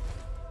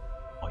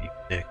 Oh, you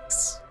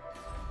dicks.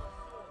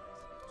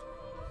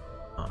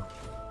 Huh.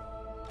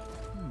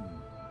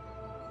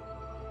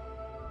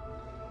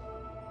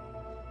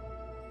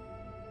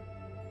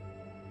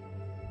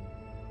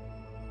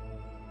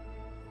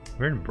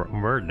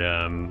 Where'd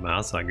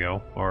Asa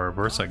go? Or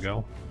Versa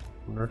go?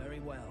 Very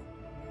well.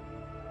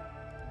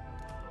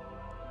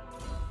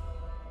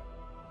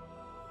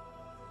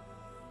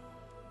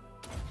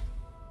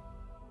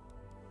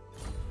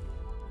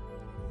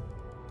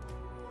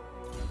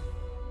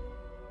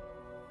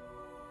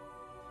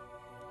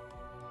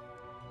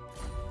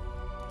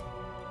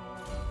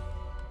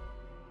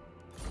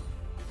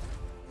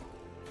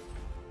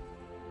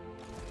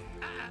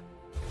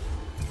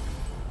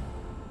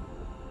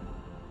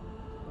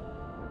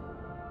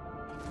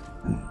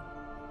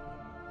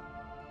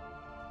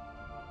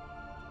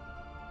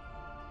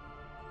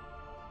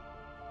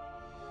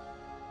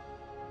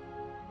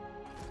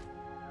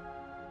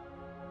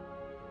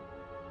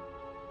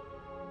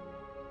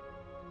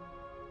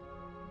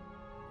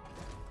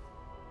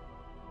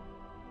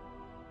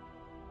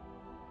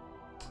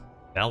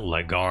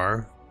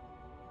 Belagar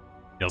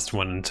just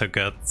went and took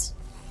it.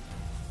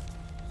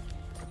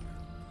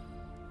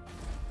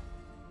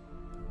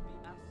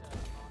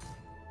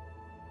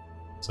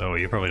 So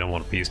you probably don't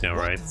want a piece now,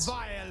 right?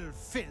 Vile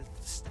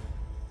filth.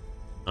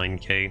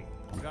 9k.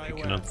 I'm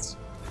taking it.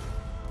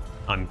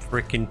 I'm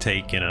freaking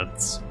taking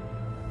it.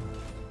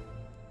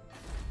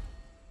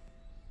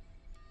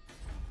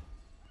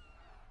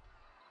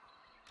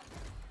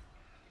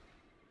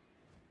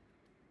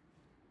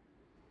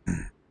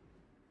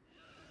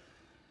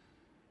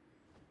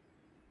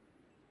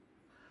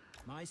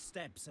 My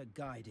steps are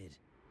guided.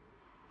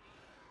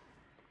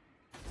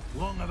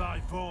 Long have I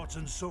fought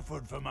and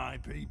suffered for my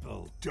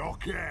people.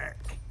 Dokek!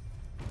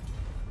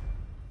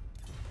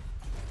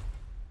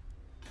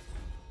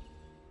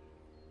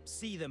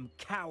 See them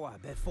cower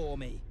before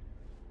me.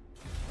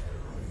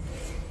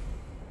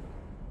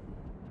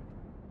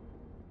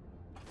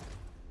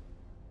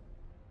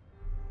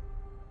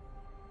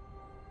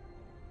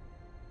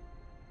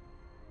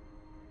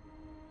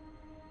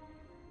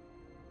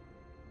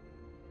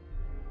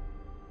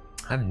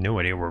 I have no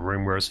idea where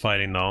Rimwer is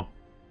fighting though.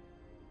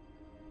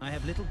 I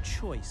have little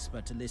choice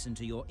but to listen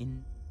to your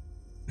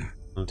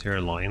Military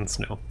Alliance,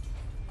 no.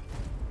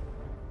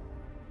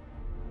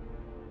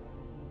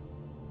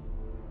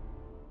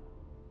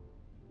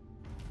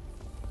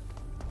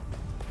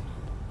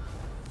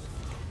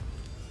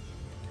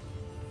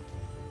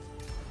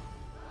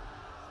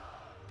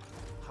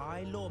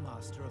 High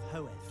Lawmaster of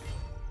Hoeth.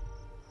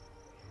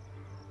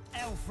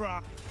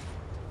 Elfra!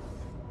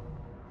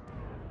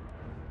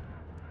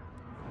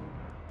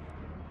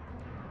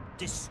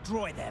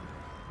 Destroy them!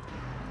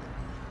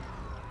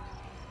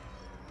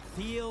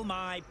 Feel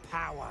my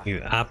power!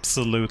 You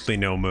absolutely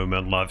no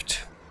movement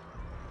left.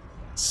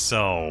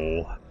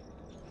 So...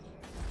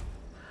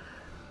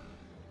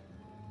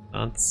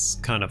 that's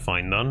kind of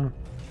fine then.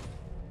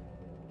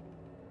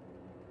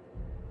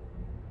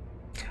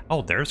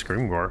 Oh, there's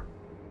Grimgor.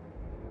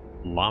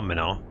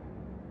 Lamina.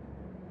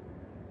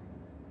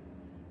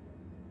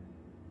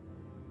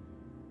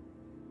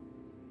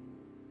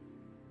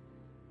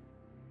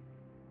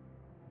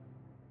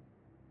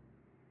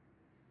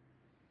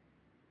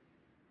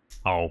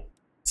 Oh,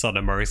 so the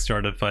Murray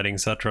started fighting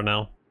Cetra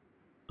now.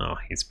 Oh,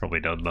 he's probably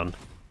dead then.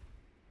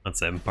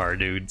 That's Empire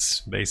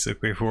dudes,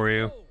 basically, for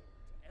you.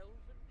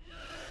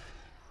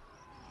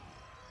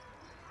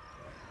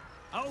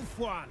 Oath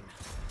one!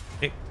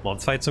 Hey,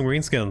 let's fight some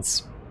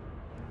greenskins.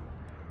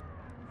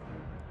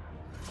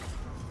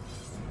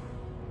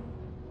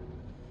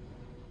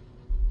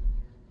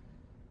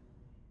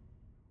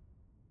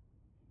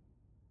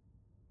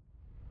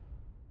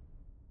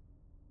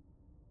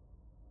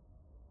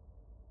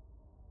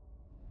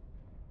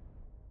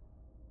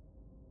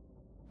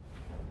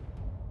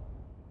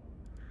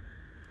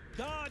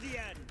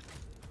 Guardian!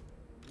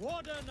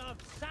 Warden of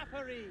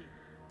Sapphire!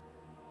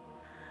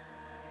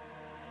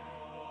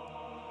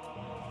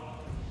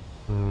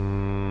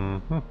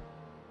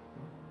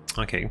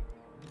 Okay.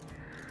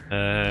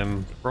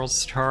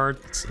 Frost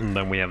Heart, and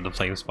then we have the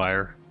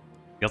Flamespire.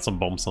 Got some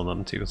bombs on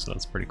them too, so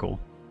that's pretty cool.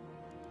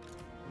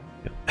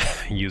 Yeah.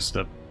 Used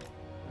up.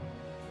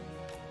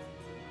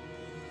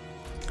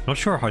 Not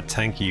sure how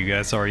tanky you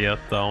guys are yet,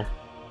 though.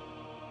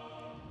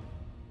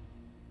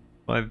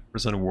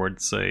 5% ward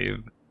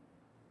save.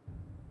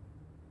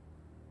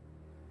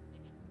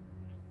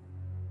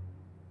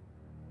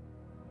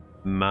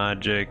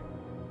 Magic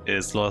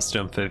is less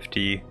than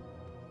 50.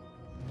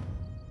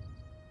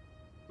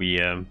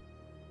 You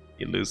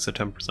lose the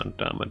 10%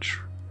 damage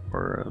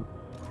or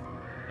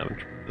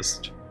damage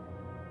resist.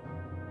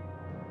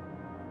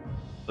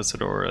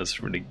 Lysadora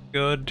is really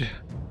good.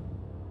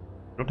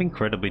 Not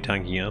incredibly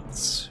tanky yet.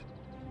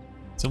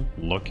 Still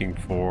looking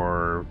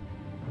for.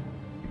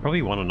 You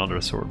probably want another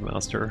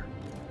Swordmaster.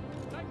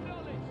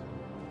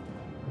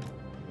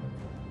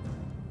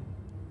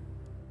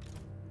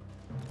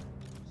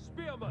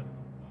 Spearman.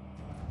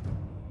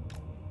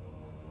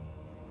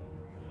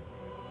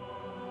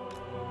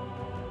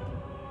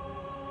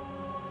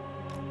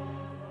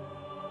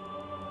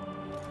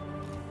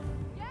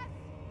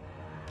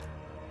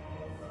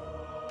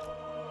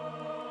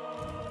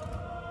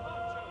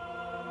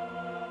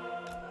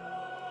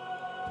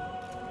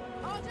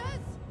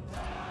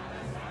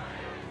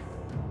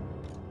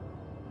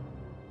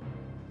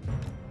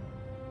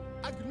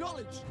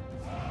 Acknowledged.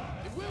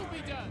 It will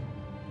be done.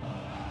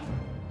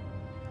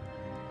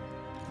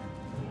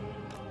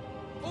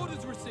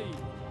 Orders received.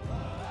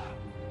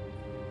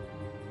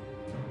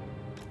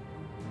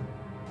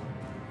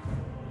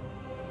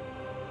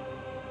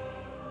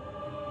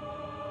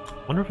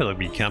 Wonder if it'll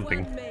be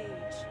camping.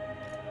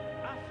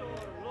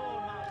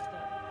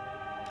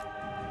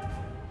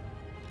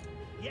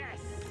 Yes!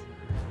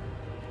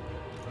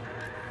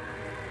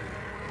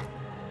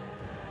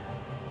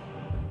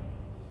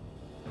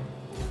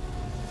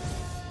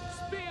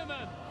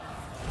 Spearman.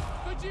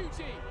 For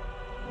duty.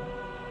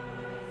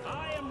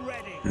 I am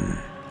ready.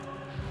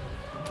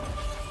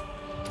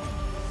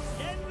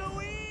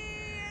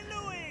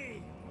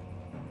 Louis!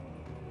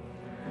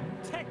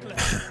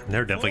 Teclis!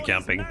 They're definitely For His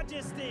camping.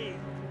 Majesty.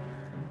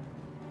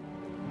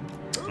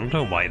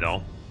 Don't know why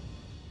though,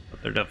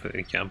 but they're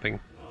definitely camping.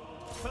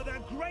 For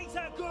the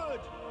greater good.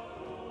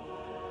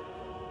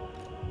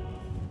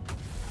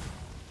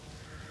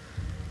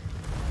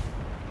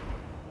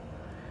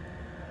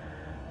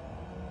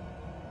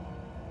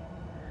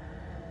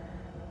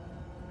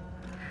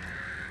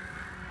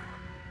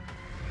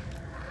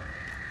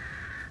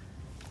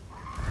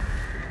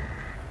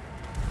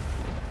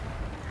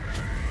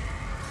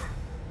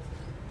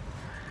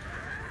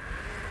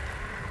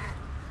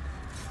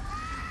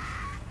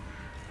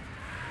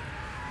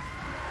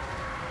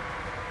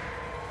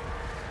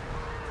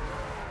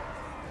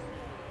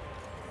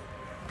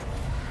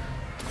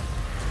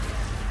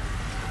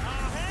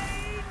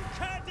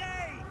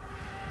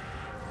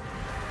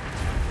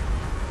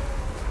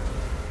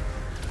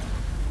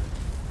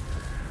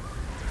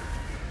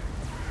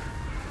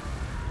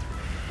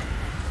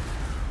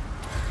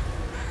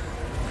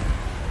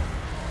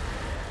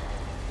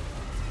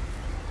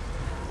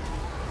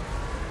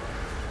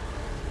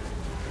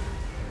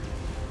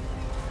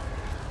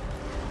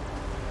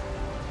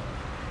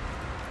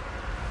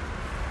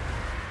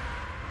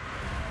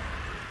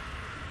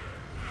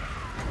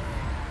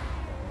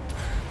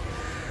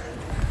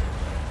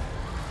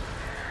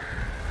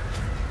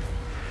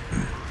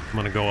 I'm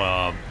gonna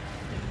go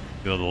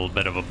do a little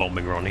bit of a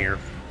bombing run here.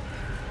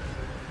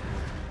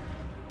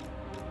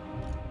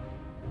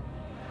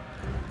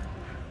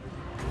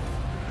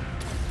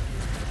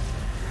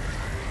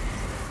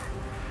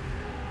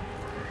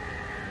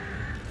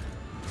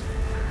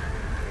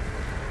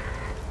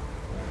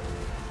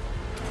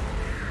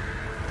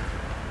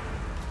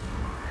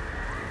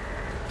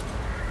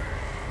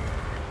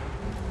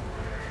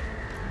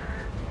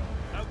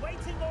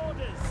 Awaiting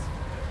orders.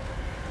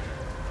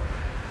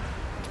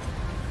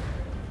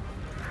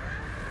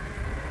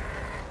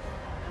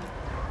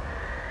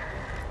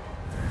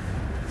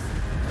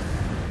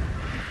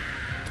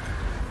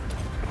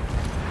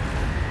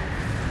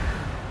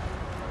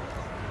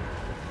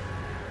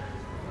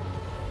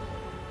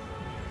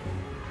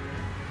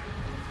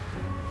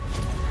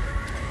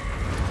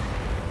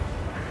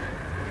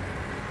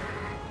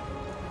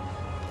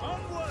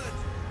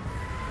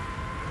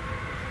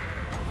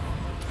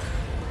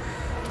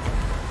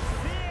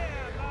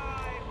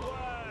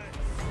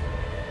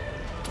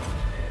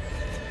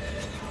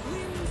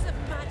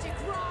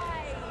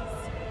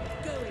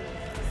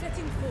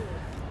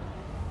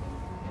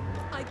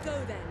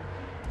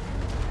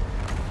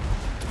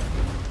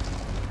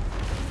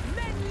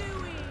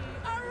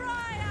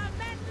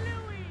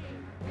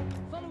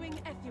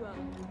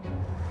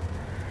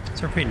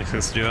 What's our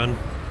Phoenix doing?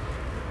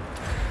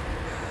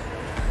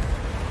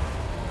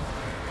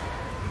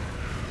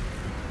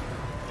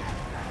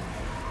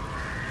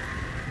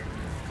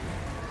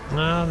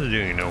 No, they're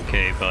doing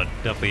okay, but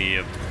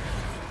definitely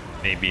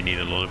maybe need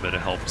a little bit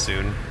of help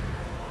soon.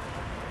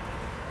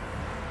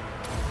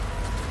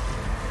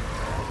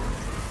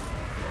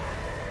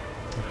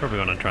 I'm probably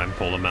gonna try and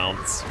pull the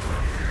mounts.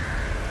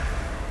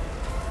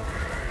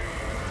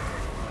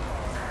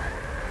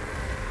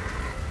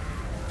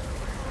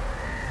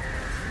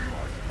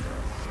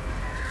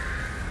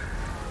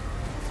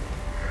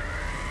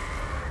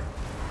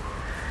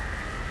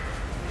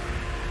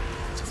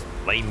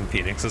 Flame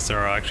Phoenixes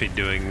are actually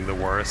doing the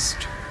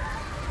worst.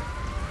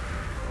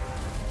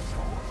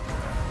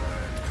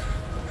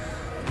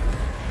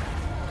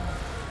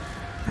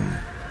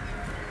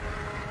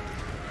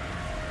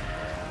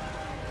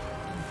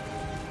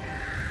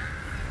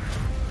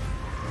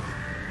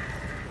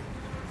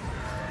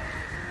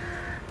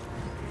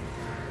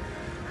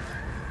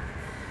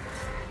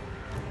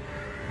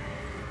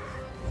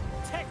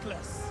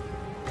 Teclis.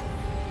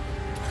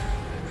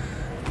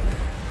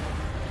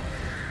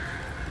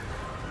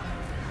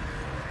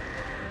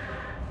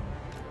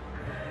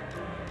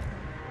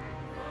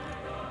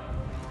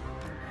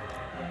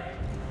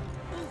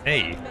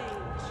 Hey,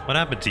 what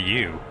happened to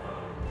you?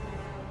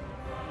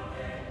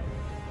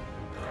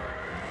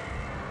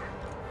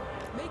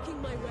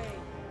 Making my way.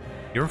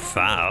 You're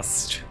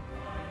fast.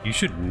 You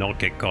should not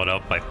get caught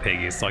up by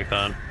piggies like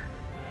that.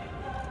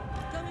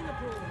 Going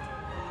abroad.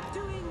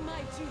 Doing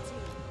my duty.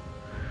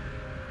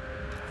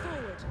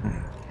 Forward.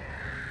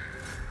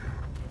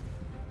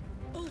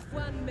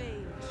 Ulfwan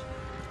Mage.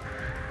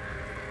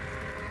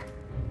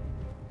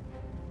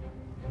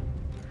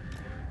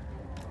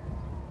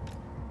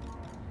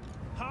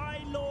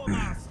 High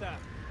Lawmaster.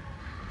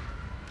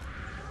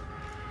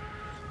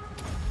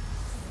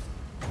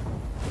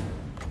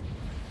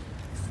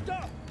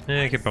 Stop.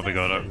 Yeah, you could probably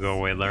go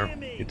away there.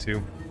 You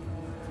too.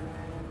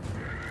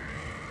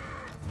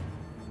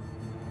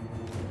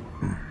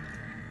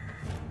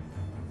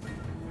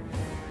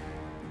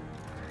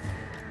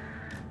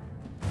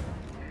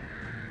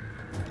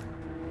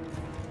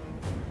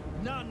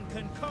 None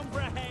can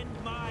comprehend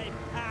my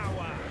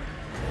power.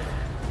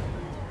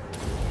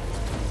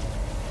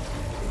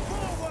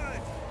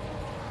 Forward!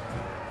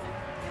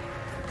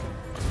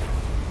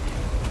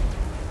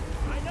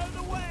 I know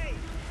the way.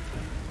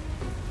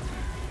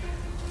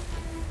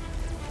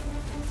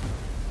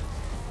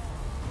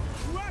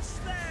 Crush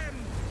them!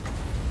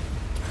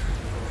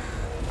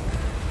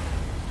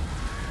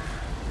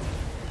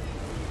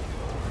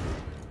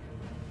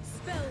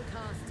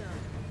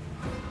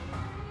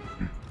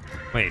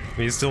 Wait,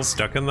 are you still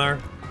stuck in there?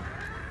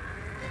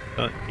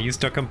 Are you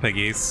stuck on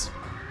piggies?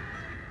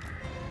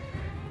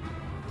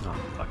 Oh,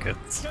 fuck it.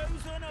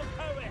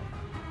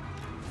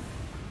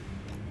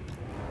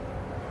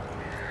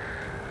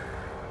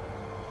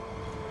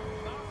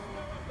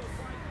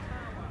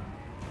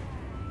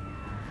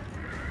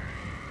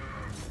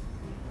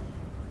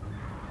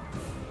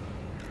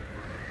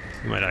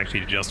 You might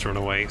actually just run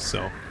away,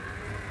 so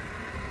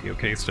you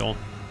okay still?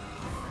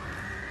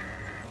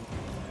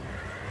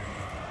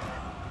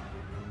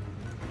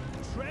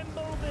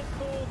 Tremble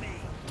before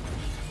me,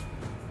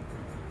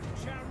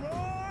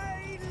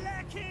 Charoy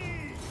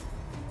Lecky!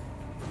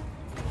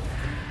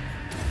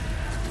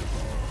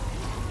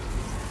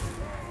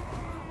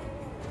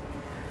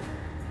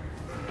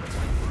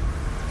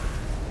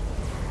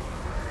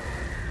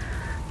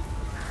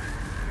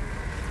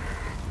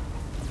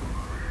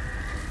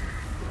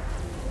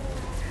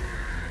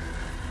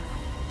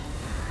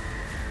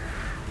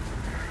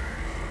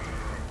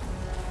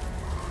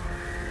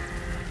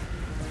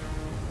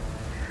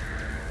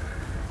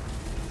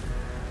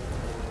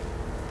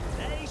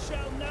 They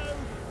shall know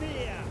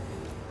fear.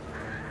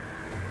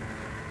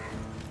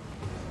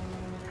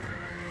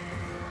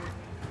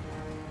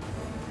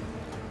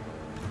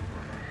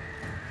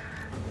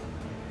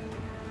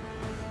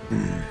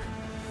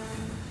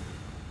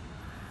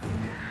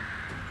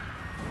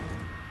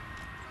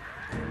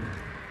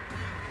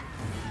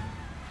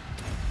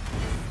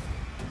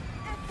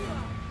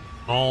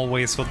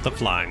 Always with the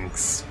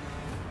flanks.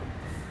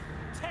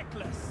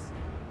 Teclis.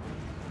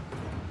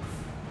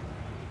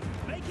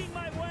 Making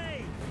my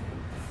way.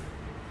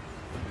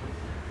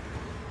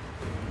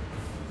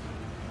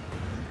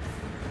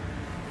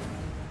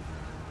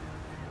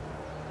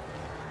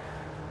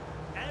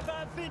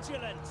 Ever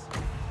vigilant.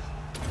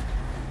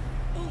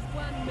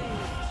 Ulfwan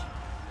Mage.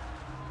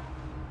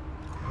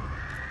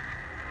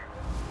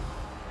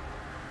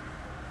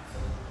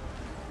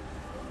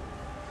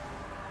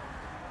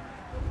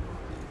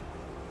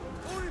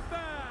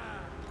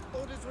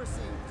 Orders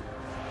received.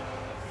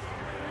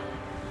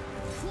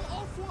 For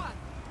Ulfwan.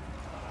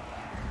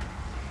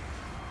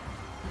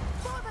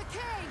 For the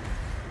king.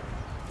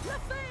 The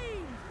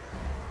fiend.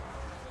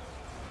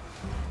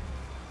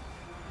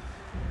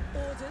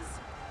 Orders.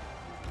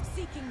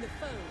 Seeking the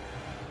foe.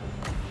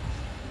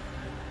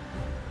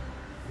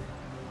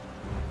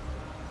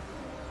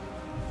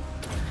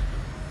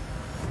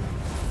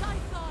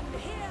 Scython,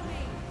 hear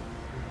me.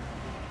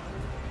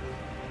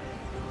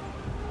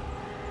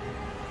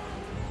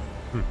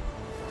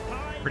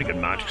 Pretty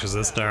good match because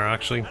this there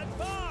actually.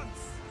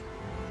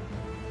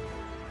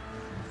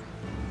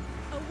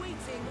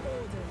 Awaiting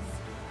orders.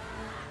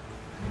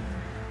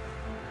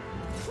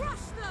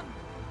 Crush them.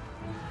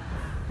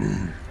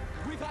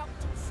 Without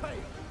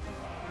fail.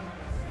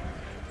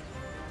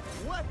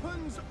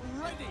 Weapons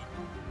ready.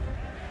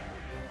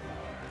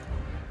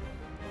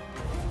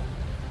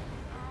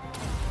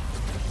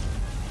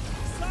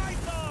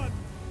 Scython,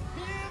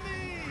 hear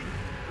me.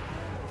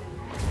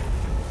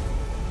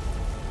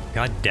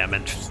 God damn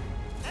it.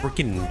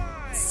 Freaking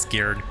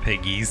scared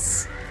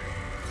piggies.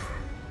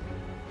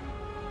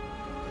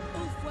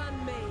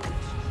 Ulfwan Mage.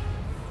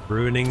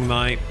 Ruining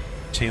my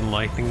chain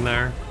lightning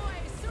there.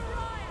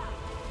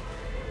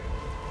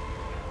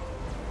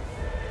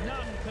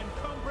 None can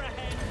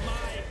comprehend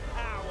my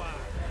power.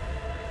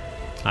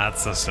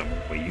 That's just some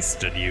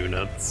wasted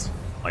units.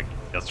 Like,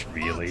 just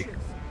really.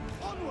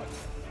 Onward.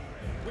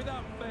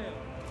 Without fail.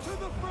 To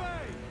the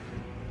fray.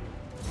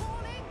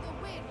 Calling the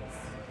winds.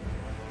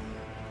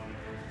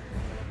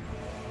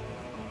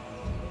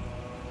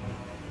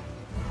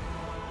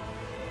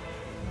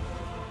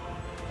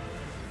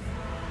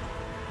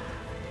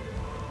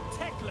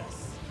 Teclis.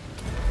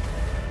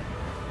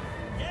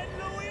 Yen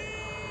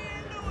Louis.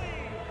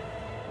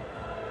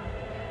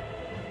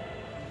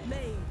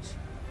 Mage.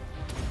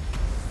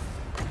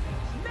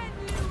 Men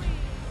Louis.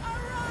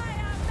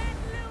 Araya Men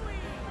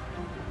Louis.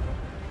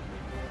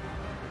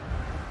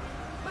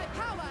 My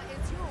power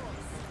is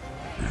yours.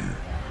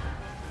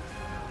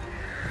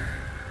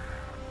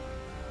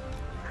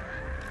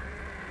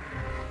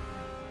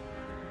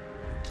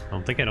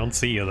 I don't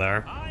see you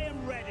there. I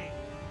am ready.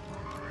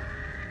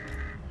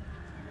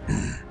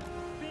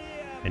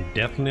 I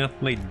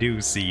definitely do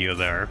see you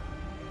there.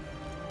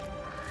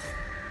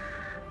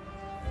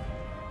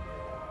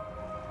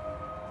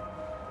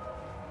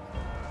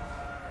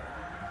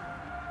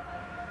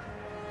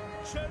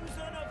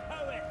 Chosen of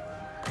poet.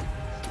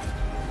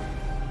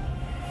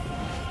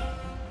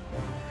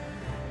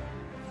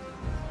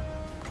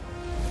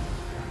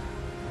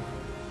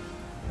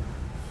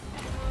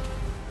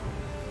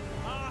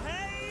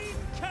 Ahain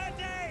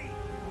Kadei.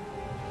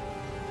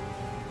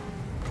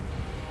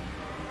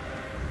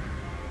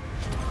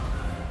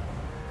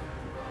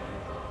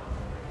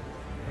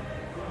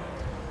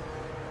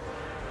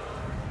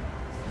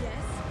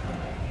 Yes.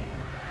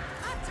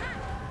 Attack.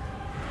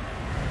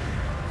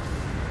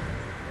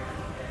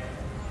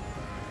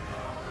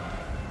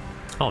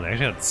 Oh, they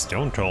actually had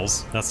stone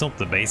trolls. That's not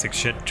the basic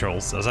shit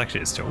trolls. That's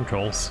actually stone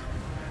trolls.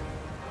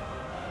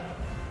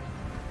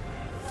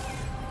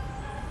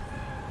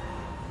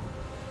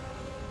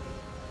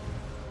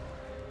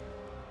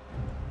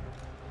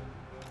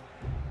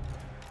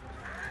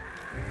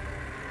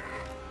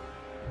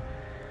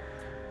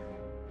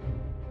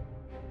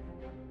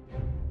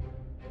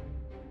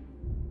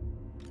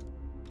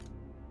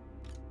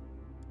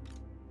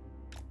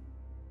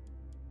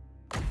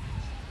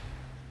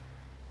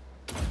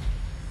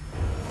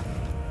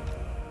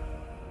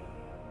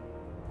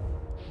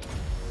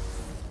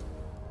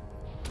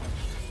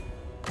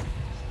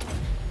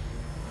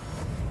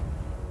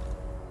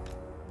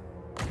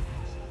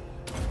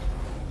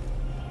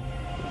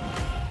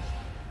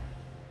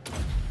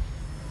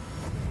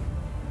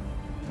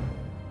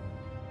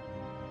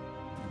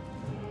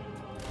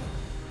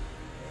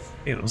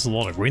 Yeah, there's a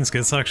lot of green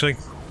skins actually.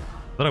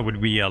 Thought it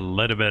would be a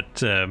little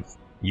bit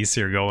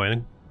easier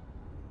going,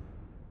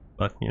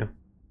 but yeah.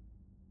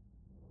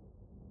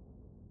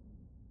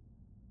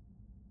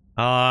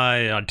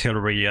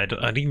 Artillery. I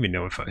don't even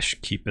know if I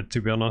should keep it,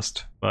 to be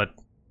honest. But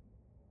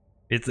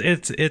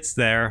it's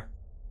there.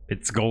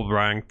 It's gold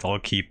ranked. I'll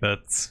keep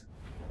it.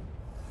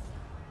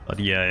 But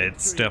yeah,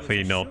 it's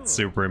definitely not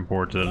super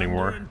important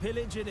anymore.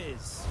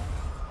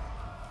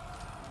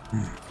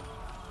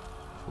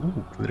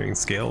 Ooh, glittering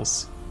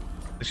scales.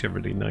 Actually, a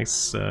really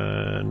nice,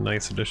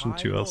 nice addition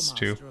to us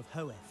too.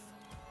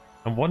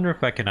 I wonder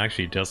if I can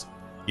actually just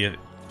get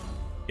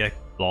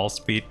blast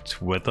speed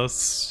with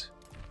us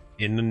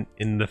in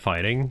the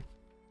fighting.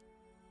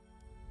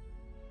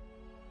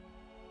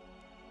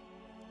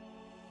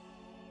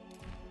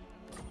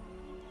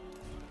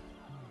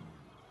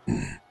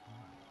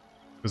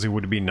 Because it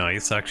would be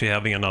nice actually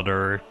having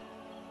another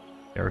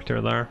character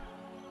there.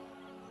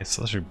 It's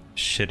such a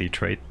shitty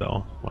trait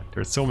though. Like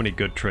there's so many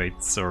good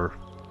traits, or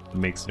it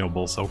makes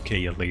nobles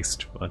okay at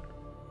least, but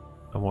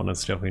that one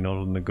is definitely not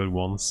one of the good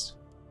ones.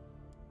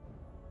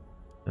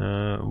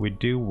 We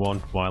do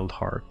want Wild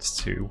Hearts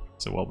too,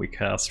 so while we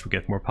cast we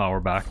get more power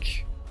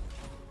back.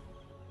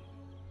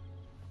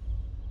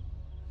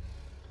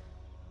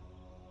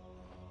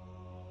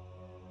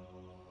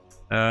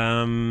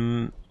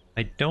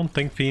 I don't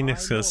think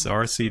Phoenixes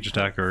are siege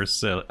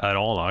attackers at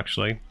all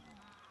actually,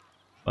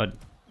 but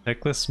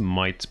Teclis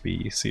might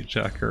be siege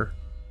attacker.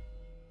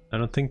 I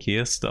don't think he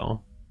is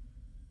though.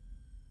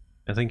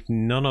 I think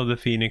none of the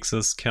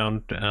Phoenixes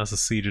count as a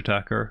siege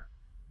attacker.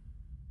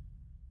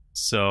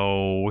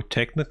 So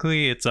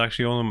technically it's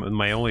actually only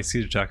my only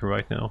siege attacker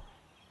right now.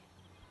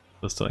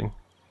 This thing.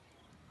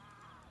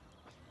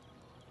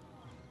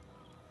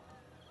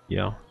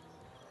 Yeah.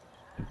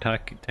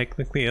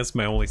 Technically it's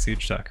my only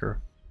siege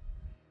attacker.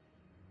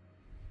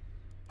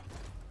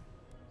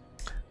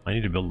 I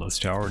need to build this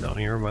tower down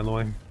here, by the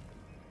way.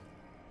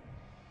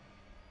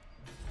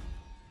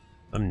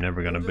 I'm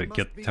never gonna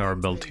get the tower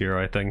built here,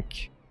 I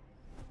think.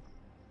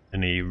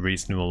 Any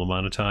reasonable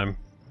amount of time.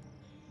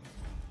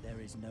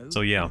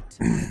 So yeah,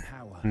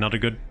 not a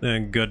good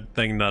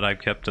thing that I've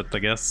kept it, I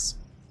guess.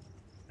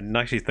 I didn't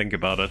actually think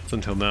about it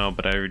until now,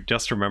 but I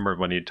just remembered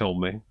when you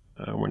told me,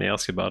 when you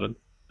asked about it,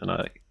 and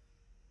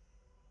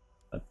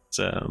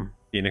that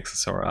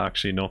Phoenixes are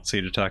actually not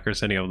siege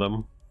attackers, any of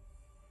them.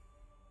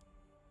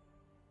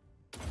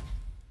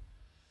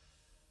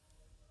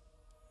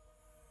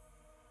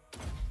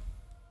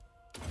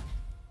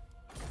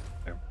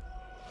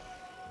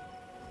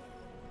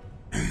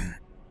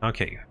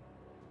 Okay,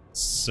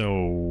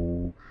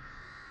 so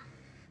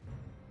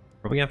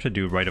probably have to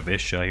do Rite of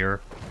Isha here,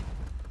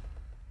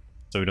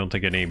 so we don't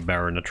take any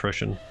barren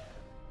attrition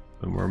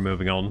when we're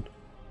moving on.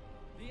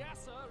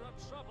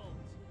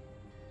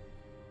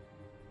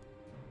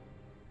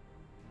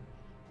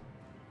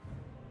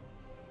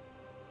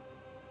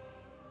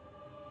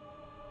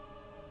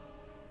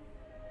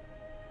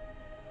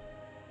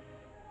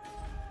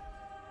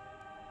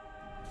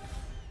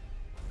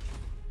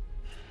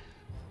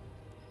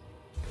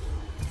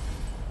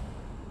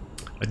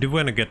 I do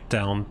want to get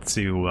down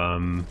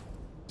to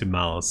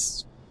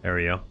Malice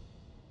area.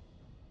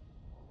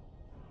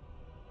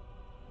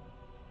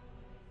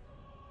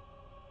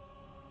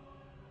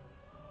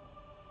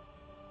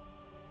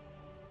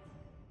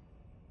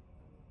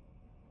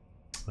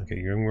 Okay,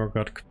 Youngwork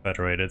got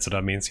confederated, so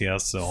that means he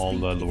has all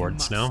the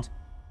lords now.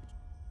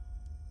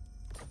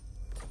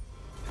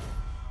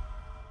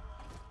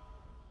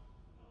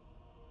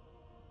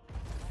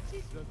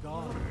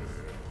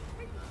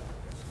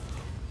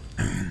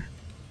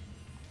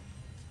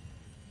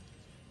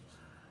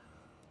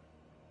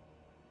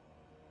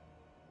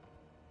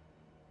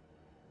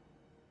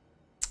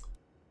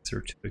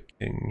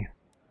 Certificating.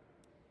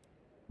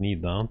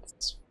 Need that.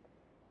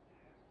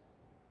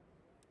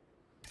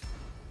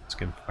 Let's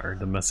get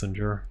fired the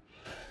messenger.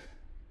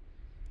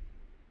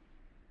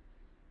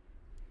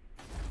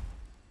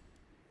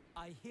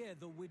 I hear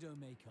the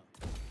Widowmaker.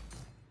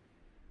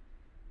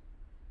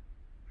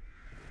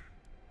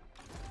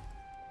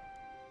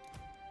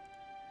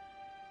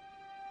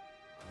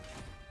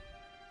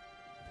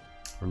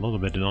 We're a little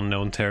bit in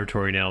unknown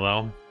territory now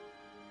though.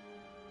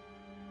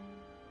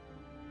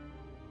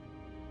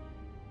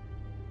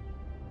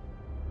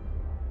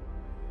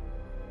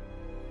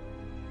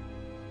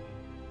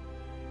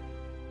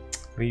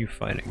 What are you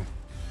fighting?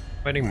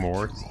 Fighting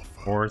Mort,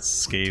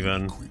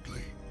 Skaven.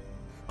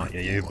 Oh yeah,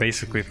 you're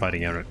basically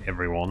fighting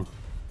everyone.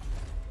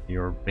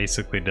 You're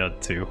basically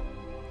dead too.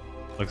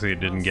 Looks like you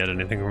didn't get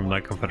anything from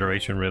that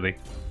confederation really.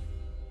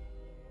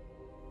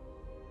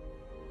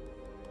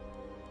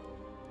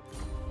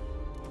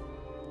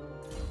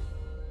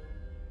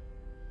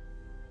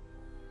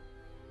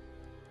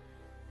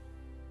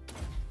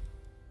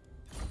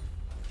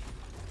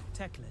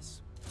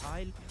 Teclis,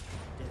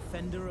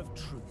 defender of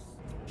truth.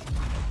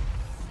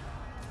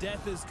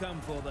 Death has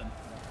come for them.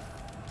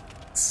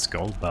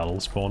 Skull battle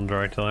spawned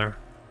right there.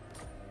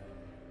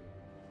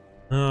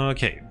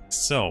 Okay,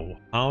 so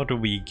how do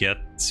we get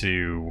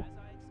to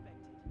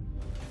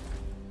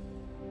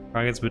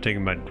Target's been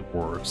taken by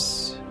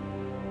dwarves.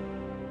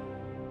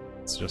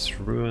 It's just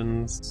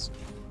ruins.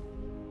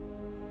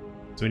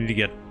 So we need to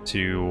get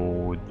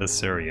to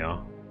this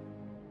area.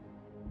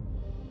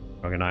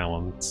 Dragon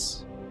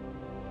Islands.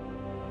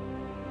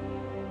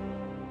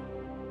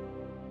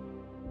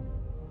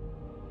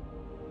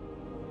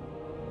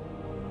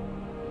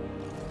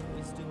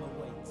 Wisdom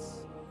awaits.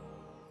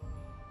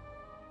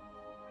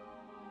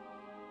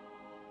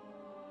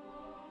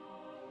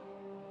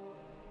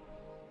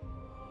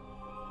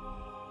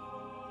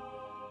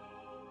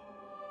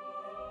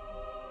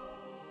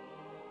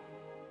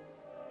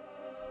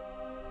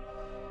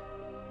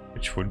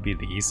 Which would be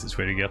the easiest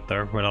way to get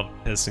there without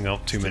pissing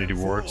off too many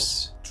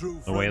dwarves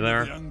the way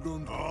there.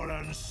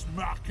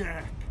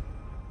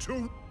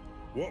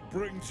 What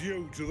brings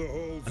you to the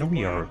halls How of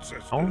my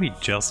are we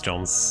ancestors? just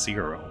on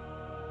 0?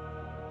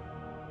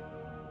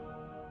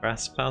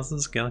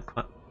 Trespasses against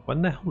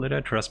when the hell did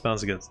I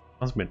trespass against?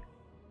 Must have been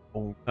a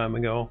long time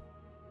ago.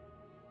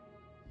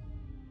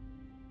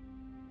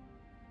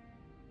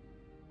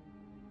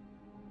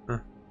 Huh.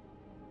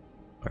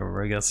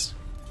 Whatever, I guess.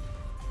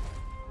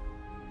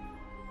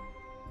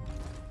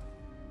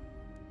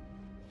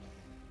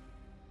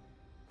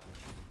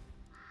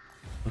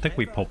 I think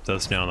we popped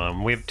this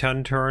down. We have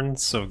 10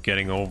 turns of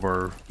getting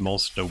over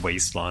most of the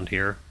wasteland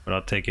here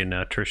without taking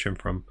attrition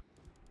from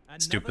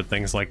stupid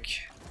things like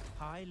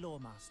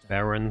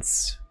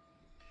barons.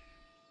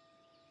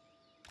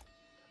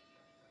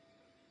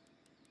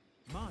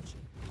 Marching.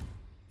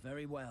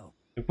 Very well.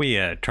 I think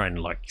we trying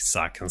to like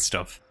sack and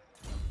stuff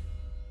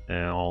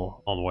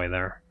all the way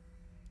there.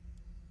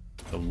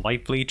 The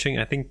light bleaching,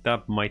 I think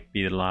that might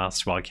be the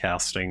last while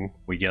casting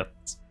we get.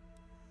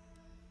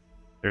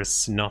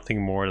 There's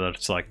nothing more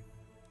that's like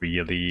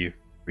really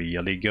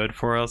good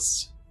for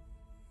us.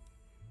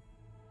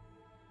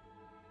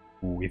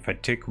 Ooh, if I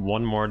take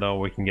one more though,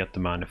 we can get the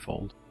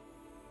manifold.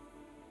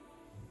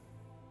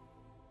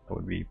 That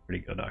would be pretty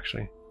good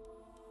actually.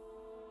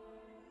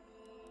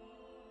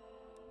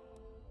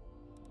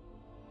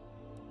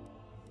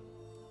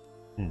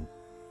 I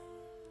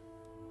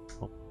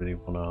really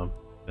wanna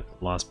get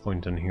the last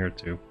point in here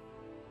too.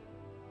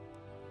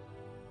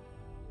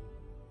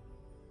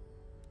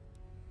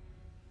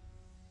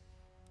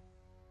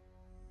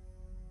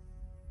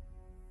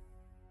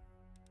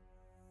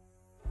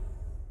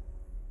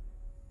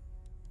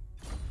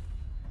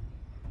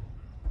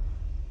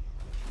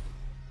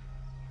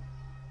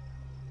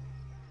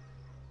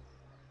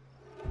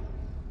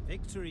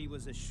 Victory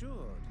was assured.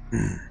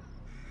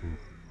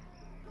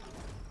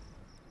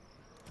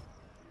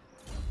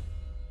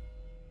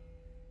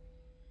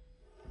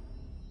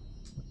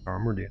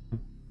 Armor down.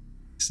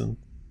 Decent.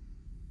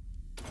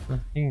 You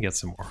can get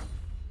some more.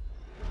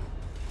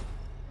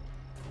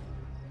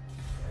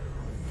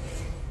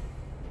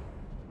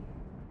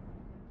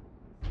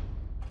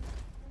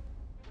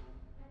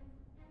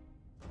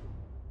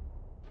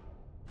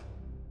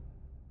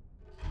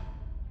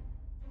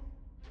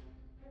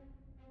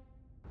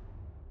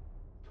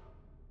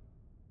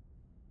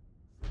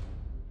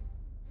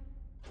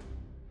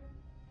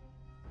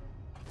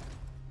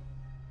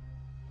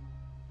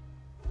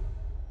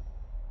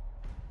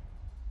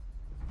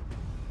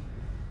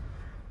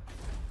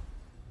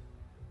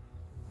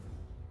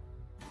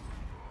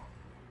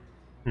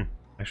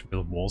 I should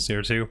build walls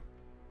here too.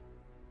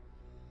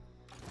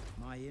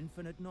 My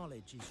infinite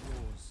knowledge is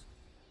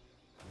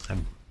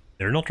yours.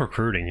 They're not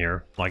recruiting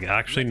here. Like,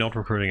 actually not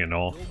recruiting at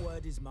all. Your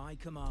word is my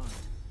command.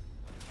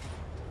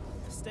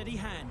 A steady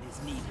hand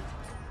is needed.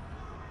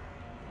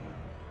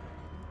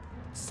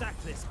 Sack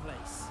this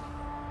place.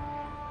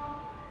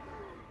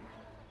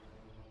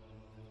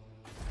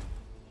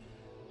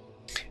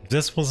 If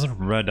this wasn't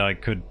red, I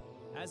could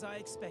As I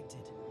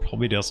expected.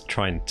 probably just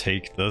try and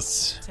take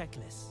this.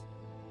 Teclis.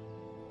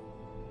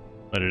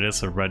 But it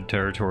is a red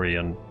territory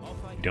and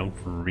you don't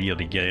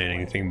really get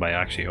anything by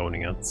actually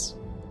owning it.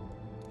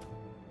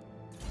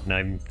 And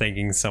I'm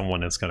thinking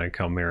someone is gonna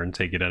come here and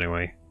take it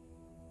anyway.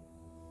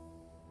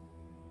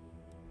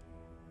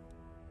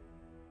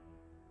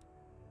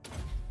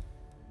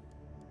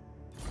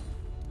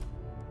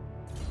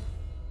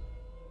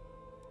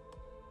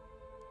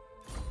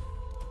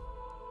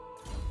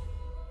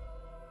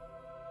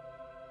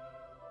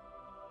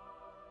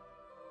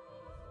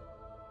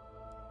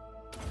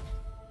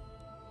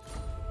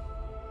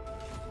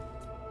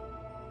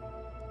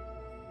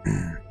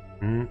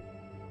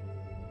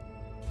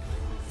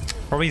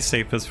 Probably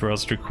safest for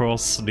us to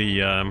cross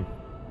the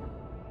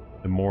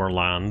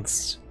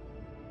moorlands,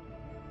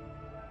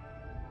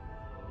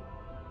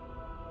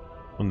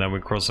 and then we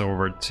cross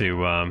over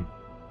to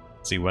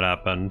see what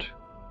happened.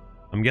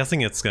 I'm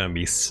guessing it's gonna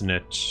be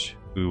Snitch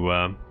who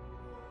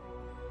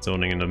is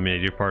owning in the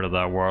major part of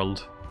that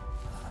world.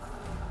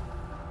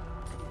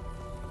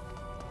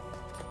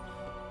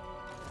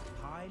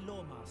 High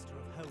Lawmaster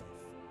of Hoeth.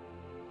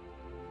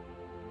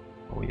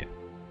 Oh yeah,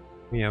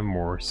 we have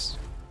Morse.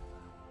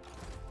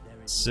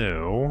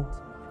 So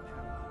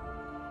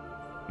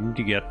we need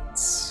to get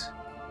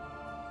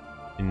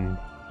in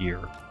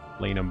here,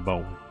 Plane of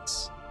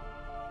Bones.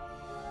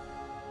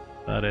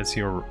 That is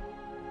your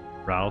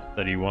route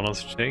that you want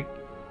us to take.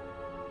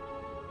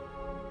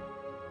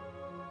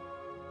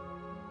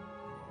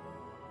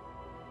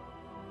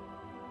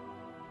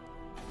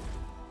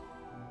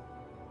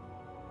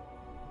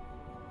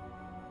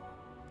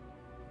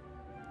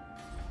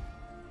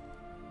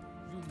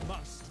 You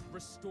must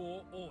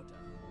restore order.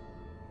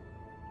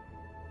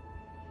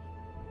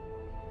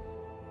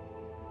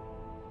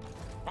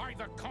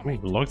 Ooh,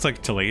 looks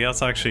like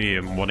Talia's actually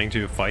wanting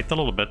to fight a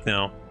little bit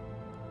now.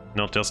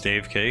 Not just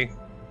AFK.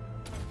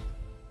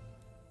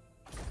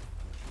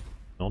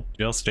 Not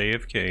just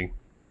AFK.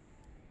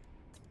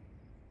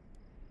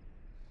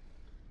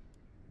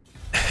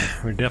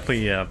 We're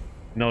definitely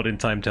not in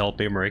time to help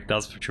Imrik,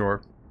 that's for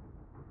sure.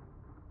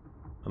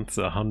 That's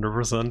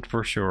 100%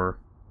 for sure.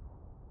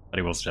 But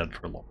he was dead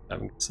for a long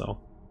time, so.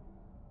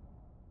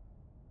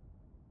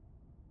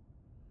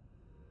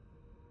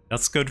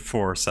 That's good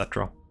for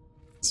Cetra.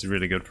 It's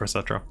really good for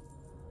Cetra.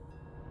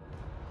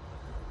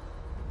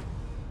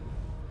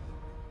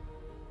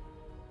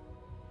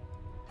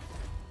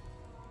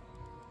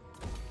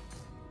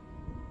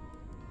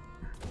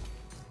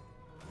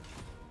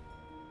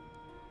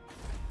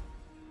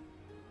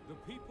 The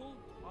people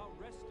are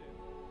rested.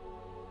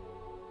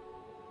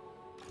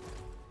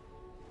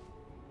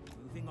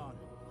 Moving on.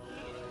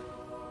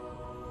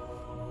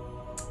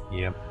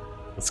 Yep.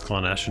 That's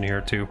Clanash in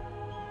here too.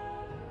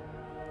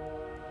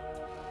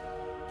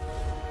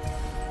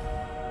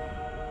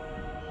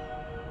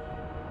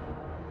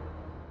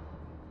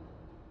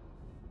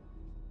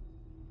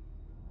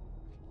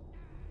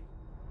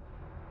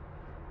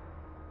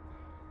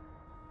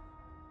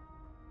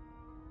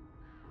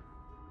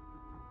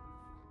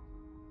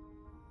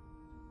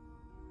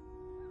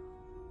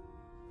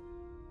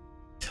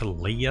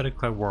 Talia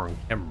declared war on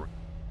Imrik.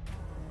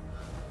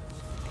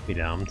 Be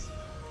damned.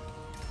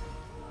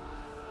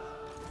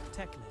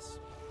 Teclis,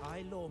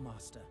 High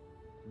Lawmaster.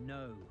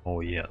 No. Oh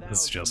yeah,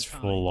 this is just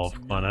full of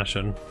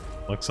Clanash,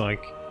 looks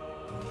like.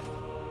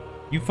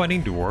 You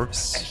fighting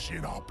dwarves?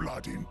 In our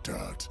blood in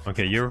dirt.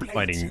 Okay, you're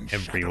fighting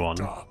everyone.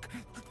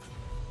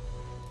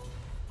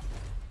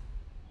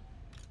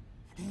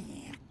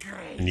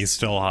 And you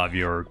still have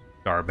your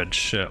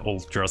garbage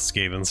Ultra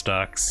Skaven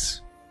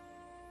stacks.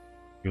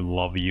 You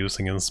love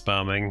using and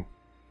spamming.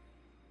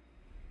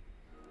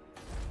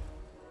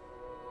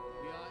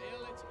 We are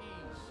ill at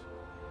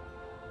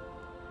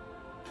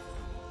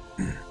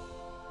ease.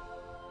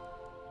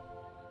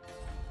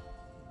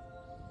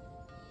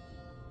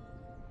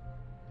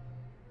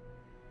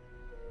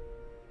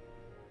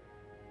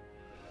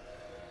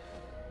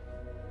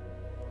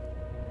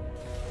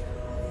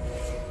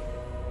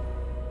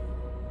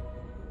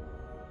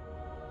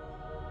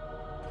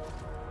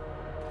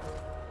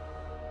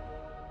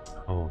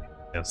 Oh,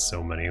 there's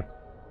so many.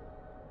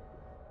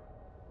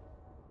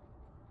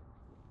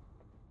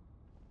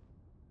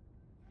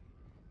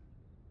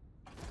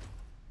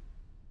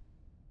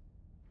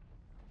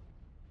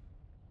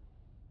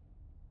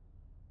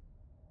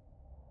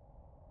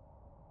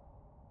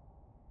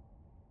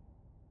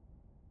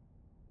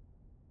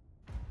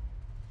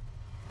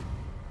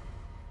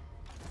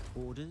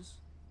 Orders.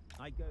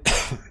 I go.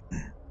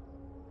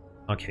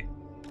 Okay.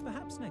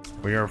 Perhaps next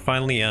time. We are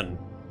finally in.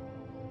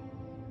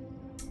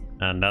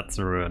 And that's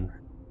a ruin.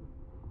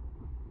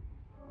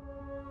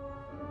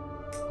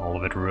 All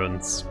of it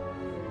ruins.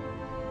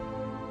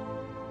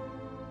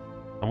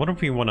 I wonder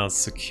if we want to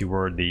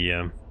secure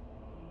the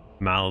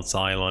Mal's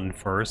Island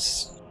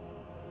first.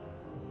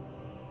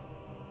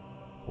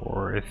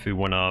 Or if we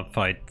want to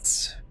fight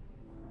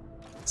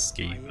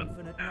Skaven.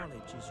 Infinite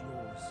knowledge is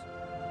yours.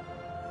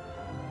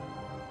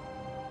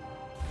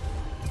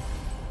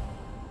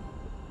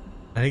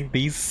 I think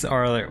these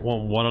are like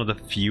one of the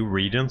few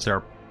regions that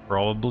are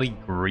probably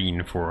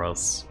green for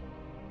us.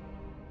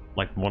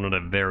 Like one of the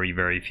very,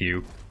 very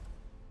few.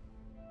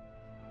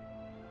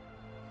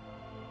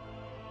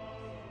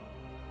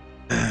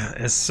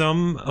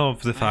 Some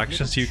of the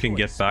factions you can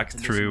get back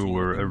through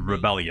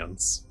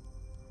rebellions.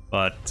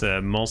 But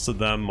most of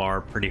them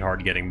are pretty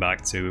hard getting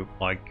back to,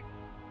 like...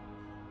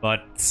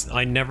 But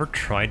I never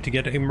tried to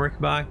get Imrik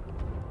back.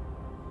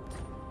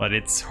 But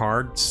it's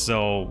hard,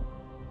 so...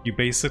 You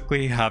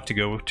basically have to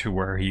go to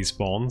where he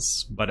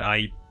spawns, but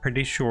I'm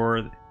pretty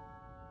sure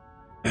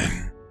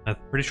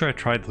I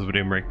tried this with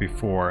Imrik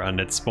before, and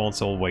it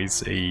spawns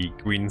always a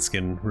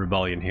greenskin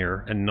rebellion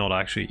here, and not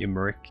actually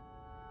Imrik.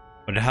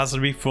 But it has to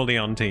be fully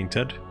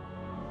untainted,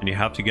 and you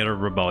have to get a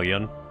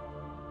rebellion,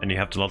 and you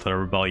have to let that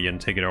rebellion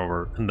take it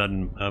over, and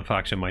then a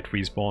faction might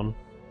respawn.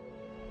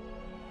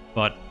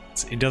 But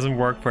it doesn't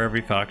work for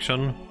every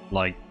faction.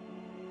 Like,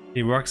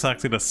 it works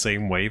actually the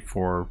same way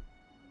for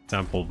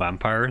example,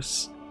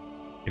 vampires.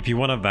 If you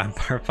want a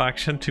vampire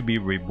faction to be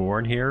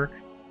reborn here,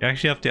 you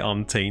actually have to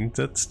untaint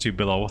it to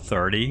below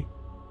 30,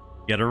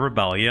 get a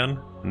rebellion,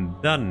 and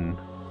then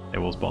they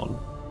will spawn.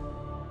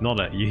 Not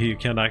that you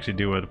can't actually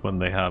do it when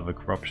they have a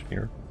corruption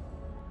here.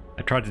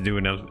 I tried to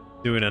doing it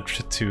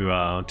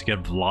to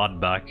get Vlad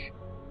back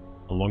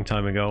a long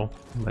time ago.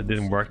 It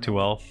didn't work too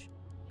well.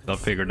 I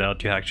figured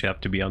out you actually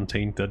have to be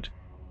untainted.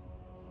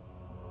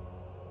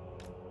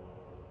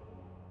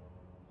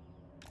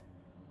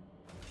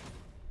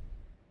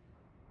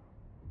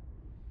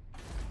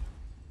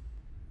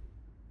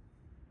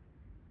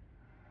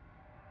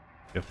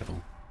 I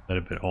feel a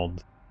little bit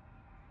odd.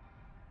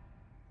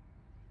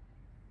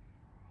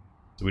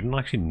 So we don't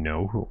actually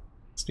know who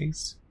owns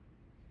these.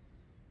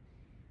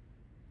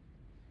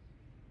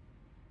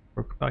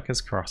 Brookback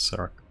is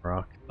Crossark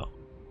Rock though.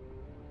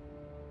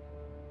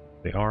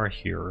 They are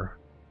here.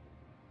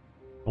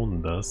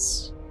 Own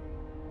this.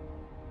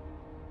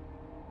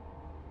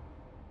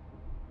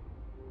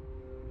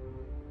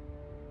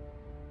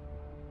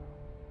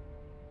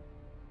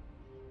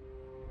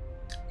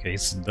 Okay,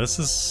 so this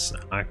is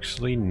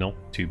actually not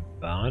too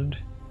bad.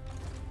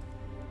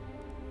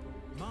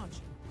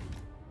 Marching.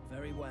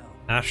 Very well.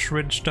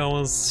 Ashridge though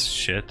is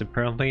shit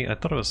apparently. I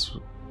thought this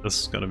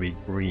was gonna be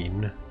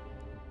green.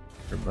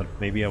 But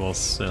maybe I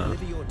was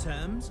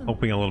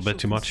hoping a little bit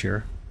too much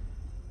here.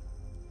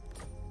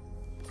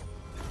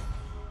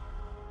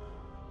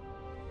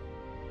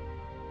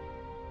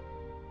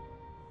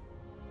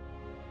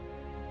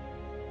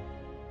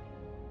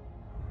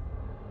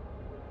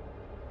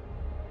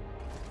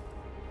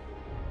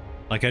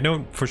 Like, I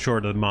know for sure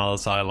that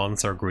Malice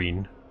Islands are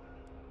green.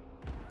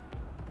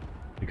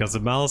 Because the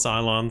Malice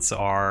Islands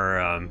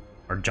are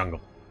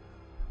jungle.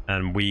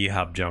 And we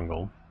have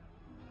jungle.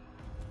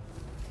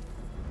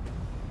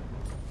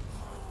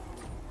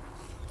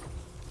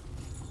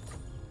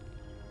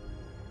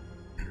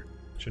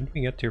 Shouldn't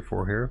we get tier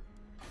 4 here?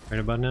 Right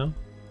about now?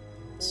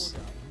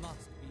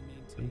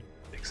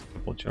 Takes a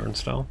couple turns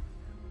still.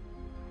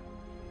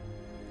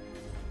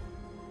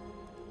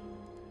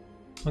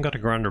 I got a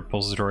grand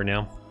repository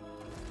now.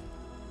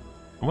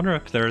 I wonder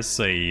if there's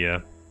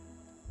a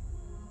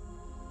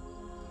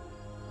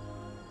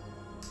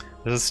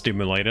this is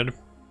stimulated.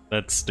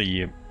 That's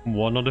the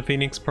one of the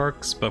Phoenix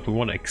perks, but we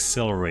want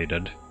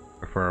accelerated,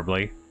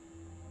 preferably.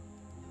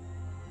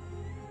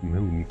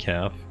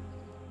 Mooncalf.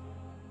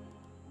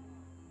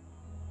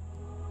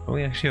 Oh,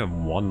 we actually have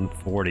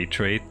 140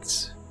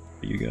 traits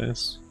for you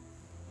guys.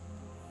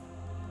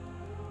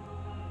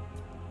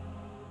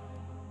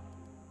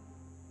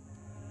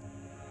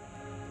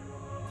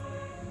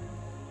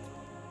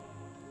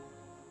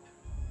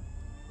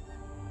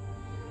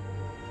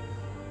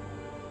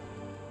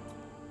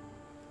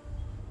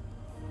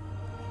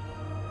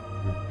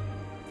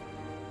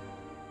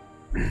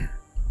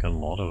 Got a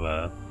lot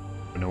of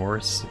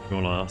manures if you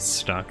wanna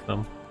stack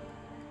them.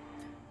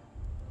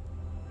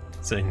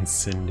 It's an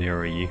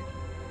incendiary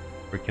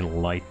freaking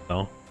light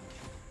though.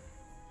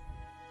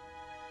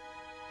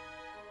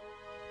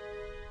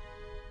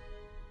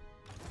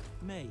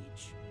 Mage.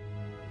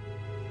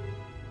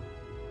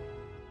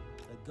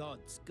 The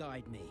gods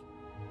guide me.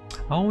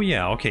 Oh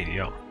yeah, okay,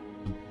 yeah.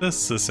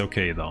 This is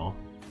okay though.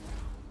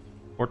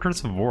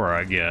 Fortress of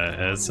Vorag,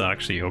 yeah, is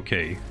actually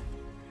okay.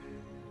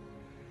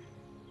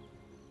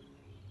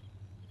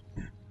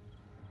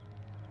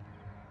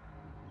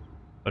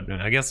 But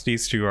I guess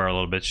these two are a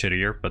little bit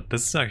shittier, but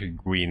this is actually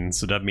green,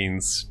 so that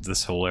means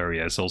this whole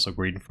area is also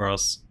green for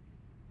us.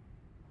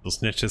 So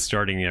Snitch's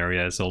starting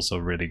area is also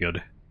really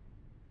good.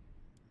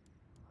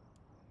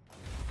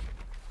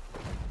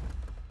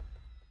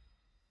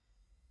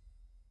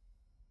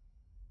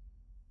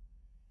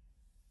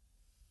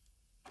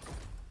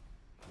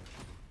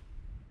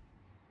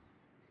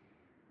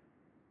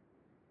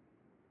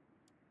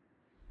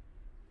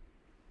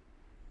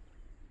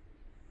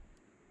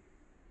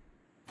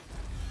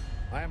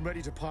 I am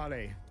ready to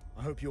parley.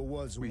 I hope your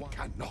words we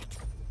cannot.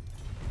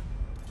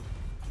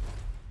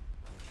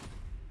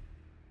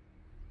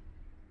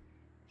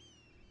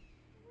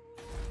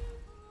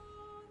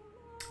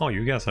 Oh,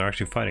 you guys are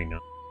actually fighting now.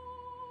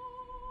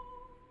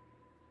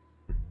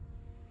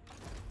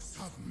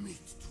 Submit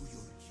to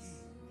your king.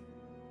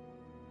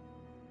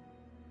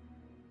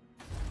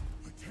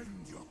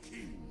 Attend your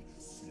king,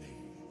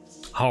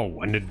 slaves.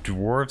 Oh, and the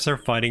dwarves are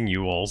fighting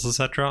you also,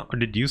 etc. Or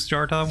did you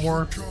start that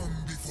war?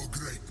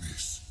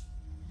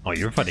 Oh,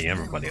 you're fighting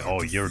everybody.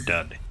 Oh, you're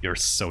dead. You're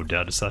so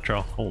dead,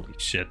 etc. Holy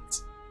shit.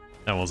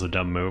 That was a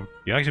dumb move.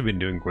 You've actually been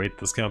doing great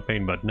this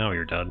campaign, but now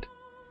you're dead.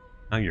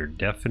 Now you're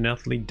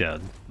definitely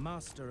dead.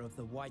 Master of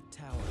the White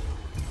Tower.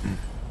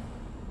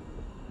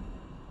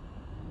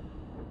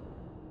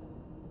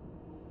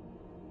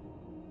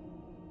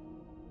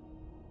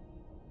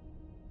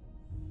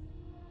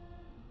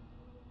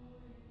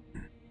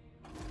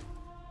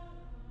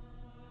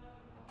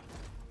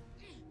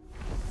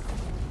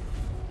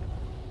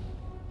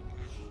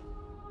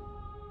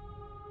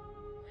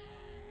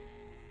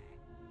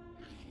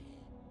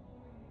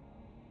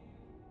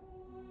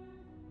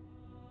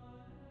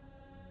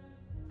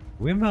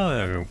 We have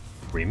a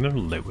agreement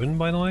with Lewin,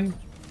 by the way?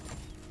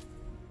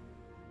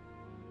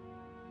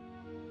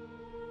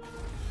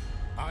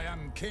 I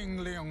am King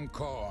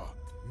Leoncor.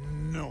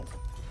 No.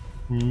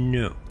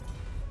 No.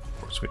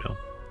 Of course we don't.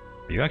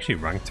 Are you actually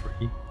rank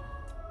 3?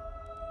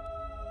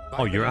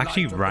 Oh, you're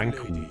actually rank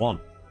 1.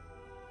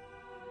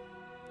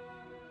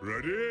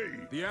 Ready?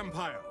 The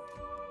Empire.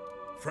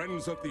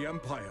 Friends of the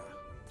Empire.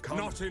 Come.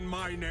 Not in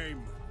my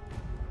name.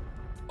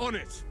 On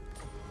it.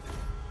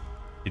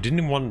 You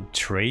didn't want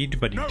trade,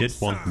 but you did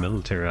want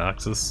military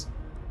access.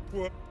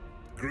 What?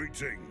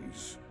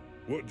 Greetings.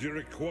 What do you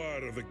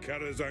require of the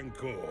Karazhan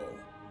Corps?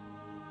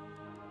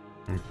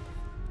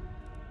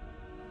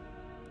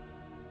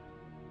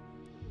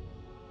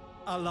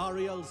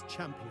 Alariel's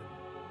champion.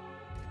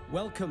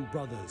 Welcome,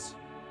 brothers.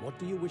 What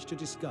do you wish to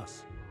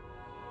discuss?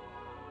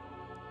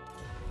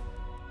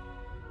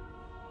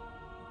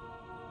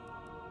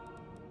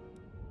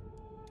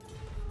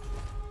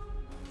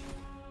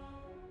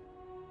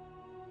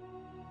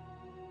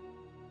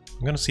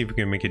 I'm gonna see if we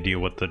can make a deal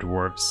with the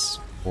dwarves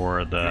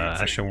for the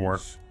Ashen War.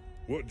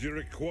 What do you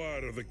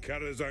require of the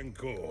Karazhan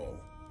Corps?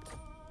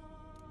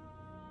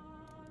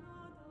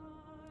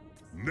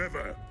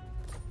 Never.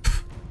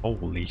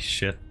 Holy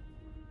shit.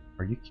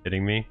 Are you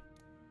kidding me?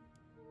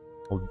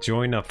 We'll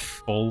join a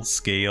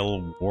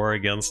full-scale war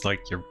against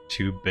like your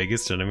two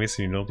biggest enemies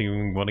and you don't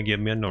even want to give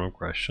me a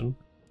non-aggression?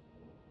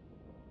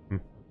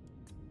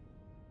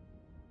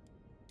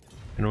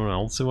 Anyone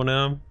else who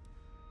wanna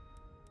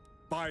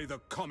By the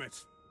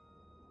comet.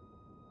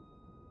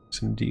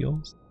 some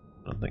deals?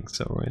 I don't think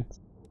so, right?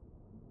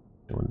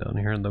 Anyone down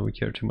here that we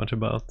care too much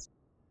about?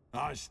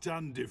 I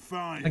stand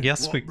defiant. I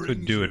guess we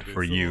could do it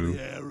for you.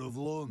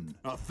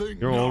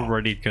 You're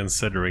already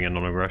considering a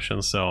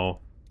non-aggression, so...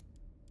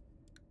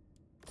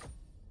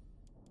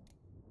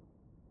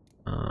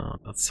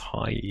 that's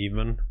high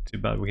even. Too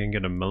bad we can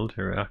get a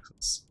military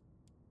access.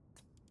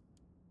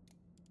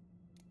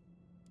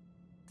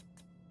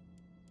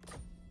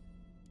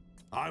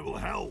 I will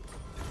help.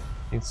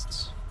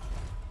 Let's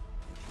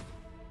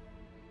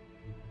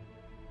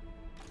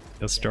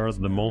start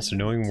the most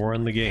annoying war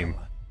in the game.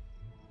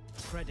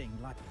 Treading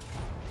like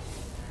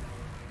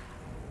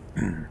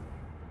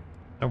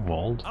A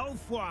walled.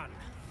 Oath one.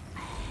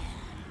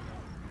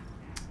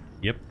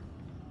 Yep.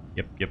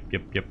 Yep.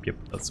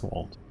 That's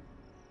walled.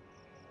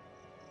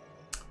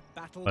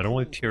 But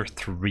only tier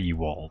 3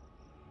 walled.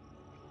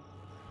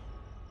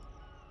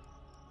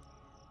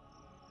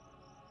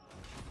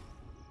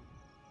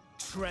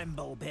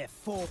 Tremble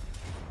before.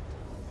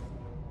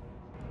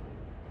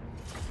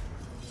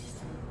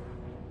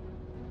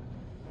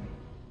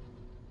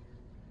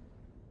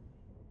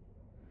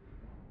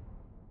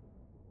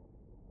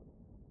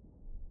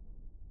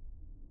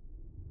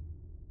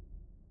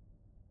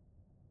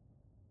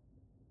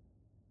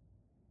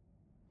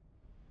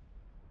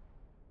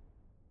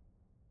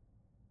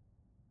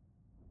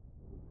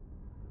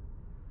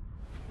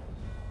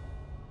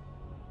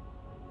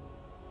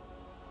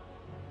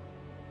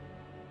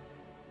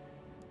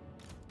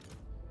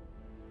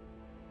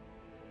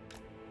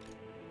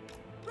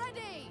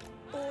 Ready!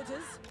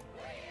 Orders.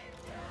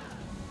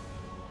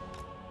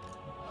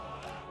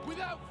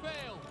 Without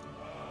fail.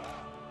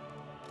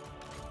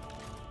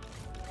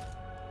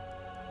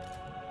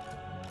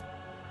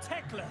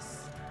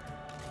 Teclis.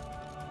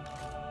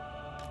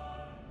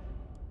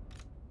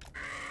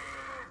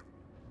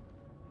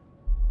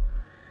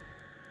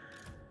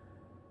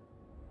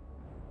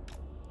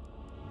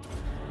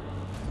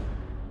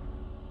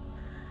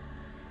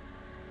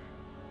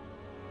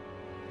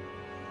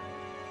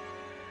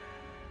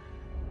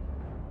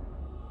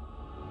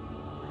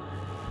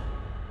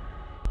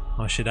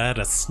 Oh shit, I had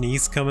a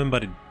sneeze coming,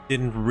 but it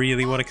didn't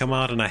really want to come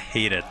out, and I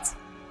hate it.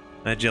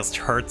 It just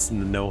hurts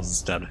in the nose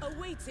instead.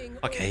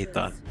 Fuck, I hate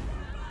that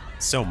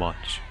so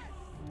much.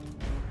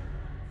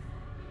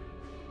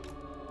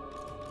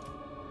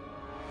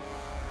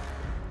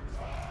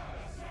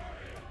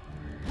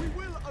 We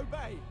will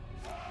obey.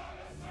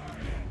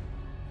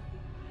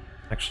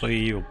 Actually,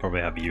 you'll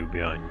probably have you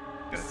behind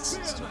you guys.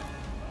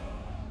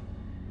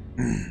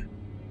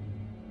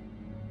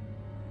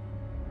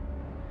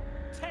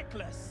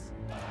 Teclis.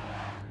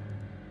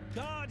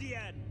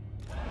 Guardian.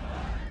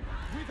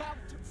 Without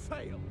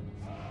fail.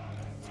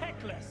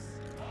 Teclis.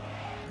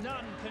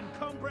 None can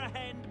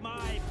comprehend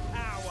my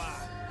power.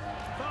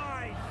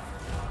 Fight.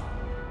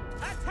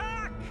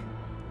 Attack.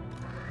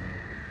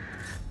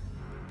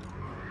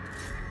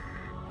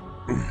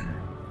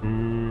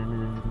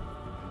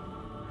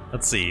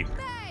 Let's see.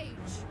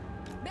 Mage!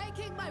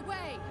 Making my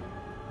way!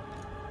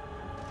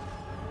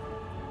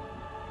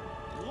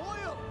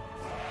 Loyal!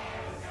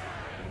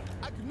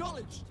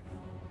 Acknowledged!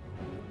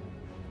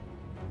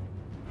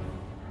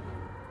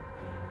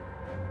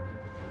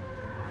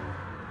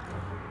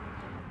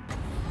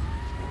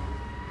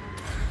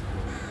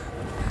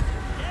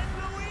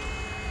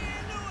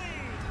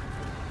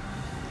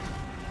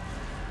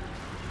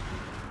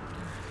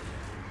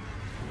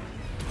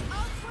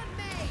 Ultimate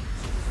Mage!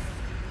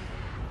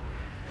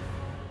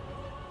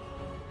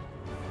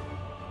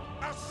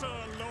 Sir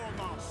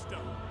Lawmaster,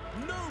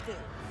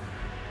 noble.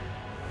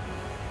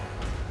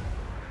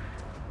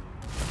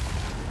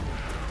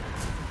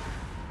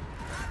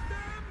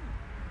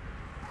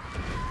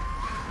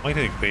 Why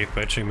do they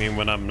fetching me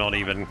when I'm not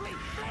even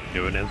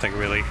doing anything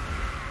really?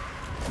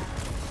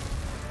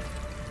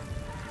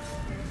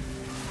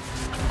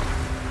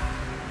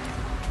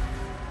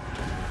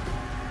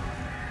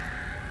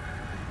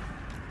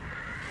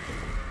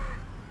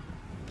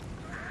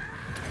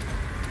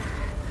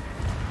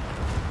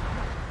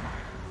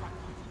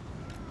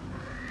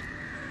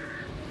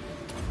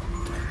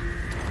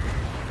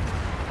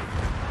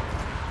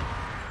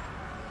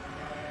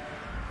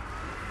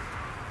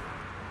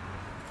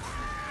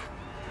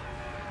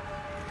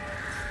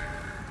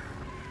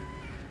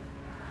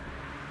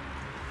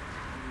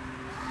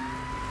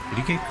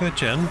 Did you get good,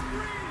 Jen?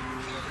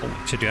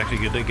 Oh, shit, you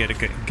actually get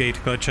a gate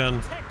good,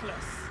 Jen?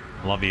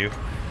 Love you.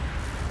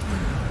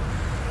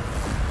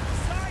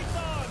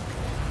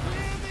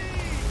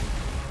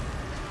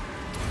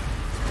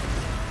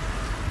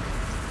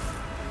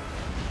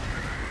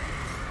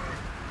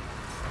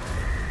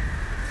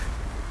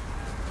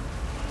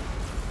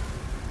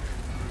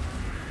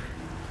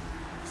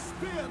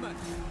 Spearman!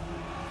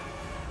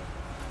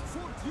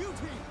 For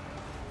duty!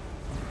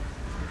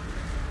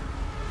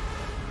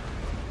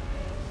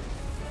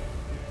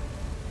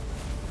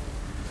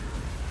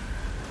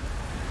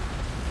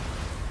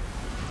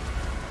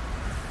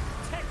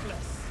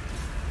 Teclis!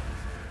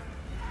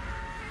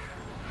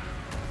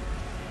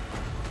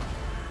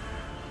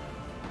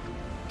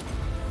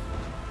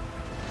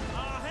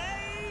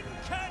 Ahain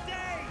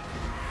Kadei!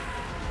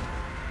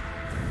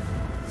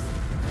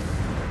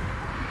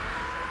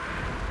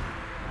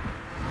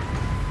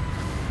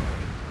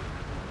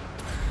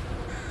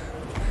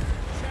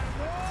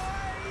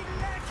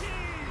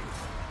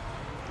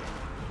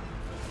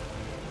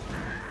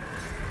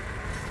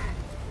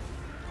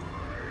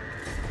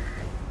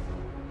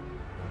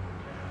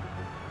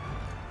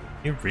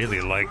 You really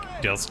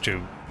like just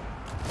to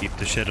beat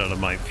the shit out of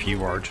my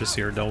few archers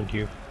here, don't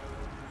you?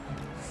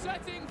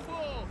 Setting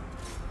forth.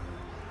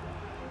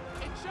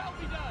 It shall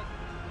be done.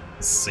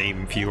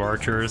 Same few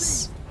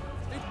archers.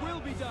 It will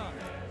be done.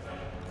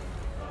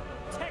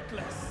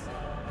 Teclis!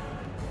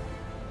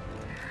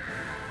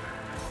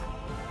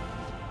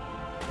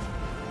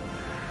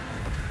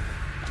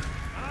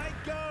 I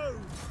go!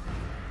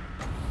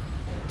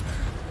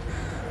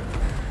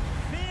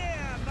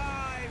 Fear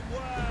my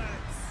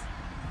words!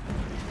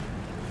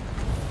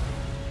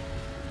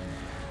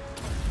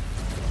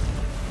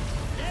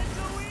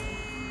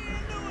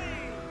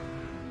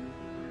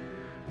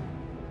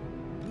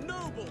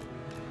 Noble!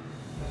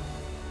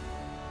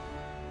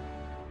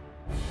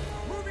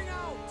 Moving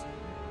out!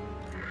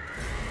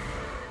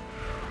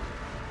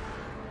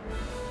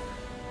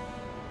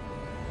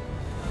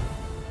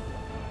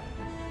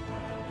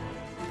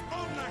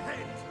 On the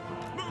head!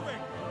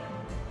 Moving!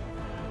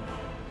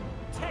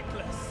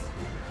 Teclis!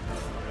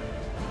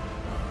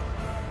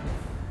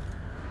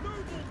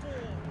 Noble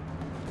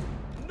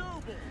born!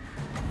 Noble!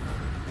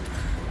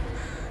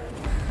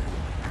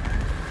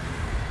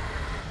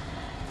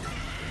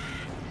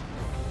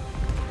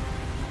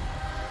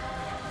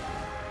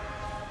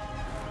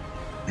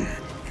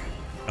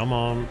 Come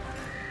on.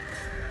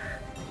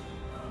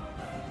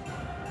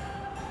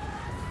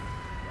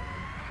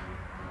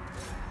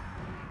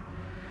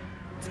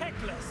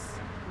 Teclis!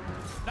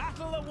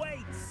 Battle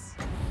awaits!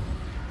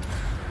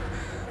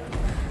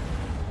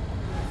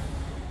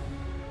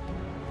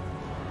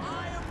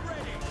 I am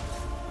ready!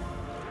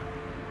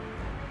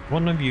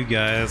 One of you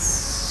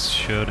guys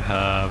should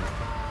have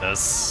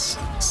this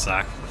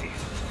exactly.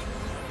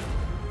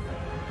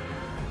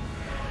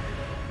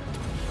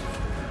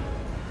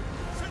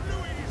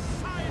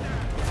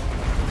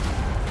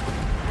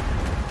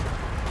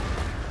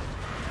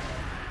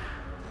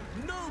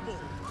 Noble!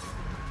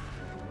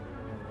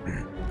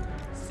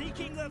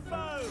 Seeking the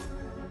foe!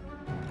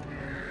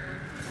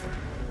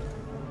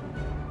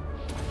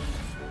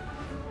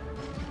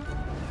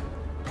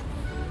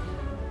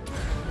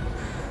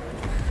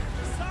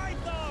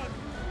 Scython!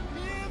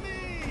 Near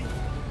me!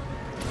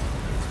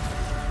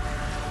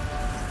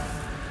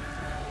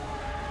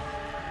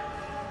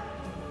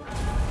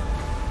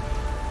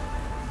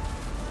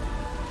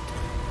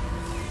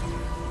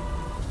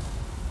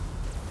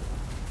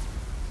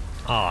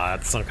 Oh,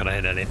 that's not gonna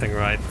hit anything,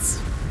 right?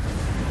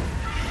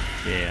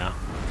 Yeah.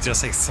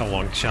 Just takes so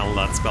long to channel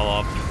that spell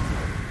up.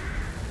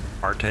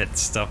 Hard to hit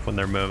stuff when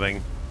they're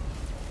moving.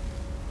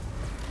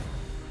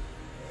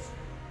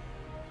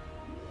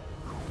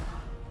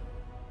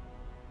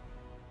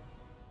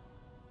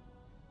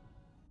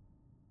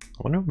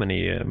 I wonder how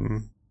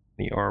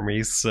many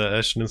armies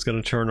Eshin is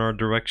gonna turn our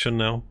direction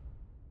now.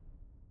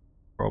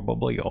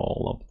 Probably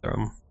all of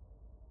them.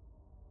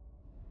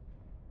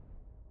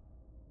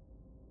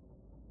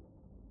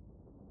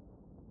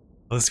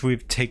 Unless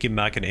we've taken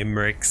back an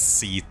Imrik's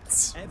seat.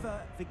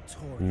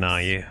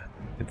 Nah,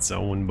 it's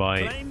owned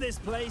by Claim this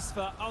place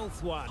for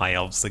Ulthwan. High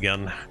Elves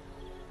again.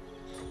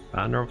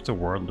 Banner of the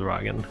World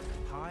Dragon.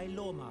 High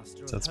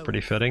Lawmaster So that's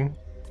pretty fitting.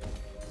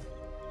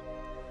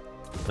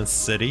 A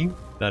city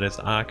that is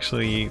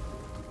actually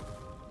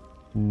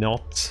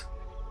not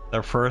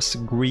their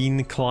first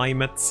green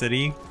climate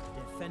city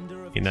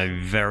in a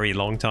very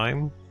long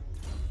time.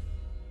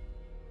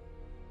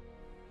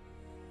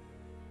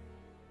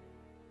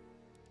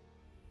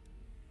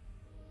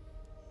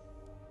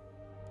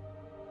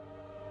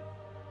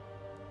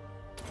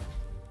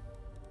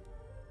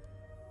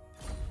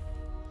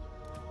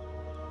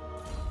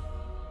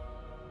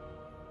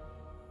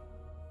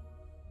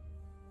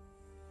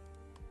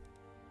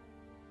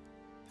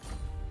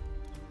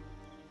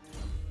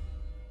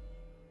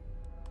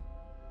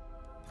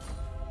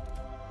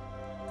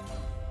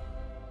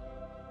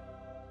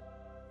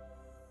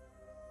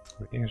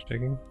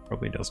 Digging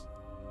probably does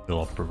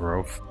fill up for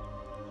growth.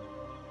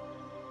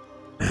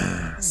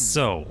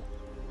 So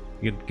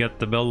You could get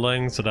the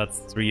building, so that's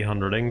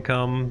 300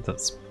 income.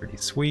 That's pretty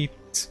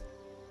sweet.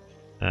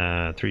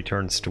 3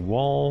 turns to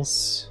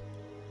walls.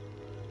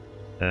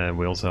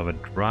 We also have a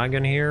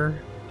dragon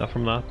here. Is that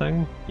from that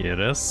thing? Yeah, it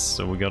is.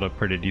 So we got a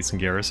pretty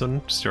decent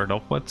garrison to start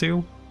off with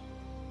too.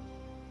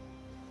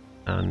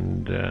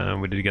 And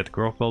we did get the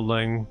growth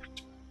building.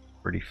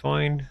 Pretty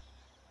fine.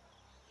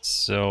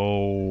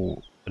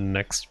 So the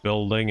next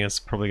building is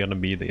probably going to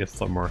be the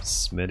Ithamar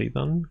Smithy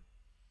then.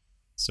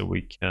 So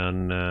we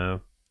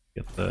can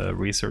get the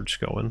research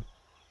going.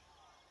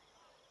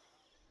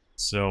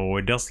 So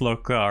it does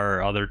look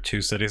our other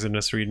 2 cities in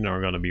this region are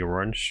going to be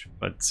orange,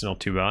 but it's not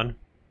too bad.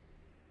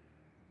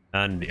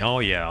 And oh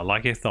yeah,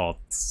 like I thought,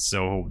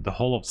 so the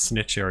whole of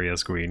Snitch area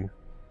is green.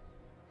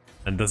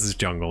 And this is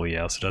jungle,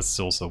 yeah, so that's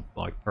also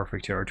like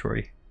perfect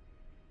territory.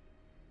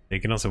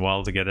 Taking us a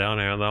while to get down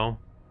here though.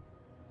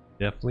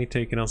 Definitely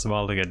taking us a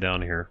while to get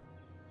down here.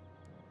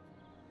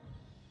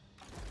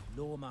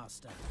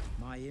 Lawmaster,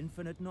 my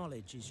infinite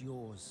knowledge is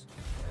yours.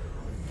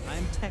 I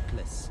am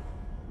Teclis,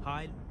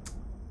 High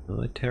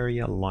Military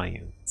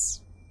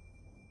Alliance.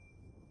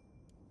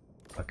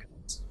 Okay.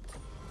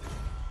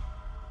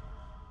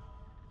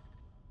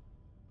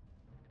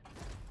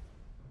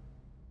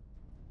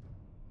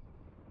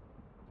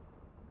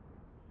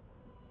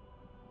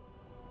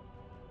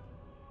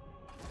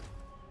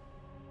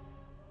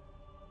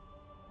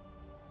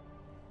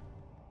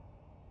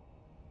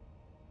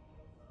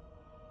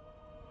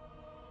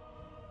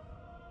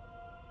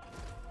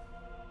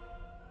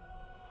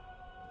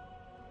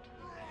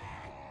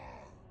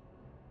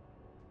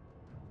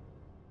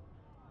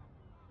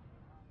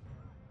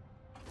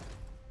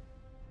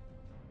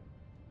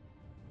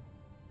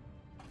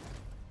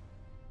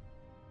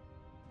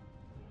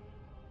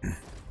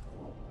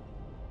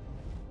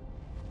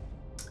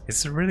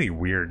 It's really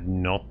weird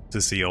not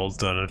to see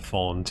Ulthuan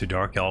fall into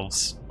Dark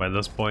Elves by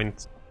this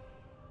point.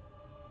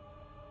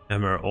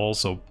 And we're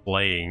also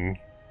playing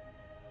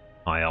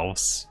High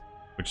Elves,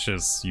 which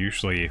is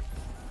usually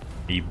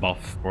a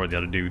buff for the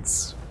other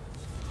dudes.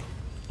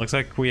 Looks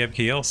like we have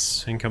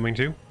Chaos incoming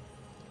too.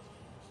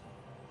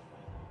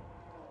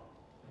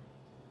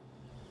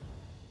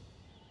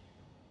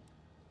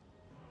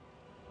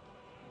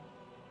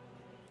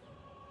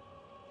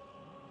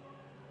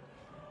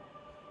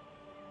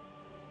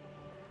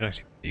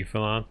 Actually pay for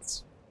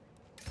that.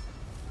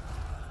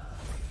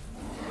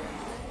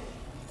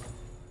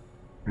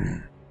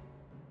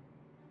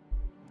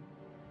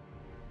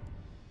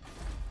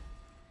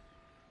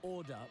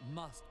 Order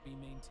must be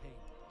maintained.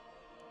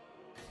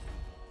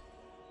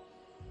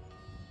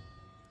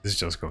 This is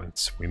just going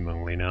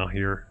swimmingly now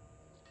here.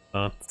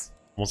 That's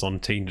almost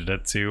untainted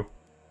it too.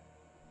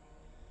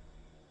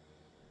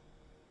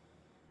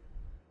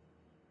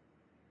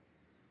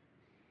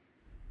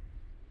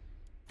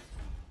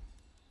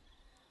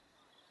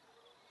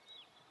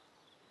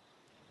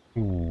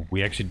 Ooh,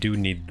 we actually do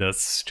need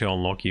this to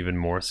unlock even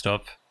more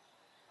stuff.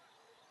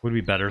 Would be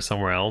better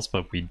somewhere else,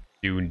 but we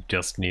do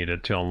just need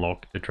it to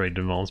unlock the trade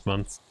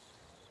advancements.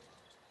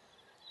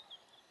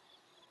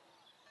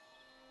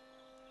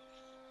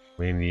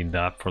 We need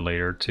that for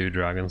later too,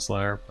 Dragon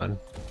Slayer, but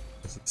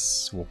this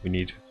is what we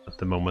need at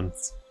the moment.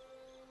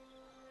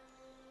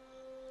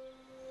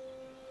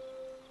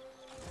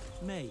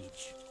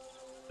 Mage.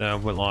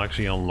 We'll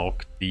actually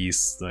unlock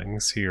these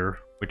things here,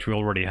 which we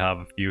already have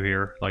a few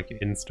here, like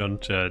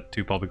instant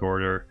 2 public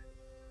order,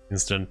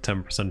 instant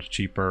 10%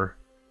 cheaper,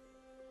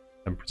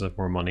 10%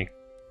 more money.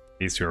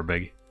 These 2 are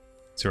big.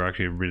 These are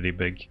actually really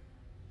big.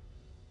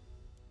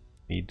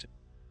 Need,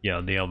 yeah,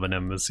 the Elven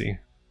Embassy.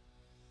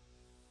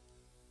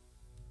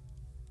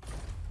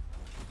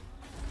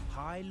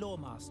 High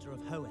Lawmaster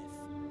of Hoeth.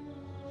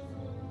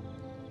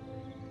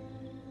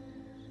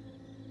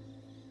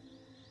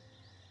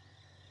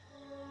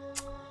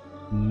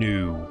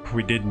 No,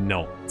 we did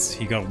not.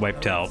 He got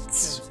wiped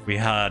out. We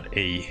had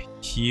a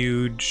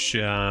huge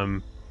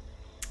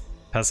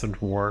peasant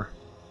war.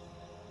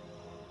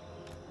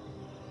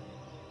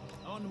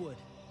 Onward.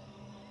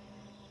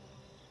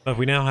 But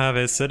we now have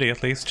a city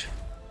at least.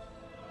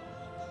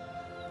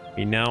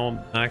 We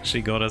now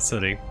actually got a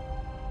city.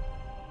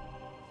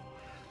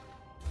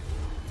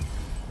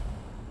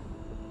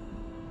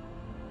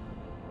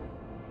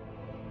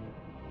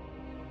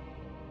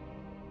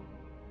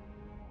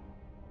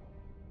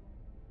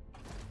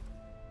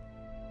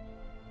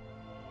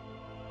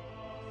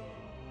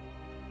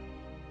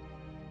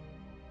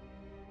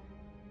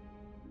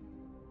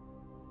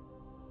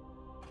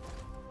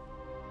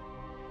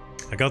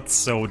 I got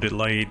so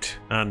delayed,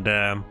 and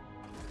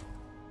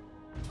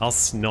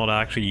us not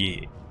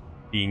actually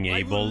being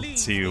able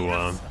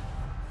to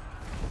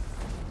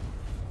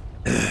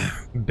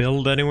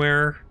build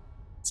anywhere.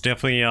 It's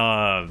definitely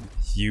a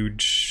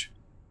huge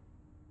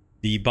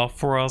debuff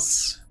for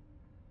us.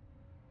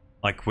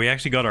 Like, we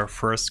actually got our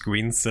first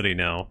green city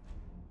now.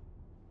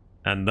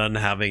 And then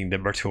having the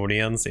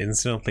Bretonnians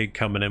instantly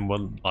coming in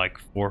with like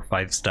 4 or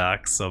 5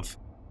 stacks of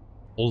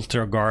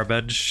ultra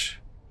garbage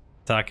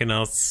attacking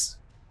us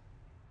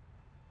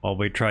while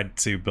we tried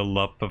to build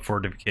up a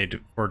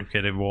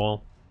fortificated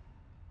wall.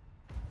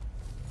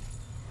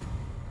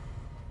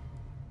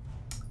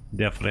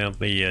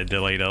 definitely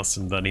delayed us,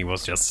 and then he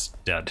was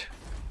just dead.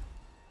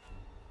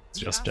 It's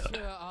just dead.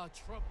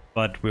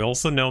 But we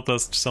also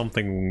noticed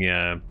something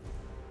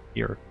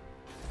here.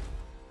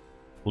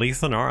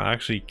 Lethanar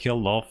actually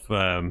killed off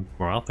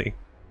Morathi.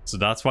 So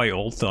that's why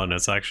Ultron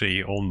is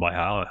actually owned by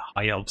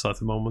High Elves at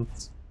the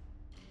moment.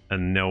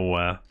 And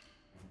no,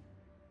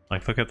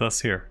 like, look at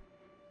this here.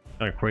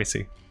 Kind of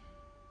crazy.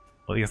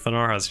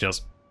 Lethanar has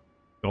just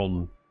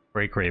gone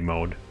cray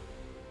mode.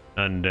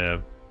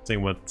 And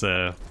same with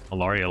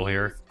Alariel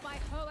here.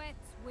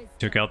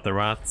 Took out the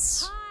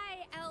rats.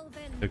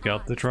 Took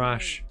out the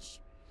trash.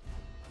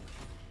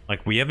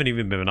 Like, we haven't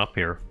even been up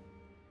here.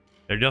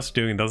 They're just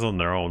doing this on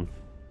their own.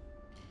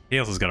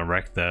 Chaos is gonna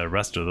wreck the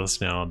rest of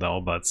this now though,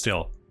 but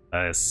still,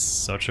 that is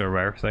such a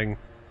rare thing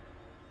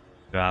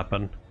to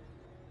happen.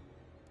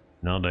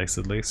 Nowadays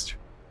at least.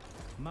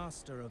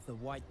 Master of the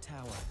White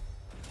Tower.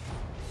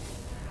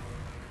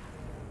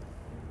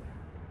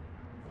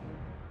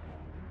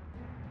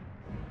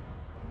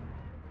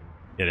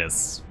 It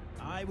is.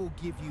 I will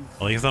give you.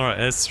 Well, he's not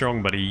as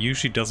strong, but he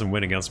usually doesn't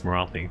win against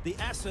Morathi. The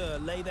Aesir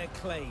lay their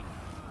claim.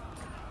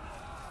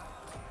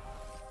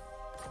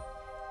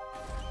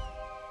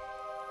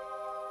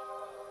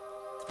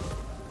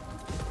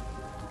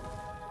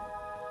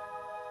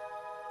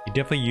 He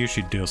definitely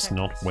usually does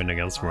not win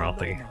against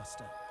Morathi.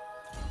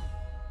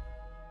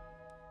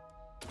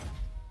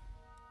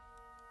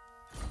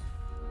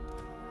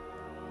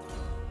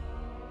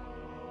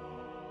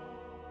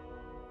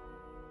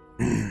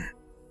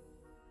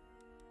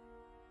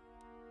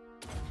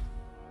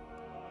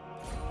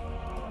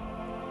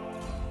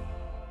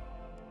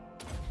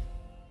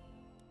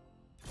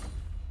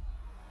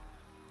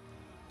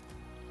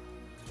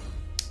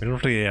 We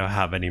don't really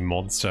have any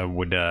mods that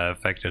would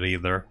affect it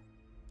either.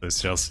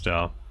 It's just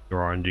your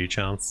RNG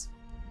chance.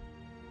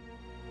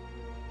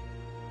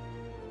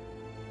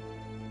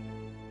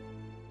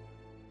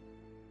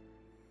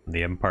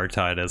 The Empire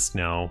Tide is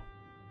now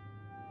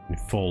in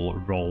full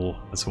roll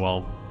as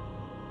well.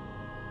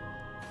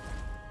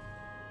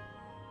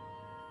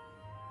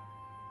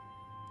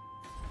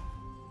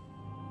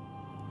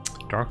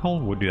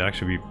 Darkhold would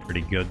actually be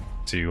pretty good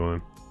to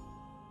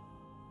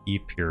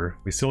keep here.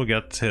 We still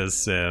get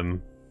his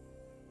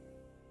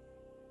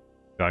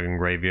Dragon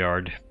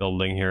Graveyard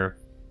building here.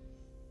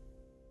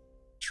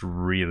 It's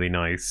really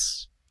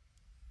nice.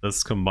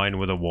 This combined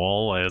with a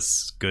wall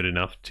is good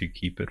enough to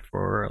keep it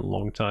for a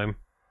long time.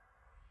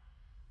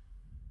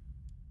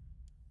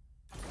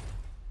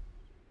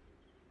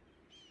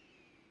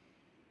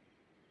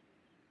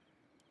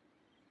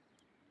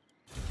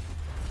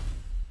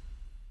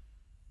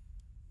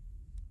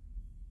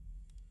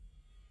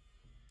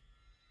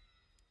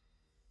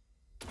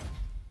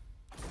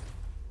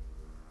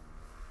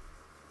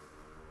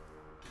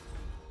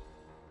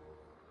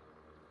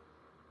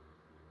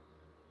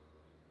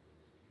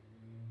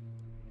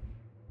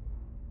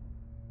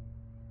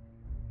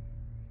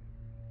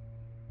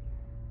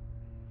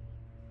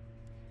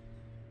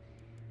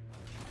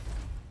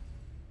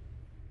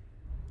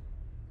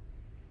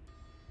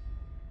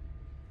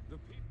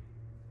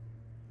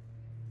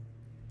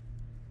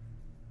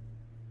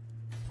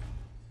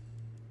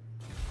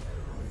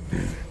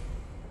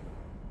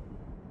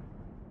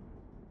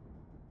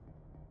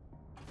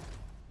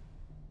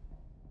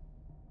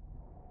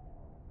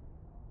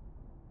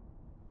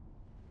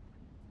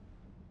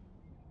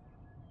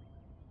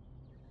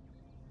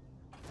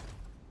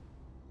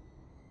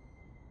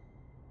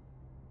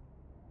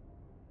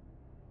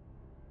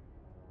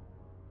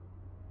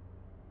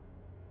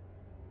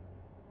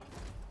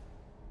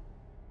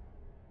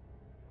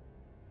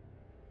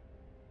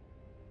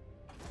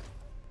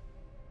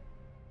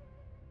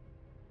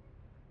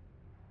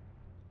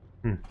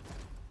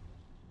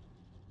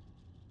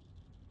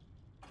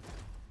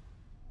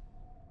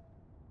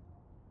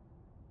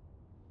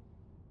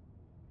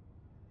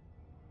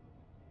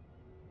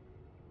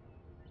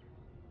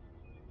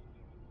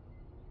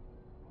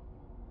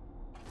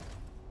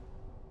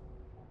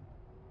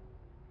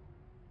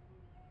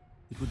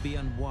 It would be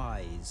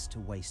unwise to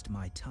waste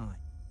my time.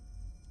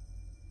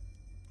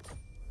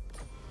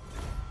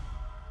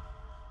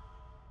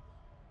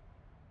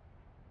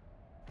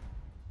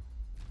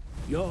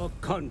 Your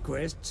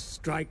conquests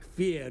strike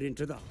fear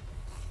into the...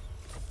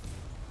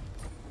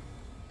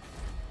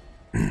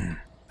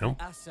 Nope.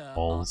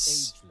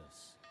 Balls.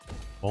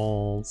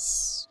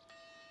 Balls.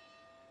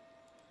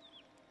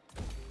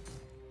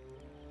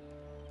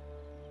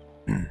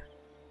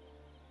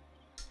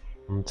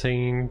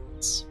 Contained.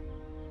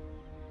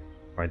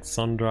 Right,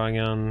 Sun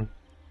Dragon.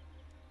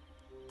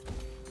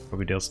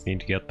 Probably just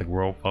need to get the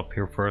growth up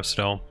here first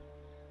though.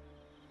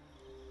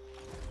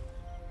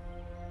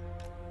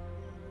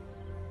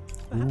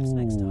 Perhaps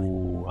next time.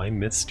 Ooh, I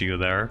missed you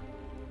there.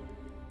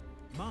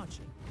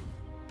 Marching.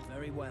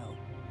 Very well.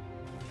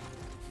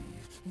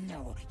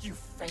 No, you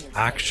failed.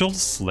 Actual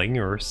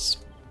slingers.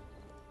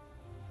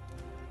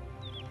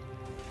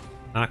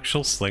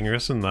 Actual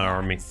slingers in the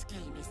army.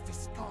 Scheme is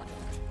discarded.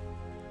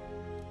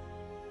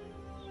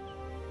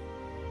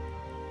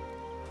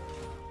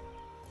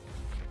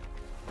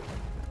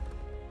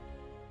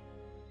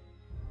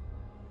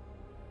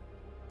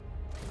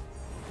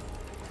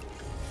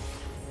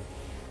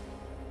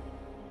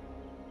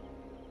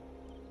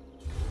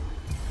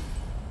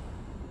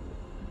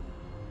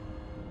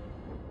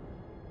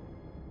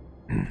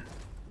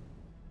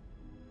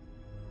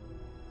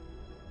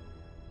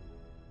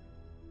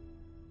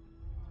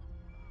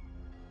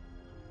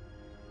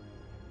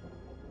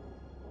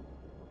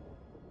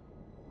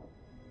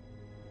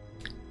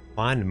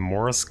 Find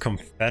Morse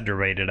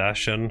Confederated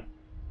Ashen.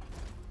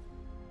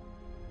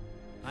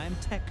 I am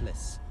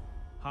Teclis,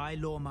 High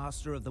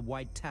Lawmaster of the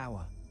White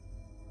Tower.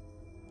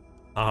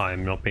 Ah,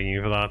 I'm not paying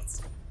you for that.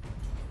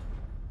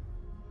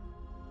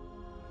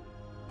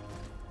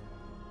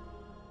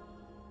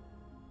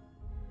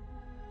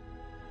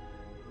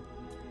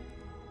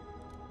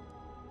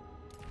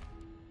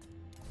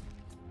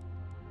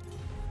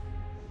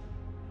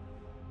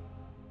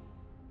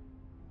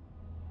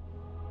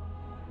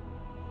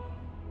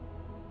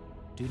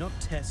 Do not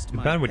test Too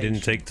my bad we patience.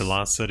 didn't take the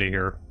last city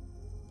here,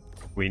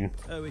 Queen.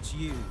 Oh, it's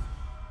you.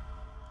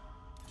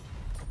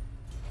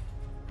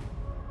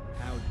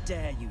 How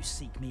dare you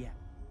seek me out?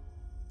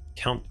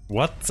 Count.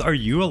 What? Are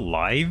you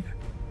alive?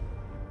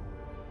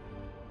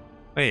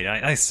 Wait,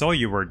 I saw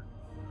you were.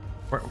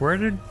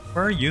 Where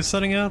are you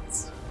setting out?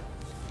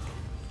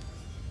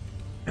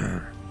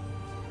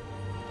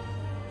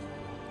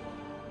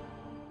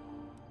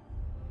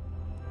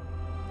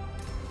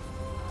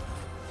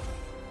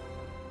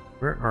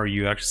 Where are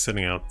you actually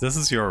sitting out? This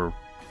is your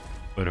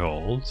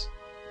foothold.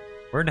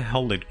 Where the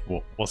hell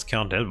was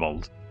Count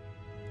Edvald?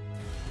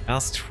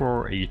 Asked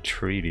for a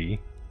treaty.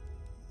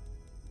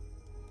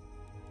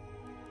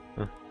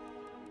 Huh.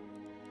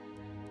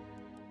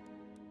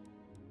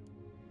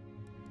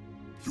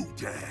 You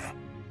dare?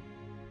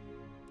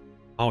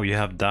 Oh, you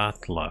have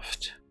that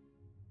left.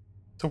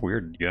 So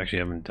weird, you actually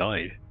haven't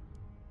died.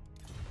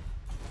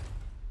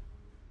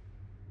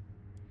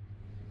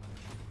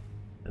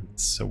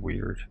 That's so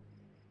weird.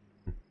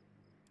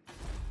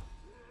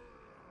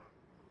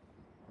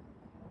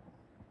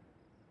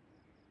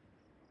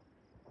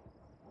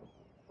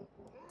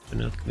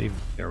 Definitely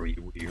very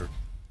weird.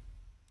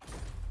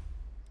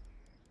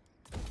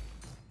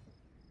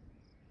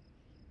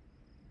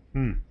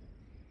 You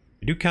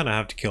do kind of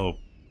have to kill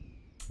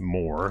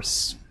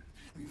Morse.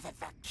 The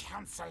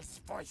council's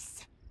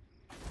voice.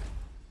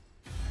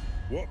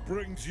 What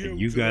brings you?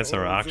 You guys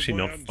are actually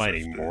not ancestors?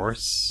 fighting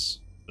Morse.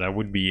 That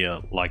would be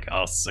like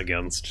us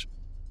against.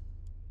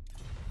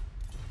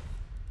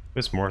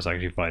 Who's Morse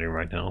actually fighting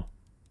right now?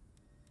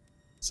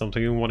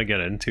 Something you want to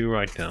get into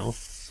right now?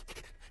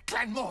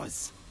 Clan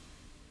Moors.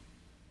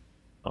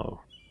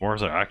 Oh,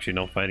 Morse are actually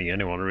not fighting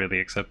anyone really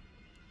except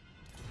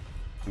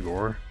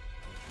Gore.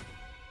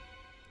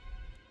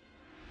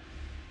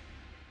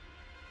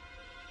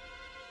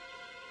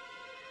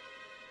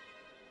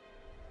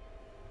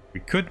 We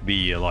could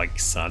be like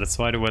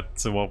satisfied with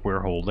what we're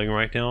holding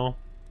right now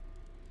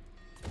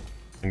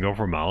and go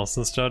for Malice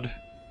instead.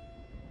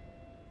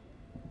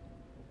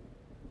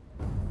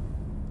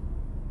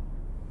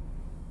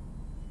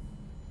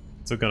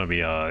 It's gonna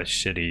be a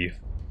shitty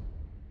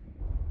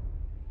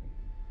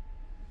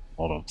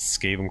lot of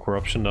Skaven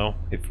corruption though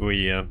if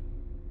we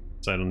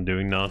decide on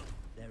doing that.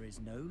 There is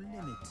no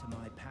limit to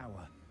my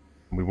power.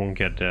 We won't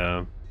get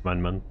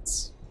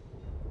amendments.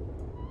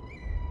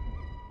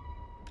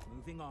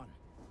 Moving on.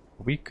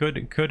 We could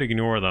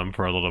ignore them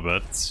for a little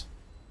bit.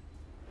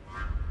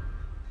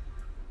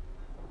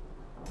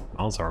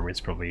 Mal's army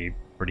is probably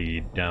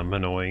pretty damn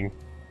annoying.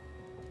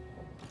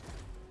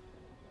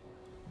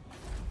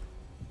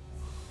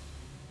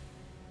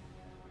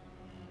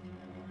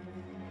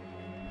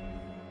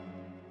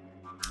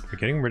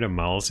 Getting rid of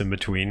Mal's in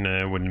between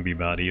wouldn't be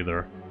bad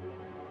either.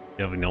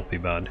 Definitely not be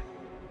bad.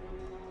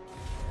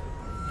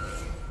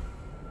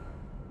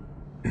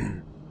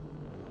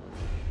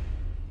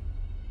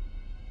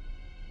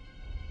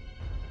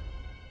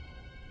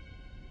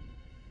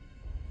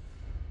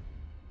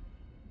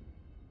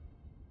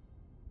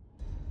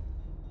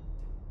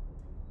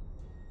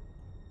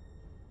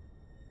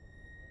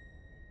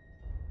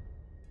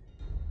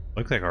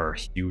 Looks like our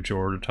huge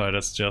order tide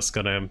is just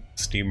gonna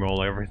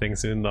steamroll everything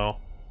soon though.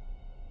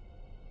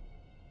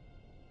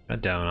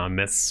 God damn, I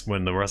miss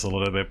when there was a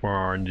little bit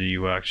more RNG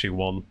you actually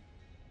won.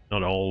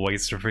 Not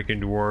always the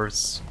freaking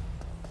dwarves.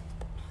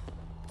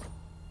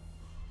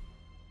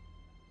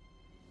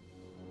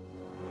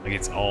 Like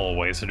it's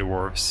always the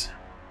dwarves.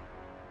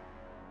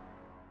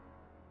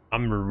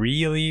 I'm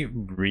really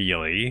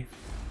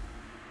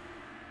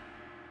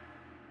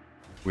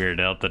weirded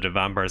out that the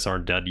vampires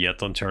aren't dead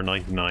yet on turn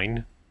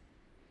 99.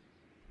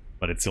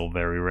 But it's still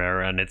very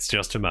rare and it's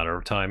just a matter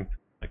of time.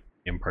 Like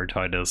Empire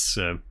Tide is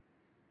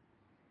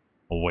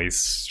always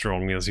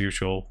strong as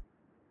usual.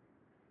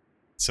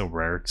 It's so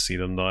rare to see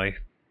them die.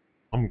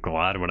 I'm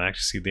glad when I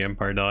actually see the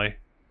Empire die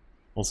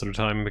most of the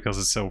time because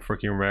it's so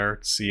freaking rare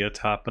to see it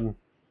happen.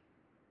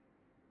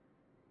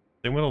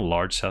 Same with a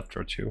large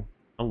Cetra too.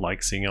 I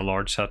like seeing a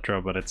large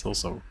Cetra, but it's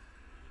also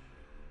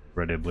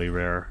incredibly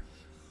rare.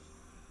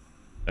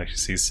 I actually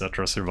see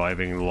Cetra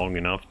surviving long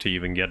enough to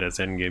even get its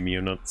endgame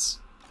units.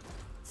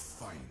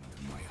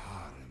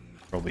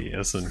 Probably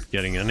isn't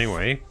getting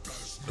anyway.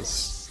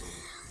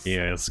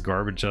 Yeah, it's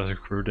garbage at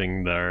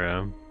recruiting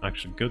their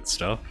actual good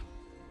stuff.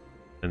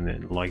 And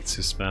it likes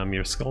to spam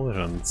your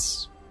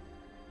skeletons.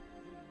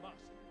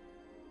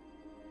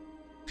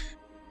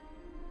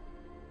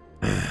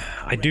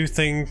 I do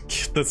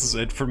think this is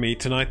it for me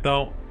tonight,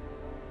 though.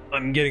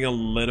 I'm getting a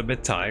little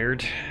bit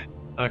tired,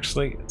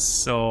 actually,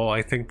 so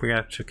I think we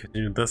have to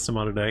continue this some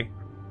other day.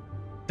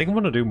 I think I'm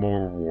gonna do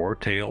more War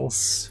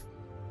Tales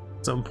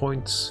at some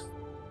point.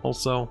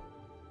 Also,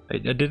 I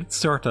did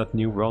start that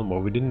new realm where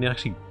we didn't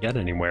actually get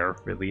anywhere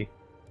really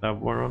that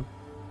one.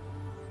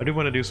 I do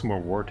want to do some more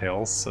War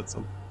Tales at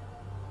some.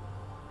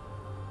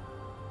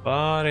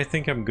 But I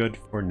think I'm good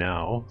for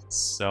now.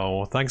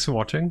 So thanks for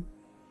watching.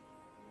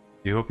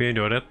 I hope you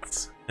enjoyed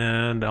it,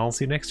 and I'll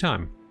see you next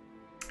time.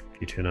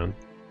 If you tune in.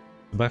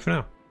 Bye for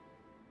now.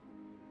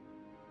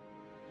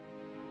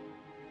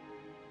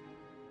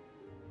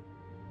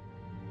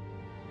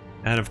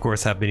 And of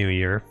course, Happy New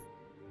Year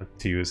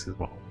to you as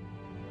well.